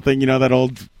or something. You know that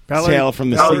old tale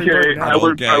from the sea. Okay, I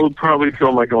would probably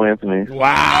kill Michael Anthony.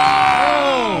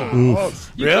 Wow.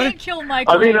 You Really? can't kill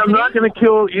Michael I mean, Anthony. I'm not going to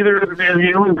kill either of the Van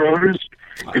Halen brothers.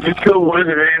 If you kill one of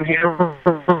the Van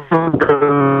Halen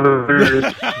brothers,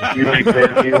 you make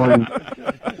Van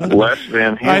Halen less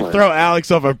Van Halen. I throw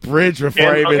Alex off a bridge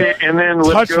before I even and then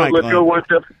touch let's go one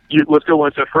step. Let's go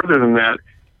one step further than that.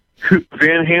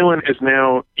 Van Halen is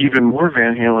now even more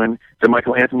Van Halen than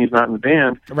Michael Anthony's not in the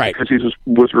band, right? Because he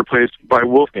was replaced by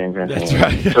Wolfgang Van Halen. That's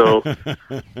right. So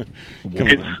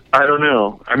it's I don't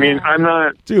know. I mean, I'm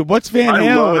not. Dude, what's Van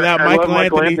Halen without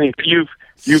Michael Anthony?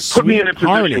 You've put me in a position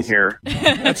harmonies. here.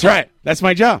 That's right. That's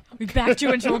my job. We backed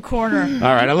you into a corner.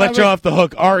 All right, I'll let you off the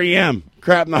hook. REM.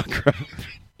 Crap, not crap.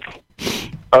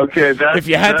 Okay, that's if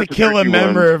you had to kill a tricky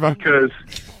member one, of because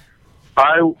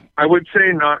I would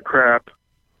say not crap,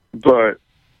 but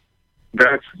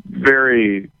that's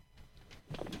very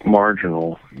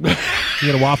marginal. You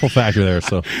got a waffle factor there,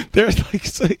 so there's like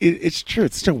it's true.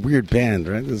 It's such a weird band,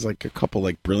 right? There's like a couple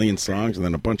like brilliant songs and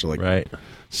then a bunch of like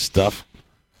stuff.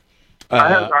 I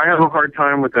have a hard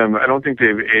time with them. I don't think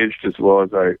they've aged as well as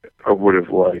I would have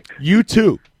liked. You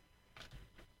too.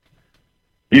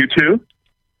 You too?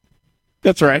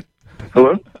 That's right.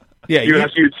 Hello? Yeah, you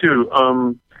asked you too.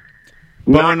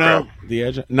 Bono, The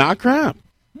Edge. Not crap.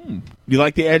 You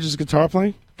like The Edge's guitar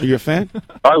playing? Are you a fan?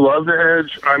 I love The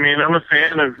Edge. I mean, I'm a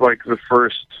fan of like the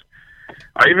first.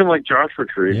 I even like Joshua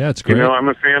Tree. Yeah, it's great. You know, I'm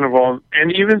a fan of all,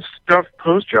 and even stuff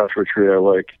post Joshua Tree. I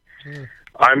like.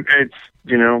 I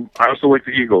also like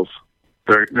the Eagles.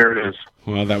 There it is.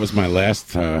 Well, that was my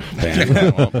last band.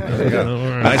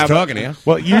 Nice talking to you.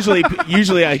 Well,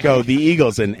 usually I go the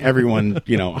Eagles, and everyone,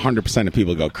 100% of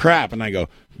people go crap, and I go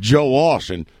Joe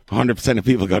Walsh, and 100% of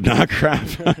people go not crap.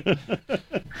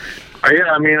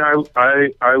 Yeah, I mean,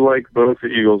 I like both the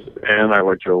Eagles and I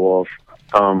like Joe Walsh.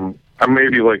 I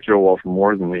maybe like Joe Walsh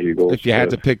more than the Eagles. If you had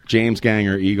to pick James Gang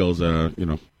or Eagles, what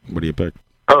do you pick?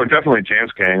 Oh, definitely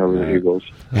James Gang over the Eagles.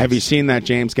 Have you seen that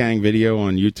James Gang video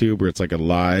on YouTube where it's like a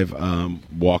live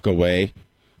walk away,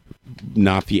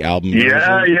 not the album version?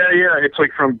 Yeah. It's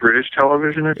like from British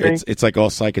television, I think. It's like all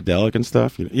psychedelic and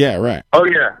stuff. Yeah, right. Oh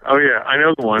yeah. I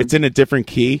know the one. It's in a different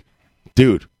key.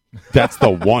 Dude, that's the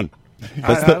one.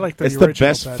 That's I like the it's the original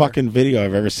best better. fucking video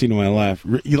I've ever seen in my life.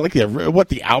 You like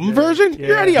the album version? Yeah.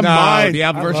 You're out of your No, mind. the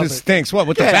album version stinks. What,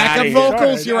 with the Get backup outta here.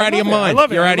 vocals? Sorry, You're I out of your love it. I mind.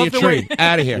 love it. You're I out of love your the tree. way-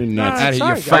 Out of here. You're nuts. Out of here.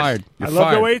 You're Sorry, guys. fired. You're I love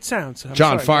fired. the way it sounds. I'm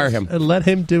John, sorry, fire guys. him. And let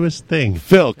him do his thing.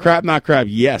 Phil, crap, not crap.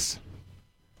 Yes.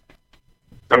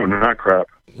 Oh, not crap.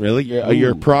 Really?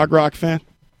 You're a prog rock fan?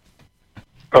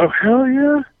 Oh, hell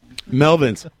yeah.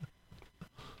 Melvin's.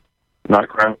 Not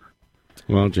crap.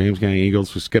 Well, James Gang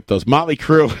Eagles, we skipped those. Motley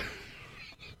Crue.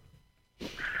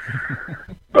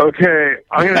 Okay,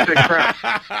 I'm going to say crap.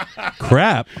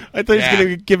 Crap. I thought he was going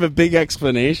to give a big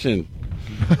explanation.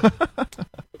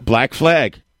 Black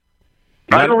Flag.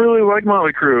 I don't really like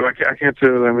Motley Crue. I can't say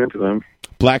that I'm into them.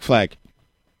 Black Flag.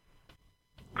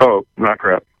 Oh, not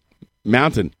crap.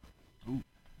 Mountain.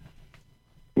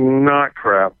 Not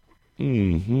crap.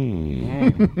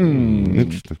 Mm-hmm.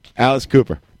 Interesting. Alice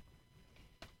Cooper.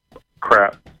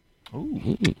 Crap.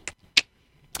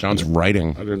 John's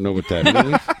writing. I don't know what that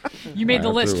means. You made the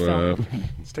list, Phil.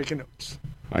 Let's take notes.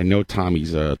 I know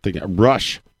Tommy's thinking.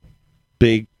 Rush.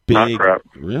 Big. Not crap.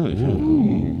 Really?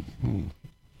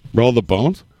 Roll the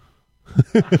Bones?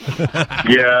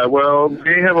 Yeah, well,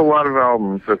 they have a lot of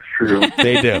albums, that's true.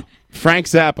 They do. Frank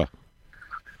Zappa.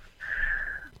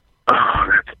 Oh,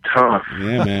 that's tough.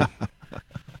 Yeah, man.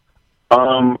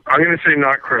 I'm going to say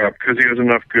not crap, because he has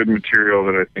enough good material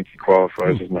that I think he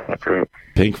qualifies as not crap.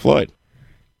 Pink Floyd.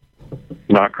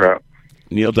 Not crap.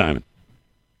 Neil Diamond.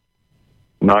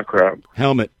 Not crap.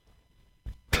 Helmet.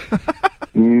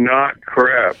 Not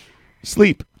crap.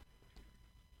 Sleep.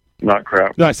 Not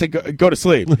crap. No, I said go to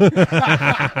sleep.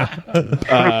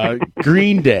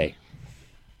 Green Day.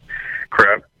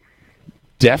 Crap.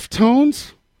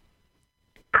 Deftones?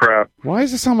 Crap. Why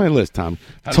is this on my list, Tom?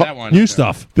 How's that one? New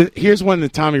stuff. Here's one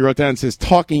that Tommy wrote down and says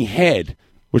Talking Head,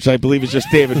 which I believe is just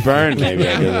David Byrne, maybe.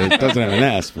 It doesn't have an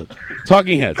S, but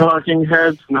Talking Heads. Talking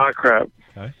Heads, not crap.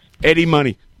 Okay. Eddie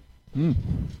Money.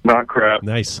 Not crap.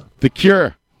 Nice. The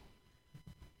Cure.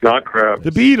 Not crap.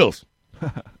 The Beatles.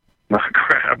 Not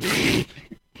crap.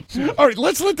 All right,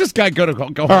 let's let this guy go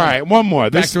home. All right, one more.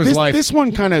 Back to his life. This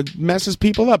one kind of messes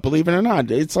people up, believe it or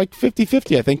not. It's like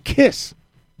 50-50, I think. Kiss.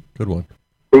 Good one.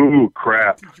 Ooh,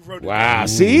 crap. Wow,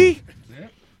 see?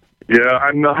 Yeah,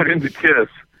 I'm not into Kiss.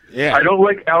 Yeah. I don't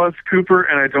like Alice Cooper,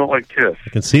 and I don't like Kiss. I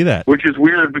can see that. Which is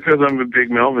weird because I'm a big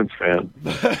Melvins fan.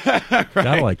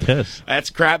 Gotta like Kiss. That's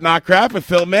crap, not crap with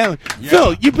Phil Manley. Yeah.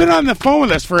 Phil, you've been on the phone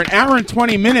with us for an hour and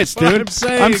 20 minutes, dude.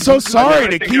 I'm so sorry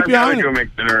to keep you on. I go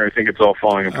make dinner. I think it's all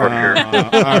falling apart here.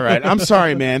 All right. I'm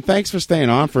sorry, man. Thanks for staying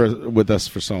on with us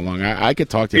for so long. I could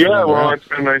talk to you. Yeah, well, it's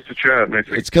been nice to chat.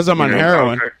 It's because I'm on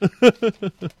heroin.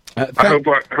 I hope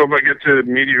I get to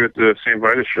meet you at the St.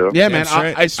 Vitus show. Yeah, man.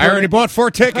 I already bought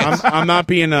 4 tickets. I'm not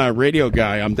being a radio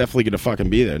guy. I'm definitely going to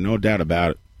fucking be there. No doubt about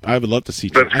it. I would love to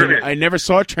see you. I never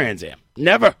saw Trans Am.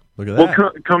 Never. Look at that.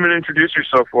 Well, come and introduce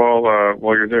yourself while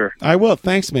you're there. I will.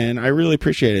 Thanks, man. I really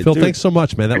appreciate it. Phil, Dude. thanks so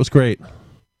much, man. That was great.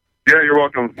 Yeah, you're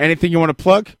welcome. Anything you want to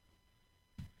plug?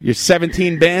 Your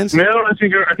 17 bands? No, I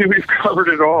think we've covered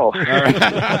it all. All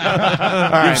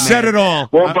right. You've said it all.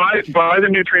 Well, buy the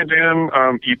new Trans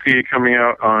Am EP coming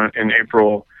out in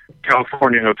April.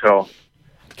 California Hotel.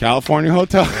 California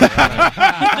Hotel.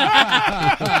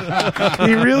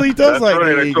 He really does. That's like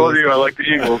right. the I Eagles. told you I like the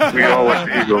Eagles. We all like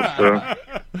the Eagles.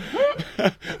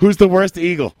 So. Who's the worst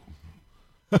Eagle?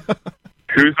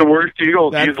 Who's the worst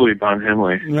Eagle? Easily Don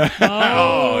Henley. Oh,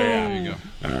 yeah. There you go.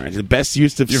 All right. The best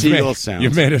use of seagull sounds.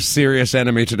 You've made a serious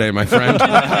enemy today, my friend.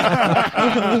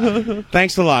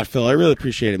 Thanks a lot, Phil. I really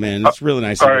appreciate it, man. It's really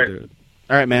nice of you to do it.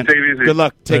 All right, man. Take it easy. Good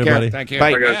luck. Take care. buddy. Thank you. Bye.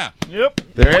 Yeah. Yep.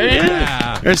 There he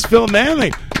is. There's Phil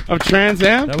Manley of Trans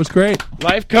Am. That was great.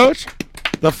 Life coach.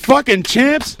 The fucking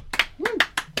champs.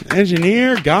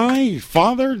 Engineer, guy,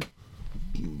 father,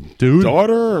 Dude.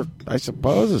 daughter, I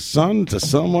suppose, a son to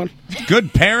someone.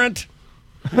 Good parent.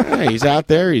 Hey, he's out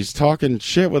there. He's talking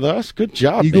shit with us. Good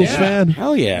job, Eagles man. fan.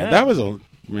 Hell yeah. That was an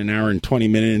hour and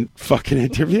 20-minute fucking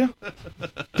interview.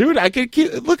 Dude, I could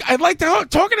keep... Look, I'd like to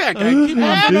talk to that guy. Keep He's a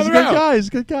another good round. guy. He's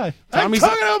a good guy.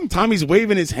 Tommy's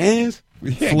waving his hands.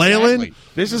 Yeah, Flailing. exactly.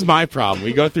 This is my problem.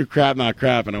 We go through crap, not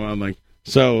crap, and I'm like,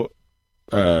 so,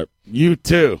 you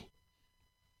too.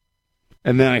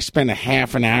 And then I spend a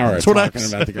half an hour That's what talking I'm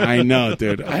about the guy. I know,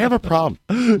 dude. I have a problem.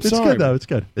 I'm It's sorry. good, though. It's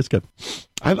good. It's good.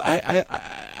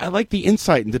 I I like the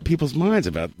insight into people's minds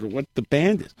about what the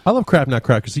band is. I love Crap Not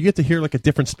Crap because you get to hear like a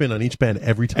different spin on each band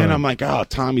every time. And I'm like, oh,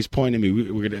 Tommy's pointing at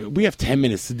me. We have 10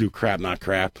 minutes to do Crap Not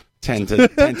Crap. 10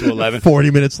 to 11.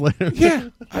 40 minutes later. Yeah.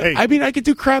 I mean, I could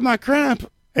do Crap Not Crap.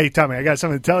 Hey, Tommy, I got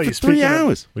something to tell you. For 3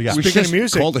 hours. Speaking of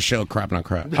music, call the show Crap Not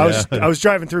Crap. I was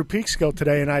driving through Peekskill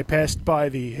today, and I passed by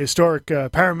the historic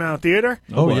Paramount Theater.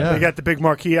 Oh, yeah. They got the big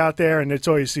marquee out there, and it's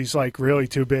always these like really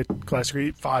 2-bit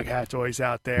classic fog hats always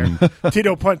out there.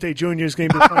 Tito Puente Jr. is going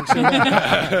to be playing soon.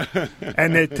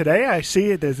 And today I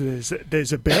see it.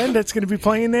 There's a band that's going to be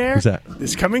playing there. Who's that?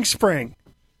 This coming spring.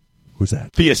 Who's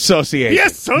that? The Association. The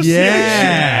Association.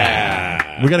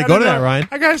 Yeah. We got to go to that, Ryan.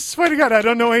 I swear to God, I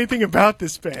don't know anything about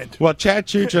this band. Well, Chad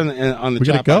Chooch on the We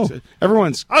gotta chat go. box.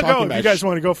 Everyone's I'll talking go about if you guys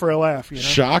want to go for a laugh. You know?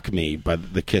 Shock Me by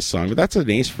the Kiss song, but that's an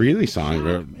Ace Frehley song,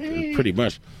 pretty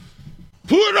much.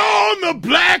 Put on the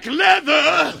black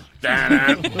leather.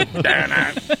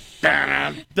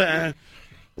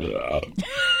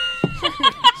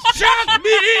 Shock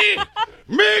me,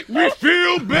 make me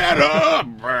feel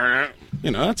better. You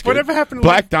know, that's good. Whatever happened to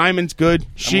Black Diamond's good.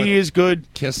 She is good.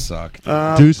 Kiss sucked.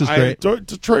 Deuce is great.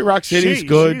 Detroit Rock City's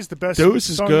good. She's the best Deuce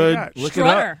is song good. we got. Look it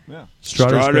up. Strutter. Yeah.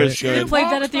 Strutter's You good. played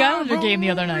that at the Islander game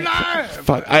the other night.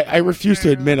 Fuck, I refuse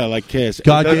to admit I like Kiss.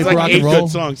 God That's Gave like Rock 8 and Roll? good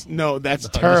songs. No, that's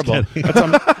terrible. That's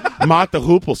a Mott the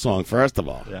Hoople song, first of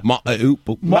all. Oh, By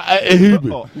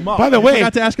the I way,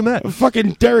 forgot to ask him that.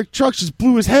 fucking Derek Trucks just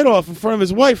blew his head off in front of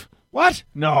his wife. What?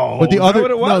 No. But the is that other,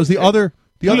 what it was? no, it was the other.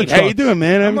 The other Pete, how you truck. doing,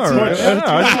 man? I I'm haven't all right. seen- Yeah, no,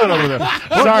 I just went over there.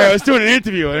 Sorry, I was doing an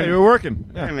interview. Yeah, you were working.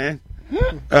 Yeah. Hey, man.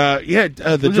 The Was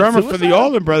it drummer for the Suicide?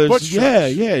 Allman Brothers. Butch Yeah.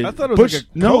 I thought it was Butch, like a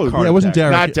no, Coke Yeah, it wasn't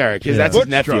Derek. not Derek. Yeah. That's Butch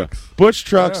his nephew. Trucks. Butch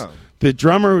Trucks, Yeah. the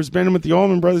drummer who's been with the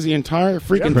Allman Brothers the entire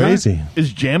freaking time. Crazy.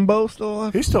 Is Jambo still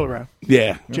alive? He's still around.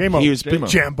 Yeah, Jambo. He was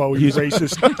Jambo, he's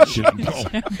racist.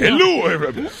 Hello,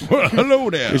 everybody. Hello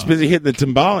there. He was busy hitting the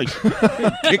timbales.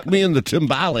 Kick me in the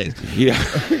timbales. Yeah.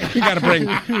 You got to bring.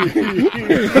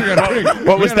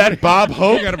 What was that, Bob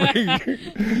Hope? You got to bring.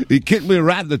 He kicked me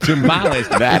right in the timbales.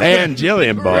 That Ann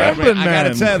Gillian boy. I got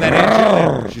to tell that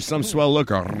Ann Gillian, she's some swell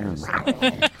looker.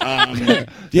 Yeah,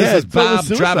 This is Bob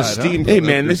Suicide, driving huh? steam. Hey,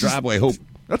 man, this is- driveway. Hope.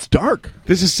 That's dark.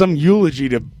 This is some eulogy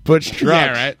to Butch Trucks.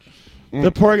 Yeah, right. The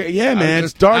poor guy. Yeah, man,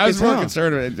 it's dark I was as real hell.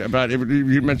 concerned about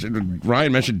you mentioned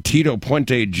Ryan mentioned Tito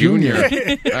Puente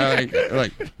Jr.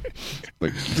 like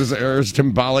there's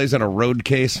timbales in a road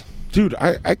case. Dude,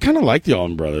 I kind of like the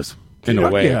Allman Brothers in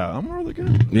a way. Yeah, I'm really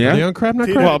good. Yeah? Are they on Crap Not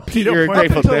Tito- Crap? Well, Pete, you're a Up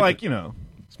Grateful Until Dead. like, you know.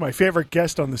 It's my favorite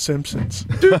guest on The Simpsons.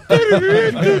 Gets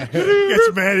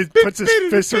mad, he puts his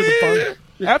fist through the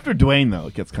bunk. After Dwayne, though,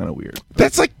 it gets kind of weird.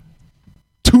 That's like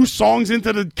 2 songs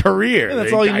into the career. Yeah,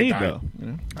 that's They all you died. need, though. You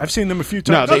know? I've seen them a few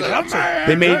No, times.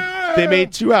 they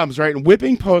made 2 albums, right? And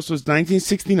Whipping Post was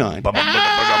 1969.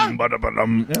 I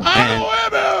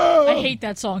hate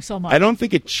that song so much. I don't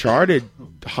think it charted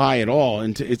high at all.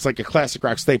 And it's like a classic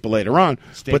rock staple later on.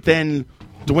 But then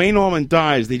Dwayne Allman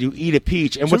dies. They do Eat a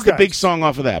Peach. And what's the big song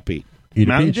off of that, Pete? Eat a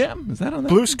Mountain Peach. Jam? Is that on that?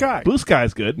 Blue Sky. Blue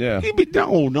Sky's good. Yeah.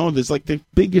 No, there's like the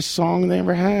biggest song they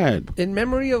ever had. In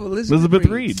memory of Elizabeth, Elizabeth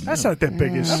Reed. That's not their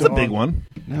biggest That's song. a big one.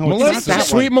 No, Melissa,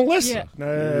 sweet Melissa.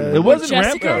 Yeah. It wasn't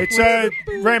Jessica? Rambo. It's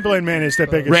Ramblin' Man is their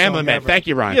biggest Ramblin' song Man. ever. Thank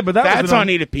you, Ryan. Yeah, but that's wasn't on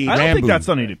Eat a Peach. I don't think Rambo. that's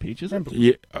on Eat a Peach, is it?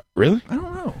 Yeah, really? I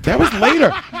don't know. That was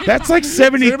later. That's like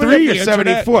 73 or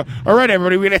 74. All right,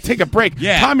 everybody, we're going to take a break.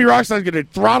 Yeah. Tommy Rockstar's going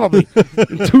to throttle me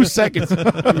in 2 seconds.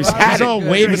 He's all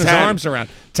waving his arms around.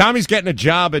 Tommy's getting a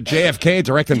job at JFK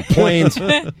directing planes.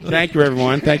 Thank you,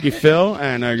 everyone. Thank you, Phil.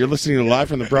 And you're listening to Live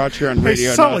from the Broad Chair on Hey,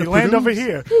 Radio. Sully, Now. land over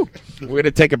here. We're going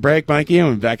to take a break, Mikey, and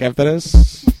we'll be back after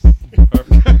this.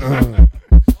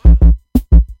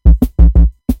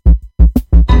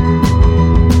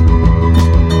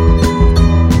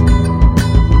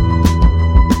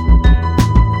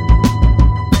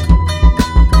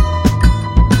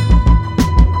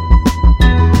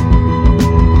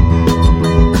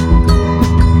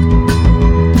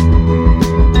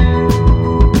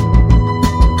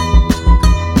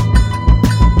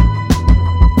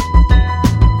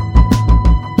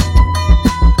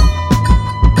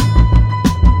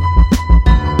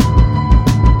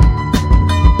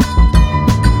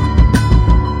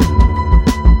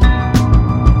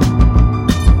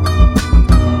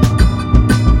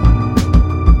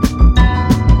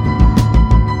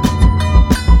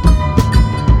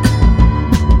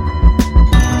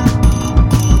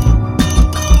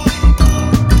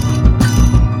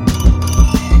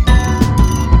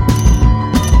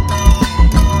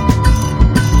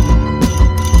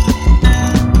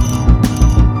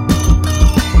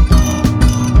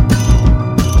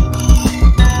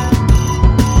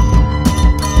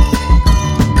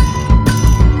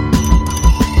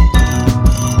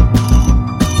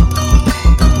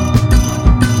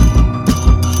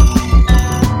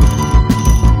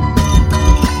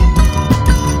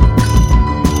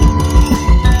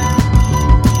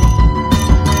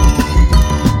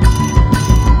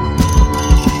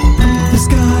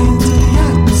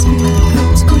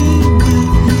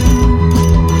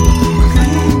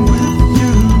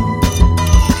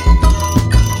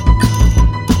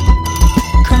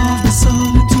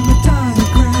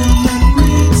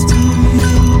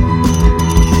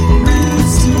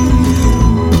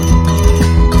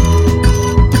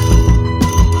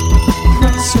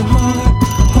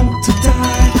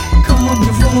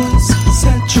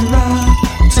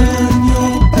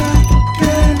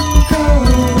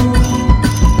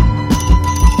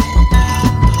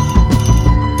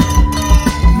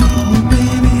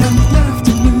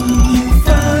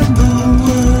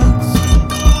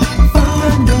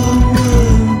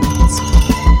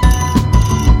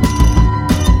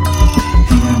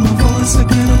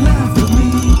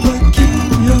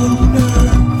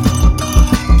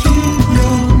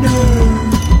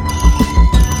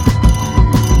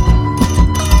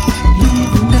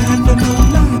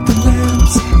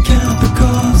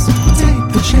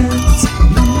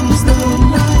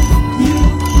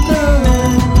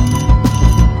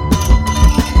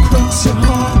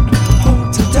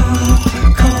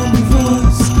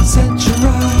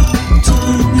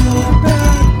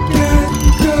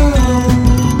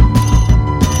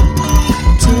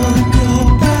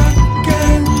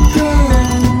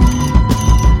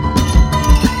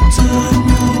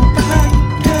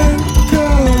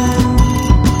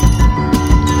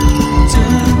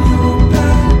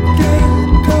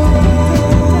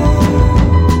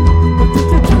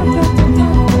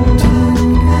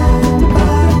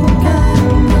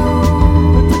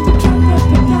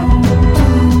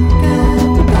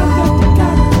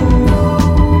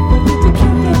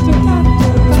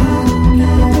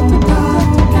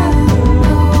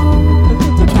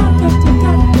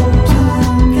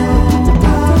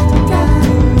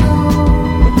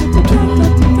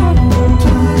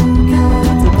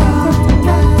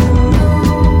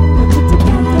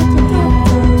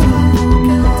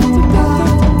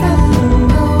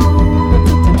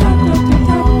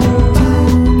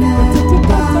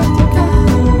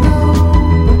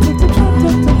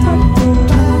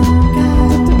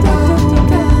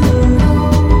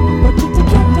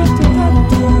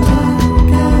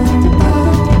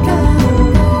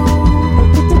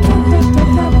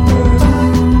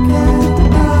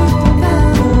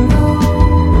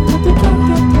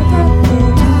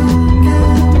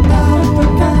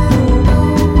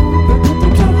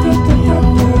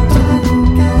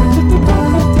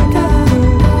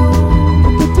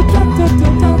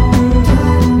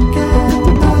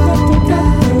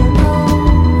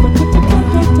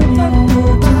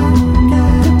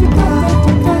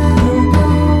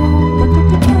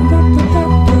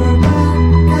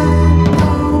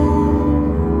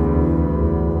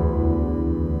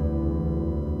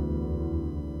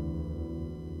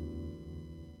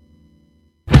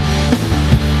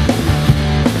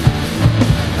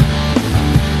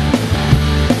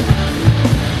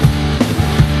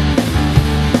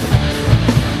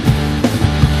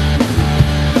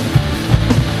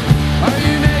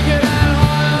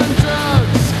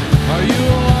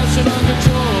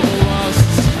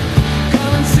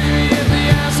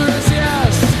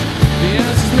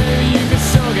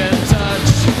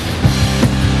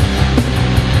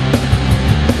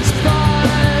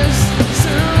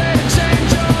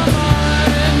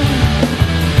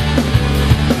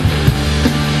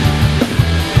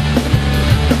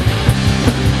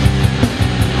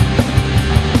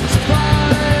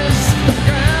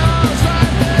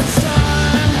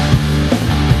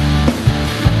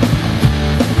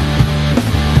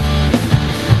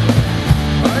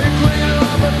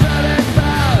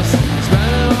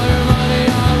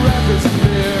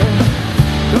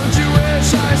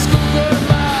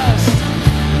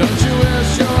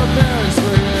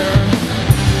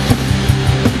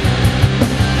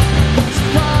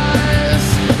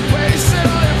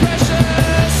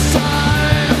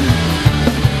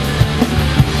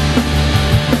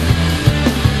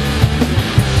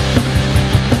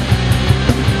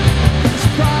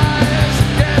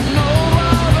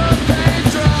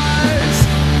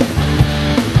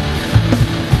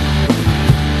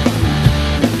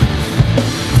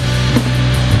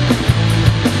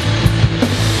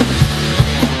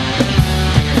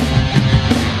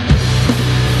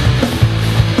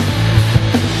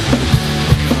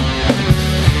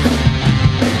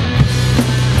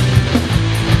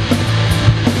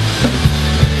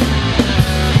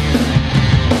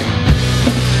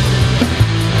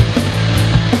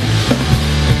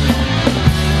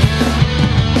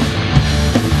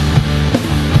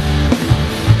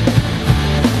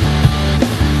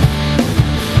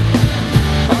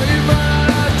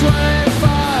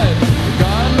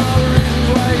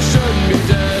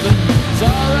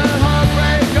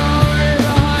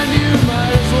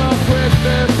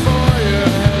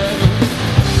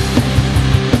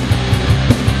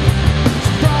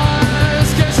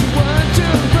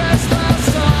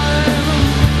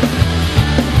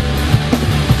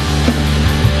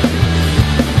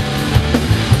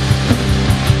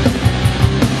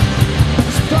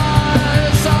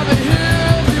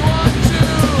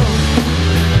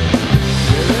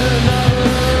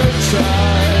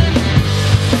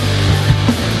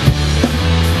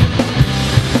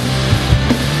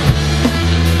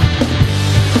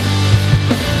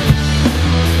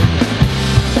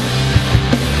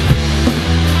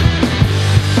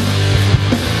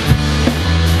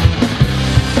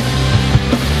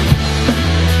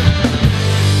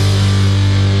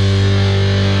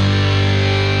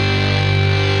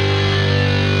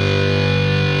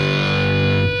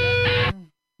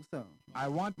 I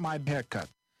want my haircut.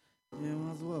 Yeah,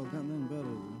 might as well. Got nothing better.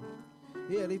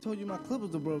 Yeah, they told you my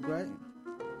clippers are broke, right?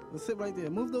 Well, sit right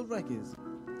there. Move those records.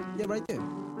 Yeah, right there.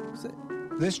 Sit.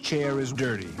 This chair is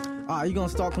dirty. You gonna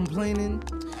start complaining?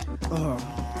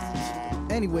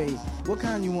 Anyway, what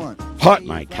kind you want? Hot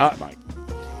mic, hot mic.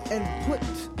 And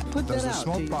put Does that the out.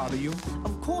 smoke G. bother you?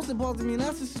 Of course it bothers me, and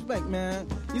that's disrespect, man.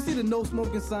 You see the no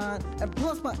smoking sign, and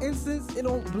plus my incense, it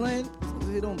don't blend.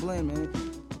 It don't blend, man.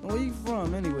 Where you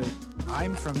from, anyway?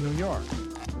 I'm from New York.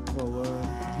 Well,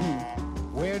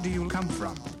 Where do you come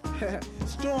from?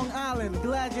 Strong Island,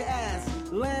 glad you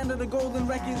asked. Land of the golden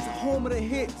records, home of the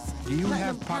hits. Do you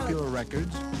have Platinum popular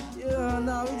records? Yeah,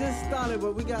 no, we just started,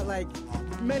 but we got like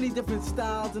many different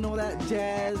styles and all that.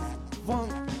 Jazz,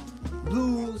 funk,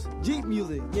 blues, Jeep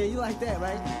music. Yeah, you like that,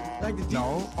 right? Like the Jeep?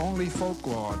 No, only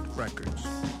folklore records.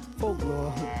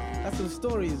 Folklore. That's some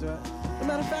stories, right? As a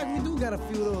matter of fact, we do got a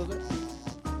few of those, right?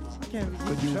 I can't keep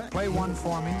Could you track. play one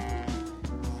for me?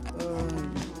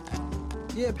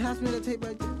 Yeah, pass me that tape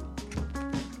right there.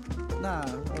 Nah,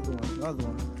 other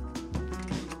one.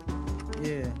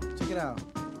 Yeah, check it out.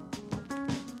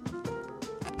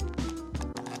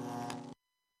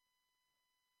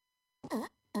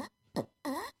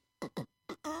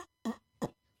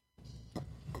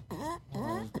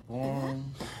 Boring.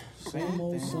 Same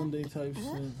old Sunday type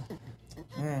shit.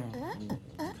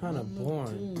 Kind of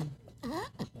boring.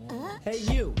 Hey,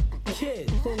 you, kid.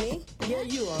 Who, me? Yeah,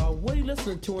 you. What are you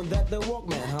listening to in that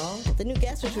Walkman, huh? The new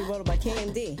gas was reloaded by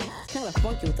KMD. It's kind of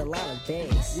funky with a lot of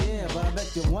bass. Yeah, but I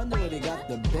bet you wonder where they got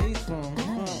the bass from.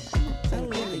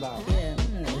 Something to think about. Yeah.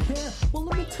 Well,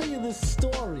 let me tell you this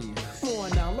story. Come on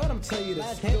now, let him tell you the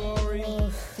story.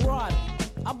 Friday.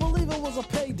 I believe it was a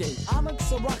payday.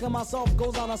 Onyx, a rock and myself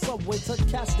goes on a subway to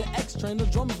catch the X train to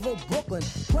Drumsville, Brooklyn.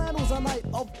 Plan was a night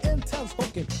of intense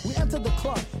hooking. We entered the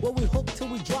club where we hooked till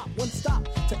we dropped. One stop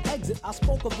to exit, I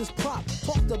spoke of this prop.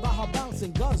 Talked about how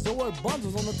bouncing guns, there were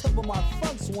bundles on the tip of my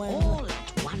front swing.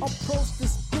 Approached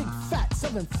this big fat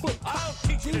 7 foot. I'll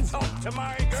teach you to talk to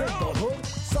my Said the girl. hood,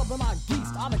 subbing I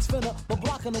geeked. Onyx finna, but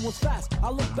blocking him was fast. I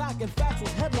looked back and Fax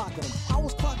was headlocking him. I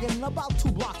was clocking about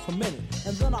 2 blocks per minute.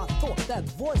 And then I thought that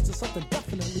voice to something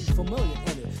definitely familiar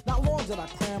in it. Not long did I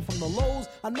cram from the lows.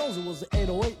 I knows it was the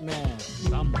 808 man.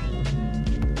 Come.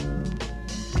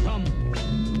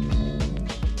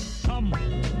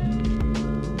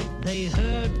 They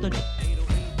heard the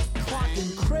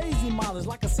clocking crazy mileage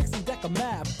like a 60 deck of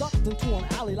map. Ducked into an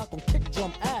alley like on Kick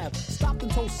Drum Ave. Stopped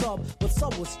and told Sub, but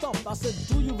Sub was stumped. I said,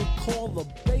 do you recall the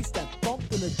bass that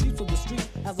thumped in the Jeeps of the streets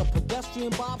as a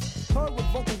pedestrian bops? Heard with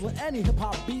vocals when any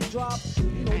hip-hop beat dropped. You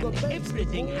know, the bass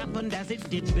everything happened as it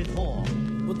did before.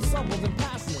 But Sub was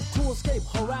impassionate to escape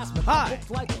harassment. I looked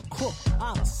like a crook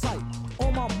out of sight.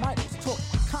 All my mic was took.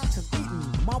 Conscience eating me.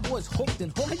 My boys hooked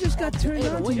and hooked. I just got turned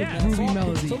on to your groovy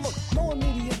melodies. So look, no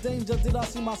immediate danger did I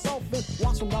see myself in.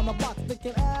 Watch from down the block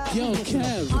thinking, Yo,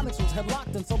 Kev. Onyx was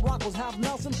headlocked and Sub Rock was half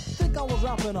Nelson. Think I was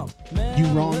wrapping up. Man, You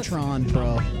wrong, Tron,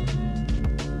 bro.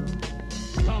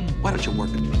 Why don't you work?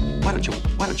 Why don't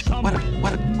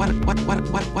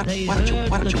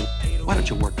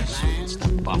you work this and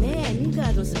stop bumping? Man, you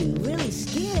guys must have been really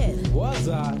scared. Was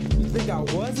I? You think I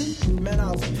wasn't? Man,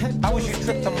 I was petrified. How was your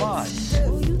trip to Mars?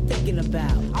 What were you thinking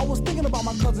about? I was thinking about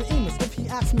my cousin Enos. If he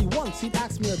asked me once, he'd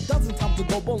ask me a dozen times to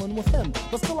go bowling with him.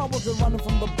 But still I wasn't running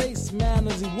from the bass man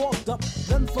as he walked up.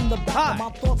 Then from the back of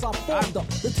my thoughts I formed up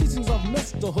the teachings of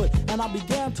Mr. Hood. And I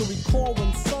began to recall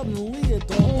when suddenly it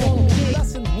dawned on me.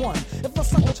 Lesson 1. If a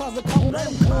sucker tries to come, let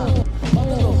him come. My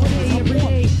little hood is a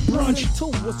one. Lesson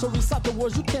 2 was to recite the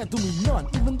words, you can't do me none.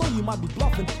 Even though you might be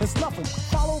bluffing and snuffing.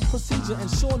 Follow procedure and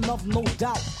sure enough, no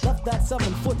doubt. Left that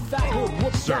 7 foot fat hood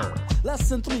whooped out.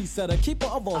 Lesson 3 said a keeper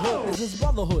of a hood is his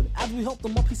brotherhood. As we helped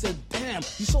him up, he said, damn,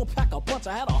 you sure pack a punch.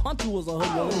 I had a hunch you was a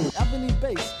hood. Your Ebony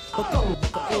bass, hook up with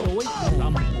the 808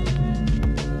 man.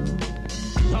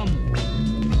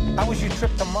 How was your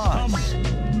trip to Mars?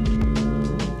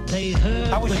 They heard.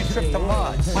 How was your trip to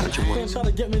Mars? Why don't you work? Trying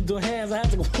to get me into hands, I had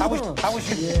to go. How was your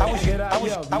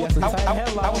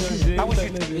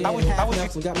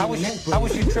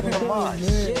trip to Mars?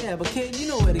 Yeah, but kid, you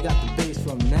know where they got the bass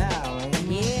from now, right?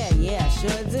 Yeah,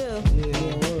 sure do.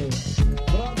 Yeah, word.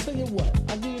 But I'll tell you what,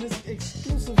 I'll give you this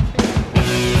exclusive.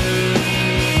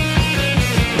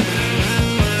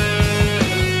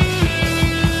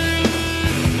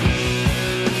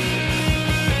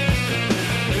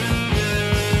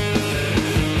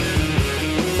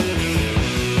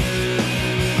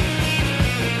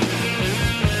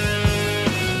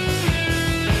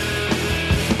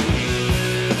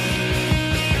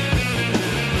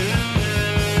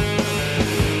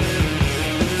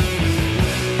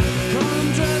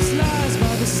 Come dress nice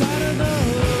by the side of the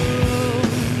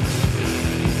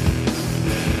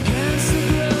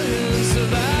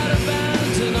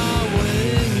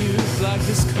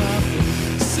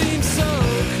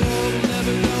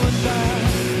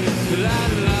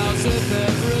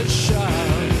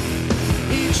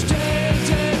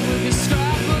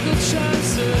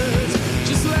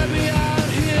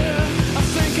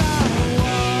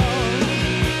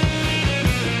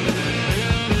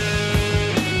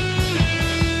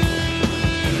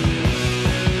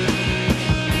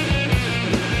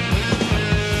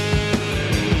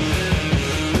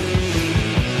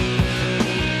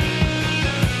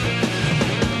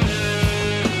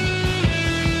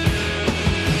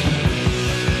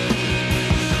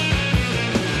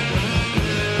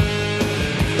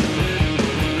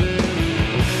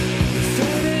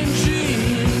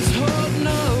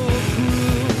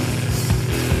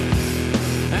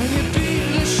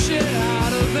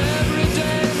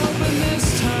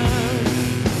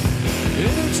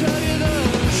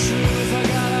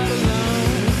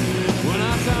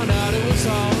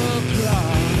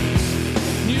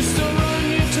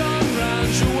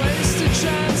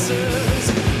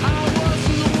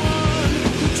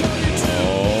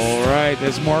right,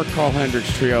 there's more Carl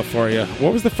Hendricks Trio for you.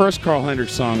 What was the first Carl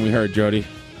Hendricks song we heard, Jody?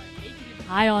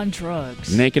 High on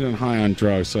Drugs. Naked and High on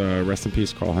Drugs. Rest in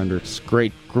peace, Carl Hendricks.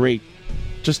 Great,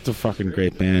 just a fucking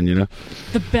great band, you know?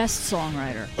 The best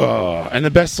songwriter. Oh, and the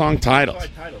best song titles.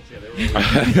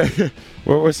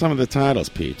 What were some of the titles,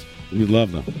 Pete? We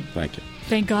love them. Thank you.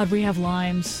 Thank God we have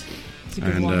limes. It's a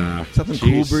good And one. Something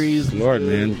geez, Cool Breeze. Lord,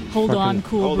 man. Hold on,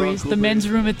 Cool Breeze. The men's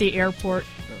room at the airport.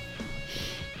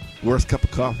 Worst cup of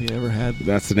coffee I ever had.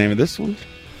 That's the name of this one?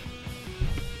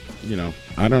 You know,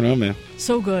 I don't know, man.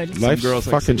 So good. Life's girls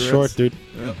like fucking cigarettes. short, dude.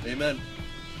 Yep, amen.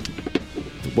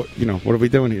 What are we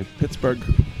doing here? Pittsburgh.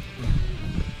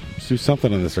 Let's do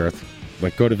something on this earth.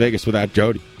 Like go to Vegas without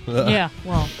Jody. Yeah,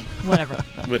 well, whatever.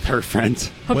 With her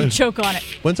friends. Hope you choke on it.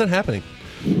 When's that happening?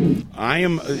 I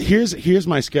am. Here's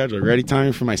my schedule. Ready,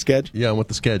 Tommy, for my schedule? Yeah, I'm with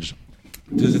the schedule.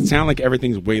 Does it sound like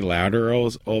everything's way louder all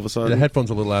of a sudden? The headphones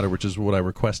are a little louder, which is what I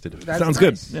requested. That's Sounds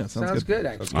nice. good. Yeah, sounds good.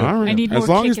 Actually. All right. I need more as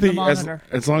long kick as in the the monitor.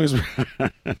 as long as we're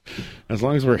as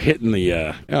long as we're hitting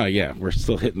the oh yeah, we're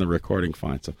still hitting the recording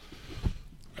fine. So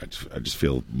I just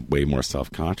feel way more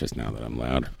self-conscious now that I'm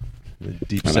louder.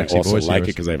 Deep, and sexy I also voice like yours.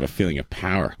 it because I have a feeling of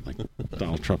power, like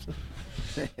Donald Trump.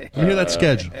 You hear that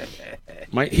schedule?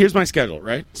 Here's my schedule,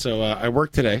 right? So I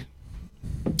work today.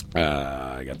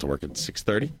 I got to work at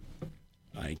 6:30.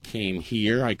 I came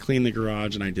here, I cleaned the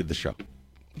garage, and I did the show.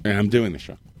 And I'm doing the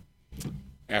show.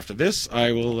 After this,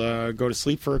 I will go to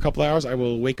sleep for a couple hours. I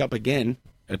will wake up again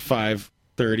at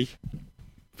 5:30.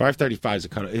 5:35 is a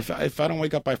cutoff. If I don't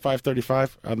wake up by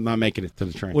 5:35, I'm not making it to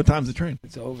the train. What time's the train?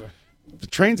 It's over. The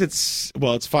train's it's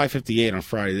 5:58 on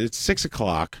Friday. It's 6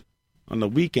 o'clock on the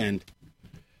weekend.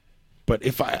 But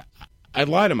if I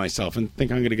lie to myself and think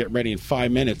I'm going to get ready in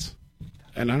 5 minutes,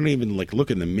 and I don't even look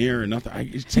in the mirror or nothing.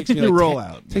 It takes me You roll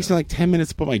out. It takes me 10 minutes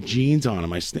to put my jeans on.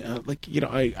 And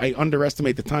I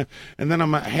underestimate the time, and then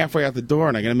I'm halfway out the door,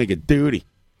 and I got to make a duty.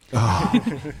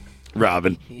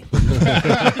 Robin.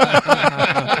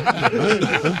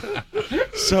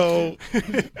 So, I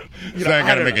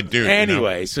got to make a duty.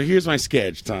 Anyway, so here's my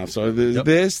schedule, Tom. So there's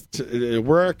this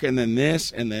work, and then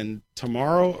this, and then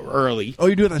tomorrow early. Oh,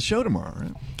 you're doing that show tomorrow,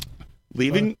 right?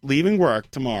 Leaving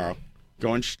work tomorrow.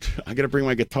 I got to bring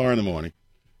my guitar in the morning.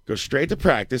 Go straight to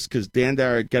practice because Dan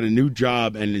Dara got a new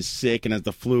job and is sick and has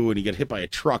the flu and he got hit by a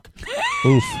truck.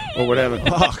 Oof. Or whatever.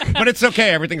 But it's okay.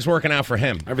 Everything's working out for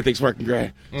him. Everything's working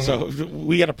great. So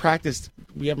we got to practice.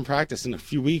 We haven't practiced in a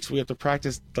few weeks. We have to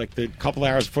practice the couple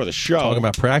hours before the show. Talking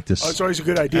about practice. Oh, it's always a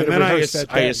good idea And to then rehearse that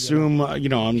day. I assume,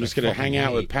 I'm just going to hang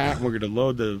out with Pat and we're going to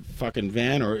load the fucking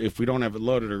van, or if we don't have it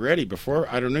loaded already before,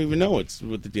 I don't even know what's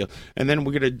the deal. And then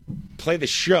we're going to play the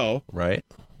show. Right.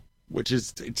 Which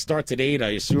is, it starts at 8.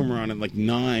 I assume we're on at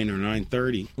 9 or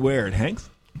 9:30. Where, at Hank's?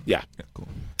 Yeah. Cool.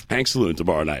 Hank's Saloon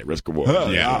tomorrow night, Risk Award.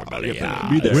 Everybody.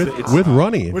 Be there. With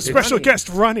Ronnie. With special guest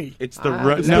Ronnie. It's the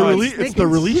It's the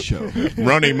release show.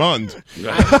 Ronnie Mund.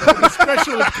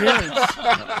 Special appearance.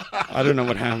 I don't know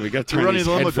what happened. We got to turn Ronnie these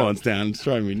the limo headphones down. It's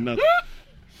driving me nuts.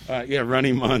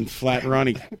 Ronnie Mund, Flat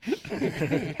Ronnie.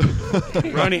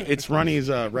 It's Ronnie's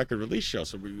record release show,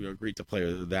 so we agreed to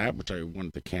play that, which I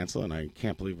wanted to cancel, and I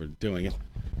can't believe we're doing it.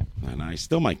 And I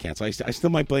still might cancel. I still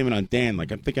might blame it on Dan. I'm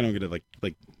thinking I'm going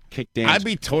to kick Dan. I'd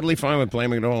be totally fine with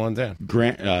blaming it all on Dan.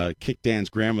 Kick Dan's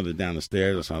grandmother down the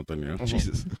stairs or something. You know?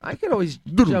 Jesus. I could always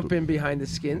jump in behind the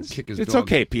skins. Kick his It's dog.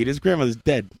 okay, Pete. His grandmother's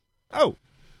dead. Oh.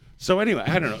 So anyway,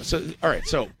 I don't know. So all right,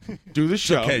 so do the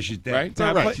show. okay, she's dead. Right? It's Now,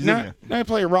 all right, I play, she's in now, there. now I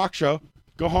play a rock show.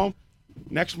 Go home.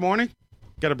 Next morning,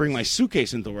 got to bring my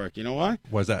suitcase into work. You know why?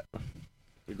 Why's that?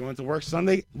 We're going to work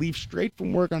Sunday. Leave straight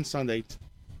from work on Sunday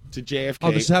to JFK Oh,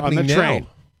 this is on happening the now. train.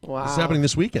 Wow. This is happening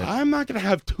this weekend. I'm not going to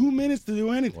have 2 minutes to do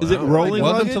anything. Is it rolling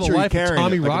Welcome luggage to the or you life of carrying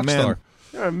Tommy it like a man? Rockstar.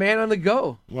 You're a man on the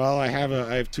go. Well, I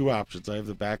have two options. I have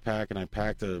the backpack, and I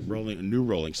packed a new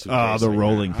rolling suitcase. Ah, the right now.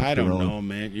 rolling. I don't The rolling. know,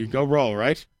 man. You go roll,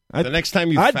 right? The next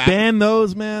time you I'd fat- ban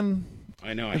those, man.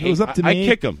 I know. If it was up to I me.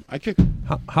 kick them. How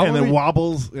And long then are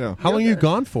wobbles. Yeah. How long are you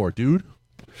gone for, dude?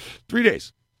 3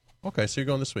 days. Okay, so you're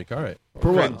going this week. All right.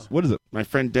 For what? What is it? My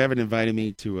friend Devin invited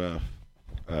me to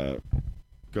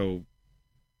go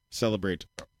celebrate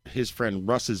his friend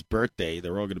Russ's birthday.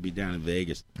 They're all going to be down in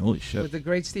Vegas. Holy shit. With the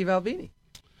great Steve Albini.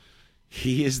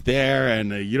 He is there,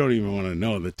 and you don't even want to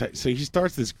know. So he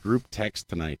starts this group text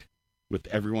tonight with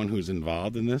everyone who's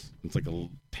involved in this. It's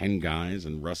 10 guys,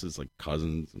 and Russ's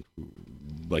cousins, and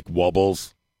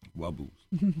Wubbles,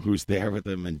 who's there with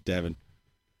him, and Devin.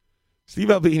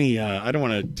 Steve Albini, I don't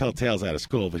want to tell tales out of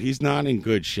school, but he's not in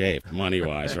good shape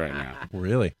money-wise right now.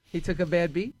 Really? He took a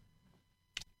bad beat?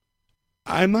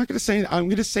 I'm not going to say. I'm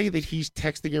going to say that he's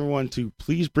texting everyone to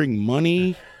please bring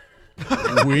money.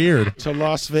 Weird. To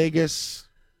Las Vegas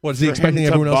What is he for expecting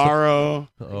him everyone to else borrow?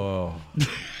 Oh.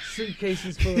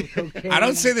 Suitcases full of cocaine. I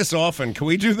don't say this often. Can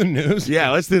we do the news?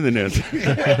 Yeah, let's do the news. Wait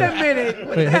a minute.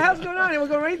 What the hell's going on here? We'll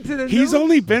go right into the He's news.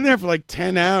 only been there for like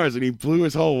 10 hours, and he blew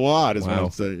his whole wad, is what Wow.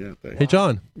 I'm saying. Yeah, thank Hey, you.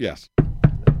 John. Yes.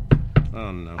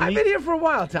 Oh, no. I've been here for a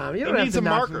while, Tom. You don't have needs to a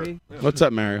knock marker. for me. What's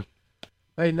up, Mario?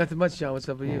 Hey, nothing much, John. What's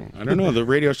up with you? I don't know. The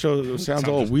radio show sounds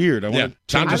all weird. I Yeah. want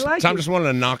Tom to just, I like Tom it. just wanted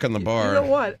to knock on the bar. You know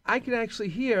what? I can actually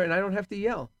hear, and I don't have to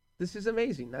yell. This is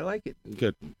amazing. I like it.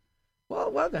 Good. Well,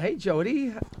 welcome. Hey,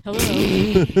 Jody. Hello.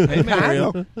 Hey,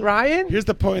 Mario. Ryan. Here's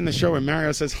the point in the show where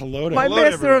Mario says hello to My hello to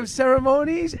master everybody. of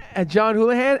ceremonies, John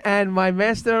Houlihan, and my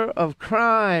master of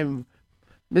crime,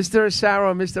 Mr.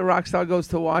 Sarah, Mr. Rockstar Goes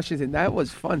to Washington. That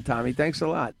was fun, Tommy. Thanks a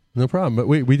lot. No problem. But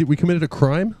wait, we committed a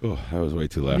crime? Oh, that was way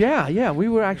too loud. Yeah. We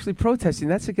were actually protesting.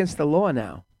 That's against the law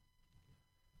now.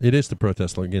 It is to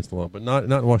protest against the law, but not in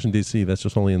Washington, D.C. That's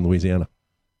just only in Louisiana.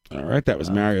 All right, that was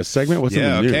Mario's segment. What's Yeah,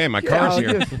 in the news? okay, my car's I'll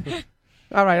here.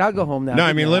 All right, I'll go home now. No,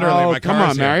 I mean, literally, Oh, my come car's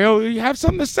on, here. Mario. You have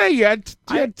something to say. You had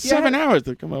Yeah, 7 hours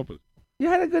to come up with. You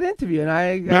had a good interview, and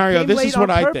I Mario, came this late is what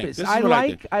on I think. purpose. This is what I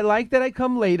think. I like that I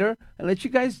come later and let you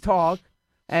guys talk.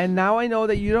 And now I know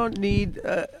that you don't need.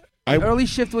 Early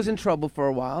shift was in trouble for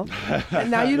a while,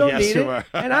 and now you don't Yes, need you it. were.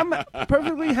 And I'm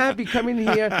perfectly happy coming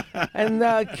here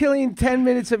and killing 10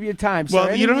 minutes of your time. So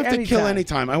Well, you don't have to kill anytime. any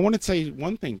time. I want to say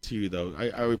one thing to you, though. I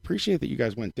appreciate that you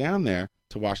guys went down there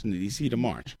to Washington, D.C. to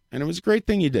march. And it was a great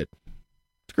thing you did.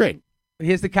 It's great.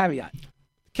 Here's the caveat.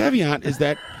 Caveat is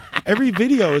that every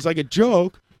video is like a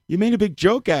joke. You made a big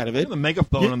joke out of it. The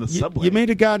megaphone on the subway. You made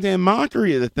a goddamn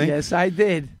mockery of the thing. Yes, I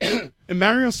did. And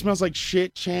Mario smells like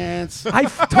shit, Chance. I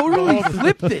totally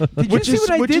flipped it. Did you see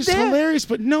what I which did is there? hilarious,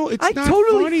 but no, it's I not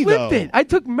totally funny, flipped though. it. I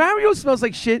took Mario smells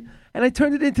like shit, and I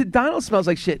turned it into Donald smells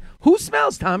like shit. Who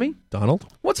smells, Tommy? Donald?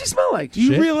 What's he smell like? Do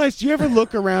you realize? Do you ever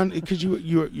look around because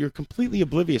you're completely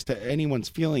oblivious to anyone's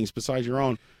feelings besides your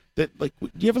own? That do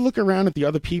you ever look around at the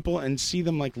other people and see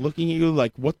them like looking at you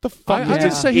like, what the fuck I is did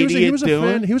this say he idiot was a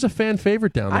doing? fan. He was a fan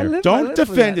favorite down there. Don't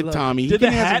defend it, Tommy. He Did the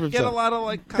can answer hat for get a himself. lot of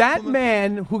like? That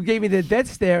man who gave me the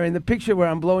death stare in the picture where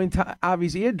I'm blowing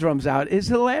Avi's eardrums out is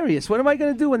hilarious. What am I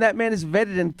going to do when that man is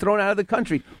vetted and thrown out of the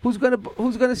country? Who's going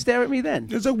to stare at me then?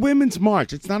 There's a women's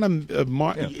march. It's not a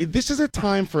march. This is a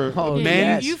time for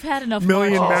men. You've had enough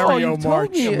Million marches. Mario you told March.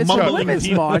 me it's a Mumbling women's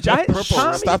people. march.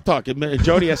 Tommy, Stop talking.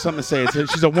 Jody has something to say.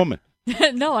 She's a woman.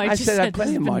 No, I just said said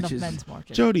plenty there's of been enough marches. men's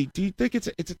marches. Jody, do you think it's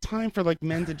a time for like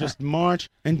men to just march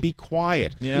and be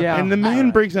quiet? Yeah. And the man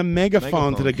brings a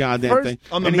megaphone to the goddamn First- thing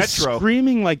On the and he's metro.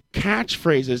 screaming like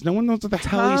catchphrases. No one knows what the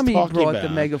hell Tommy he's talking brought about. the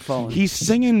megaphone. He's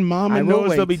singing "Mama I will Knows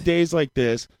There'll wait. Be Days Like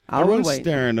This." I will Everyone's wait.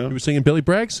 staring at He him. was singing Billy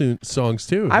Bragg songs,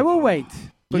 too. I will wait.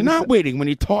 You're not waiting when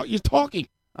you talk. You're talking.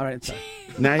 All right. Sorry.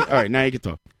 Now, all right. Now you can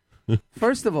talk.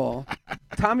 First of all,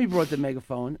 Tommy brought the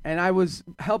megaphone, and I was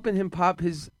helping him pop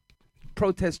his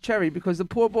protest cherry because the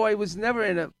poor boy was never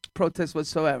in a protest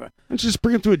whatsoever. And just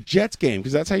bring him to a Jets game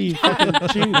because that's how you fucking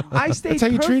treat him. I stayed That's how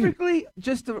you treat him. perfectly,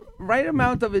 just the right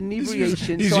amount of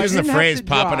inebriation. He's so I using the didn't have phrase to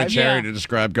 "popping a drive. cherry" to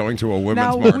describe going to a women's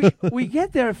Now march. we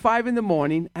get there at 5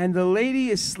 a.m, and the lady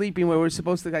is sleeping where we're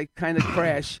supposed to like kind of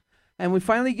crash, and we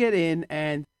finally get in,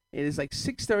 and it is like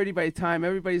 6:30 by the time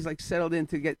everybody's like settled in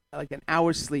to get like an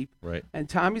hour's sleep. Right. And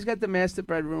Tommy's got the master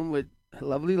bedroom with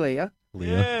lovely Leah,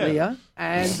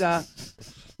 and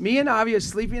me and Avi are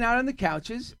sleeping out on the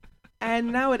couches.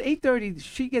 And now at 8:30,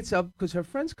 she gets up because her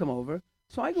friends come over.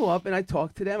 So I go up and I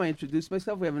talk to them. I introduce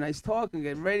myself. We have a nice talk. I'm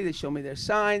getting ready. They show me their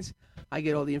signs. I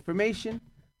get all the information.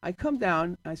 I come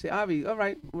down. I say, Avi, all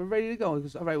right, we're ready to go. He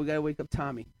goes, all right, we got to wake up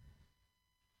Tommy.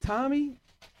 Tommy,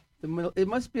 it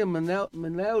must be a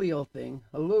millennial thing.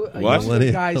 What?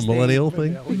 A millennial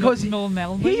thing? Because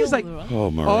he's like,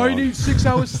 Oh, Mario. I need 6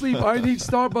 hours sleep. I need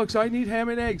Starbucks. I need ham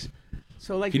and eggs.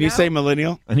 So like, Can you now- say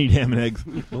millennial? I need ham and eggs.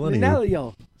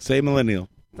 millennial? Say millennial.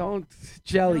 Don't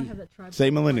jelly. Say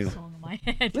millennial.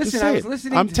 Listen, Just I say was it.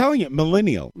 listening. I'm to telling you,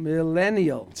 millennial.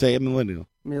 millennial. Say it, millennial.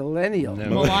 Millennial.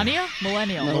 Melania?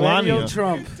 Millennial. Millennial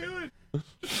Trump.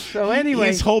 So anyway,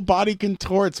 His whole body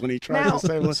contorts when he tries now, to say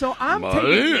millennial. so I'm taking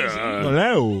it easy.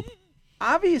 Hello.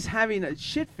 Avi is having a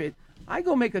shit fit. I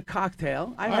go make a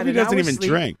cocktail. I had Avi an doesn't hour's even sleep.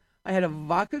 drink. I had a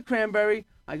vodka cranberry.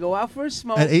 I go out for a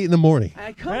smoke. At 8 in the morning. And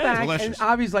I come Yeah, back, delicious. and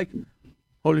Avi's like,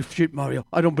 holy shit, Mario.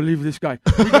 I don't believe this guy.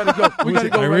 We got to go. We got to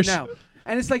go Irish? right now.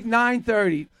 And it's like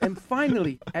 9:30. And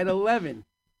finally, at 11,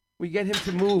 we get him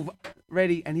to move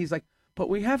ready. And he's like, but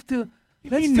we have to.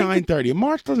 Let's Maybe take 9:30.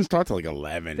 March doesn't start till like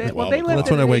 11. They, 12 well, they left That's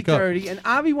at when I wake up. 8:30, and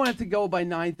Avi wanted to go by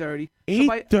 9:30.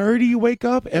 8:30 you wake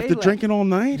up after left. drinking all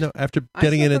night? No, after I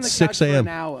getting in slept on at the 6 couch for an a.m.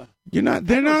 hour. You're not.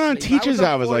 They're I not don't on sleep. I was teacher's on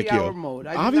hours like 40-hour you. mode.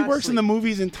 I did Avi not works in the sleep.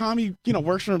 movies, and Tommy,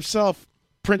 works for himself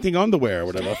printing underwear or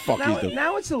whatever the fuck he's doing.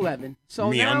 Now it's 11. So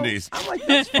MeUndies. now I'm like,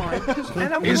 that's fine.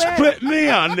 And I'm He's glad. put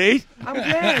MeUndies. I'm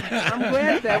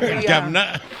glad that we.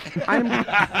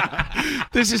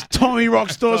 This is Tommy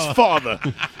Rockstar's father,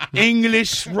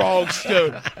 English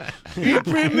Rockstar. He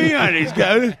print MeUndies,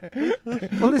 go.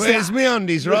 Well, listen, Where's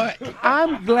MeUndies, right?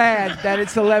 I'm glad that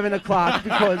it's 11 o'clock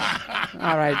because,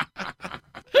 all right.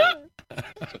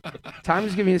 Time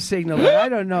is giving me a signal, but I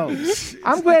don't know.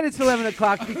 I'm glad it's 11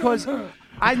 o'clock because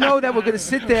I know that we're going to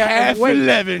sit there and wait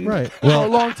 11. for a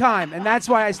long time. And that's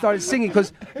why I started singing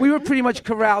because we were pretty much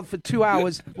corralled for 2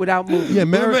 hours without moving. Yeah,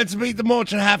 we're meant to meet the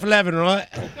march at 11:30, right?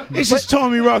 This is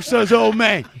Tommy Rockstar's old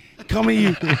man. Come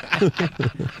here.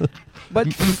 But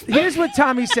here's what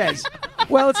Tommy says.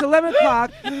 Well, it's 11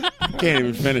 o'clock. Can't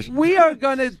even finish. We are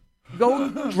going to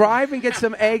go drive and get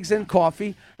some eggs and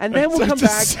coffee, and then we'll come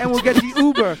back and we'll get the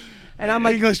Uber. And I'm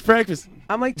like, English breakfast.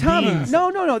 I'm like, Tommy,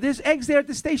 no. There's eggs there at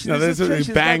the station. No, There's there's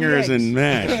bangers and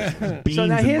mash. So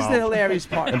now here's the hilarious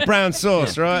part. And brown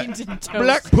sauce, right?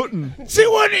 Black pudding.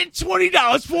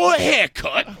 $220 for a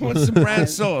haircut. What's some brown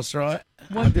sauce, right?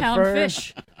 1 pound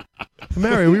fish.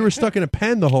 Mary, we were stuck in a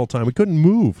pen the whole time. We couldn't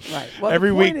move. Right. Well, Every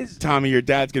the week, point is, Tommy, your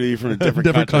dad's going to be from a different,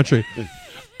 Different country.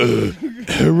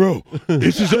 Hello,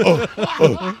 this is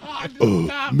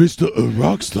Mr.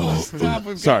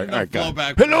 Rockstar. Sorry, all right, go.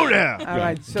 Hello there. all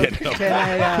right. So Get can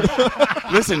I?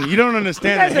 Listen, you don't You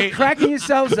understand guys the are hate. cracking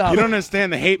yourselves up. You don't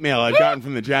understand the hate mail I've gotten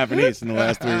from the Japanese in the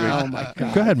last 3 weeks. Oh my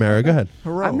God. Go ahead, Mary. Go ahead.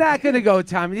 I'm not going to go,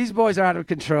 Tommy. These boys are out of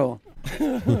control.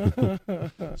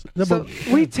 So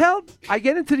I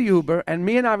get into the Uber, and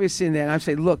me and Avi are sitting there, and I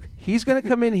say, look, he's going to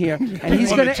come in here, and he's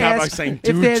going to ask saying,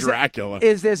 if "Dude, Dracula."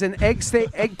 there's an egg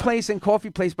place and coffee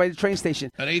place by the train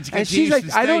station. And she's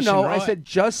like, I don't know. I said,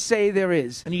 just say there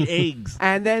is. I need eggs.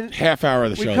 And then Half hour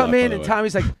of the we show. come left, in, by and the way.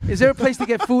 Tommy's like, is there a place to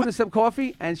get food and some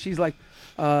coffee? And she's like,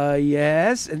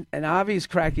 yes. And Avi's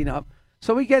cracking up.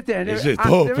 So we get there, and Is it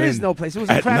there is open no place. It was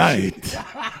a at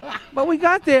crapshoot. But we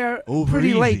got there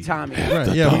pretty late, Tommy.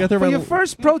 Right, yeah, we got there For around your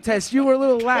first protest, you were a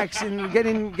little lax in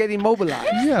getting mobilized.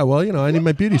 Yeah, well, I need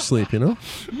my beauty sleep,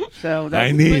 So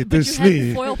I need to You had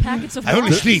sleep. foil packets of I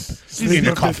only wine. sleep in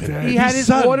the coffin. He had his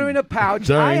water in a pouch.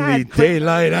 I During the had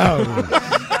daylight hours.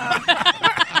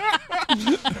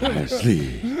 I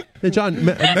sleep. Hey, John. And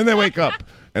then they wake up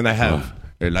and they have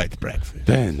a light breakfast.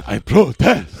 Then I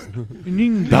protest.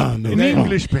 Down the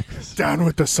front. breakfast. Down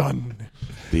with the sun.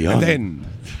 The And honor. then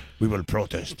we will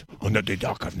protest under the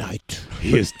dark of night.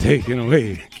 He is taken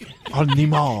away. On the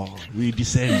mall, we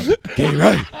descend. Okay,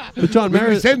 right. But John, We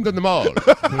Mary, descend on them all.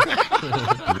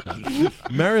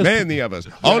 Mary's Many of us.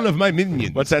 All of my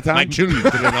minions. What's that, Tom? My children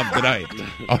of the night.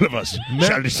 All of us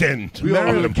shall descend. We all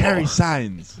on them carry all.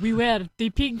 signs. We wear the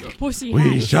pink pussy We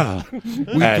hats. shall.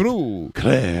 We At drew.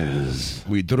 Claire's.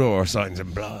 We draw our signs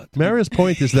in blood. Mary's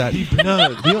point is that We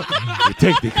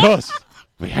take the cross.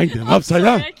 We hang them upside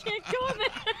down. I can't go there.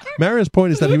 Mary's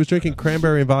point is that he was drinking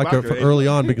cranberry and vodka for early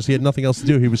on because he had nothing else to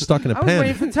do. He was stuck in a I was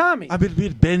waiting pen. for Tommy. I will be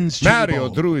Ben's Mario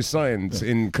drew his signs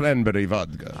in cranberry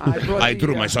vodka. I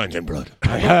drew my signs in blood. I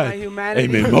My had humanity a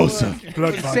mimosa.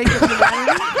 for the sake of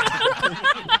humanity.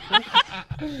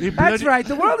 That's right.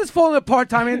 The world is falling apart,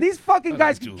 Tommy, and these fucking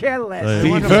guys can care less. Right. The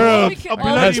All world we can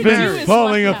has do been is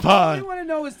falling fuck All apart. you want to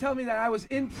know is tell me that I was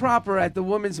improper at the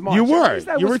women's march. You At were. least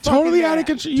I You was were totally fucking out of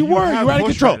there. control. You were have out of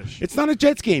control. horseradish? It's not a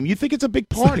Jets game. You think it's a big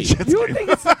party. You think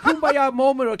it's a kumbaya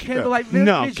moment or candlelight visual?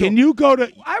 No. Can you go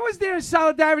to? I was there in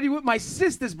solidarity with my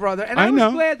sisters, brother, and I I was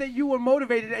know. glad that you were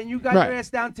motivated and you got Right. your ass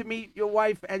down to meet your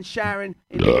wife and Sharon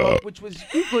in New York, which was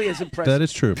equally as impressive. That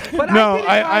is true. But No, I did it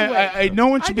my way. I no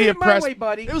one should I be did it my impressed way,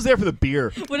 buddy. It was there for the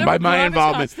beer. Whatever by my gravitas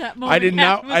involvement. that I moment did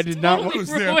not. had I did not. totally Was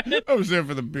there. ruined. I was there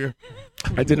for the beer.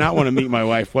 I did not want to meet my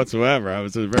wife whatsoever. I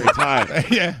was very tired.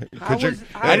 Yeah.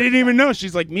 I didn't even know.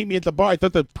 She's like, meet me at the bar. I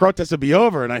thought the protest would be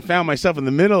over, and I found myself in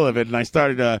the middle of it, and I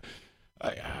started.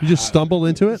 You just stumbled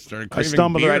into it? I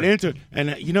stumbled right into it, and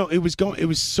it was going. It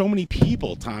was so many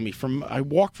people, Tommy. I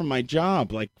walked from my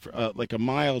job like a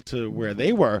mile to where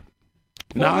they were,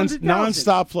 400,000.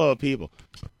 non-stop flow of people.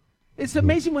 It's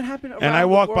amazing what happened around And I the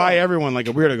walked world. by everyone like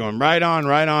a weirdo, going right on,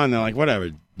 right on. They're like,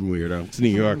 whatever, weirdo. It's New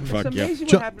York. It's Fuck yeah. amazing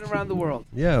what happened around the world.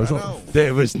 Yeah, it was.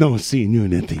 There was no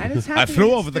immunity. And it's I happening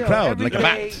flew over the still. crowd Every like a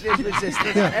day bat. There's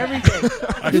resistance. Every day.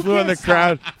 I flew in the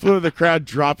crowd. Flew in the crowd,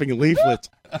 dropping leaflets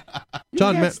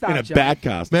John, can't stop, in a John. bat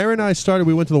costume. Mary and I started.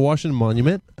 We went to the Washington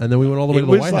Monument, and then we went all the way It to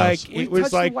the was White like House. We it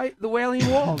was touched like. the Wailing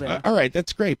Wall there. All right,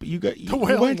 that's great, but you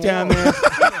Wailing went down there.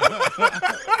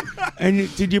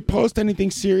 And did you post anything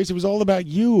serious? It was all about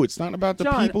you. It's not about the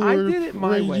John, people. I who are, did it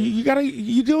my way. You gotta.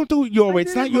 You don't do it your way.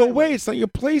 It's did not it your my way. way. It's not your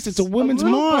place. It's a women's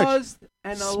little march. buzzed,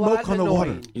 and a Smoke lot on the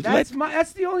water. annoying.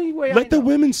 That's the only way I Let the know.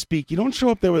 women speak. You don't show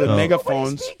up there with No. a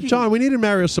megaphones. John, we needed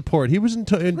Mario's support. He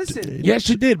wasn't. Listen. Yes,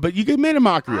 you did, but you made a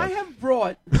mockery I of it. have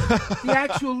brought the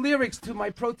actual lyrics to my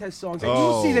protest songs, and Oh,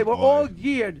 you'll see they were all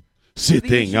geared.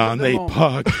 Sitting on the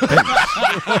park.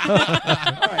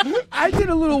 I did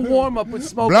a little warm up with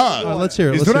Smoke. Blah. let's hear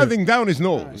it. He's Let's hear it. driving down his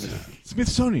nose.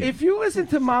 Smithsonian. If you listen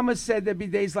to Mama Said, there'd be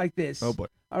days like this. Oh, boy.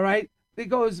 All right? It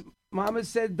goes, Mama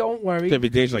said, don't worry. There'd be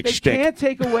days like they shtick. can't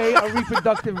take away our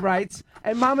reproductive rights.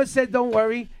 And Mama said, don't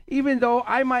worry, even though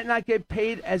I might not get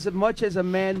paid as much as a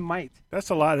man might. That's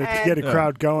a lot to And get a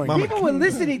crowd going. People were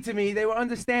listening to me. They were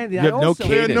understanding. You have no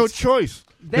cadence. No choice.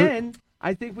 Then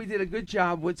I think we did a good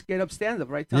job with Get Up Stand Up,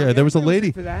 right, Tom? Yeah, there was a Everybody lady.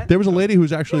 listened to that? There was a lady who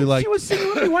was actually like. She was singing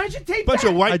with me. Why didn't you take Bunch that?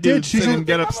 of white I did. dudes She's singing a-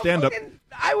 Get Up, Stand Up.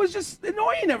 I was just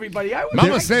annoying everybody. I was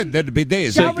Mama like, said there'd be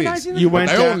days like this. galvanizing the You crowd. went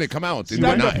They down- only come out in the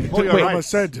Stand up. night. Oh, you're Wait.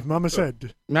 right. Mama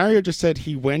said. Mario just said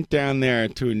he went down there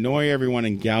to annoy everyone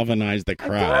and galvanize the I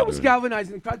crowd. thought I was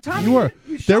galvanizing the crowd. Tommy, You were.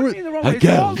 You There shot were- me in the wrong I way. It's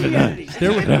all the galvanized. editing. It's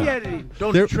There were- the editing.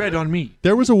 Don't tread on me.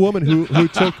 There was a woman who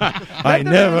took. I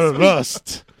never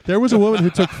lost. There was a woman who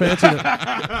took fancy.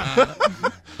 To,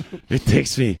 It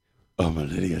takes me. I'm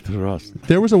an idiot to Ross.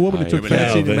 there was a woman who I took am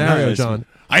fancy to Mario, galvanized. John.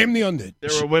 I am the undead.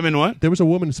 There were women what? There was a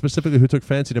woman specifically who took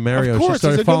fancy to Mario. Of course, She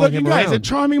started he's a following good-looking him guy. He's a around.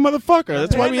 charming motherfucker.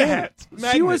 That's why we had.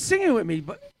 She was singing with me,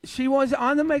 but she was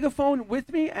on the megaphone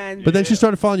with me, and But then she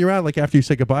started following you around like after you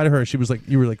said goodbye to her, and she was like,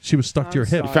 you were like, she was stuck to your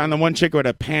hip. You found the one chick with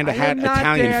a panda I hat am not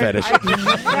Italian there. fetish.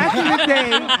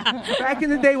 Back in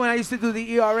the day when I used to do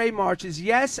the ERA marches,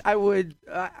 yes, I would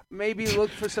maybe look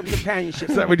for some companionship.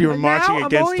 Is that when you were But marching now I'm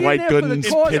against only in Dwight there for the Gooden's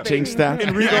cause, pitching baby. staff?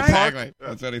 In Regal Park.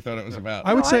 That's what he thought it was about.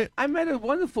 I would say I met a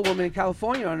wonderful woman in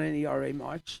California on an ERA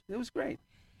march. It was great.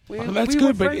 Well, that's we were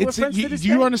good, but we're it's friends you, to this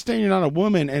you day. understand you're not a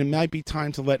woman, and it might be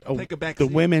time to let Take a back the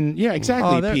seat. women. Yeah,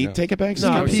 exactly, Oh, there- Pete. Take a back seat.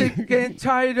 No, I'm Pete- sick and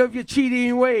tired of your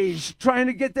cheating ways, trying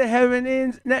to get to heaven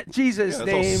in Jesus' Yeah,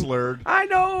 that's all name. slurred. I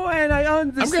know, and I I'm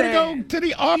understand. going to go to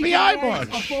the RBI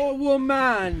march. For a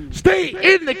woman. Stay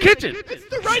in the kitchen.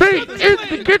 Stay in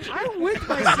the kitchen. I'm with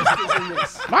my sisters in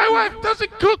this. My wife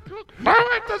doesn't cook. My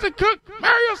wife doesn't cook.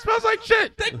 Mario smells like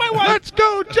shit. Take my wife. Let's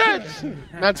go, Jets.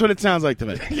 That's what it sounds like to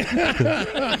me.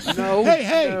 No.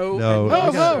 Hey. No. No.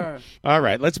 No, sir. All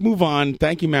right, let's move on.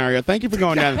 Thank you, Mario. Thank you for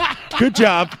going down. Good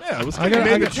job. Yeah, it was I good. got-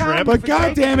 Made I the got- trip. But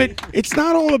God damn it, it's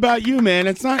not all about you, man.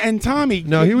 It's not. And Tommy,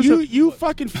 No, he was you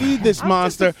fucking feed this I'm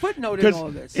monster. just a footnote in all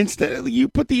of this. Instead, you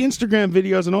put the Instagram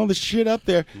videos and all this shit up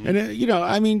there, and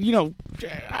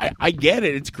I get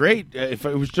it. It's great if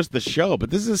it was just the show, but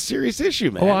this is a serious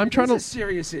issue, man. Oh, I'm trying It's a to.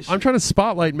 serious issue. I'm trying to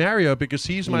spotlight Mario because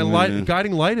he's my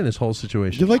guiding light in this whole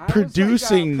situation. You're like I was like,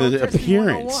 producing the protesting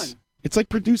appearance. 101. It's like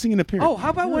producing an appearance. Oh, how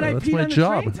about when Yeah, I that's peed my on the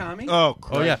job. train, Tommy? Oh,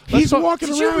 Oh yeah, he's talk- walking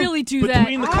Did around. you really do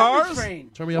Between that? the On cars?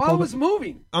 train, Turn me up while all I the- was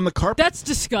moving. On the carpet? That's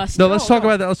disgusting. No, let's talk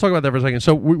about that. Let's talk about that for a second.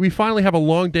 So we finally have a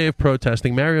long day of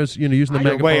protesting. Mario's using the You're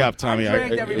megaphone. way up, Tommy. I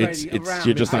dragged everybody around.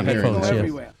 You're just not I had to hearing go Headphones, it. yeah.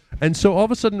 everywhere. And so all of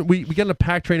a sudden we get in a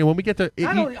packed train, and when we get to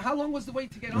How long was the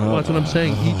wait to get on? well, that's what I'm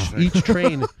saying. Each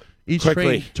train. Each Quickly.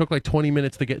 train took like 20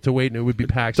 minutes to wait, and it would be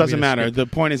packed. So we Doesn't had to matter. skip.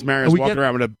 The point is, Mario's And we walking get-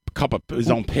 around with a cup of his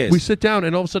own piss. We sit down,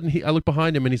 and all of a sudden I look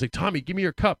behind him, and he's like, "Tommy, give me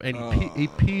your cup," and he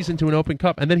pees into an open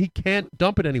cup, and then he can't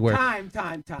dump it anywhere. Time.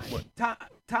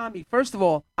 Tommy, first of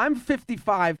all, I'm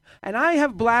 55 and I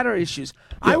have bladder issues.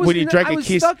 Yeah, I was when you in the- drank I a was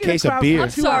case- stuck in the case of crowd beer. for I'm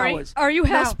 2 sorry. hours. Are you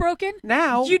Now- housebroken?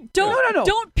 Now You don't No.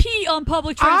 don't pee on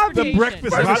public Avi, transportation. The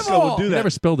breakfast First of vodka all- would do He that. never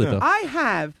spilled it though. I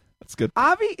have. That's good.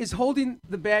 Avi is holding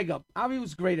the bag up. Avi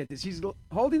was great at this. He's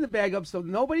holding the bag up so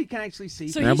nobody can actually see.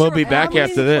 So And he's we'll your- be And back I'm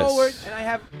after leaning this. Forward, and I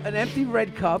have an empty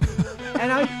red cup,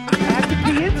 and I have to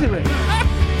pee into it.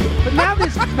 But now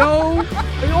there's no,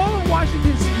 in all of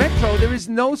Washington's metro, there is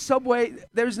no subway,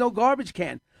 there is no garbage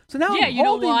can. So now Yeah, I'm you know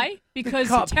holding why? the Because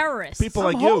cup. terrorists. People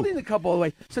I'm like you. holding the cup all the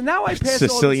way. So now I pass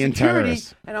Sicilian all the security,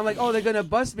 terrorists. and I'm like, oh, they're going to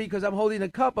bust me because I'm holding a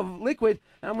cup of liquid,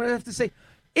 and I'm going to have to say,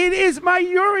 it is my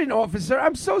urine, officer.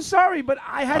 I'm so sorry, but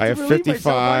I had I to have relieve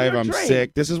myself on 55. your I'm train.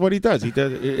 sick. This is what he does. He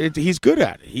does. He's good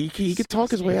at it. He could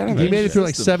talk his way out of it. He made it through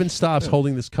like 7 stops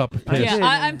holding this cup of piss. Yeah,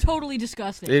 I'm totally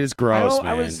disgusted. It is gross, I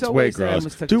man. was so it's way wasted, I gross.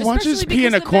 almost took Dude, it. why don't you just Especially pee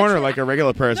in a because the corner metro- like a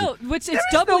regular person? No, it's There is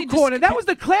doubly no corner. That was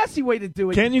the classy way to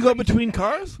do it. Can you go between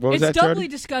cars? What was It's that, Jordan? doubly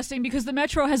disgusting because the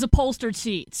metro has upholstered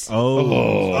seats.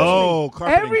 Oh,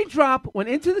 carpeting. Every drop went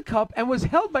into the cup and was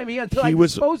held by me until I He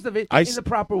was- disposed of it I in s- the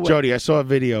proper way. Jody, I saw a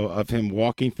video of him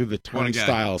walking through the What a guy.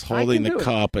 turnstiles, I holding can the do it.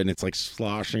 cup, and it's like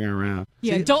sloshing around.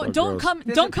 Yeah, See? don't So gross. come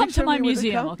There's a don't come picture to of my me with a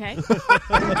museum, cup. okay?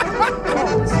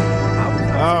 I was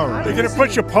All right. They're going to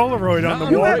put your Polaroid on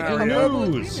the wall.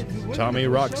 News. Tommy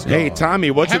Rockstar. Hey, Tommy,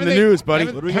 what's in the news, buddy?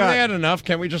 Haven't they had enough?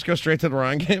 Can we just go straight to the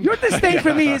Ryan game? Your disdain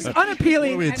for me is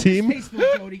unappealing. Are we a and team? distasteful,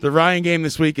 Jody. The Ryan game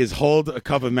this week is hold a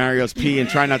cup of Mario's pee and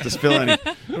try not to spill any.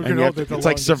 And you have to- it's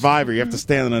like Survivor. You have to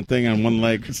stand on that thing on one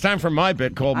leg. It's time for my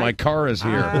bit called My Car Is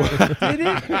Here.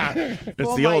 It's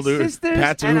For the old my sisters,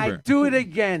 Pat's and I Uber. do it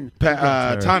again.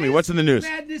 Tommy, what's in the news?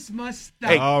 Madness must stop.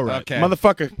 Hey, All right.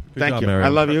 motherfucker. Thank job, you. Mario. I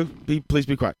love you. Please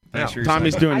be quiet. Thanks for your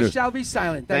Tommy's silence. doing I news. shall be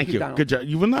silent. Thank you, Donald. Good job.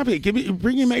 You will not be.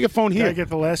 Bring your megaphone Gotta here. get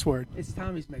the last word. It's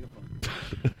Tommy's megaphone.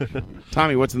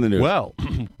 Tommy, what's in the news? Well,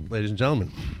 ladies and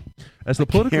gentlemen, as the I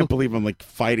political can't believe I'm like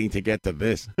fighting to get to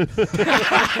this.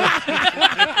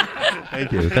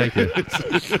 Thank you.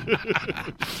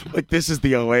 Like this is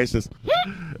the oasis.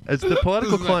 As the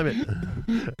political climate,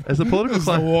 as the political This is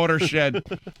the climate, watershed.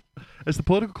 as the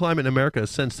political climate in America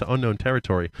ascends to unknown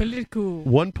territory, Political.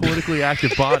 one politically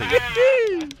active body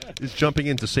is jumping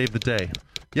in to save the day.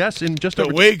 Yes, in just The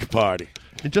over Whig Party.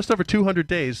 in just over 200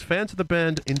 days, fans of the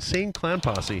band Insane Clown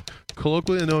Posse,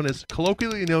 colloquially known as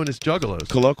Juggalos,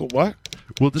 Colloquial what?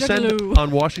 will descend Juggalo.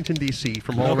 on Washington D.C.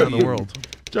 from all around the world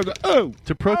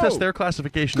to protest their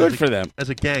classification Good as, for them. as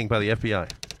a gang by the FBI.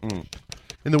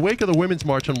 In the wake of the Women's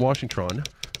March on Washington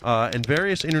and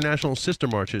various international sister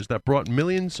marches that brought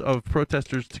millions of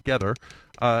protesters together,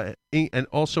 and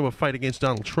also a fight against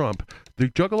Donald Trump, the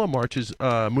Juggalo March is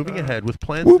moving ahead with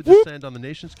plans to descend on the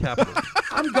nation's capital,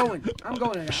 I'm going.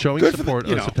 Now. showing Good for support them,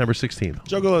 you on know. September 16th.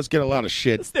 Juggalos get a lot of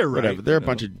shit. their right, Whatever. They're a you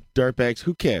bunch of dirtbags.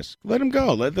 Who cares? Let them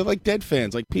go. They're like dead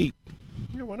fans, like Pete.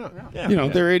 Yeah, why not? Yeah, You know,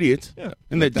 yeah. they're idiots. Yeah.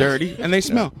 And they're dirty. And they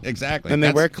smell. Exactly. And they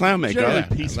That's- wear clown makeup.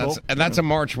 Yeah, peaceful. and that's a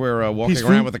march where walking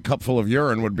Peaceful. around with a cup full of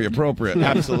urine would be appropriate.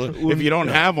 Absolutely. If you don't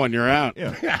have one, you're out.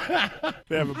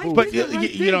 They have a booth. But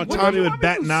you know, Tommy would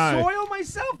bat an eye. Soil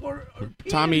myself or pee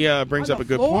Tommy brings on up the a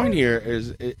good floor? point here.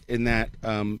 Is in that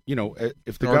you know,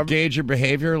 if the Or government gauge your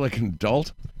behavior like an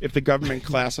adult. if the government One day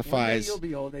classifies you'll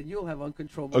be old and you'll have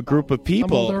uncontrollable a group of bowel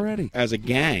people old already. as a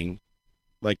gang,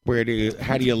 like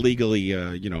how do you legally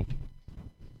you know,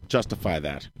 justify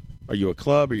that? Are you a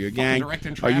club? Are you a gang?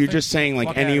 directing Are you traffic? just saying like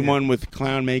Fuck outta anyone with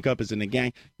clown makeup is in a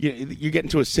gang? You get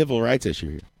into a civil rights issue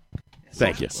here.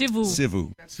 Thank you. Civil.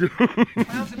 Sivu.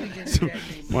 Clowns have been getting gang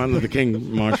names. Martin Luther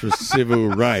King march was civil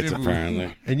rights,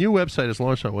 apparently. A new website is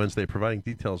launched on Wednesday providing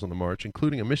details on the march,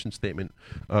 including a mission statement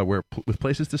with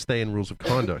places to stay and rules of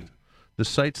conduct. The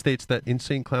site states that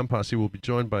Insane Clown Posse will be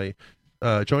joined at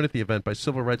the event by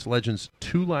civil rights legends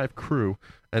 2 Live Crew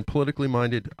and politically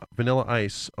minded Vanilla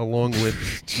Ice, along with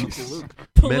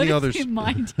many others. Politically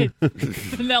minded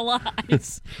Vanilla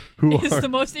Ice Who is are- the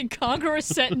most incongruous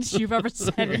sentence you've ever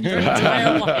said in your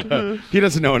entire life. He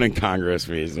doesn't know what incongruous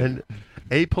means. And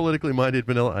apolitically minded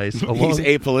Vanilla Ice, He's along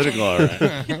apolitical, all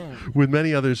right. with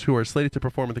many others who are slated to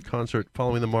perform at the concert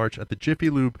following the march at the Jiffy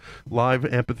Lube Live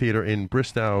Amphitheater in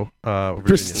Bristow,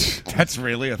 Virginia. That's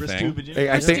really a thing. Hey,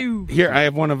 I think here I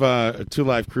have one of 2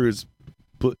 Live Crew's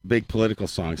big political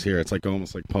songs here. It's like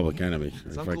almost like Public Enemy.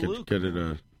 If I could get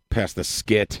it past the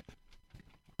skit.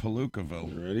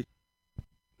 Palookaville. You ready?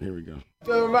 Here we go.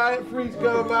 Somebody, freeze,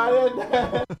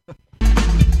 somebody.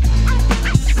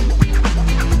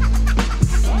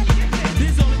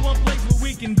 There's only one place where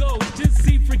we can go. Just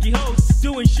see freaky hoes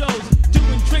doing shows,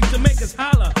 doing tricks to make us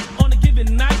holler. On a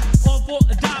given night, all for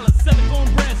 $1.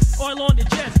 Silicone breasts, oil on their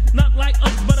chest. Not like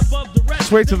us, but above the rest.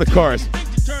 Just wait till the chorus.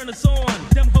 Turn us on.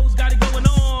 Them hoes got it going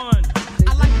on.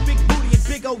 I like big booty and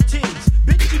big old titties.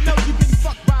 Bitch, you know you've been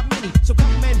fucked by many. So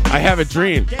come and I have a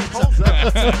dream.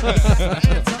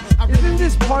 Isn't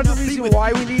this part of the reason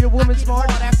why we need a women's march?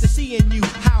 after seeing you.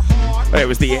 How hard? It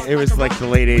was like the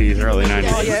late 80s, early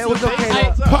 90s. Yeah, it was okay.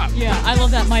 I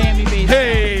love that Miami bass.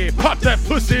 Hey, pop that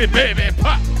pussy, baby,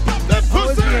 pop that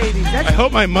pussy. I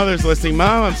hope my mother's listening.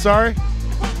 Mom, I'm sorry.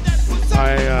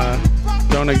 I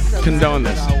don't condone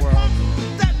this.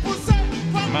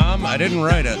 Mom, I didn't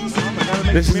write it.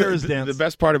 This is the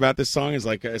best part about this song is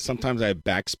like sometimes I have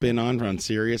backspin on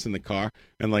Sirius in the car,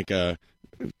 and like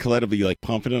Colette will be like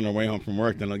pumping it on her way home from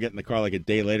work. Then I'll get in the car like a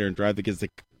day later and drive the kids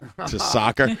to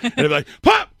soccer, and they'll be like,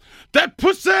 "Pop that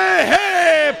pussy,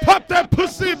 hey, pop that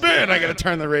pussy, man!" I gotta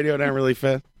turn the radio down really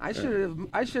fast. I should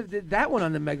have did that one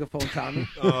on the megaphone, Tommy.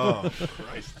 Oh,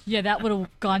 Christ. Yeah, that would have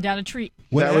gone down a treat.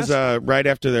 That was right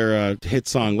after their hit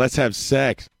song "Let's Have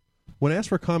Sex." When asked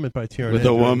for comment by TRN with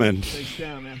a woman.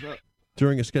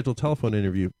 During a scheduled telephone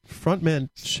interview, frontman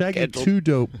Shaggy 2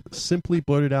 Dope simply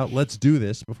blurted out, "Let's do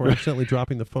this," before accidentally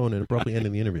dropping the phone and abruptly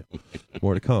ending the interview.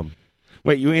 More to come.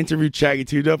 Wait, you interviewed Shaggy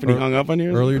Two Dope and he hung up on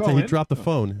you Earlier today, he dropped the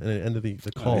phone and it ended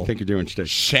the call. I think you're doing shit.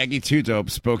 Shaggy Two Dope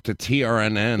spoke to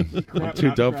TRNN. I'm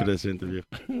too dope for this interview.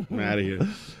 I'm out of here.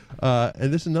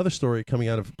 And this is another story coming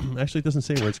out of. Actually, it doesn't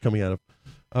say where it's coming out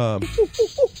of.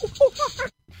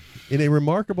 In a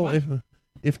remarkable,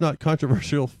 if not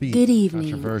controversial feat. Good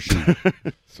evening. Controversial.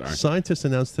 Sorry. Scientists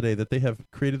announced today that they have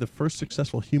created the first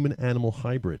successful human-animal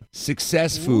hybrid.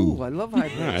 Successful. Ooh, I love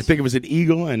hybrids. Yeah, I think it was an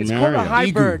eagle and It's Mario. called a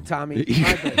high bird, Tommy.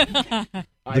 High bird.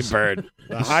 High bird.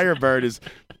 The higher bird is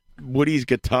Woody's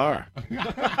guitar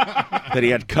that he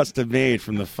had custom made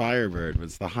from the Firebird.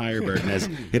 It's the higher bird, and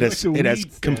it has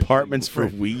compartments for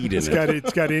weed in it.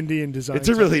 It's got Indian design. It's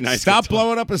a really nice. Stop guitar.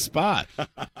 blowing up a spot.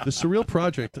 The Surreal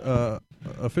Project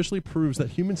officially proves that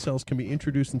human cells can be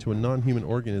introduced into a non-human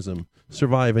organism,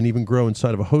 survive, and even grow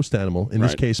inside of a host animal, in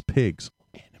this Right. case, pigs.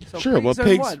 So Sure, well, are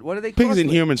pigs. What? What are they? Pigs crossed and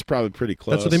with? humans probably pretty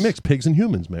close. That's what they mix, pigs and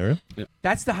humans, Mario. Yeah.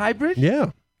 That's the hybrid?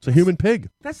 Yeah. It's a human pig.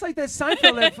 That's like that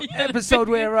Seinfeld episode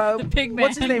where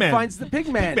what's his name Pigman. finds the pig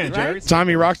man, right?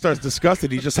 Tommy Rockstar's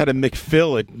disgusted. He just had a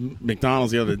McPhill at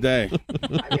McDonald's the other day. I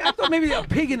mean, I thought maybe a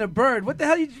pig and a bird. What the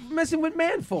hell are you messing with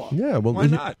man for? Yeah, well, Why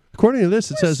not? according to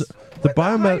this, it says the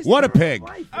biomedical. What a pig!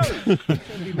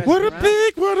 What a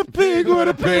pig! What a pig! What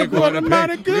a pig! What a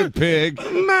mighty Good pig.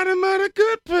 mighty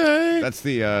good pig! That's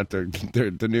the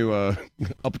new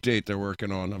update they're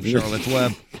working on of Charlotte's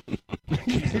Web.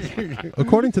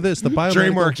 According to this, the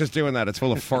biomedical. DreamWorks is doing that. It's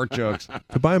full of fart jokes.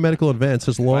 The biomedical advance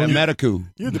has long Biomedical.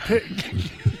 You're the pig.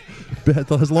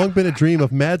 has long been a dream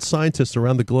of mad scientists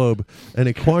around the globe, and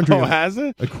a quandary. Oh, has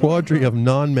it? A quandary of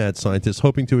non-mad scientists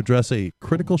hoping to address a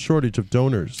critical shortage of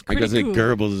donors. Because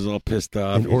Goebbels is all pissed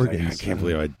off. And He's like, organs. I can't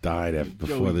believe I died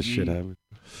before this shit happened.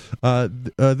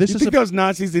 This You is think those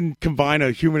Nazis didn't combine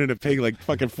a human and a pig like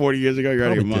fucking 40 years ago? You're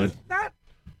out of your Probably mind. did.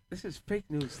 This is fake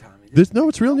news, Tommy. No,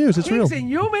 it's real news. It's real. Pigs and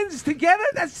humans together?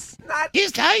 That's not.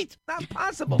 He's tight. Not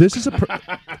possible. This is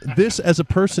this as a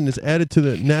person is added to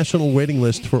the national waiting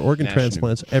list for organ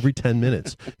transplants every 10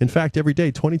 minutes. In fact, every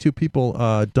day 22 people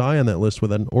die on that list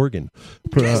with an organ.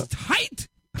 height.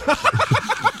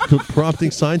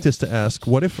 Prompting scientists to ask,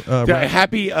 what if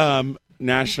Happy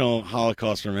National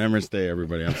Holocaust Remembrance Day,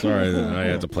 everybody. I'm sorry that I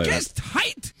had to play that.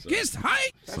 height. Guess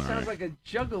height. That Sorry. sounds like a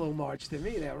Juggalo march to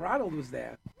me. That Ronald was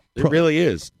there. It really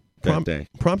is that day.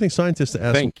 prompting scientists to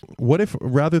ask, what if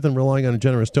rather than relying on a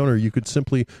generous donor, you could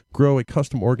simply grow a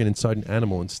custom organ inside an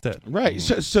animal instead? Right.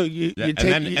 So you and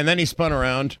take then he spun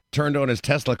around, turned on his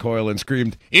Tesla coil, and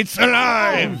screamed, "It's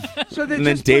alive!" So they're And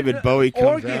then just David putting Bowie comes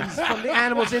organs from the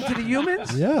animals into the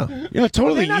humans. Yeah. Yeah,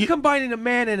 totally. They're not combining a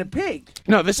man and a pig.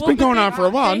 No, this has been going on for a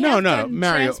while. No,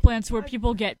 Mario. Transplants where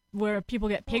people get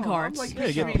pig hearts. Like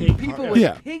people with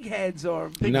Yeah. pig heads or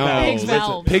No, Pig's listen,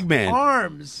 valves. Pigman.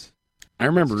 arms. I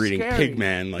remember reading Scary.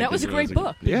 Pigman. Like That was a when I great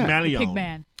book. Yeah.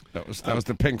 Pigman. That was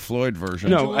the Pink Floyd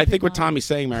version. No, I think what Tommy's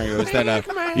saying, Mario, is that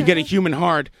you get a human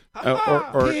heart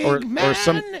or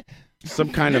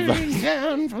some kind of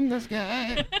down from the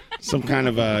sky. some kind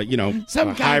of Some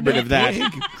a kind hybrid of of that.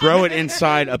 pig. Grow it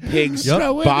inside a pig's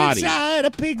Throw it body. inside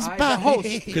a pig's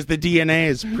body. Because the DNA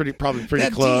is probably pretty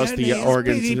The close. DNA The is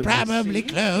organs. pretty probably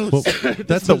close. Well,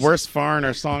 That's the worst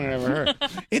foreigner song I ever heard.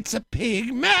 It's a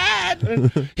pig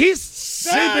man. He's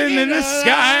sleeping in the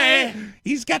sky.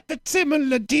 He's got the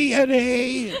similar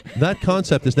DNA. That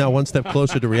concept is now one step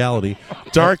closer to reality.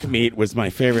 Dark Meat was my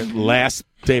favorite last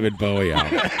David Bowie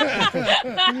album.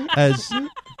 As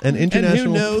an international. And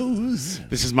who knows?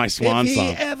 This is my swan if he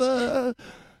song. ever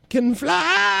can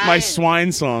fly. My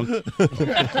swine song.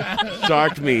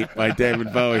 Dark Meat by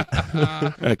David Bowie.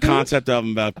 A concept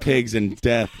album about pigs and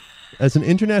death. As an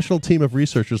international team of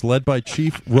researchers led by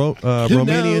Chief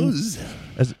Romanian. knows?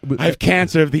 I have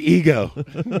cancer of the ego.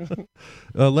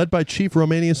 Led by Chief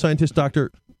Romanian scientist Dr.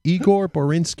 Igor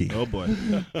Borinsky. Oh, boy.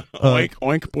 Oink,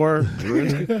 oink, bor.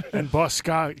 And Boss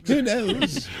Scott. Who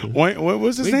knows? What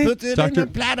was his We name? put it in a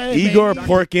platter. Igor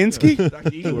Porkinski?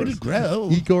 It'll grow.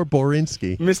 Igor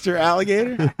Borinsky. Mr.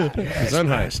 Alligator?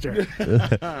 Sunheister.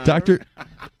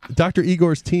 Dr.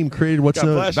 Igor's team created what's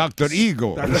known as Dr.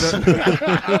 Igor.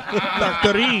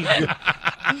 Dr. Ig.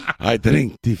 I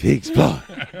drink the pig's blood.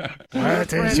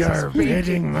 What is your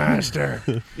bidding, master?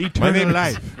 Eternal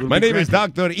life. My name is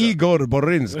Dr. Igor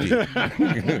Borinsky.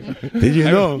 Did you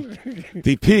know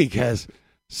the pig has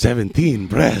 17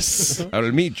 breasts? I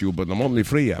will meet you, but I'm only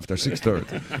free after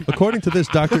 6:30. According to this,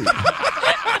 Dr.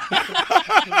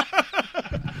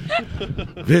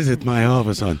 Visit my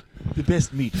office on The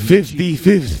best meat.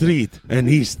 55th Street and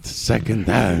East 2nd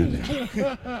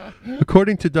Ave.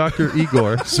 According to Dr.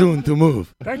 Igor, soon to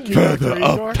move Thank you, further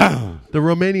Dr. Igor. uptown. The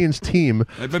Romanian's team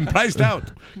They've been priced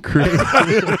out.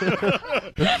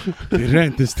 The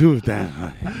rent is too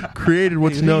damn. Created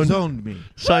what's They known rezoned me.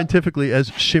 scientifically as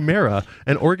chimera,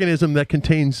 an organism that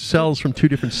contains cells from two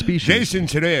different species. Jason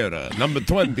Chimera, number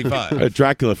 25.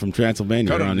 Dracula from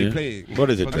Transylvania around Currently here. playing What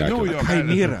is it, for the New Dracula? York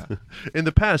Chimera. In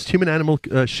the past, human-animal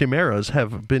chimeras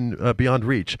have been beyond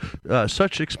reach.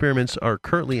 Such experiments are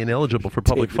currently ineligible for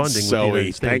public David funding with the United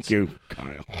Sowie, States. thank you,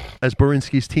 Kyle. As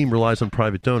Borinsky's team relies on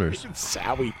private donors.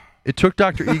 Sowie. It took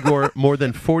Dr. Igor more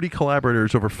than 40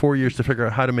 collaborators over 4 years to figure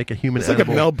out how to make a human It's like a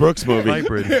animal Mel Brooks movie.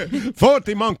 hybrid.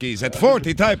 40 monkeys at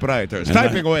 40 typewriters,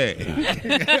 typing away.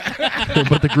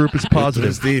 But the group is It positive.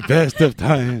 was the best of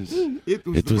times. It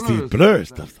was the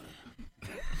blurst of times.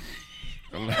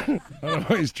 I don't know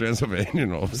why he's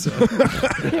Transylvanian all of a sudden.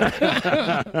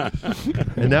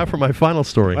 And now for my final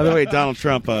story. By the way, Donald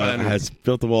Trump has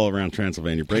built a wall around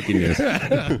Transylvania. Breaking news.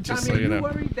 Just so Tommy, you are know.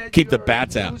 worried that Keep the your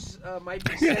bats out. news, might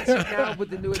be censored now with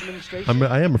the new administration?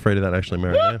 I am afraid of that, actually,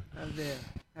 Mary. Yeah.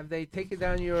 Have they taken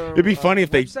down your It'd be funny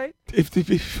if they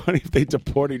website?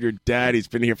 deported your dad. He's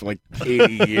been here for like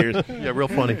 80 years. Yeah, real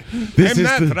funny. This I'm is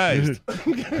not surprised.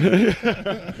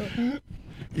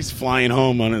 He's flying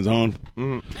home on his own.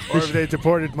 Or if they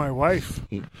deported my wife.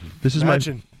 This is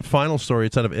Imagine. my final story.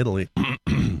 It's out of Italy.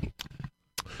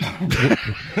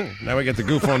 Now we get to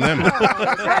goof on them.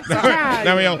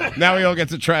 now we all get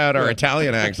to try out our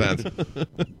Italian accents.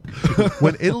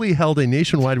 When Italy held a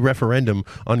nationwide referendum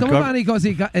on Domani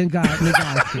così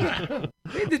negati.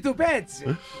 Prendi tu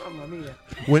pezzi. Mamma mia.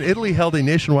 When Italy held a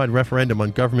nationwide referendum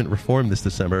on government reform this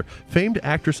December, famed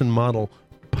actress and model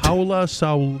Paola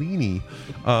Saulini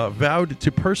vowed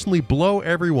to personally blow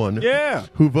everyone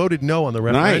who voted no on the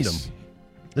referendum. Nice.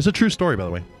 It's a true story, by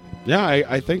the way. Yeah,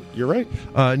 I think you're right.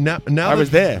 Now I was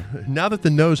there. Now that the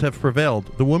no's have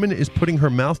prevailed, the woman is putting her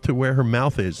mouth to where her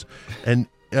mouth is, and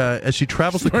as she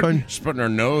travels the country, She's putting her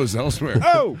nose elsewhere.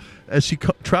 Oh! as she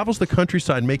travels the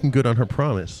countryside, making good on her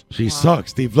promise. She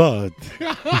sucks the blood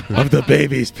of the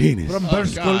baby's penis. From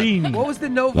Berlusconi. What was the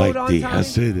no Like vote on, the Tommy?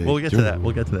 acidic. We'll get to that.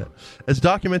 We'll get to that. As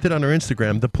documented on her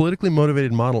Instagram, the politically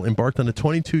motivated model embarked on a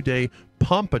 22-day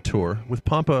Pompa tour, with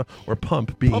Pompa or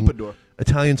pump being Pompadour.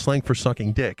 Italian slang for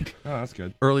sucking dick. Oh, that's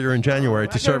good. Earlier in January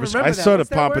to service. I saw the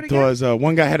Pompa tours.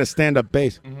 One guy had a stand-up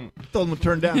bass. Told him to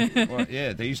turn down. Well,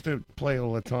 yeah, they used to play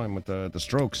all the time with the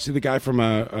Strokes. See the guy from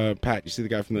Pat? You see the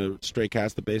guy from the Stray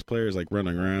Cats, the bass player, is like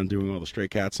running around doing all the Stray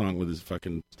Cats song with his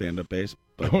fucking stand-up bass,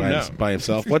 but by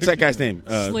himself. What's that guy's name?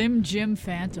 Slim Jim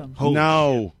Phantom.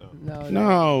 No.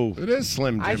 It is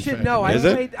Slim Jim. I should Phantom. know. Is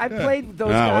it? I played those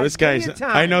No, guys. this guy's. plenty of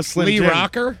times. I know Slim Lee Jim.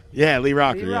 Rocker? Yeah, Lee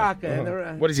Rocker. Lee yeah. Rocker. and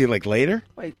the- What is he like later?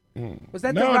 Wait, was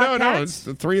that the No, Rock no, Cats? it's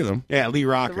the three of them. Yeah, Lee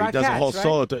Rocker. Rock He does a whole Cats,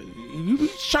 solo.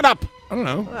 Shut up. I don't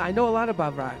know. I know a lot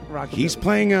about Rock. He's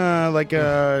playing in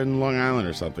Long Island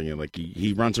or something. And, like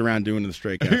he runs around doing the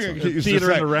Stray Cats. song. He's Theater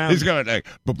just in the round. He's going like,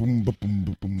 ba-boom, ba-boom,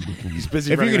 ba-boom, ba-boom. He's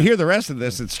busy. If you running could around. hear the rest of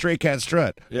this, it's Stray Cat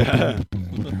Strut. Yeah.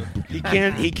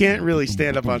 He can't really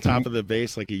stand up on top of the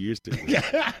bass like he used to.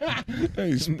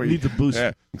 Needs a boost.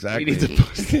 Yeah, exactly. He needs a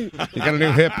boost. You got a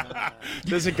new hip.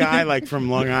 There's a guy like from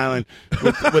Long Island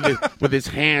with his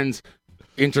hands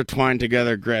intertwined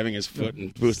together, grabbing his foot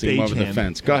and boosting him over the Stagehand.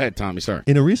 fence. Go ahead, Tommy. Sorry.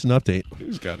 In a recent update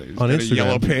He's got on got Instagram,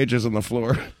 yellow pages on the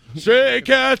floor. Stray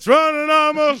cats running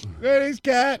almost. Ladies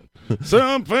cat.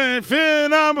 Something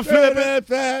fin I'm a flippin'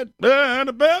 fat.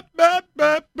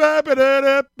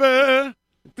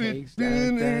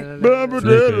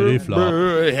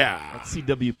 Yeah.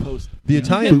 CW Post. the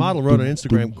Italian model wrote on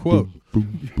Instagram, quote,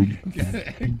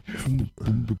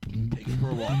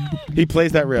 He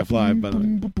plays that riff live, by the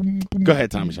way. Go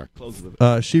ahead, Tommy.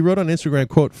 Sorry. she wrote on Instagram,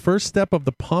 quote, first step of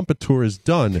the Pompa tour is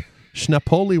done.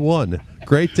 Schnapoli won.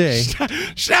 Great day.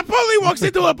 Schnapoli walks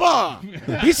into a bar.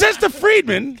 He says to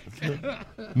Friedman,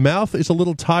 Mouth is a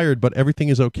little tired, but everything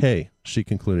is okay, she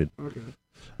concluded.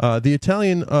 The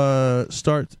Italian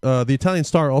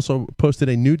star also posted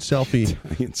a nude selfie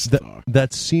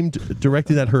that seemed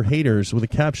directed at her haters with a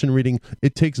caption reading,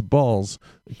 "It takes balls.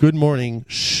 Good morning.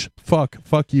 Shh.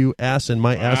 Fuck you, ass, and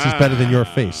my ass is better than your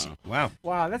face." Wow.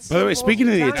 Wow, that's. By the way, so speaking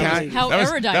of the old. Italian, How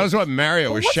erudite. That was what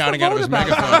Mario was What's the shouting out of vote his about?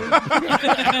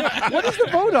 megaphone. What is the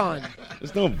vote on?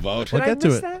 there's no vote. We'll Did I get to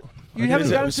miss it. that? You haven't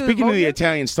gotten to Speaking the of the vote yet?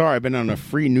 Italian Star, I've been on a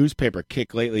free newspaper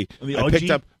kick lately. The I OG? picked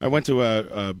up. I went to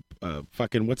a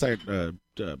fucking what's that?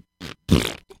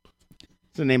 What's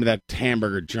the name of that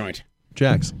hamburger joint?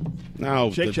 Jack's.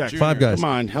 No, Shake Shack. Five Guys. Come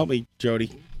on, help me,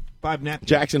 Jody. 5 napkins.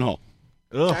 Jackson Hole.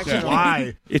 Jackson,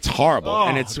 Why? It's horrible, Oh,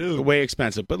 and it's way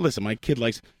expensive. But listen, my kid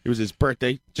likes. It was his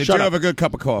birthday. Did Shut you up. have a good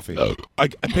cup of coffee? I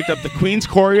picked up the Queens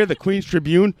Courier, the Queens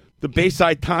Tribune, the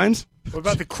Bayside Times. What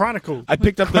about the Chronicle? I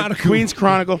picked up the Queens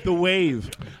Chronicle. The Wave.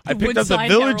 I picked up the Woodside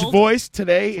Village Herald. Voice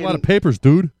today. A lot of papers,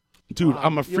 dude. Dude,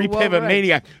 I'm a free You're well paper read.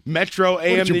 maniac. Metro, What,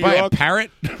 AM did you New buy York. a parrot?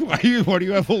 Why do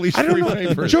you have all these I don't free know.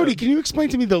 papers? Jody, can you explain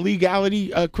to me the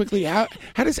legality quickly? How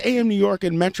does AM New York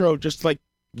and Metro just like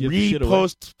Give the shit away.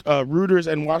 repost Reuters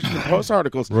and Washington Post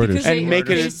articles Because and they, make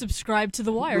they it? subscribe to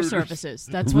the wire services.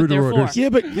 That's what they're for. Yeah,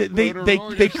 but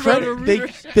they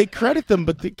credit them,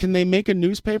 but can they make a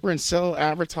newspaper and sell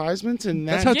advertisements and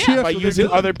That's that how by TF using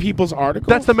other people's articles?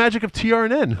 That's the magic of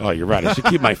TRNN. Oh, you're right. I should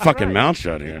keep my fucking mouth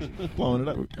shut here. Blowing it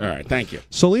up. All right, thank you.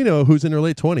 Solino, who's in her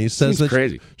late 20s, says Seems that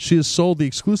crazy. she has sold the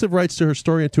exclusive rights to her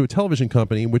story to a television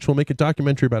company, which will make a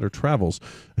documentary about her travels.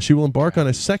 She will embark on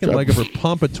a second leg of her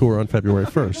Pampa tour on February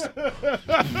 1st.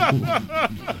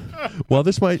 While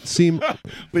this might seem...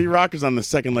 Lee Rocker's on the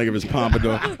second leg of his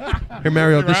pompadour. Here,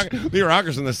 Mario, Lee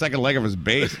Rocker's in the second leg of his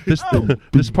bass.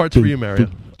 This part's for you, Mario.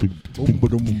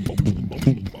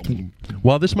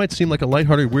 While this might seem like a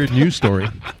lighthearted, weird news story,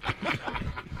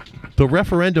 the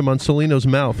referendum on Solino's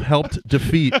mouth helped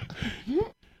defeat...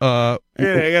 Yeah,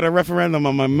 I got a referendum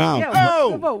on my mouth. Yeah,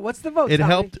 what's the vote? What's the vote? It Tommy?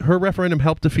 helped. Her referendum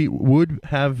helped defeat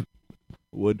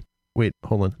Wait,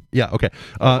 hold on. Yeah, okay.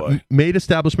 Made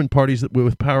establishment parties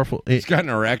with powerful. He's got an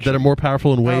erection. That are more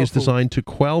powerful in ways Powerful. designed to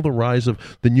quell the rise of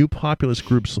the new populist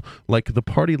groups, like the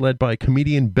party led by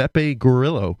comedian Beppe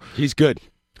Grillo. He's good.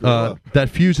 That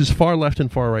fuses far left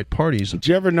and far right parties. Did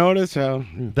you ever notice how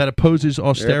that opposes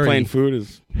austerity, airplane food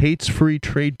is hates free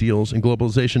trade deals and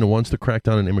globalization, and wants to crack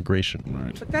down on immigration?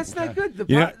 Right. But that's not good.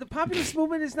 The populist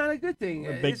movement is not a good thing.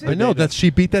 Is it? I know that she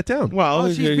beat that down. Well,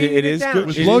 she's beating it it is down. good. It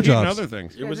was It is blowjobs. good And other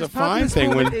things. It was this a fine populist thing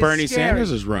when movement is Bernie scary.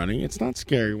 Sanders is running. It's not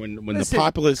scary when the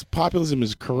Listen. populism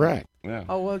is correct. Yeah.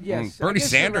 Oh well, yes. I Bernie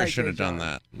guess you're Sanders right should have there, done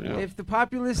John. that. Yeah. If the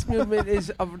populist movement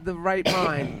is of the right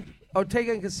mind,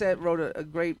 Ortega and Gasset wrote a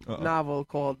great novel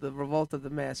called "The Revolt of the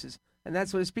Masses," and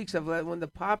that's what it speaks of. That when the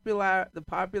popular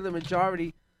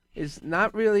majority is does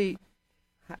not really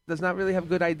have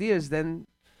good ideas, then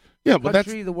Yeah, the but that's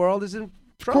country, the world is in of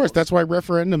trouble. course that's why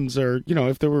referendums are. You know,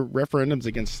 if there were referendums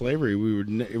against slavery,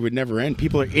 it would never end.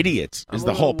 People are idiots. Is I'm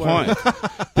the a whole little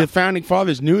point. The founding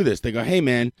fathers knew this. They go, "Hey,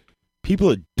 man, people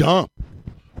are dumb.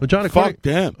 Well, John, Fuck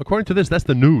them." according to this, that's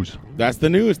the news. That's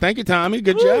the news. Thank you, Tommy.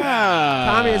 Good job,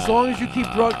 Tommy, as long as you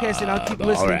keep broadcasting, I'll keep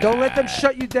listening. right. Don't let them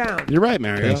shut you down. You're right,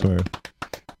 Mario. Thanks, Mario.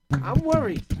 I'm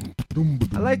worried.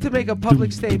 I'd like to make a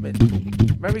public statement.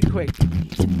 Very quick.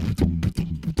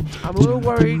 I'm a little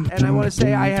worried, and I want to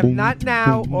say I have not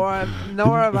now,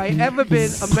 nor have I ever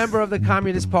been a member of the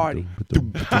Communist Party.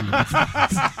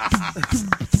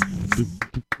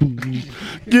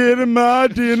 Getting my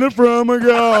dinner from a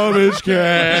garbage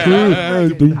can.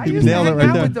 I used to Nailed it hang right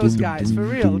out there. with those guys, for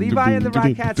real. Levi and the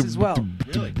Rockettes as well. I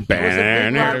was a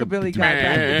big rockabilly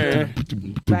guy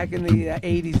back in the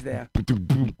 80s there.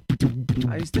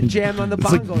 I used to jam on the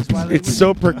bongos while they It's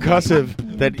so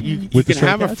percussive that you With the can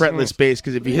have a Stray fretless bass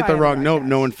because if you hit the wrong note,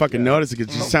 no one fucking notices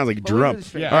because it just sounds like a drum.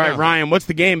 Yeah, All right, Ryan, what's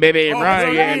the game, baby?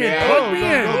 Ryan, Plug me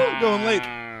in. Going late.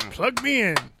 Plug me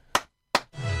in.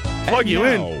 plug you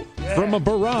in. From a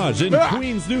barrage in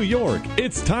Queens, New York,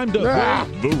 it's time to play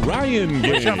the Ryan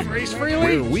Game,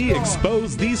 where we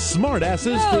expose these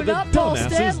smartasses No, for the not Paul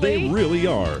dumbasses they Stanley. really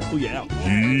are. Oh, yeah.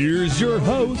 Here's your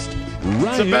host, Ryan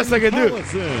It's the best I can do.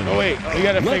 Collison. Oh, wait, we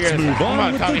got to figure Let's this move out. Come on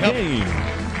on, with Tommy, the help. game.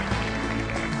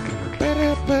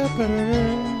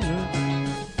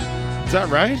 Is that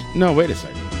right? No, wait a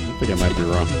second. I think I might be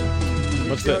wrong.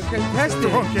 What's this?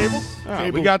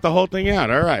 Contestant. We got the whole thing out.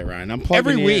 All right, Ryan. I'm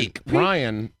plugging Every you week, in.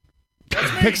 Ryan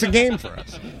picks a game for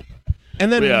us.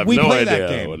 And then We have we no play idea that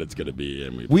game. what it's going to be.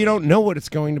 And We don't know what it's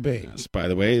going to be. Yes, by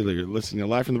the way, you're listening to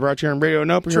Live from the Broad Chair and Radio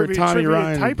Nope. Here, Trivia- Tommy, trivia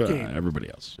Ryan, type and game. everybody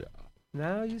else. Yeah.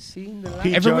 Now you've seen the light.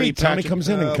 Pete, Every Jody, week, Tommy Patrick, comes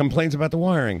in and complains about the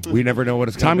wiring. We never know what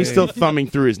it's going to be. Tommy's still thumbing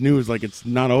through his news like it's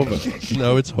not over.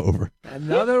 No, it's over.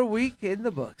 Another week in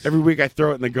the books. Every week I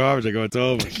throw it in the garbage. I go, it's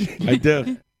over. I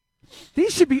do.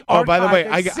 These should be Oh, by the way,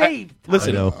 archived I and saved. listen.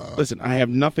 I know. Listen, I have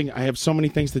nothing. I have so many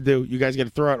things to do. You guys got to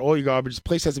throw out all your garbage. This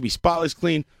place has to be spotless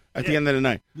clean at the end of the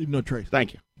night. Leave no trace.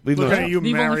 Thank you. Leave Look no at you,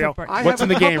 Leave only Mario. footprints. I What's have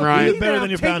in the a game, cup of Ryan? tea Better that than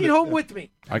I'm you taking found it. home with me.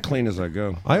 I clean as I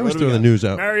go. I always What do throw we the got? news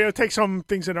out. Mario, take some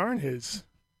things that aren't his.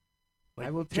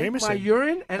 I will take Jameson. my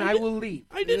urine and I will leave.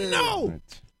 I didn't know.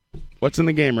 What's in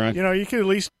the game, Ryan? You know, you could at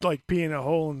least like pee in a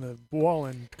hole in the wall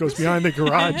and it goes behind the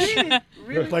garage.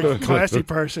 Really? Like a classy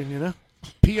person, you know?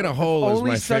 Pee in a hole is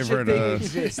Only my such favorite. a thing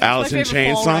exists. Alice in my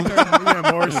favorite Paul Chainsaw.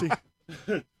 Yeah, Morrissey.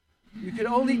 You can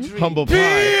only dream. Humble pie.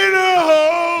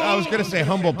 I was gonna say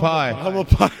humble pie. Humble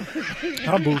pie.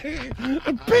 Humble.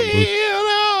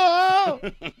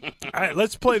 All right,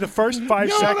 let's play the first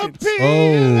 5 seconds.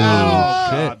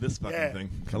 God, this fucking thing.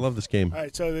 I love this game. All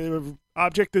right, so the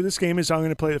object of this game is I'm going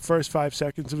to play the first 5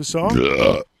 seconds of a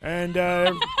song, and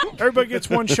everybody gets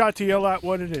one shot to yell out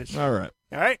what it is. All right.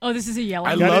 All right. Oh, this is a yellow.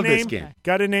 I love this game.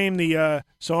 Got to name the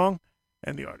song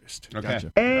and the artist. Okay.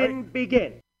 Gotcha. And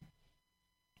begin.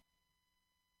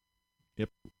 Yep.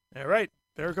 All right.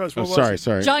 There it goes. Oh, What was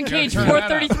sorry. it? John Cage,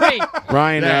 433.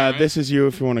 Ryan, this is you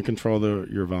if you want to control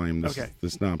your volume. This, Okay.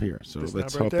 this knob here. So This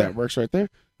let's knob right hope there? that works right there.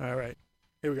 All right.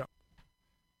 Here we go.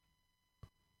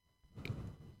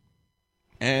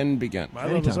 And begin. My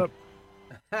level's up.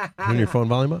 Turn your phone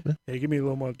volume up. Yeah? Hey, give me a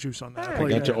little more juice on that. All I'll right. play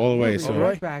I got you that. all the way. We'll So be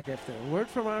right back after a word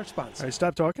from our sponsor. All right,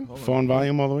 stop talking. phone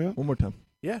volume all the way up. One more time.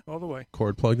 Yeah, all the way.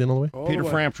 Cord plugged in all the way. All Peter the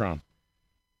way. Framptron.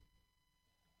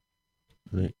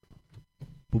 Right.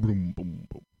 Boom, boom, boom,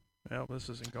 boom. Well, this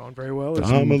isn't going very well. is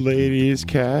I'm it? a lady's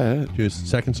cat. Here's the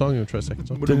second song. You want to try the second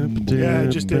song? Yeah, I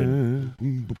just did.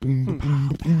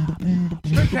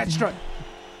 Straight cat strut.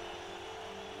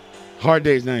 Hard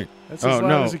Day's Night. That's as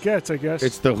loud as it gets, I guess.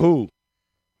 It's the Who.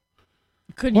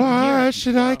 Couldn't even hear Why it.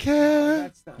 should I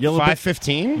care? Yellow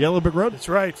 5:15. Yellow Brick Road. That's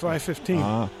right, 5:15.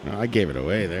 No, I gave it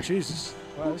away there. Jesus.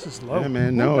 Wow, this is low. Yeah,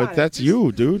 man. No, that's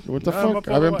you, dude. What the I'm fuck? up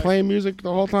all I've the been way. playing music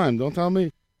the whole time. Don't tell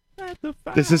me.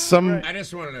 This is some. I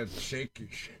just wanted to shake your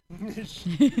shit.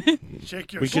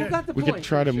 Shake your We shit. could we could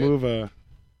try to move a.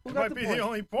 That might be the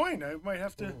only point. I might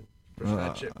have to.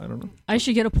 I don't know. I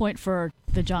should get a point for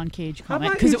the John Cage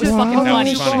comment about because you it was just- fucking Why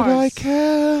funny. Should I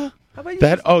care? How about you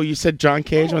That just- you said John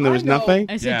Cage when there was I know. nothing.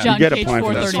 I said Yeah. John You get a Cage, point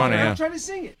for that. 433. Funny, I'm trying to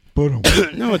sing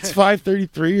it. No, it's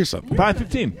 5:33 or something.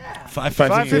 5:15.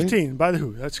 5:15 by the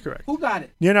Who. That's correct. Who got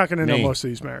it? You're not going to know Me. most of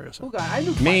these Mario songs. Who got it? I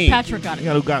knew Me. Patrick got it. You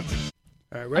got who got? All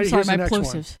right, I'm ready? sorry, Here's my the next one.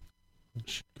 plosives.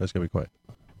 Guys, gotta be quiet.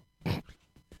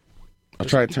 I'll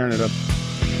try to turn it up.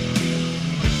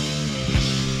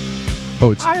 Oh,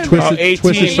 it's Iron Twisted, Man. 18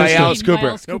 Twisted by Sister. Alice Cooper.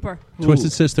 Alice Cooper.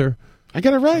 Twisted Sister. I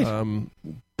got it right.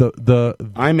 The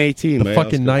I'm 18. the by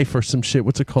fucking Alice knife or some shit.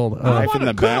 What's it called? Cooper. Knife in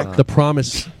the back. The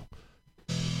Promise.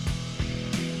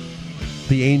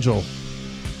 The Angel.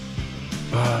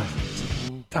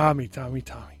 Tommy.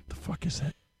 The fuck is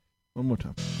that? One more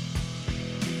time.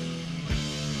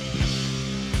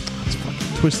 It's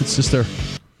fucking Twisted Sister.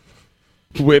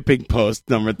 Whipping post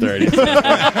number 30.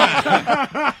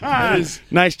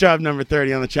 Nice job, number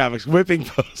 30 on the Chavix. Whipping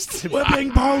post.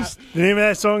 Whipping post. The name of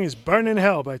that song is "Burn in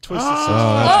Hell" by Twisted Sister.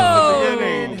 Oh!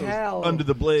 In hell. Under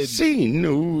the blade. See,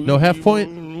 No half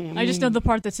point. I just know the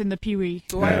part that's in the Pee Wee.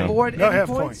 Do I award No any half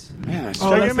points? Man, I Oh, swore,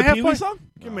 Give that's him the a half Pee Wee point. song?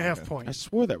 Give him a half point. I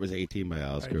swore that was 18 by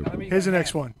Alice Cooper. Here's the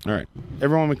next one. All right.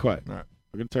 Everyone be quiet. All right.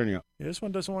 We're going to turn you up. Yeah, this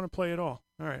one doesn't want to play at all.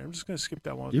 All right, I'm just going to skip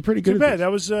that one. You're pretty good Too at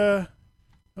bad. this.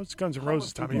 That was Guns N'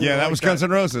 Roses, Tommy. Yeah, that was Guns N'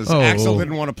 Roses. Oh. Axel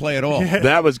didn't want to play at all. Yeah.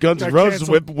 That was Guns N' Got Roses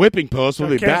canceled. whipping post. We'll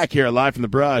Got be back canceled. here live from the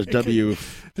barrage. W.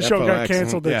 The show got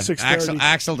canceled at Yeah, 6:30.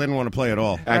 Axel didn't want to play at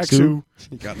all. Axel.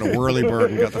 He got in a whirly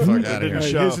bird and got the fuck out of All here. right,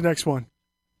 here's the next one.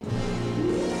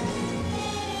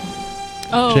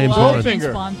 Oh, James Bond. James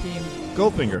Goldfinger. Bond theme.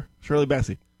 Goldfinger. Shirley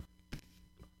Bassey.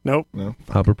 Nope. No.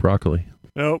 Albert Broccoli.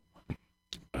 Nope.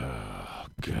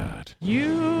 God.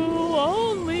 You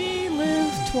only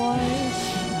live twice.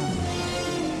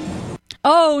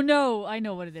 Oh no, I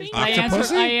know what it is. I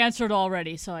answered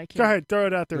already, so I can't. Go ahead, throw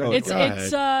it out there. It's Frank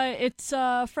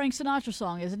Sinatra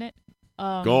song, isn't it?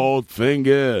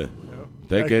 Goldfinger.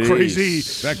 Take That it crazy,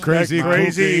 easy. That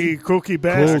crazy cookie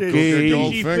bastard Cookie.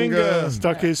 Goldfinger.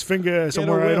 stuck his finger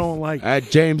somewhere I don't like. At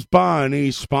James Bond,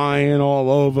 he's spying all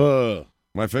over.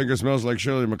 My finger smells like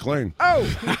Shirley MacLaine.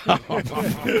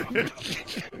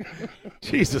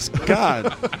 Jesus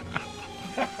God.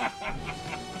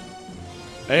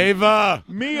 Ava.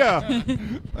 Mia.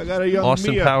 I got a young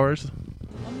Austin Mia. Powers.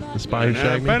 The Spy Who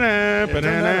Shagged Me. There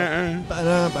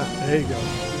you go.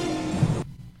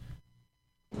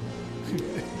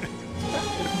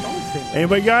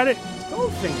 Anybody got it?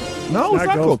 Goldfinger. No, it's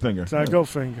not Goldfinger. It's not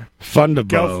Goldfinger.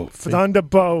 Thunderbow.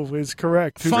 Thunderbow is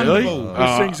correct. Really?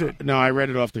 Who sings it? No, I read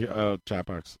it off the chat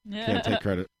box. Can't take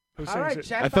credit. Who All sings right, it?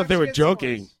 chat I thought they box were gets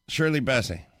joking. points. Shirley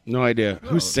Bassey. No idea.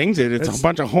 Who sings it? It's It's- a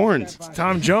bunch of horns.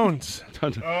 Tom Jones.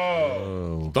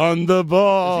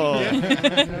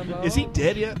 Thunderball. Is he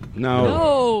dead yet?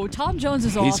 No. No, Tom Jones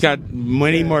is awesome. He's got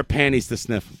many more panties to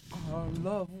sniff. Our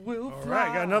love will All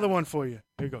right, got another one for you.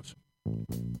 Here goes.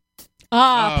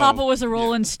 Papa was a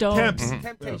Rolling Stone. Temps.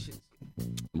 Temptations.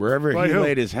 Wherever By he who?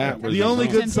 laid his hat was The only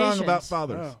his good home. song Temptations. about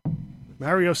fathers. Oh.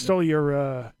 Mario stole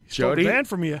your stole the Jody? band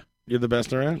from you. You're the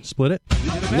best around. Split it.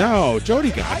 No,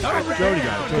 Jody got it. Jody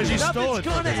got it. Because you stole it.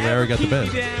 Larry got the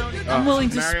band. I'm willing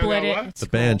to Mario split got it. The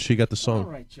band. She got the song.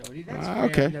 All right, Jody. That's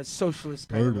Okay. fair in a socialist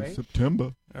kind of 3rd way. of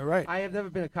September. All right. I have never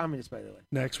been a communist, by the way.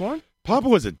 Next one. Papa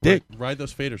was a dick. Ride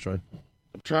those faders, Ryan.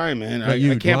 I'm trying, man. Let I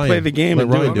you, can't Ryan. play the game Let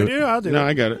and Ryan do do it. it. I'll do it. No,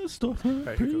 I got it. All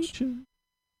right, here goes.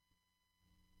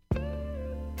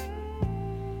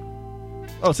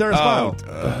 Oh, Sarah Smile.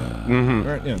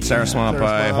 Mm-hmm. Yeah. Sarah Smile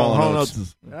by Hall &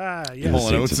 Oates. Ah, Give yes. us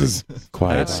Hall & Oates is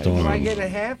Quiet Do I storm. get a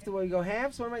half? Do I go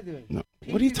halves? What am I doing? No.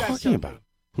 Pete, What are you got talking something. about?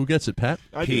 Who gets it, Pat?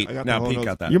 I Pete. got No, the Pete whole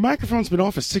got that. Your microphone's been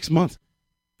off for 6 months.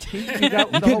 Pete, you got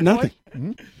You the get whole nothing.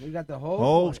 point? You got the whole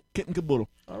Oh, point. kit and caboodle.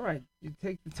 All right. You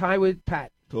take the tie with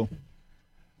Pat. Cool.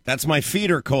 That's My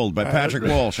Feet Are Cold by Patrick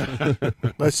Walsh.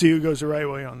 Let's see who goes the right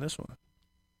way on this one.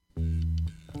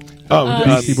 Oh,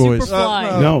 Beastie Boys.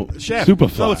 Superfly. no. Chef.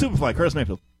 Superfly. Oh, it's Superfly. Curtis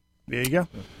Mayfield. There you go.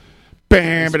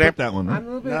 Bam, Split that one. I'm Right? a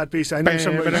little bit. Not Beast. I know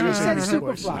somebody Bam, who's said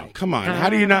going to Superfly. Come on. How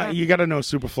do you not? You got to know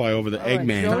Superfly over the All right,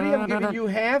 Eggman. Jody, I'm giving you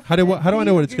half. How do I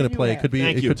know what it's going going to play? It could be.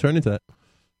 Thank It you. could turn into that.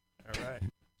 All right.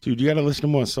 Dude, you got to listen to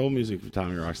more soul music from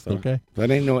Tommy Rockstar. Okay. That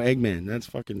ain't no Eggman. That's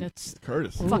fucking. That's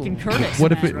Curtis. fucking Curtis.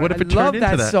 What if man. it? What if it I love turned into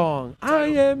that that? song. I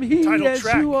am he Title as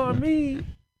track. you are me.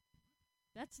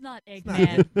 That's not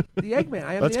Eggman. The Eggman.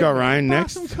 I am Let's the go, Eggman. Ryan.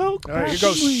 Next. All right, here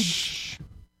goes.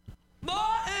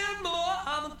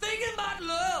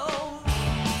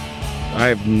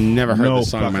 I've never heard No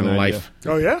this song in my fucking idea. life.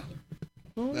 Oh, yeah?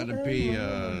 That'd be,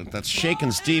 that's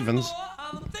Shakin' Stevens.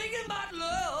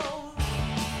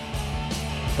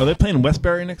 Are they playing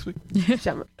Westbury next week?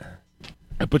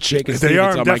 I put Shakin' They Stevens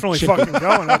are on my definitely chicken, fucking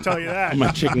going, I'll tell you that. on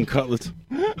my chicken cutlets.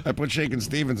 I put Shakin'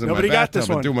 Stevens in Nobody my got this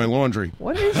bathtub and one. do my laundry.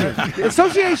 What is it? The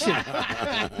Association.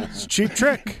 It's a cheap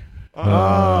trick.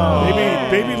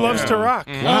 Baby loves to rock.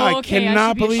 I okay, I cannot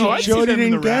should be believe ashamed. Jody them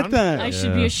in didn't the get round. that. I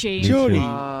should be ashamed. Jody,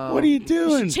 what are you You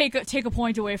doing? should take a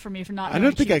point away from me for not. I don't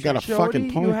knowing think I Cheap got a Trick. fucking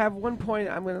Jody, point. you have 1 point.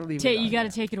 I'm going to leave it. You on. got to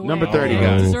take it away. Number 30, You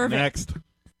guys. deserve it. Next.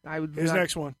 I would Here's not-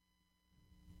 next one.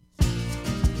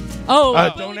 Oh,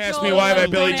 Don't Billy ask Joel. me why by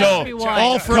Don't Billy ask Joel. me why.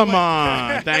 All for come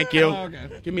on. Thank you.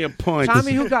 Give me a point.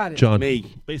 Tommy, who got it? John.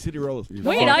 Me. Bay City Rollers.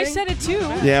 Wait, I said it too.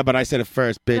 Yeah, but I said it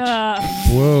first, bitch.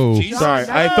 Whoa. Sorry,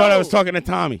 I thought I was talking to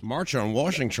Tommy. March on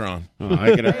Washington. Oh,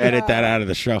 I gotta edit that out of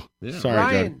the show. Sorry, Jody.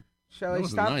 Ryan, shall I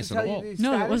wasn't stop nice to at tell you all. these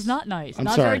No, it status? was not nice. I'm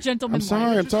Not sorry. very gentlemanlike. I'm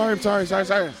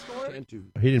sorry.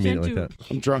 He didn't mean it Can't like that.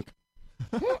 I'm drunk.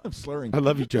 I'm slurring. I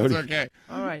love you, Jody. It's okay.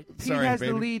 All right. Pete Sorry, has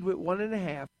baby. the lead with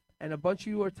 1.5, and a bunch of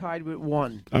you are tied with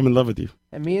 1. I'm in love with you.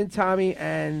 And me and Tommy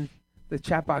and the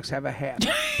chat box have a half.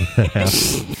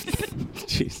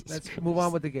 Jesus. Let's move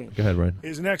on with the game. Go ahead, Ryan.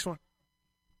 Here's the next one.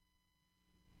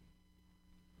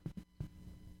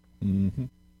 Mm-hmm.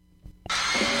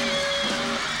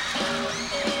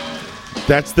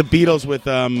 That's the Beatles with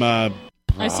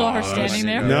I saw her standing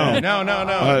there. No. No.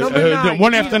 Number 9.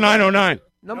 1 after 909.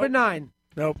 Number 9.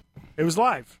 Nope. It was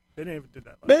live. They didn't even do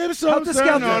that live. Baby, so Helter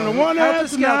Skelter. on the 1 Helter after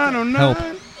Skelter. 909.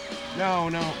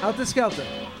 Help. No. Helter Skelter.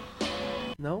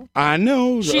 No? I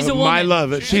know. She's a My woman.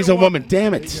 love. She's a woman.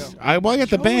 Damn it. I got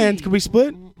the band. Can we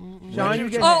split? John, you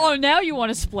get half. Oh, now you want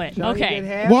to split. John, you Okay. get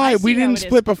half. Why? I We see how didn't it is.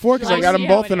 split before because I I got see them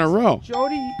how both it in a is. row.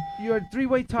 Jody, you're a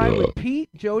 3-way tie with Pete,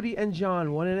 Jody, and John.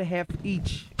 1.5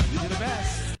 each. You're the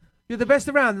best. You're the best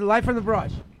around. Live from the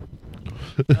barrage.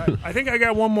 I think I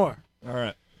got one more. All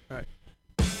right.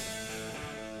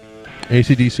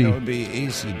 AC/DC. That would be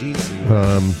AC/DC.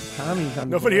 Tommy's on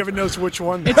the Nobody board. ever knows which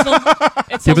one. It's a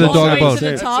Give it a long dog a way bone. to the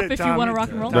That's top it, if you Tommy. want to rock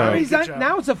and roll. Tommy's Good on, job.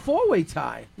 now it's a 4-way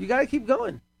tie. You got to keep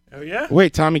going. Oh, yeah?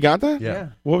 Wait, Tommy got that? Yeah.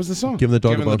 What was the song? Give him the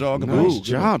dog Give a him the bone. dog a Nice bone.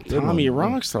 job, Good Tommy,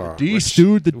 one. rockstar. Dees,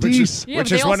 dude. The Which Dees. Yeah, Which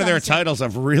but is they one all of their sound the titles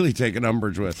I've really taken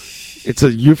umbrage with. It's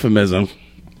a euphemism.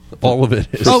 All of it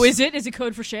is. Oh, is it? Is it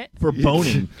code for shit? For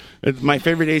boning. My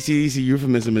favorite AC/DC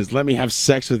euphemism is "Let me have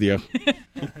sex with you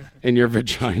in your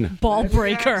vagina." Ball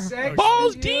breaker.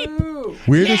 Balls deep.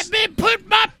 Weirdest, me put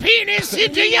my penis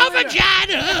into your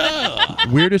vagina.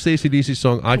 weirdest AC/DC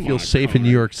song. I feel safe in New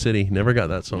York City. Never got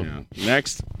that song. Yeah.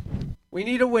 Next, We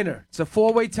need a winner. It's a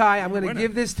 4-way tie. I'm going to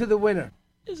give this to the winner.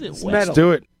 Is it It's wet? metal. let's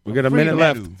do it. We got a minute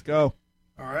left. Let's go.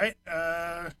 All right.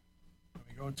 Let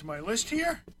me go into my list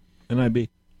here. NIB.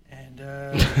 And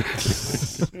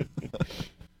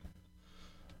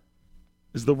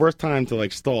It's the worst time to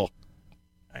stall.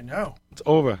 I know. It's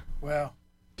over. Well,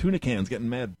 Tuna cans getting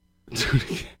mad.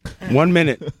 1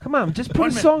 minute. Come on, just put 1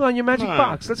 a minute. song on your magic Come on.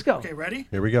 box. Let's go. okay, ready?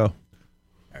 Here we go. All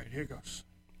right, here goes.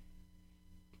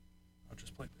 I'll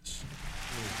just play this.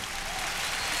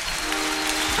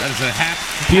 That is a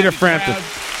happy Peter crowd. Frampton.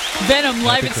 Venom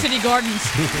live at City Gardens.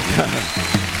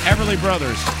 Everly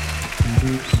Brothers.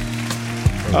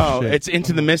 Oh, it's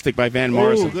Into the Mystic by Van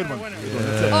Morrison. good one.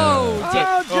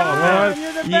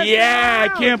 Yeah,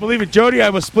 I can't believe it. Jody, I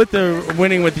will split the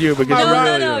winning with you because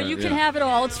No, you can have it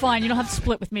all. It's fine. You don't have to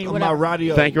split with me. Whatever.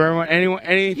 Thank you, everyone.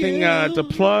 Anything to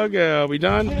plug? Are we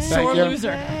done? Sore Thank you.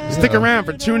 loser. Stick around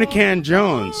for Tuna Can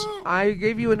Jones. I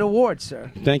gave you an award,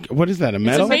 sir. What is that? A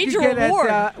medal? It's a major You get award.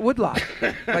 at Woodlock.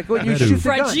 Like when you shoot the gun.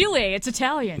 Fragile. It's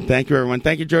Italian. Thank you, everyone.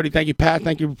 Thank you, Jody. Thank you, Pat.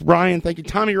 Thank you, Ryan. Thank you,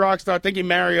 Tommy Rockstar. Thank you,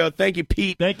 Mario. Thank you,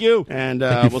 Pete. Thank you. And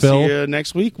Thank you, we'll Phil. see you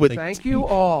next week with. Thank you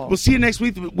all. We'll see you next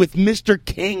week with Mr.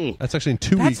 King. That's actually in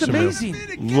 2 weeks That's from amazing.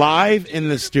 now. Live in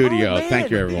the studio. man. Thank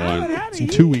you, everyone. It's in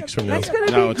 2 weeks from now. That's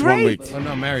gonna No, be it's great. 1 week. Oh,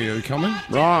 no, Mario, you coming?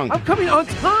 Wrong. I'm coming on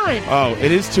time. Oh,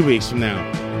 it is 2 weeks from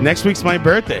now. Next week's my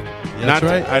birthday. That's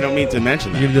right. I don't mean to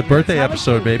mention Give the birthday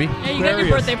episode, baby. Hey, you got your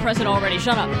birthday present already.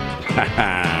 Shut up.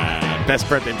 that. Best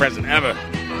birthday present ever. I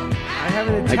have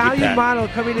an Thank you, Italian Pat. model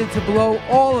coming in to blow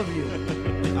all of you.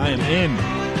 I am in.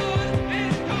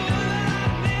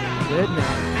 Good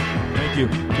night. Thank you.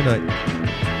 Good night.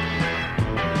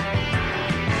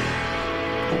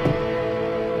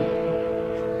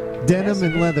 Denim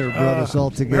and leather brought us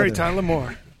all together. Mary Tyler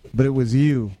Moore. But it was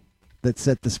you that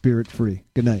set the spirit free.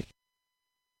 Good night.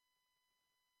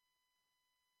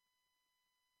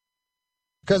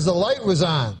 Because the light was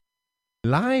on.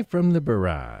 Live from the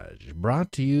barrage,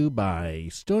 brought to you by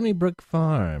Stony Brook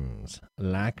Farms,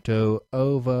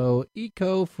 lacto-ovo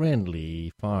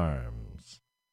eco-friendly farms.